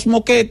Matos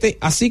Moquete,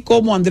 así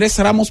como Andrés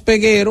Ramos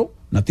Peguero,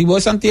 nativo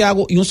de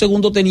Santiago, y un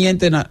segundo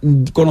teniente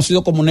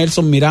conocido como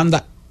Nelson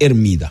Miranda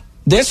Hermida.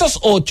 De esos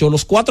 8,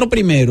 los 4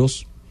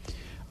 primeros,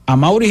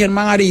 Amaury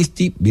Germán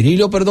Aristi,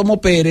 Virgilio Perdomo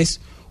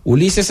Pérez,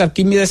 Ulises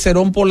Arquímedes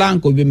Cerón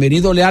Polanco y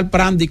Bienvenido Leal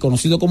Prandi,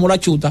 conocido como La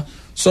Chuta,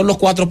 son los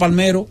 4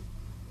 palmeros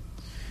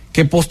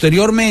que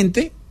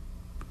posteriormente,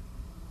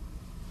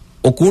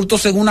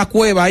 ocultos en una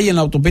cueva ahí en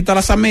la autopista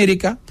Las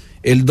Américas,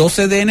 el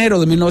 12 de enero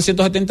de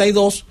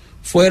 1972,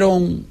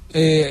 fueron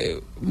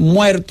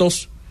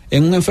muertos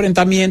en un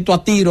enfrentamiento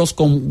a tiros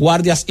con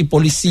guardias y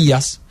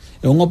policías,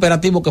 en un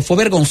operativo que fue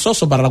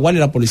vergonzoso para la guardia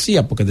y la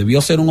policía, porque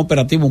debió ser un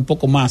operativo un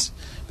poco más,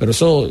 pero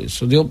eso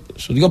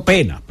dio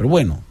pena. Pero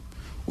bueno,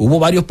 hubo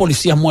varios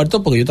policías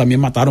muertos, porque ellos también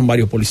mataron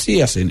varios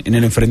policías en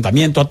el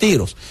enfrentamiento a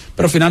tiros,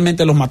 pero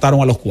finalmente los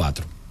mataron a los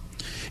 4.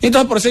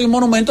 Entonces por eso hay un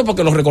monumento,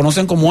 porque los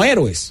reconocen como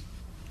héroes.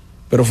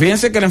 Pero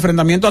fíjense que el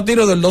enfrentamiento a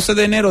tiros del 12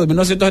 de enero de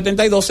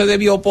 1972 se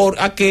debió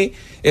a que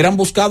eran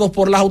buscados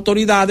por las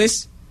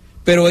autoridades,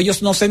 pero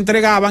ellos no se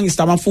entregaban y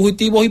estaban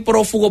fugitivos y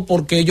prófugos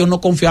porque ellos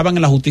no confiaban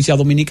en la justicia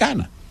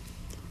dominicana.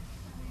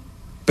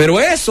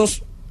 Pero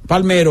esos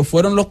palmeros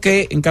fueron los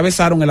que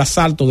encabezaron el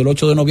asalto del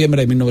 8 de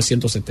noviembre de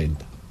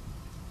 1970.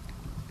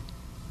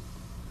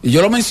 Y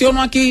yo lo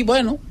menciono aquí,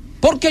 bueno,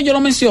 ¿por qué yo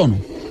lo menciono?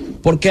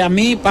 Porque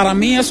para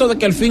mí eso de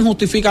que el fin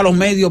justifica los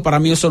medios, para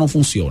mí eso no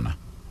funciona.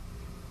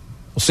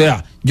 O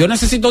sea, yo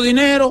necesito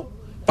dinero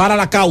para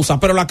la causa,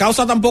 pero la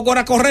causa tampoco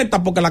era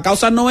correcta, porque la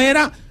causa no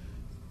era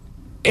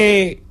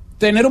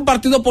tener un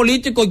partido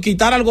político y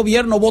quitar al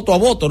gobierno voto a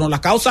voto, no,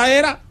 la causa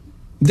era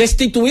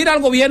destituir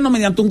al gobierno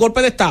mediante un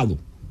golpe de Estado.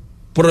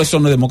 Pero eso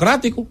no es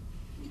democrático.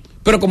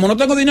 Pero como no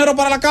tengo dinero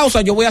para la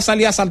causa, yo voy a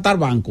salir a asaltar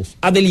bancos,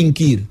 a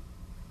delinquir.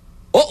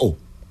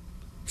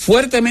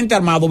 Fuertemente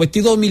armados,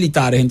 vestidos de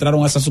militares,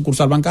 entraron a esa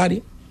sucursal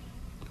bancaria.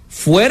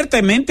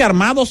 Fuertemente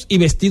armados y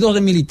vestidos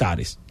de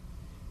militares.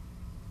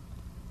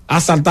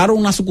 Asaltaron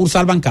una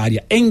sucursal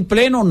bancaria en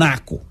pleno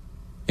Naco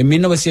en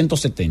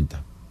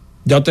 1970.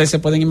 Ya ustedes se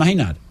pueden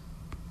imaginar.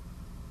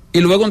 Y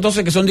luego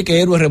entonces que son de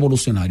que héroes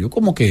revolucionarios.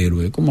 ¿Cómo que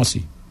héroes? ¿Cómo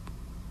así?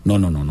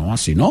 No,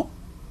 así no.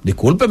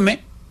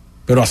 Discúlpenme,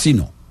 pero así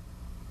no.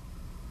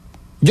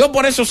 Yo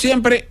por eso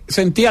siempre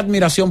sentí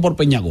admiración por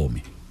Peña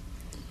Gómez.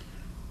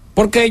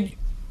 Porque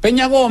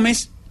Peña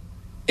Gómez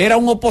era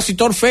un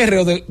opositor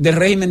férreo del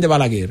régimen de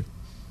Balaguer.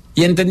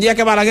 Y entendía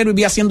que Balaguer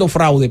vivía haciendo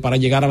fraude para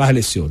llegar a las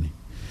elecciones.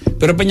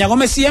 Pero Peña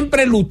Gómez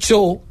siempre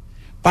luchó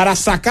para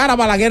sacar a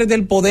Balaguer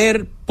del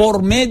poder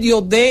por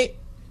medio de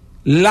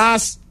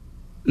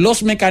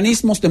los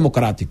mecanismos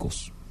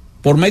democráticos,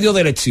 por medio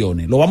de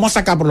elecciones. Lo vamos a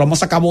sacar, pero lo vamos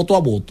a sacar voto a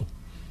voto.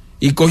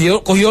 Y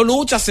cogió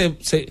lucha, se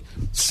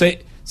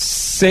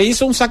se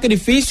hizo un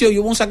sacrificio y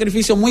hubo un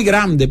sacrificio muy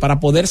grande para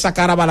poder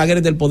sacar a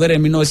Balaguer del poder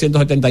en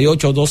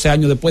 1978, 12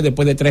 años después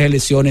de 3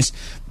 elecciones,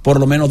 por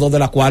lo menos 2 de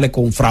las cuales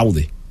con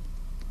fraude.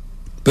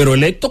 Pero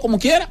electo como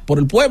quiera, por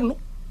el pueblo.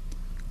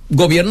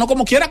 Gobierno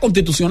como quiera,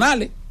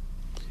 constitucionales.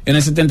 En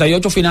el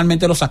 78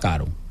 finalmente lo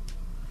sacaron.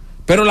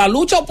 Pero la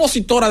lucha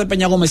opositora de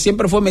Peña Gómez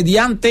siempre fue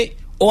mediante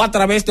o a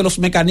través de los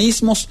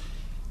mecanismos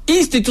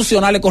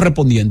institucionales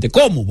correspondientes.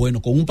 ¿Cómo?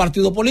 Bueno, con un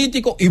partido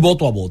político y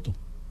voto a voto.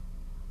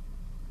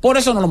 Por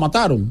eso no lo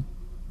mataron.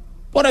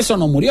 Por eso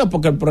no murió,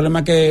 porque el problema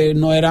es que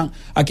no eran...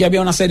 Aquí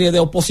había una serie de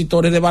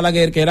opositores de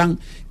Balaguer que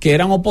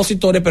eran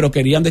opositores, pero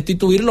querían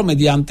destituirlo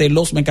mediante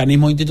los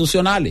mecanismos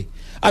institucionales.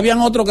 Habían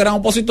otros que eran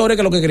opositores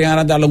que lo que querían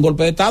era darle un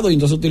golpe de Estado y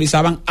entonces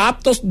utilizaban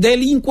actos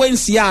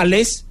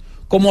delincuenciales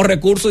como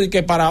recurso y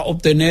que para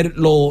obtener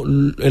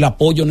el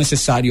apoyo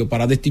necesario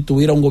para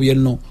destituir a un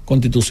gobierno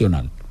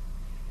constitucional.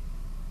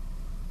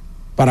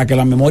 Para que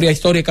la memoria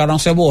histórica no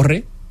se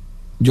borre,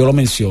 yo lo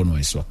menciono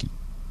eso aquí.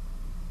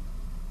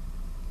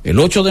 El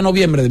 8 de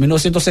noviembre de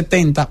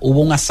 1970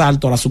 hubo un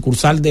asalto a la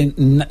sucursal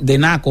de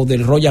NACO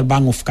del Royal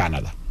Bank of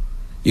Canada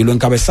y lo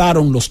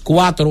encabezaron los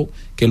 4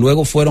 que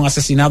luego fueron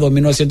asesinados en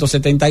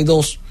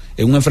 1972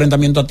 en un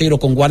enfrentamiento a tiro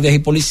con guardias y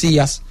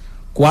policías,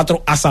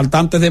 4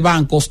 asaltantes de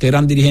bancos que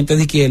eran dirigentes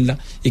de izquierda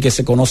y que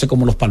se conoce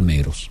como los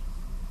Palmeros.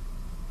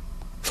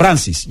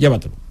 Francis,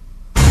 llévatelo.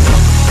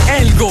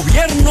 El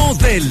gobierno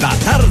de la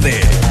tarde.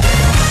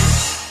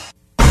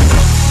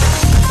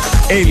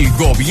 El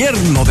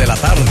gobierno de la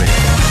tarde.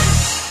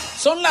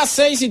 Son las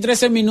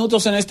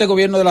 6:13 en este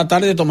gobierno de la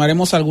tarde.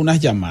 Tomaremos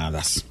algunas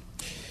llamadas.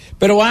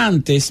 Pero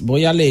antes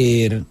voy a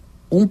leer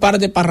un par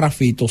de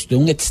parrafitos de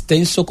un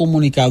extenso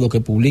comunicado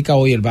que publica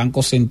hoy el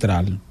Banco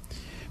Central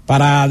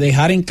para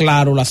dejar en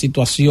claro la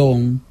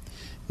situación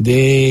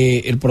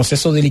del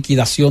proceso de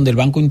liquidación del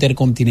Banco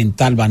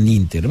Intercontinental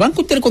Baninter. El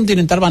Banco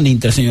Intercontinental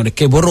Baninter, señores,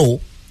 quebró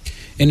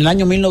en el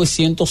año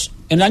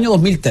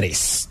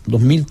 2003.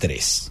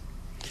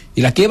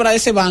 Y la quiebra de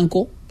ese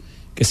banco,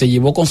 que se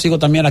llevó consigo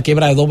también la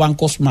quiebra de 2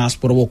 bancos más,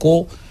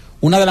 provocó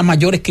una de las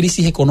mayores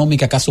crisis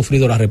económicas que ha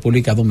sufrido la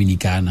República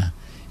Dominicana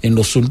en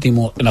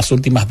las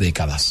últimas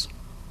décadas.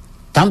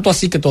 Tanto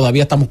así que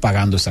todavía estamos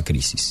pagando esa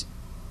crisis.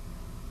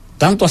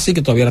 Tanto así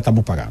que todavía la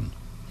estamos pagando.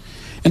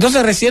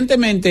 Entonces,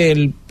 recientemente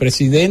el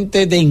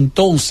presidente de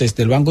entonces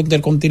del Banco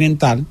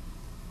Intercontinental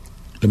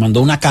le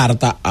mandó una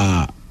carta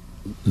a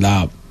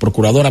la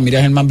procuradora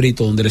Miriam Germán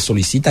Brito, donde le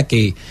solicita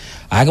que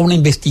haga una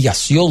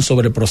investigación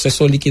sobre el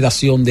proceso de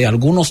liquidación de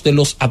algunos de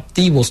los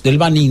activos del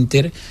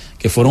Baninter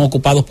que fueron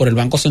ocupados por el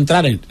Banco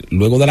Central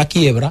luego de la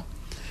quiebra,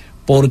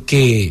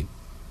 porque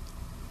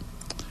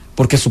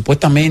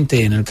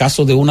supuestamente en el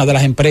caso de una de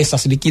las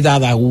empresas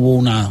liquidadas hubo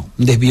un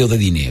desvío de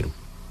dinero.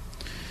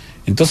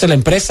 Entonces la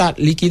empresa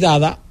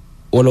liquidada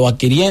o los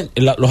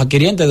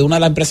adquirientes de una de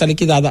las empresas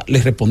liquidadas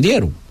les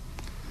respondieron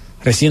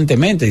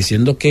recientemente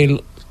diciendo que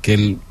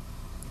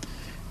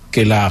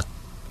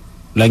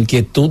la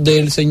inquietud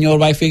del señor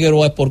Bay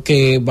Figueroa es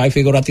porque Bay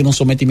Figueroa tiene un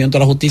sometimiento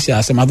a la justicia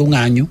hace más de un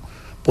año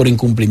por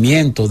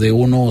incumplimiento de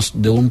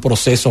un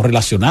proceso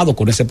relacionado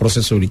con ese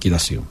proceso de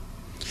liquidación.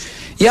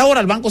 Y ahora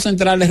el Banco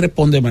Central les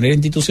responde de manera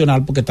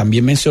institucional porque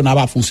también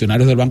mencionaba a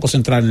funcionarios del Banco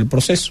Central en el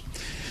proceso.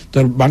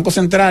 Entonces el Banco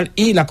Central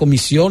y la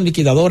Comisión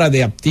Liquidadora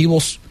de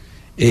Activos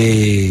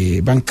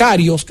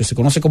Bancarios, que se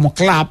conoce como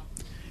CLAP,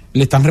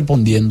 le están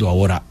respondiendo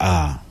ahora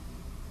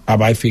a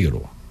Bay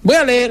Figueroa. Voy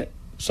a leer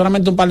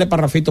solamente un par de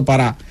parrafitos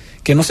para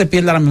que no se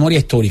pierda la memoria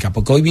histórica,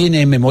 porque hoy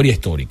viene memoria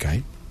histórica.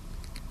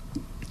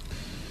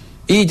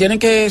 Y tienen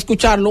que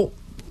escucharlo,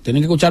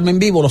 tienen que escucharme en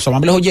vivo, los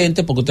amables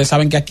oyentes, porque ustedes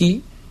saben que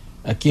aquí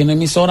en la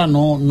emisora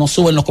no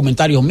suben los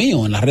comentarios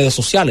míos en las redes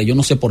sociales, yo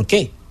no sé por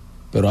qué,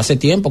 pero hace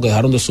tiempo que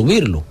dejaron de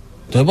subirlo.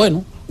 Entonces,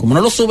 bueno, como no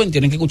lo suben,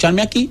 tienen que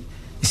escucharme aquí,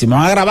 y si me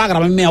van a grabar,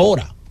 grábenme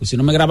ahora, pues si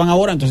no me graban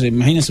ahora, entonces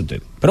imagínense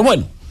ustedes. Pero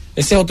bueno,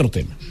 ese es otro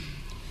tema.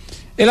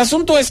 El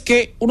asunto es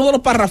que uno de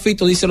los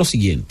parrafitos dice lo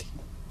siguiente,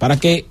 para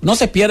que no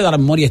se pierda la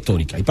memoria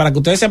histórica y para que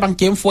ustedes sepan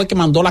quién fue que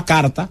mandó la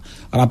carta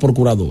a la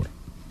procuradora.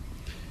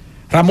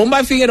 Ramón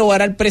Bay Figueroa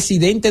era el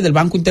presidente del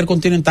Banco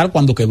Intercontinental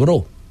cuando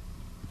quebró.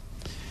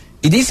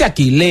 Y dice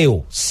aquí,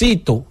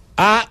 cito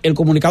a el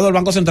comunicado del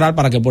Banco Central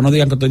para que pues no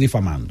digan que estoy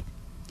difamando.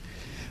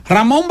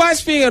 Ramón Bay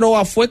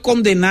Figueroa fue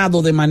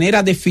condenado de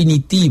manera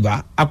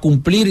definitiva a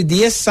cumplir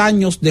 10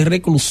 años de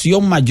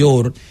reclusión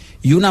mayor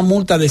y una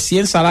multa de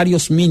 100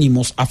 salarios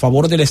mínimos a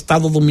favor del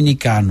Estado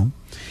Dominicano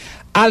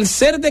al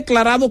ser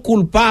declarado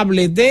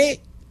culpable de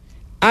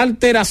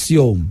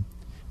alteración,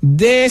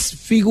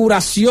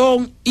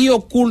 desfiguración y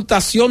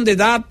ocultación de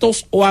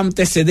datos o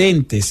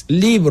antecedentes,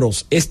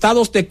 libros,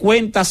 estados de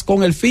cuentas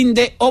con el fin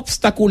de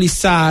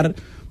obstaculizar,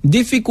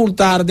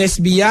 dificultar,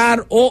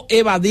 desviar o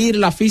evadir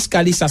la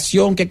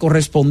fiscalización que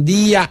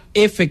correspondía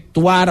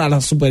efectuar a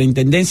la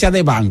Superintendencia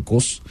de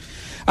Bancos,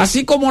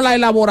 así como la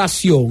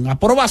elaboración,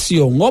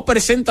 aprobación o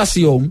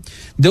presentación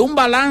de un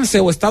balance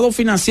o estado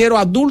financiero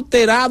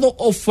adulterado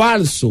o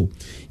falso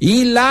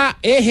y la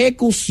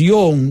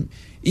ejecución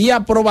y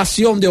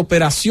aprobación de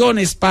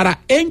operaciones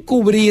para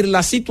encubrir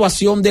la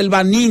situación del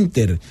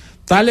Baninter,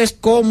 tales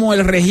como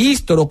el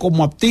registro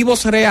como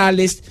activos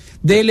reales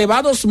de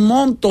elevados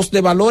montos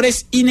de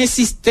valores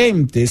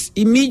inexistentes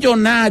y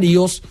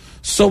millonarios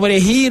sobre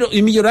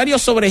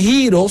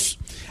giros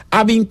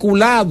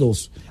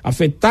avinculados,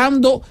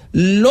 afectando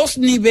los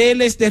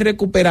niveles de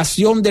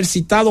recuperación del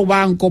citado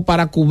banco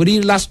para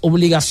cubrir las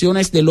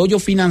obligaciones del hoyo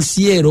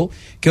financiero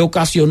que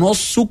ocasionó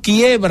su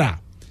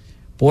quiebra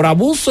por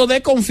abuso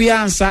de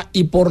confianza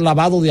y por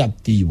lavado de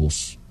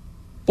activos.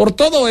 Por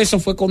todo eso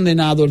fue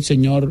condenado el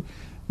señor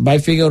Bay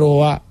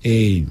Figueroa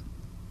en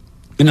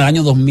el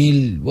año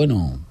 2000,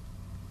 bueno,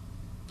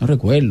 no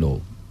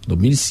recuerdo,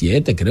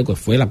 2007 creo que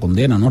fue la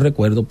condena, no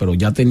recuerdo, pero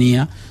ya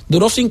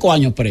duró 5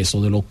 años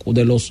preso, de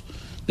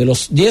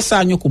los 10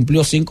 años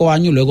cumplió 5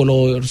 años y luego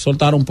lo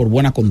soltaron por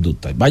buena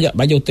conducta.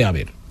 Vaya usted a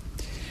ver.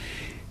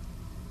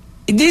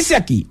 Y dice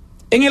aquí,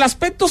 en el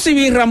aspecto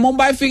civil, Ramón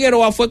Bay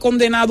Figueroa fue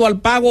condenado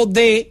al pago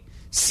de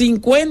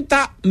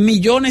 50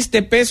 millones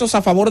de pesos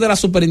a favor de la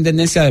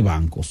Superintendencia de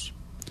Bancos,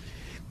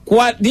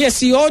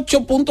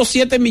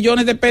 18.7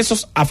 millones de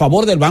pesos a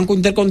favor del Banco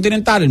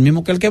Intercontinental, el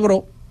mismo que él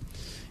quebró,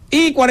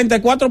 y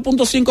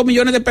 44.5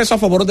 millones de pesos a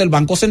favor del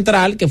Banco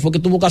Central, que fue que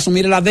tuvo que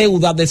asumir la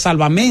deuda de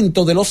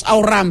salvamento de los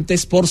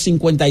ahorrantes por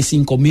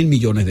 55 mil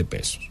millones de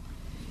pesos.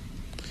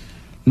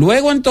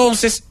 Luego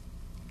entonces,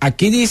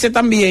 aquí dice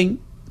también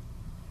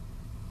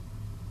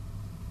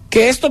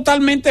que es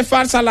totalmente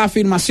falsa la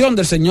afirmación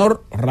del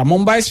señor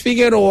Ramón Báez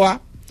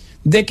Figueroa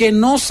de que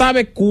no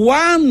sabe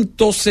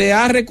cuánto se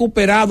ha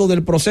recuperado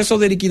del proceso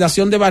de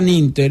liquidación de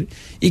Baninter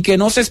y que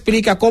no se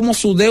explica cómo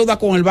su deuda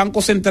con el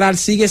Banco Central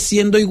sigue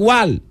siendo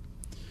igual.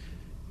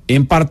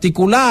 En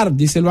particular,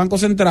 dice el Banco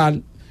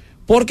Central,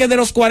 porque de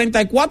los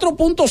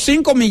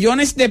 44.5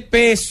 millones de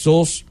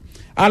pesos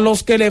a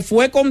los que le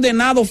fue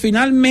condenado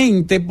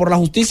finalmente por la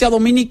justicia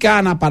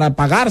dominicana para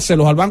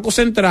pagárselos al Banco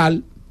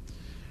Central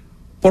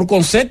por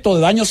concepto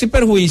de daños y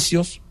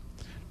perjuicios,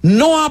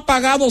 no ha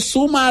pagado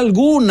suma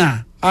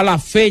alguna a la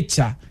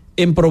fecha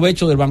en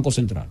provecho del Banco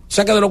Central. O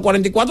sea que de los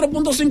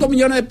 44.5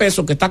 millones de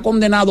pesos que está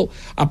condenado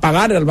a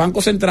pagar el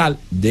Banco Central,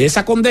 de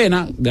esa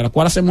condena de la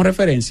cual hacemos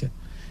referencia,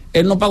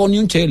 él no pagó ni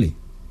un chele.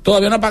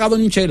 Todavía no ha pagado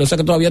ni un chele, o sea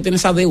que todavía tiene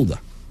esa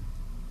deuda.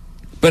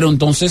 Pero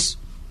entonces,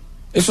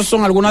 esas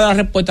son algunas de las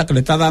respuestas que le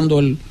está dando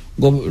el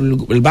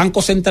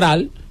Banco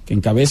Central, que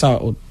encabeza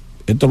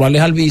Héctor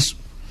Valdés Alviso,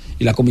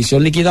 y la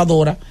comisión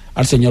liquidadora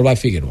al señor Bay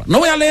Figueroa. No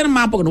voy a leer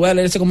más porque no voy a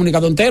leer ese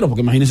comunicado entero,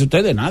 porque imagínense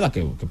ustedes, nada,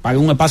 que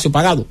paguen un espacio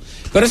pagado.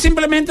 Pero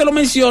simplemente lo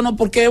menciono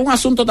porque es un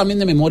asunto también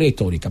de memoria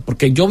histórica,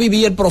 porque yo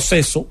viví el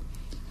proceso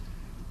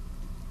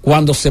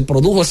cuando se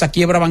produjo esa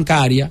quiebra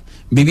bancaria,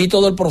 viví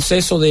todo el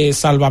proceso de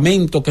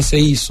salvamento que se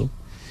hizo,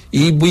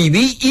 y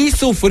viví y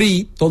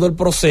sufrí todo el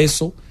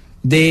proceso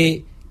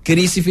de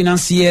crisis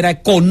financiera,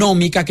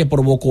 económica que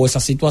provocó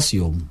esa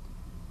situación.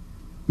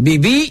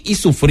 Viví y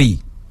sufrí.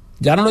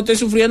 Ya no lo estoy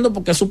sufriendo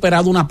porque he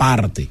superado una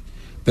parte,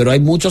 pero hay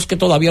muchos que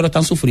todavía lo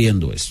están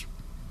sufriendo eso.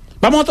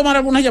 Vamos a tomar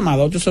algunas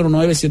llamadas,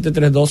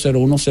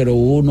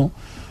 809-732-0101,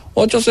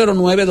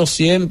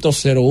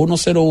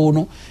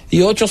 809-200-0101 y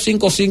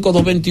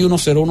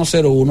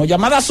 855-221-0101.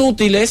 Llamadas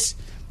útiles,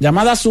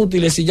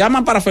 y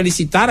llaman para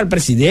felicitar al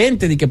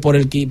presidente de que por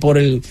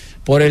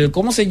el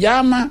 ¿cómo se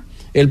llama?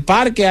 El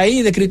parque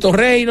ahí de Cristo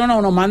Rey.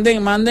 No, manden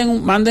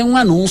un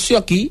anuncio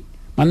aquí.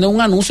 Manden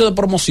un anuncio de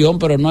promoción,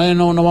 pero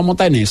no vamos a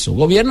estar en eso.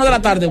 Gobierno de la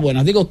tarde,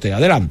 buenas, diga usted,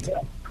 adelante.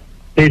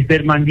 Desde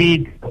el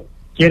Manguito,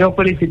 quiero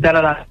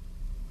felicitar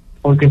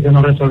porque se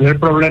nos resolvió el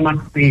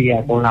problema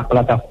con la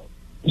plataforma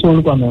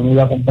Sur cuando me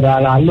iba a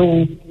comprar la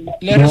luz.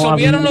 ¿Le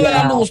resolvieron lo de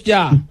la luz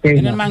ya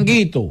en el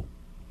Manguito?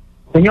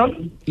 Señor.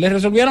 ¿Le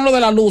resolvieron lo de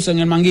la luz en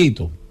el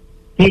Manguito?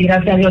 Sí,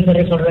 gracias a Dios se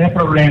resolvió el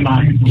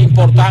problema.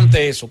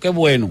 Importante eso, qué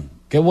bueno.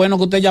 Qué bueno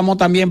que usted llamó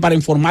también para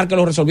informar que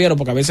lo resolvieron,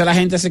 porque a veces la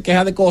gente se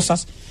queja de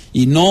cosas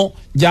y no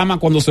llama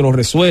cuando se lo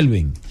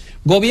resuelven.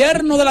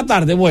 Gobierno de la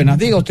tarde, buenas,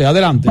 diga usted,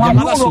 adelante.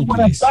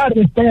 Buenas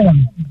tardes,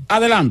 Esteban.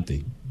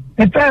 Adelante.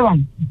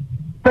 Esteban,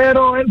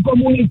 pero el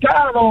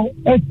comunicado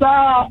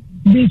está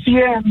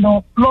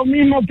diciendo lo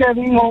mismo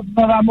que dijo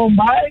Ramón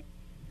Báez,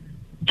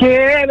 que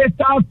él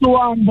está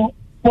actuando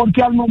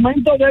porque al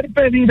momento de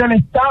pedir el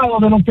estado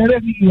de lo que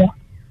debía,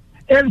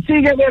 él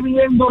sigue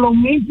debiendo lo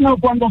mismo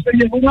cuando se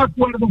llegó a un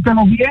acuerdo que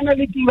los bienes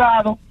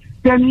liquidados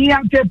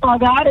tenían que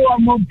pagar o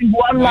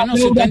amortiguar la deuda. Bueno,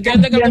 si usted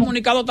entiende que el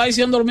comunicado está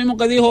diciendo lo mismo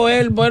que dijo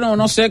él, bueno,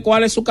 no sé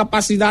cuál es su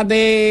capacidad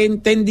de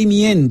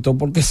entendimiento,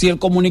 porque si el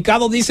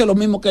comunicado dice lo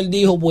mismo que él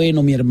dijo,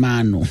 bueno, mi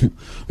hermano.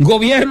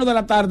 Gobierno de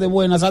la tarde,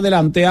 buenas,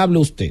 adelante, hable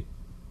usted.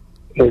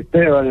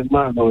 Esteban,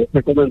 hermano,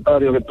 este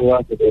comentario que tú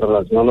haces en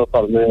relación a los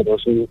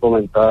palmeros es un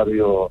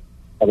comentario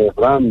de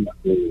randa,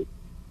 que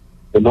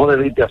no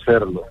debiste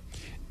hacerlo.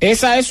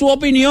 Esa es su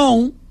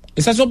opinión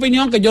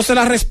que yo se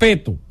la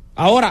respeto.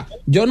 Ahora,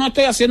 yo no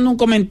estoy haciendo un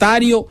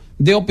comentario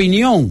de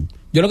opinión,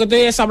 yo lo que estoy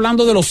es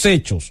hablando de los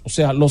hechos. O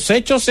sea, los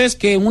hechos es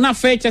que en una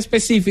fecha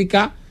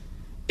específica,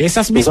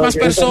 esas mismas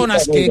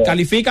personas que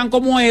califican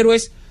como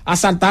héroes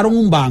asaltaron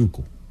un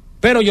banco.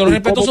 Pero yo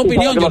respeto su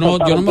opinión, yo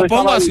no me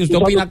pongo, si usted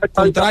opina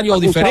contrario o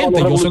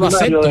diferente, yo se lo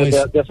acepto.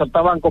 De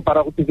asaltar banco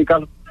para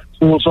justificar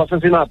su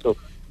asesinato.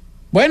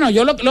 Bueno,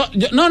 yo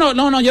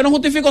no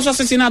justifico su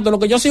asesinato. Lo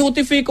que yo sí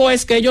justifico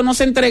es que ellos no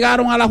se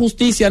entregaron a la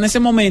justicia en ese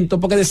momento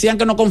porque decían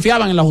que no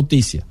confiaban en la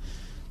justicia.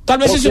 Tal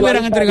vez si se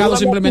hubieran entregado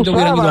simplemente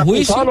hubieran ido a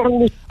juicio.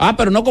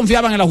 Pero no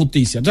confiaban en la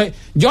justicia. Entonces,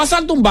 yo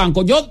asalto un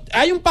banco.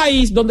 Hay un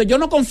país donde yo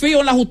no confío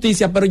en la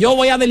justicia, pero yo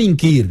voy a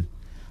delinquir.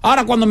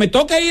 Ahora, cuando me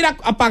toque ir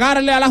a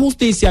pagarle a la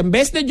justicia, en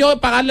vez de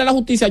yo pagarle a la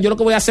justicia, yo lo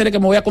que voy a hacer es que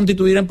me voy a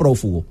constituir en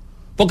prófugo.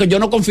 Porque yo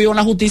no confío en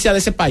la justicia de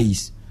ese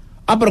país.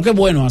 Pero qué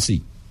bueno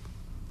así.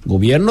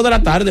 Gobierno de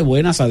la tarde,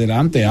 buenas,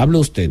 adelante, hable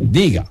usted,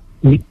 diga.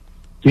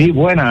 Sí,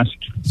 buenas.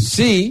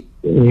 Sí.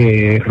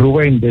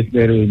 Rubén,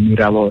 desde el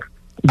Mirador.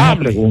 Una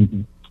pregunta.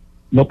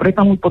 Los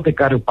préstamos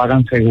hipotecarios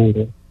pagan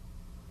seguro.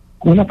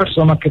 Una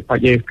persona que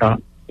fallezca,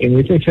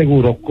 ese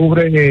seguro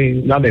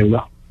cubre la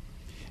deuda.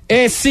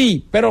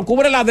 Sí, pero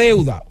cubre la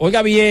deuda.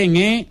 Oiga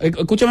bien,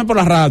 escúcheme por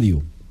la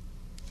radio.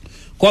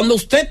 Cuando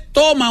usted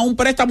toma un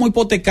préstamo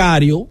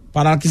hipotecario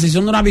para la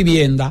adquisición de una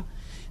vivienda,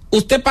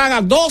 usted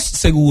paga 2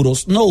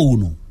 seguros, no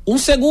uno. Un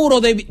seguro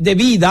de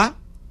vida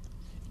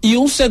y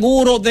un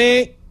seguro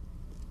de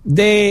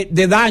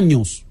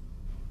daños.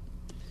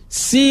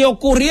 Si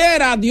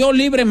ocurriera, Dios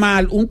libre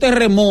mal, un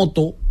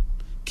terremoto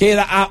que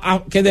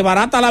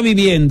desbarata la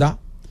vivienda,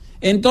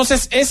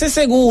 entonces ese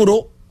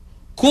seguro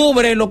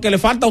cubre lo que le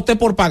falta a usted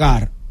por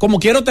pagar. Como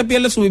quiera usted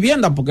pierde su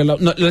vivienda, porque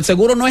el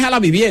seguro no es a la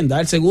vivienda,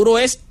 el seguro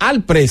es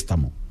al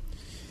préstamo.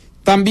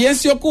 También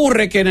se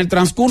ocurre que en el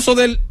transcurso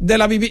de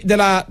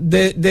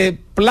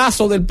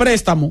plazo del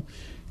préstamo,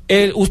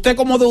 usted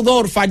como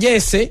deudor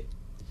fallece.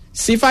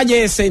 Si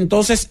fallece,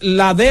 entonces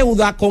la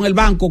deuda con el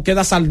banco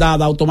queda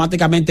saldada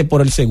automáticamente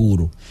por el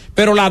seguro.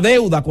 Pero la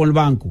deuda con el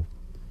banco.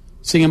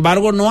 Sin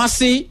embargo, no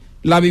así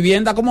la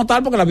vivienda como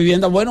tal, porque la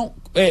vivienda,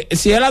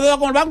 si es la deuda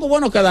con el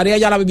banco, quedaría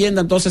ya la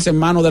vivienda entonces en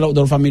manos de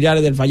los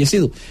familiares del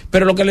fallecido.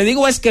 Pero lo que le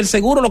digo es que el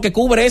seguro lo que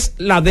cubre es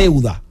la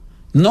deuda,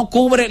 no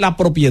cubre la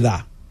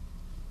propiedad.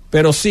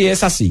 Pero sí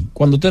es así.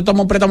 Cuando usted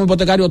toma un préstamo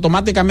hipotecario,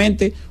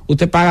 automáticamente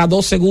usted paga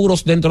 2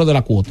 seguros dentro de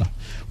la cuota.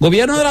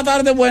 Gobierno de la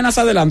tarde, buenas,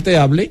 adelante,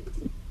 hable.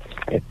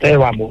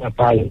 Esteban, buenas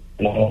tardes.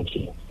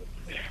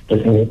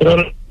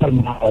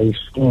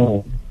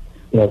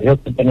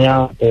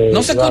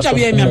 No se escucha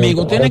bien, mi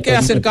amigo. Tiene que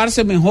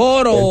acercarse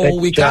mejor o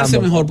ubicarse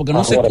mejor, porque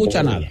no se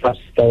escucha nada.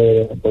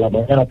 Por la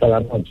mañana hasta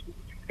la noche.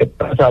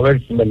 Para saber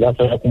si en verdad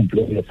se va a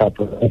cumplir esa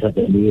promesa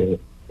del video.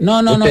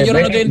 No, yo no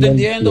lo estoy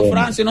entendiendo,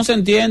 Francis, no se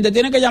entiende.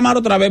 Tiene que llamar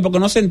otra vez porque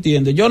no se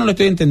entiende. Yo no lo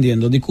estoy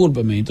entendiendo,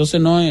 discúlpeme.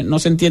 Entonces no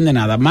se entiende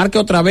nada. Marque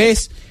otra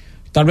vez,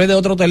 tal vez de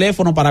otro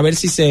teléfono, para ver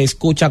si se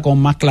escucha con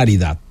más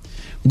claridad.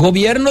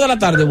 Gobierno de la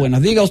tarde,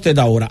 buenas. Diga usted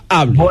ahora,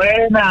 hable.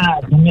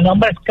 Buenas, mi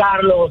nombre es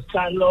Carlos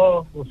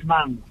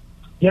Guzmán.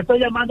 Yo estoy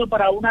llamando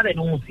para una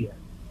denuncia.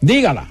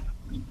 Dígala.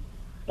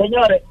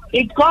 Señores,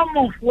 ¿y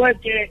cómo fue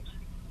que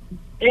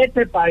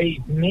este país,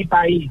 mi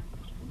país,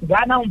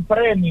 gana un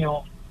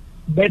premio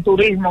de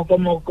turismo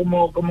como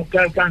que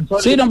alcanzó?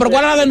 Sí, pero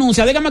 ¿cuál es la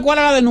denuncia? Dígame cuál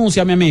es la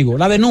denuncia, mi amigo.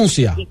 La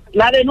denuncia.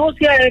 La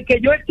denuncia es que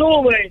yo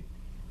estuve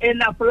en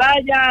la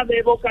playa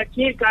de Boca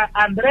Chica,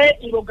 Andrés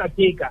y Boca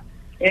Chica,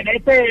 en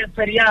este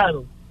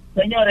feriado,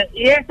 señores,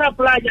 y esa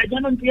playa yo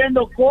no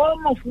entiendo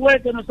cómo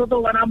fue que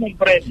nosotros ganamos un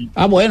premio.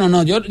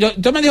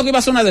 Usted me dijo que iba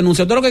a hacer una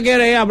denuncia. Usted lo que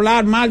quiere es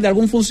hablar mal de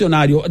algún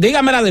funcionario.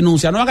 Dígame la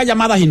denuncia, no haga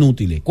llamadas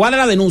inútiles. ¿Cuál es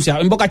la denuncia?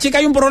 En Boca Chica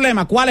hay un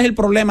problema. ¿Cuál es el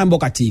problema en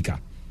Boca Chica?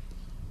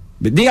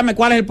 Dígame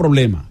cuál es el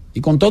problema.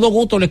 Y con todo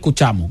gusto le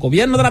escuchamos.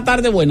 Gobierno de la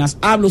tarde, buenas.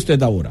 Hable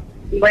usted ahora.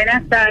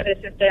 Buenas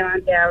tardes,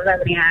 Esteban. Te habla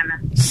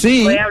Adriana.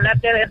 Sí. Voy a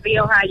hablarte de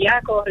Río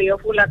Jayaco, Río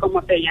Fula,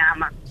 como se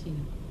llama. Sí.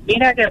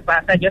 Mira qué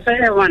pasa. Yo soy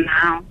de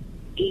Bonao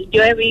y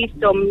yo he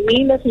visto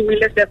miles y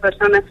miles de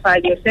personas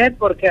fallecer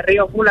porque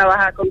Río Fula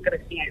baja con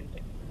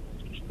creciente.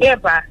 ¿Qué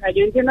pasa?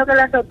 Yo entiendo que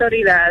las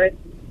autoridades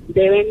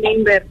deben de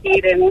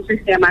invertir en un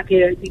sistema que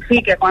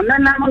identifique cuando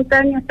en la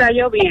montaña está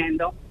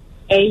lloviendo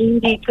e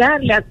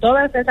indicarle a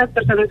todas esas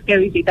personas que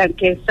visitan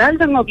que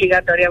salgan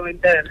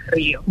obligatoriamente del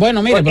río.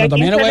 Bueno, mire, pero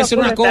también le voy a decir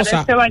una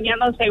cosa.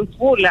 Bañándose en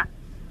Fula.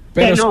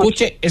 Pero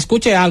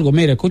escuche algo,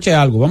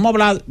 vamos a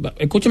hablar,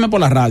 escúcheme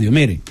por la radio,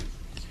 mire.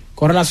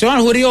 Con relación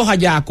al río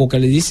Jayaco, que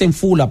le dicen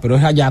Fula, pero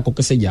es Jayaco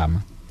que se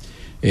llama.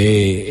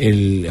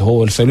 El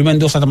señor Luis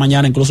Mendoza esta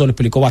mañana incluso lo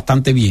explicó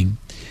bastante bien.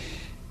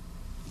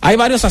 Hay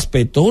varios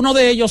aspectos. Uno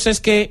de ellos es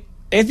que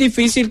es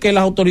difícil que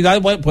las autoridades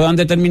puedan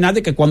determinar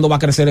de que cuándo va a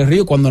crecer el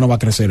río y cuándo no va a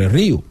crecer el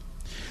río.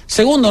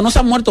 Segundo, no se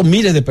han muerto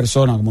miles de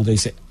personas, como te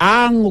dice.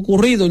 Han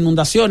ocurrido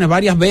inundaciones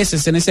varias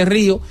veces en ese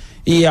río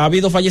y ha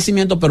habido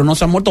fallecimientos, pero no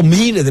se han muerto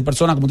miles de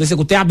personas, como te dice,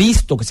 que usted ha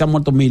visto que se han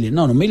muerto miles.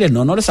 No, miles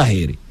no le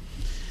exagere.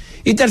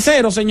 Y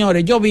tercero,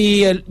 señores, yo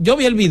vi el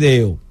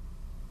video,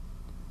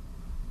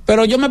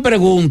 pero yo me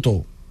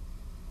pregunto,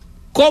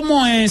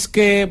 ¿cómo es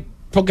que,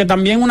 porque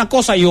también una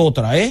cosa y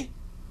otra,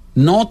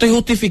 no estoy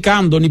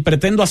justificando, ni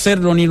pretendo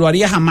hacerlo, ni lo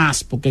haría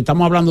jamás, porque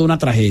estamos hablando de una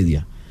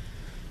tragedia.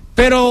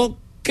 Pero,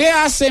 ¿qué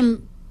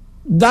hacen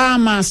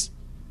damas,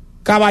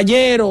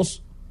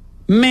 caballeros,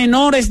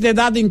 menores de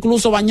edad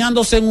incluso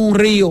bañándose en un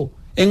río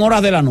en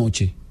horas de la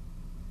noche?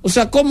 O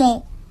sea,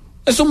 ¿cómo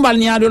Es un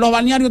balneario. Los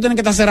balnearios tienen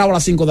que estar cerrados a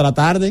las 5 de la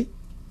tarde.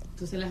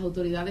 Entonces las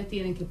autoridades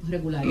tienen que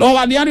regular. Los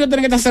balnearios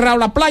tienen que estar cerrados,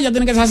 la playa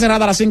tiene que estar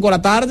cerrada a las 5 de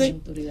la tarde.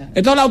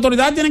 Entonces las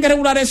autoridades tienen que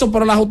regular eso,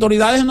 pero las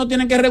autoridades no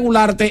tienen que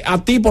regularte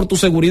a ti por tu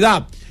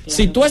seguridad. Claro.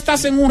 Si tú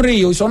estás en un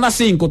río y son las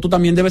 5, tú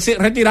también debes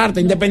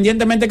retirarte,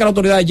 independientemente de que las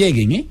autoridades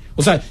lleguen, ¿eh?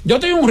 O sea, yo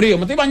estoy en un río,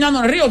 me estoy bañando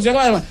en el río,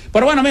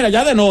 pero bueno, mira,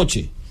 ya es de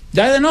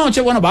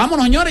noche, bueno,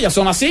 vámonos, señores, ya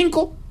son las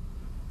 5.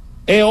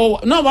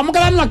 No, vamos a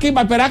quedarnos aquí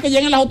para esperar que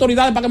lleguen las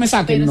autoridades para que me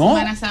saquen. Pero no.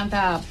 Semana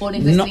Santa pone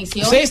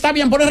restricciones. Sí, está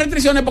bien, pone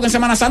restricciones porque en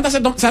Semana Santa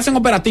se hacen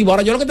operativos.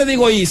 Ahora, yo lo que te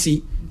digo,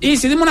 Isi,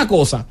 dime una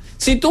cosa.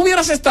 Si tú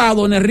hubieras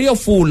estado en el río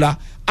Fula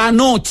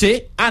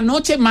anoche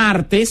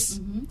martes,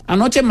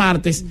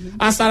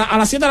 hasta a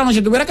las 7 de la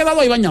noche, te hubieras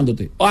quedado ahí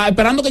bañándote,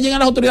 esperando que lleguen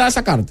las autoridades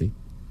a sacarte.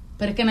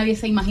 Pero es que nadie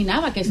se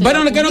imaginaba que eso.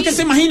 Bueno, que no es que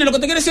se imagine, lo que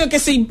te quiero decir es que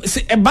si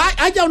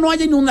haya o no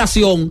haya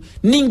inundación,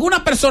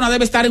 ninguna persona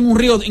debe estar en un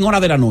río en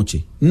hora de la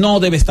noche. No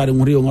debe estar en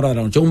un río en hora de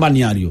la noche, un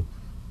balneario.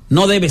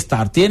 No debe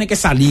estar, tiene que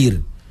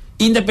salir.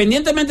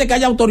 Independientemente que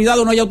haya autoridad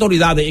o no haya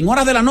autoridades, en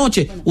horas de la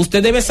noche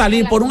usted debe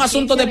salir por un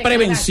asunto de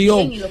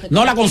prevención.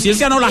 No, la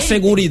conciencia no, la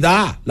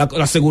seguridad.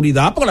 La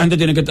seguridad, porque la gente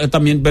tiene que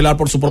también velar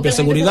por su propia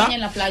seguridad.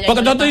 Porque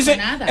entonces tú dices,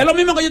 es lo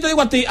mismo que yo te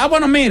digo a ti,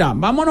 bueno, mira,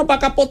 vámonos para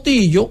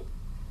Capotillo.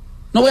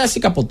 No voy a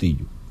decir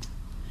Capotillo.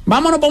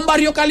 Vámonos para un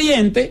barrio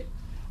caliente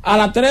a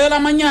las 3 de la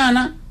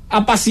mañana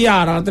a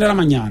pasear a las 3 de la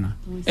mañana.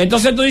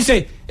 Entonces tú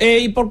dices,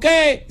 ¿y por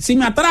qué si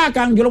me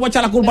atracan yo le voy a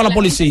echar la culpa a la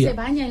policía? Se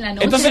baña en la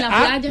noche entonces, en la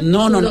playa,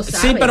 no,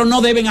 sí, pero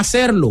no deben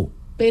hacerlo.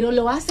 Pero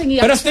lo hacen y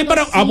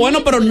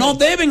pero no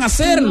deben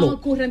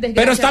hacerlo.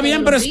 Pero está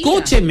bien, pero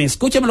escúcheme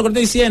lo que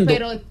estoy diciendo.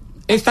 Pero,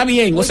 está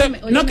bien, o sea,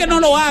 no es que no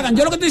lo hagan.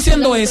 Yo lo que estoy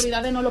diciendo es,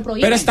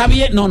 pero está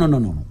bien, no.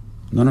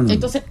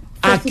 Entonces,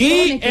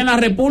 aquí en la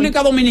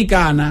República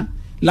Dominicana,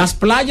 las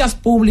playas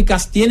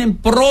públicas tienen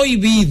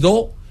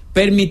prohibido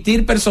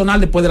permitir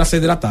personal después de las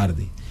 6 de la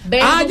tarde.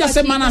 Haya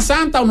Semana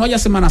Santa o no haya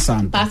Semana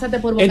Santa. Pásate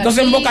por Boca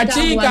Entonces en Boca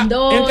Chica,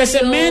 el que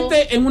se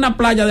mete en una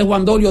playa de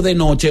Juan Dolio de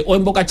noche o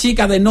en Boca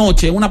Chica de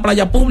noche, en una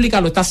playa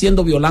pública, lo está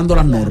haciendo violando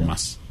las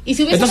normas. Y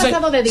si hubiese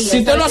pasado de día,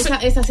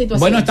 esa situación.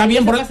 Bueno, está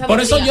bien, por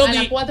eso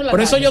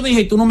yo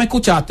dije, y tú no me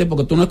escuchaste,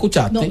 porque tú no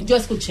escuchaste. No, yo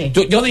escuché.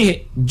 Yo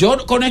dije,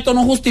 yo con esto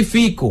no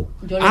justifico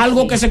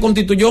algo que se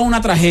constituyó en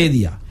una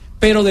tragedia,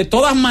 pero de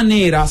todas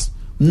maneras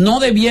no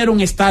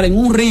debieron estar en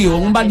un río,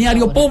 en un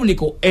balneario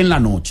público en la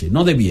noche.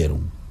 No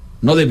debieron,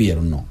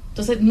 no.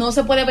 Entonces no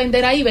se puede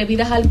vender ahí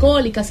bebidas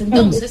alcohólicas,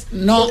 entonces.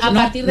 No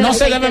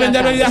se debe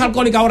vender bebidas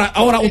alcohólicas.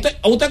 Ahora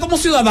usted como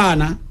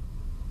ciudadana,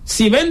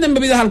 si venden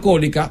bebidas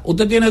alcohólicas,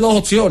 usted tiene dos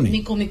opciones.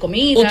 Ni con mi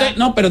comida.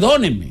 No,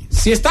 perdónenme.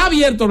 Si está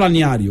abierto el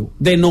balneario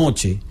de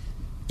noche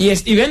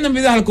y venden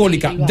bebidas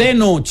alcohólicas de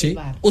noche,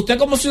 usted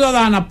como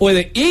ciudadana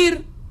puede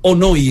ir o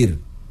no ir.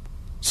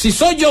 Si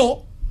soy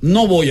yo,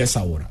 no voy a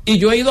esa hora. Y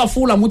yo he ido a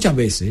Fula muchas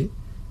veces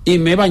y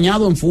me he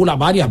bañado en Fula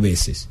varias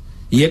veces.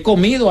 Y he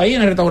comido ahí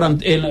en el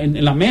restaurante,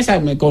 en la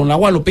mesa, con el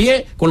agua en los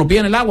pies,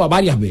 en el agua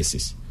varias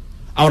veces.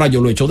 Ahora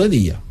yo lo he hecho de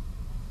día.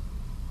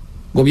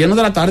 Gobierno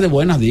de la tarde,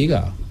 buenas,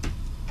 diga.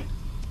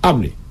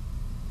 Hable.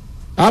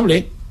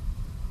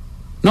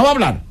 ¿No va a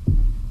hablar?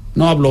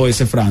 No habló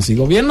ese Francis.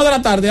 Gobierno de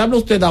la tarde, habla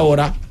usted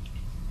ahora.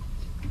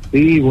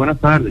 Sí, buenas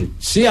tardes.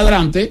 Sí,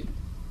 adelante.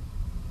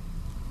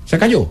 Se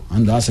cayó.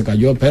 Se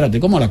cayó. Espérate,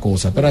 ¿cómo es la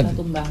cosa? Espérate.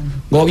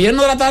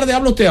 Gobierno de la tarde,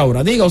 habla usted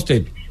ahora. Diga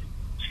usted.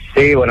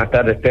 Sí, buenas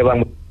tardes, Esteban.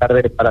 Buenas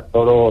tardes para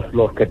todos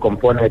los que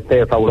componen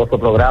este fabuloso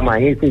programa,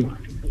 Isi,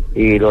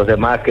 y los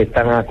demás que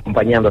están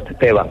acompañando a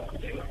Esteban.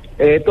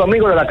 Tu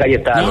amigo de la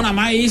Cayetano. No, nada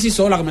más Isis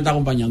sola que me está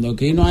acompañando.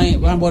 Aquí no hay.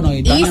 Bueno,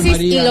 y Tania Isis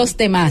María, y los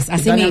demás.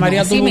 Así mismo.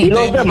 Y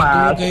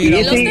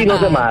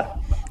los demás.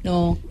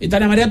 No. Y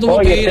Tania María tuvo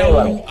que ir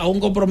a un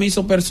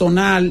compromiso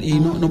personal y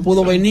no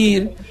pudo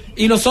venir.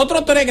 Y los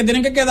otros tres que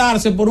tienen que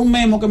quedarse por un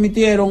memo que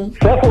emitieron.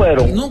 Se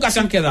fueron. Nunca se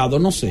han quedado,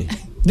 no sé.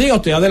 Diga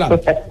usted,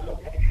 adelante.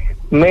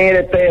 Mire,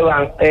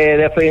 Esteban,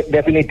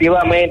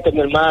 definitivamente, mi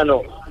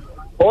hermano.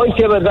 Hoy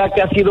sí es verdad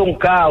que ha sido un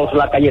caos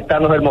la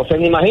Cayetano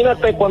Hermosén.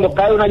 Imagínate cuando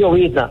cae una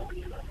llovizna.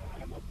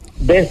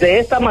 Desde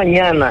esta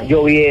mañana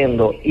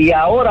lloviendo y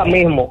ahora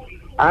mismo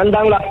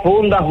andan las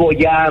fundas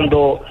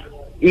bollando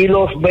y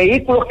los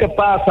vehículos que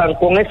pasan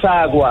con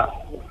esa agua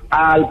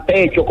al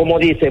pecho, como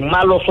dicen,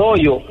 más los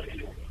hoyos.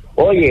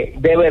 Oye,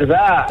 de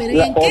verdad,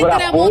 la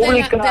obra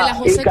pública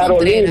y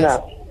Carolina.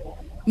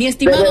 Mi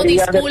estimado,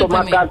 discúlpeme. De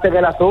tomar carta en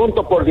el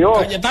asunto, por Dios.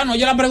 Cayetano,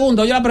 oye la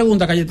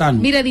pregunta,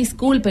 Cayetano. Mire,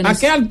 discúlpenos. ¿A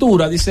qué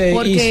altura, dice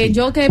Porque Isi?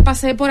 yo que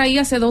pasé por ahí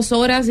hace 2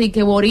 horas y que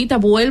ahorita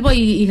vuelvo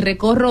y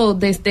recorro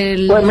desde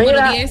el número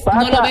 10,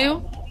 no lo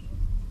veo.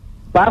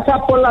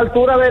 Pasa por la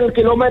altura del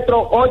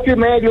kilómetro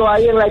 8.5,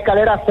 ahí en la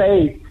escalera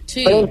 6,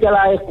 frente a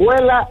la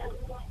escuela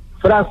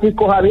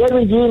Francisco Javier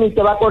Villini,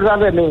 te va a acordar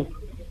de mí.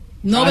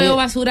 No veo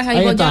basuras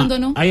ahí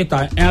bollándonos. Ahí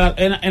está.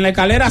 En la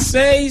escalera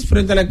 6,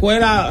 frente a la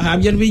escuela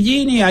Javier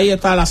Villini, ahí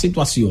está la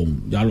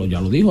situación. Ya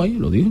lo dijo ahí,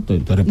 te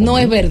respondió. No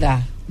es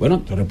verdad. Bueno,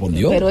 te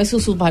respondió. Pero eso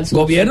es su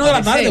Gobierno de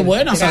la tarde,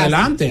 buenas,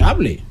 adelante,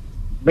 hable.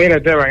 Mira,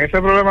 Esteban, ese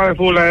problema de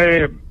Fula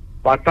es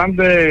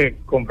bastante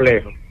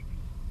complejo.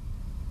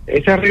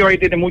 ese río ahí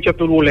tiene mucha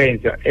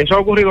turbulencia. Eso ha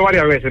ocurrido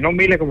varias veces, no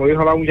miles como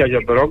dijo la muchacha,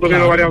 pero ha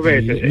ocurrido varias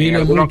veces, en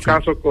algunos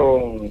casos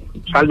con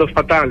saldos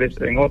fatales,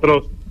 en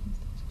otros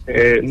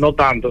no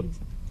tanto.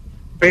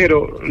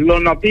 Pero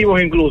los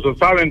nativos incluso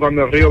saben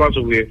cuando el río va a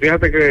subir.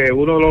 Fíjate que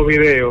uno de los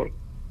videos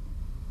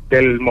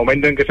del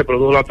momento en que se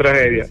produjo la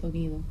tragedia,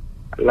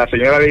 la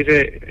señora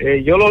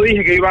dice, yo lo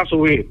dije que iba a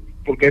subir,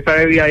 porque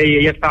esa es de ahí,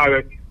 ella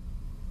sabe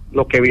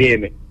lo que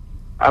viene.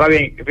 Ahora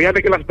bien,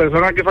 fíjate que las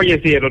personas que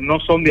fallecieron no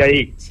son de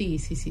ahí. Sí.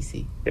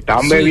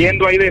 Estaban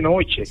bebiendo ahí de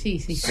noche.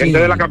 Gente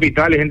de la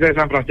capital y gente de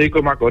San Francisco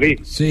de Macorís.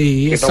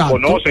 Sí, que exacto.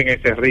 no conocen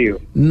ese río.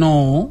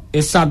 No,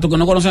 exacto, que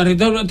no conocen el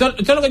río.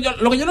 Entonces,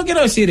 lo que yo no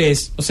quiero decir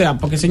es, o sea,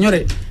 porque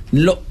señores,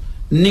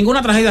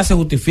 ninguna tragedia se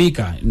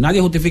justifica,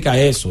 nadie justifica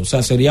eso, o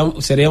sea,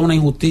 sería una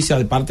injusticia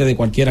de parte de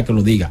cualquiera que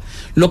lo diga.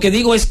 Lo que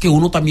digo es que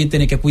uno también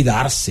tiene que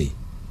cuidarse.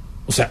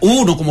 O sea,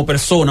 uno como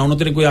persona, uno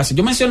tiene que cuidarse.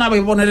 Yo mencionaba, voy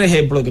a poner el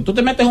ejemplo de que tú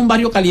te metes en un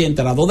barrio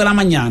caliente a las 2 de la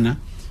mañana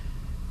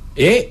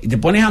y te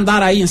pones a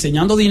andar ahí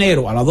enseñando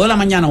dinero a las 2 de la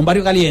mañana a un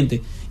barrio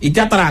caliente y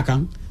te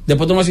atracan.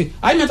 Después tú vas a decir,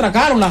 ay, me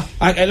atracaron,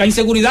 la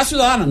inseguridad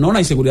ciudadana. No, la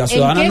inseguridad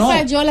ciudadana no. ¿En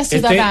qué falló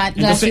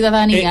la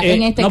ciudadanía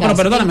en este caso?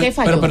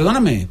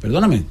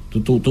 Perdóname,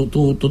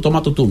 tú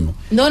tomas tu turno.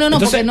 No,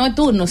 porque no es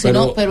turno,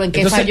 pero ¿en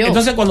qué falló?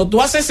 Entonces, cuando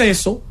tú haces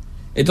eso,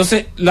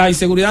 entonces la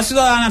inseguridad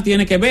ciudadana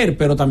tiene que ver,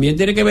 pero también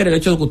tiene que ver el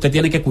hecho de que usted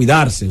tiene que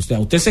cuidarse. O sea,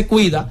 usted se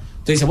cuida,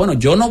 usted dice, bueno,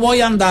 yo no voy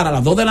a andar a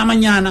las 2 de la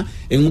mañana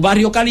en un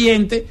barrio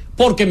caliente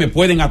porque me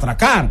pueden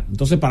atracar.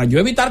 Entonces, para yo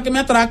evitar que me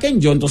atraquen,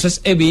 yo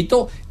entonces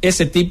evito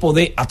ese tipo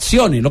de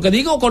acciones. Lo que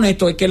digo con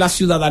esto es que la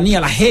ciudadanía,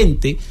 la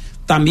gente,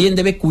 también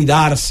debe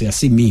cuidarse a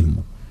sí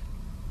mismo.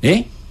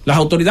 Las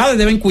autoridades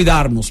deben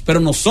cuidarnos, pero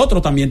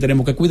nosotros también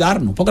tenemos que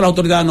cuidarnos, porque las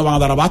autoridades no van a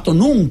dar abasto,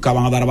 nunca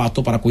van a dar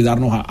abasto para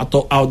cuidarnos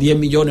a 10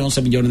 millones,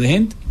 11 millones de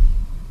gente.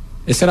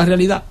 Esa es la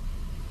realidad.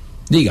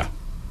 Diga,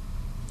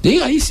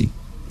 Isi.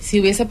 Si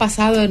hubiese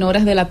pasado en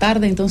horas de la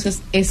tarde,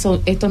 entonces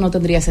esto no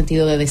tendría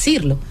sentido de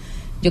decirlo.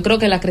 Yo creo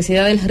que la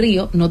crecida del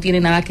río no tiene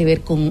nada que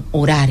ver con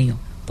horario,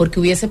 porque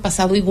hubiese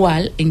pasado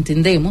igual,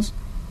 entendemos,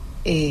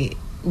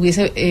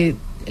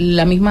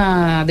 la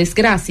misma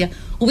desgracia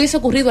hubiese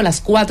ocurrido a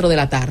las 4 de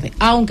la tarde,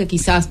 aunque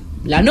quizás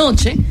la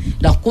noche,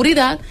 la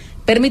oscuridad,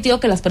 permitió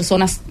que las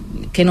personas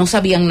que no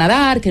sabían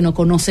nadar, que no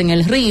conocen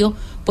el río,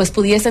 pues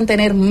pudiesen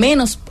tener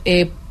menos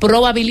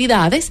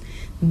probabilidades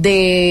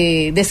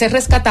de ser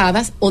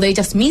rescatadas o de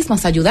ellas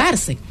mismas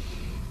ayudarse.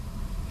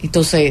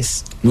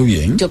 Entonces, muy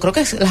bien. Yo creo que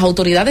las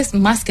autoridades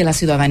más que la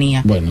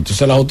ciudadanía. Bueno,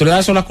 entonces las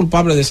autoridades son las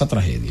culpables de esa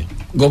tragedia.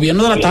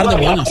 Gobierno de la tarde,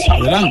 buenas,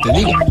 adelante,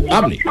 diga,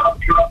 hable.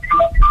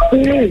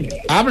 Sí.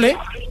 Hable.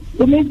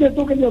 Tú me dices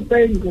tú que yo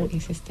tengo,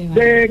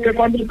 de que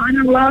cuando están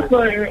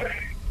hablando,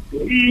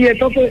 y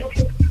entonces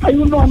hay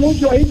unos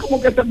anuncios ahí como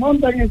que se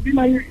montan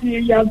encima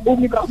y al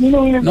público.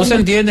 No se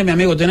entiende, mi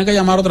amigo, tiene que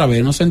llamar otra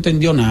vez, no se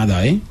entendió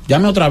nada,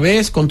 Llame otra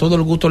vez, con todo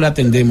el gusto le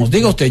atendemos.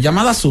 Diga usted,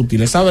 llamadas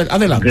útiles,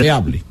 adelante,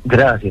 hable.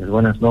 Gracias,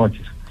 buenas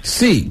noches.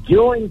 Sí.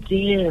 Yo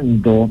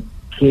entiendo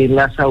que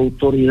las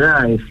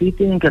autoridades sí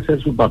tienen que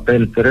hacer su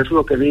papel, pero eso es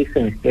lo que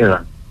dice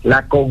Esteban,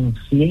 la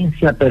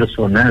conciencia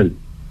personal.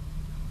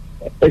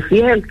 Si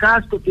es el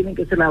casco, tienen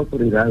que ser las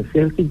autoridades, si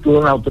es el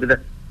cinturón, la autoridad.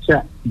 O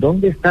sea,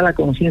 ¿dónde está la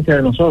conciencia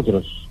de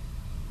nosotros?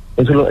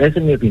 Esa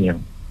es mi opinión.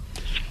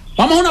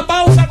 Vamos a una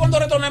pausa, cuando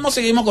retornemos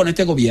seguimos con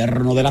este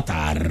gobierno de la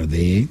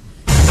tarde.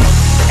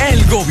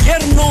 El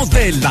gobierno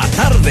de la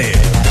tarde.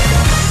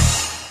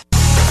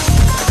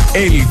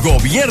 El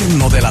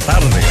gobierno de la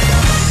tarde.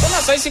 Son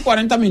las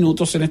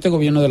 6:40 en este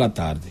gobierno de la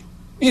tarde.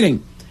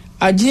 Miren,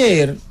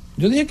 ayer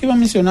yo dije que iba a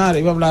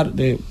hablar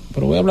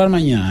pero voy a hablar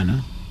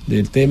mañana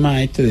del tema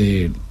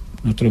de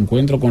nuestro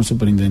encuentro con el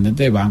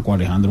superintendente de banco,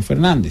 Alejandro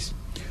Fernández.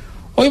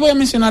 Hoy voy a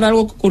mencionar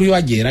algo que ocurrió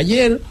ayer.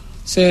 Ayer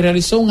se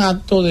realizó un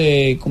acto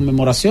de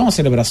conmemoración o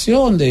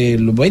celebración de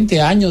los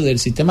 20 años del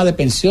sistema de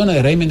pensiones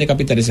de régimen de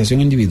capitalización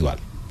individual.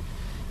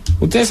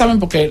 Ustedes saben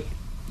porque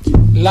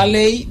la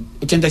ley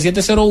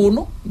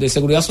 8701 de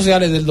seguridad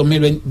social es del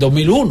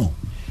 2001,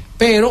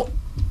 pero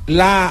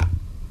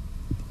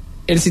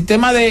el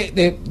sistema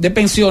de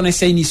pensiones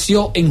se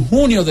inició en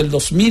junio del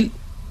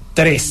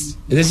 2003,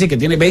 es decir, que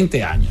tiene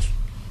 20 años.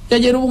 Y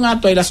ayer hubo un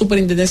acto y la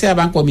superintendencia de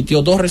banco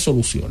emitió 2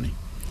 resoluciones.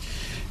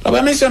 Lo voy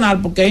a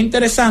mencionar porque es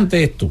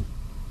interesante esto.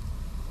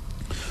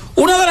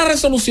 Una de las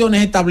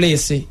resoluciones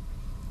establece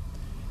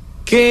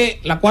que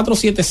la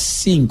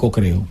 475,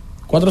 creo,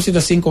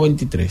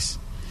 475-23,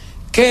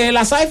 que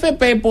las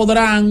AFP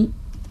podrán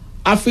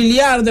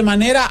afiliar de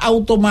manera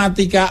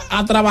automática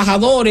a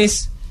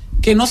trabajadores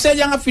que no se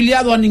hayan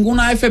afiliado a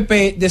ninguna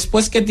AFP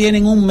después que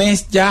tienen un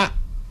mes ya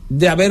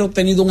de haber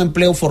obtenido un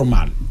empleo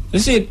formal.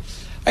 Es decir,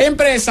 hay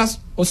empresas,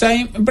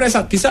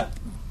 quizás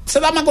se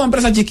da más con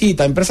empresas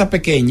chiquitas, empresas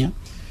pequeñas,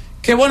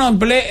 que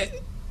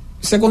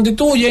se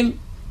constituyen,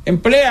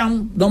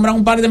 emplean, nombran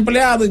un par de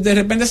empleados y de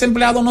repente ese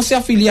empleado no se ha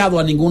afiliado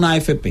a ninguna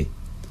AFP.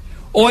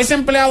 O ese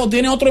empleado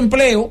tiene otro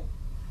empleo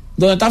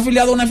donde está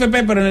afiliado a una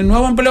AFP, pero en el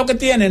nuevo empleo que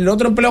tiene, en el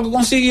otro empleo que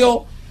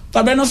consiguió,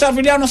 tal vez no se ha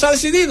afiliado, no se ha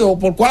decidido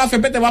por cuál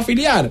AFP te va a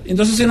afiliar.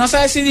 Entonces, si no se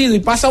ha decidido y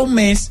pasa un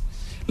mes,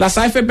 las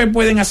AFP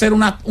pueden hacer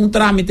un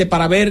trámite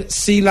para ver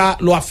si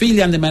lo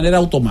afilian de manera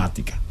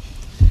automática.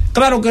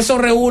 Claro que eso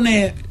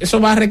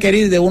va a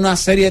requerir de una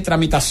serie de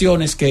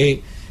tramitaciones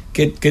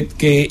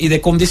y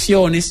de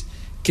condiciones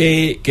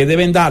que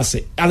deben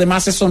darse.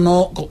 Además, eso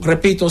no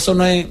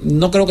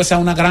creo que sea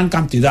una gran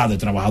cantidad de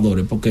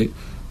trabajadores, porque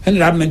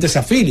generalmente se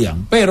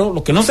afilian, pero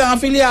los que no se han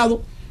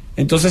afiliado,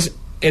 entonces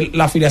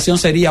la afiliación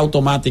sería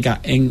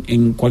automática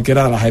en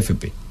cualquiera de las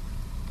AFP.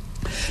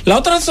 La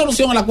otra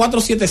resolución es la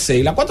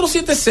 476. La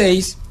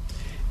 476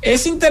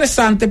 es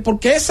interesante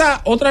porque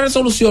esa otra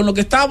resolución lo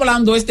que está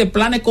hablando es de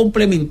planes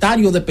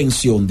complementarios de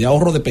pensión, de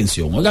ahorro de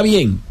pensión. Oiga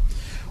bien,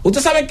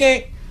 usted sabe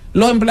que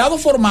los empleados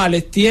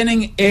formales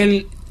tienen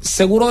el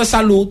seguro de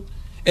salud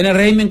en el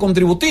régimen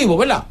contributivo,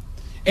 ¿verdad?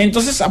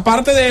 Entonces,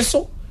 aparte de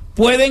eso,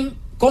 pueden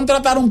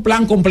contratar un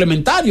plan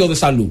complementario de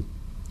salud.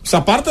 O sea,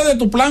 aparte de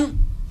tu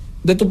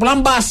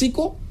plan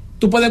básico,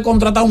 tú puedes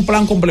contratar un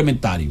plan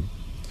complementario.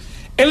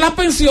 En las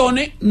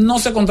pensiones no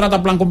se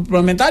contrata plan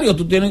complementario.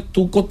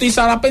 Tú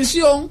cotizas a la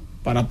pensión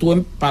para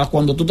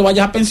cuando tú te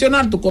vayas a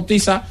pensionar, tú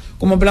cotizas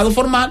como empleado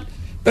formal,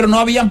 pero no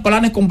habían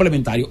planes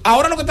complementarios.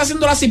 Ahora lo que está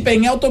haciendo la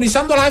CIPEN es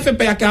autorizando a las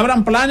AFP a que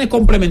abran planes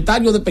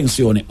complementarios de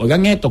pensiones.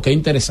 Oigan esto, qué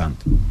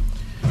interesante.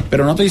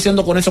 Pero no estoy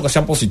diciendo con eso que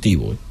sea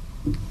positivo.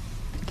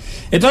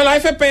 Entonces la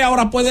AFP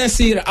ahora puede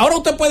decir, ahora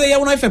usted puede ir a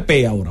una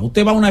AFP ahora.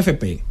 Usted va a una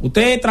AFP.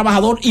 Usted es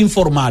trabajador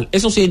informal.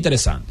 Eso sí es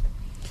interesante.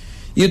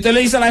 Y usted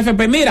le dice a la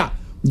AFP, mira,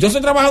 yo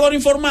soy trabajador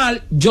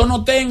informal, yo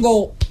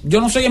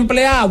no soy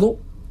empleado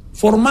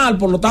formal,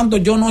 por lo tanto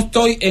yo no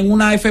estoy en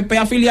una AFP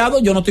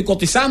afiliado, yo no estoy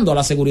cotizando a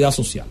la seguridad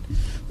social.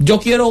 Yo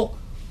quiero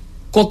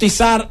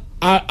cotizar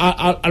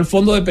al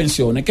fondo de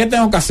pensiones. ¿Qué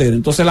tengo que hacer?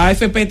 Entonces la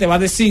AFP te va a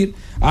decir,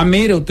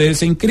 mire, usted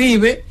se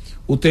inscribe,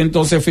 usted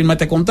entonces firma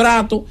este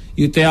contrato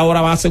y usted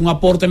ahora va a hacer un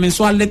aporte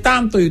mensual de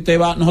tanto y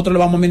nosotros le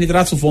vamos a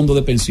administrar su fondo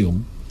de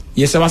pensión.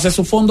 Y ese va a ser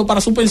su fondo para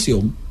su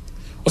pensión.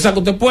 O sea que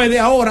usted puede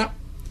ahora,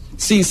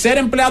 sin ser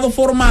empleado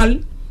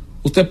formal,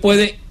 usted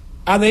puede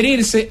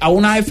adherirse a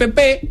una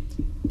AFP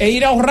e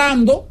ir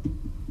ahorrando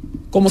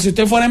como si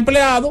usted fuera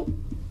empleado,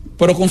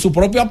 pero con su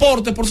propio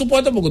aporte, por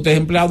supuesto, porque usted es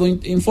empleado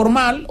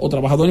informal o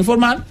trabajador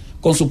informal,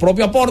 con su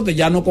propio aporte,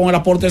 ya no con el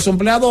aporte de su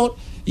empleador,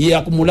 y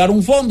acumular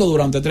un fondo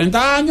durante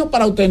 30 años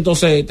para usted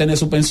entonces tener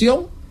su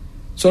pensión.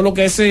 Solo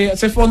que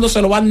ese fondo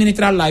se lo va a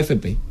administrar la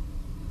AFP.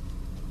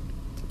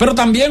 Pero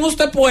también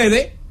usted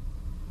puede,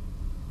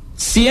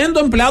 siendo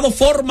empleado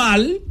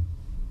formal,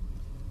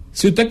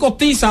 si usted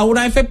cotiza a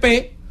una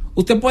AFP,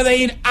 usted puede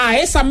ir a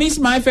esa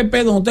misma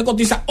AFP donde usted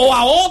cotiza o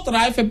a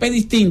otra AFP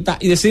distinta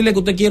y decirle que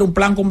usted quiere un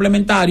plan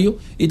complementario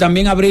y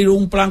también abrir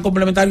un plan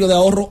complementario de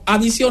ahorro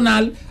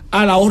adicional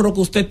al ahorro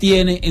que usted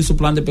tiene en su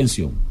plan de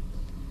pensión.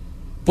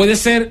 Puede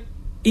ser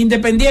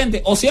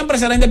independiente o siempre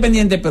será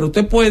independiente, pero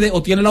usted puede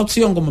o tiene la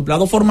opción como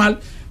empleado formal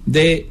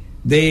de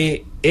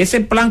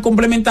ese plan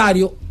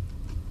complementario,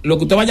 lo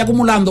que usted vaya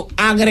acumulando,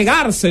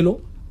 agregárselo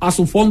a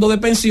su fondo de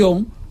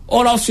pensión,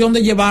 o la opción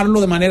de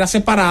llevarlo de manera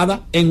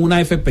separada en una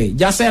AFP,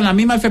 ya sea en la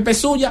misma AFP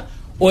suya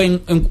o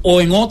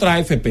en otra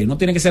AFP. No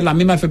tiene que ser la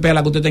misma AFP a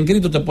la que usted está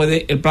inscrito, usted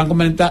puede el plan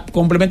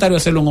complementario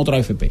hacerlo en otra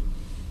AFP.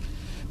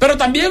 Pero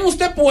también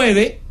usted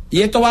puede,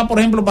 y esto va por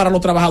ejemplo para los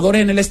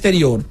trabajadores en el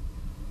exterior,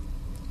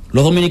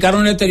 los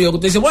dominicanos en el exterior, que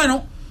usted dice,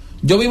 bueno,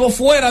 yo vivo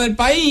fuera del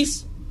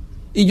país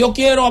y yo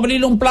quiero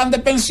abrirle un plan de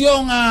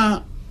pensión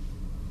a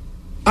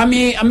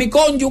mi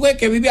cónyuge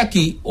que vive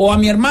aquí, o a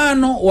mi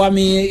hermano o a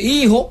mi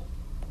hijo,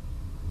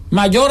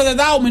 mayor de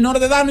edad o menor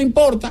de edad, no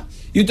importa,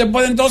 y usted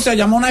puede entonces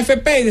llamar a una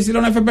AFP y decirle a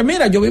una AFP,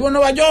 mira, yo vivo en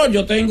Nueva York,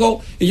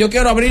 yo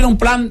quiero abrir un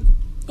plan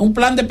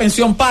de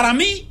pensión para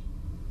mí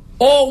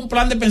o un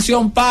plan de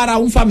pensión para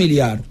un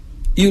familiar,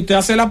 y usted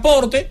hace el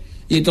aporte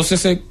y entonces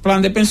ese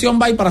plan de pensión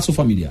va a ir para su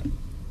familiar.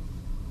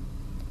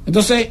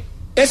 Entonces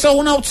eso es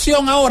una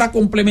opción ahora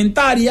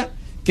complementaria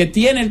que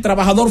tiene el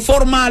trabajador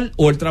formal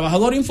o el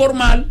trabajador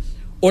informal,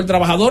 o el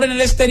trabajador en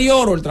el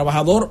exterior, o el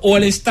trabajador o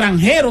el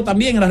extranjero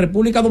también en la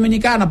República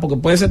Dominicana, porque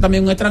puede ser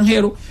también un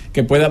extranjero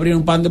que puede abrir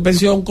un plan de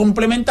pensión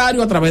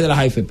complementario a través de las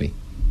AFP.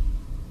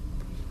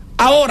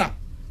 Ahora,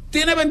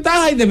 tiene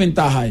ventaja y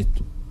desventaja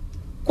esto.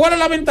 ¿Cuál es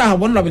la ventaja?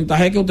 Bueno, la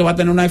ventaja es que usted va a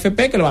tener una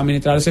AFP que le va a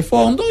administrar ese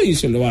fondo y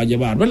se lo va a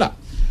llevar, ¿verdad?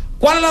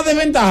 ¿Cuál es la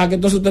desventaja? Que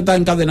entonces usted está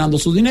encadenando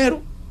su dinero.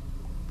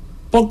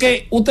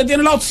 Porque usted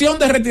tiene la opción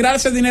de retirar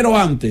ese dinero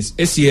antes,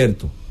 es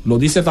cierto, lo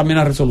dice también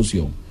la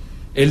resolución.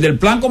 El del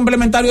plan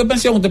complementario de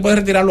pensión usted puede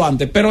retirarlo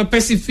antes, pero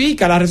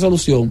especifica la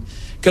resolución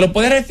que lo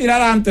puede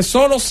retirar antes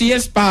solo si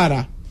es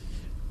para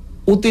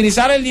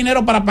utilizar el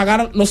dinero para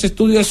pagar los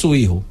estudios de su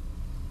hijo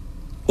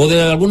o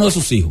de alguno de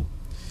sus hijos.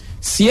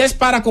 Si es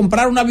para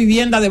comprar una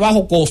vivienda de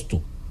bajo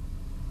costo,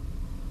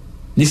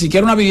 ni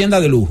siquiera una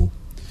vivienda de lujo.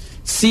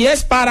 Si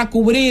es para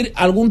cubrir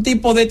algún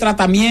tipo de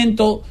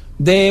tratamiento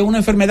de una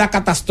enfermedad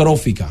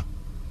catastrófica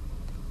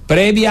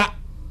previa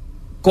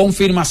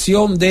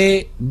confirmación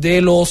de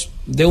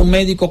un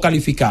médico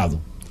calificado,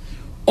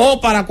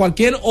 o para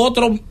cualquier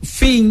otro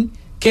fin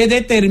que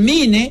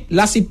determine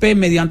la CIPEN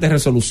mediante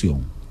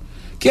resolución.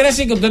 Quiere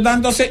decir que usted está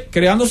entonces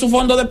creando su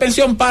fondo de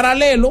pensión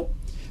paralelo,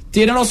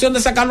 tiene la opción de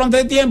sacarlo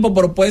antes de tiempo,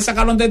 pero puede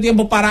sacarlo antes de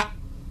tiempo para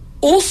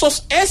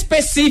usos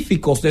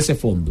específicos de ese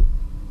fondo,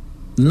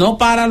 no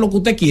para lo que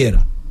usted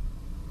quiera.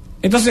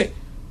 Entonces,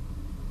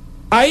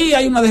 ahí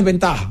hay una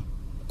desventaja.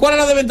 ¿Cuál es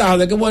la desventaja?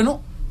 De que,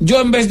 bueno, yo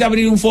en vez de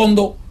abrir un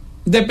fondo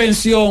de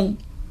pensión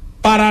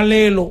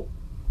paralelo,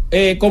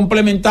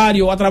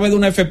 complementario a través de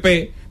una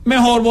FP,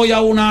 mejor voy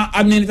a una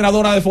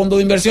administradora de fondo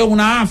de inversión,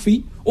 una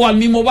AFI, o al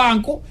mismo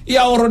banco, y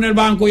ahorro en el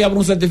banco y abro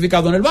un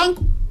certificado en el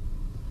banco.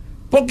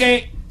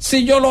 Porque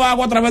si yo lo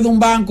hago a través de un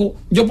banco,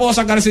 yo puedo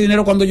sacar ese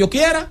dinero cuando yo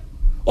quiera.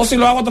 O si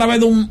lo hago a través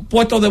de un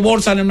puesto de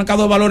bolsa en el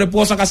mercado de valores,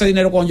 puedo sacar ese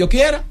dinero cuando yo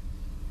quiera.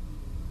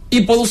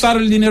 Y puedo usar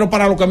el dinero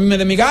para lo que a mí me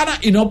dé mi gana,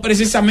 y no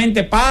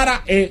precisamente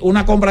para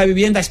una compra de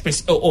vivienda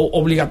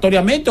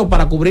obligatoriamente, o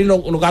para cubrir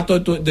los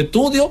gastos de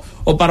estudio,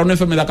 o para una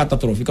enfermedad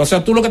catastrófica. O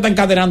sea, tú lo que estás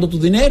encadenando tu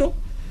dinero.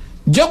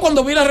 Yo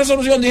cuando vi la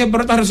resolución dije,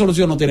 pero esta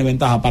resolución no tiene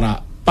ventaja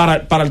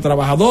para el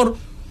trabajador.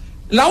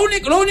 Lo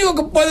único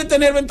que puede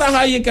tener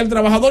ventaja ahí es que el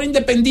trabajador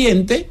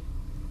independiente,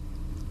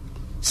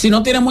 si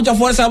no tiene mucha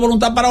fuerza de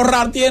voluntad para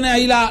ahorrar, tiene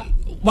ahí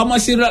vamos a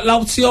decir, la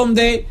opción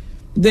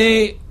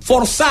de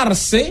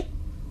forzarse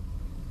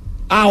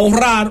a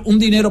ahorrar un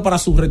dinero para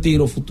su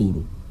retiro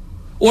futuro.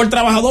 O el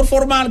trabajador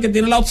formal, que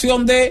tiene la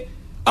opción de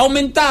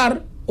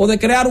aumentar o de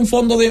crear un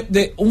fondo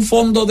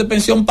de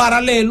pensión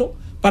paralelo,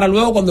 para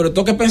luego, cuando le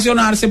toque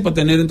pensionarse, pues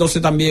tener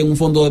entonces también un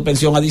fondo de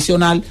pensión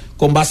adicional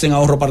con base en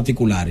ahorros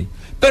particulares.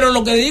 Pero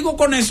lo que digo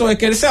con eso es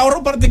que ese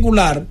ahorro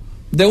particular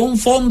de un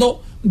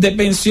fondo de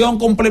pensión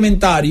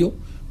complementario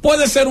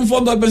puede ser un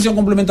fondo de pensión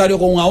complementario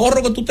con un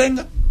ahorro que tú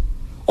tengas,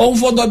 o un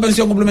fondo de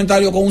pensión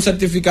complementario con un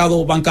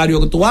certificado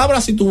bancario que tú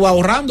abras. Si tú vas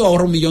ahorras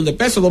 $1 millón de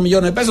pesos, 2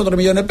 millones de pesos, 3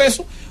 millones de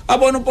pesos,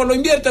 bueno, pues lo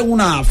inviertes en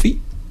una AFI,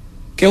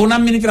 que es una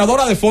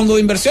administradora de fondo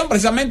de inversión.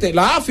 Precisamente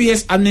la AFI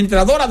es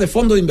administradora de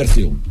fondo de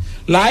inversión,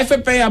 la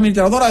AFP es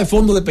administradora de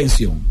fondo de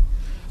pensión.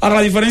 Ahora,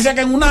 la diferencia es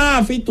que en una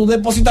AFI tú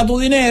depositas tu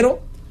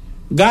dinero,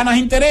 ganas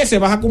intereses,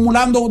 vas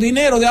acumulando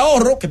dinero de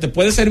ahorro que te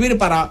puede servir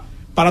para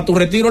tu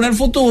retiro en el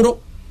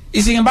futuro,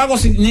 y sin embargo,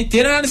 si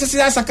tienes la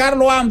necesidad de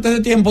sacarlo antes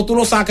de tiempo, tú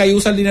lo sacas y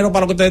usas el dinero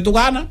para lo que te dé tu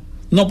gana,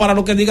 no para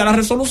lo que diga la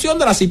resolución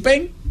de la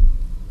CIPEN.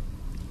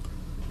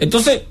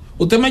 Entonces,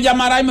 usted me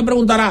llamará y me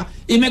preguntará,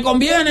 ¿y me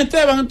conviene,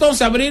 Esteban,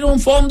 entonces abrir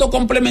un fondo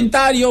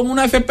complementario en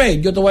una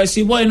FP? Yo te voy a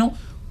decir, bueno,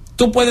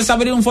 tú puedes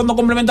abrir un fondo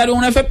complementario en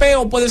una FP,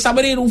 o puedes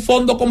abrir un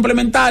fondo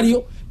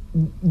complementario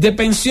de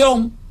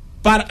pensión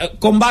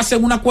con base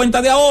en una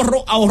cuenta de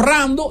ahorro,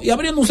 ahorrando y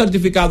abriendo un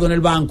certificado en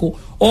el banco,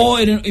 o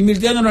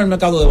invirtiendo en el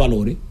mercado de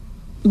valores.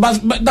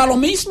 Da lo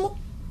mismo.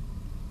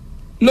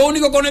 Lo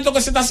único con esto que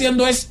se está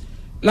haciendo es,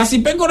 la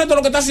CIPEN con esto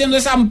lo que está haciendo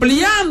es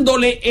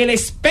ampliándole el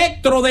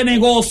espectro de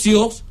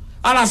negocios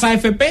a las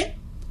AFP.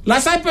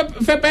 Las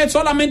AFP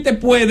solamente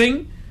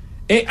pueden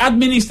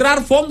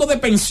administrar fondos de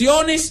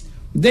pensiones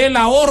del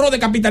ahorro de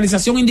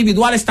capitalización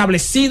individual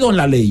establecido en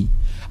la ley.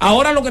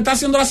 Ahora lo que está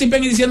haciendo la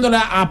CIPEN es diciéndole,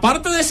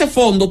 aparte de ese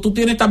fondo, tú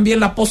tienes también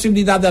la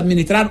posibilidad de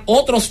administrar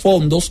otros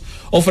fondos,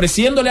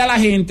 ofreciéndole a la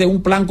gente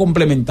un plan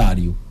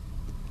complementario,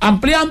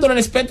 ampliándole el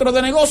espectro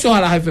de negocios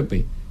a las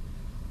AFP.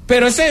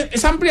 Pero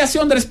esa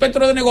ampliación del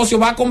espectro de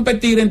negocios va a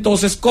competir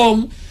entonces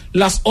con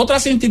las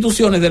otras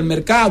instituciones del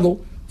mercado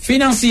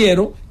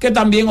financiero que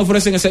también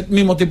ofrecen ese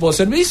mismo tipo de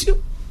servicio.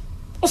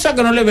 O sea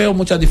que no le veo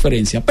mucha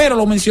diferencia. Pero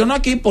lo menciono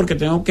aquí porque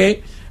tengo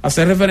que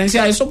hacer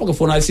referencia a eso, porque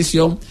fue una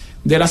decisión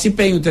de la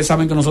CIPEN. Ustedes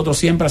saben que nosotros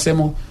siempre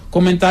hacemos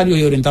comentarios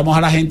y orientamos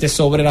a la gente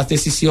sobre las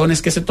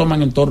decisiones que se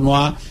toman en torno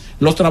a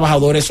los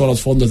trabajadores o a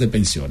los fondos de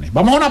pensiones.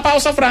 Vamos a una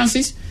pausa,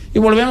 Francis, y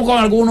volvemos con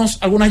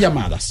algunas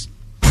llamadas.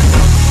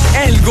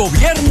 El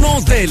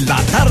gobierno de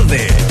la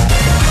tarde.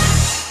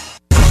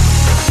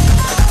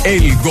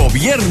 El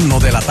gobierno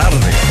de la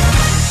tarde.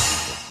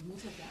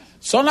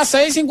 Son las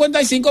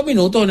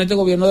 6:55 en este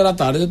gobierno de la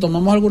tarde.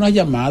 Tomamos algunas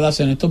llamadas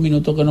en estos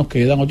minutos que nos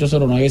quedan.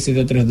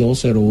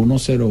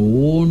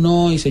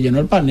 809-732-0101. Y se llenó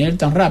el panel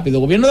tan rápido.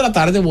 Gobierno de la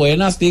tarde,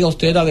 buenas. Diga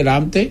usted,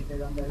 adelante.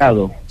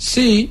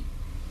 Sí.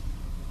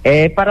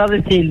 Para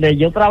decirle,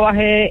 yo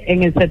trabajé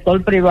en el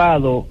sector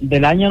privado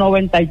del año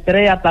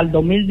 93 hasta el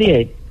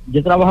 2010.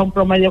 Yo trabajé un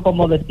promedio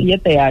como de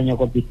 7 años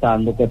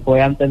cotizando, que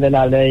fue antes de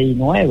la ley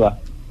nueva.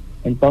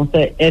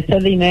 Entonces, ese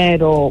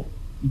dinero,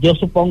 yo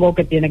supongo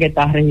que tiene que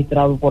estar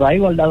registrado por ahí,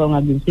 guardado en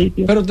algún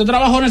sitio. ¿Pero usted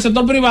trabajó en el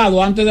sector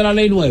privado antes de la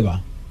ley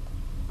nueva?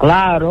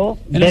 Claro,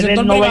 desde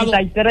el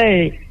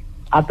 93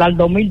 hasta el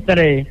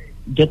 2003,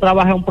 yo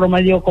trabajé un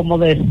promedio como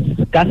de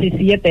casi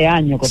 7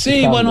 años cotizando.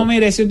 Sí, bueno,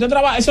 mire, si usted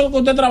trabaja, eso es lo que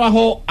usted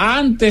trabajó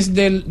antes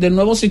del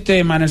nuevo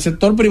sistema en el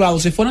sector privado.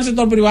 Si fue en el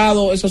sector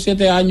privado, esos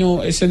 7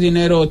 años, ese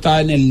dinero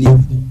está en el limbo.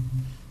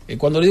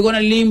 Cuando digo en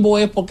el limbo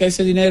es porque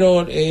ese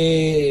dinero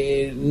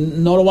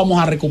no lo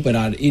vamos a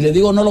recuperar. Y le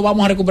digo no lo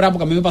vamos a recuperar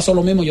porque a mí me pasó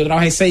lo mismo. Yo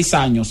trabajé 6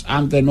 años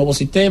antes del nuevo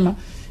sistema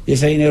y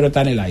ese dinero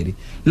está en el aire.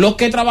 Los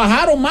que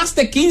trabajaron más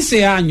de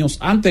 15 años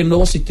antes del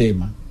nuevo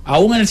sistema,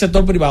 aún en el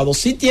sector privado,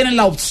 sí tienen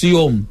la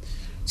opción.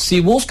 Si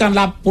buscan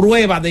la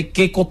prueba de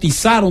que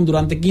cotizaron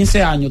durante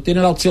 15 años,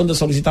 tienen la opción de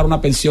solicitar una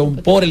pensión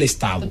por el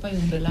Estado.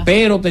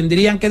 Pero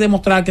tendrían que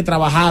demostrar que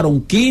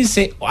trabajaron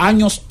 15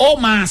 años o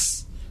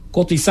más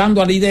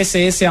cotizando al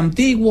IDSS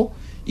antiguo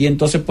y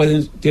entonces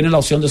tienen la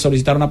opción de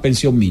solicitar una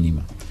pensión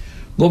mínima.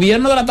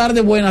 Gobierno de la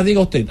tarde, buenas,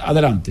 diga usted,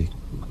 adelante.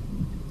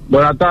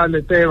 Buenas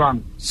tardes,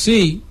 Esteban.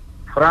 Sí.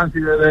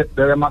 Francis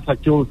desde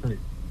Massachusetts.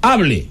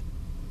 Hable.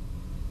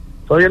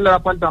 Soy el del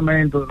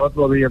apartamento del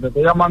otro día. Te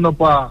estoy llamando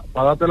para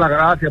darte las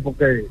gracias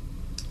porque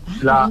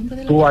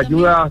tu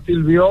ayuda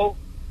sirvió.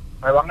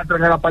 Me van a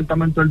entregar el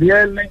apartamento el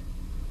viernes.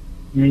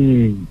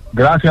 Y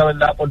gracias,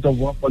 ¿verdad? por tu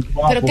 ¿Pero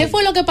apoyo. qué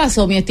fue lo que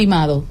pasó, mi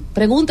estimado?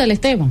 Pregúntale,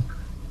 Esteban.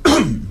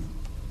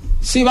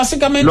 Sí,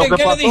 básicamente,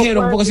 ¿qué le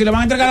dijeron? Porque si le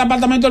van a entregar el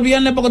apartamento el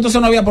viernes, porque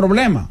entonces no había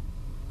problema.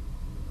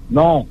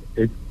 No,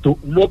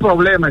 hubo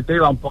problema,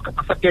 Esteban, porque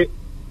pasa que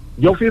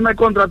yo firmé el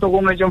contrato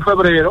con ellos en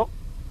febrero,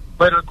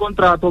 pero el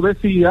contrato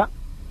decía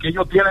que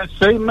ellos tienen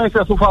 6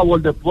 meses a su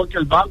favor después que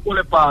el banco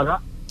le paga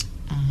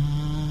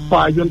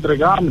para ellos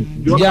entregarme.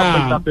 Yo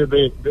no me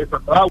de esa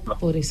cláusula.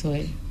 Por eso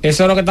es.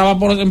 Eso es lo que estaba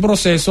en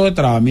proceso de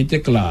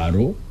trámite,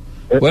 claro.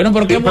 Bueno,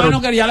 pero qué bueno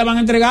que ya le van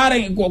a entregar.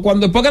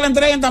 Después que le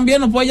entreguen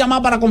también nos puede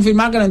llamar para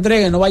confirmar que le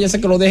entreguen. No vaya a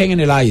ser que lo dejen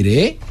en el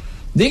aire, ¿eh?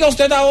 Diga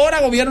usted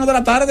ahora, gobierno de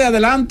la tarde,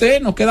 adelante.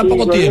 Nos queda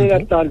poco tiempo. De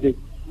la tarde.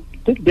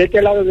 De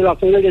este lado de la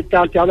zona de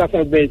estar te habla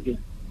Fernández.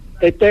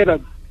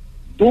 Esteban,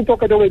 tú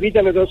porque no me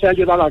viste los 12 años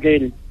de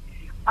Balaguer.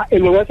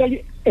 En lugar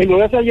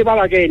de llevar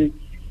a Balaguer,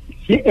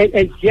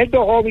 el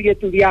cierto joven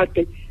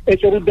estudiante,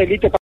 eso es un delito.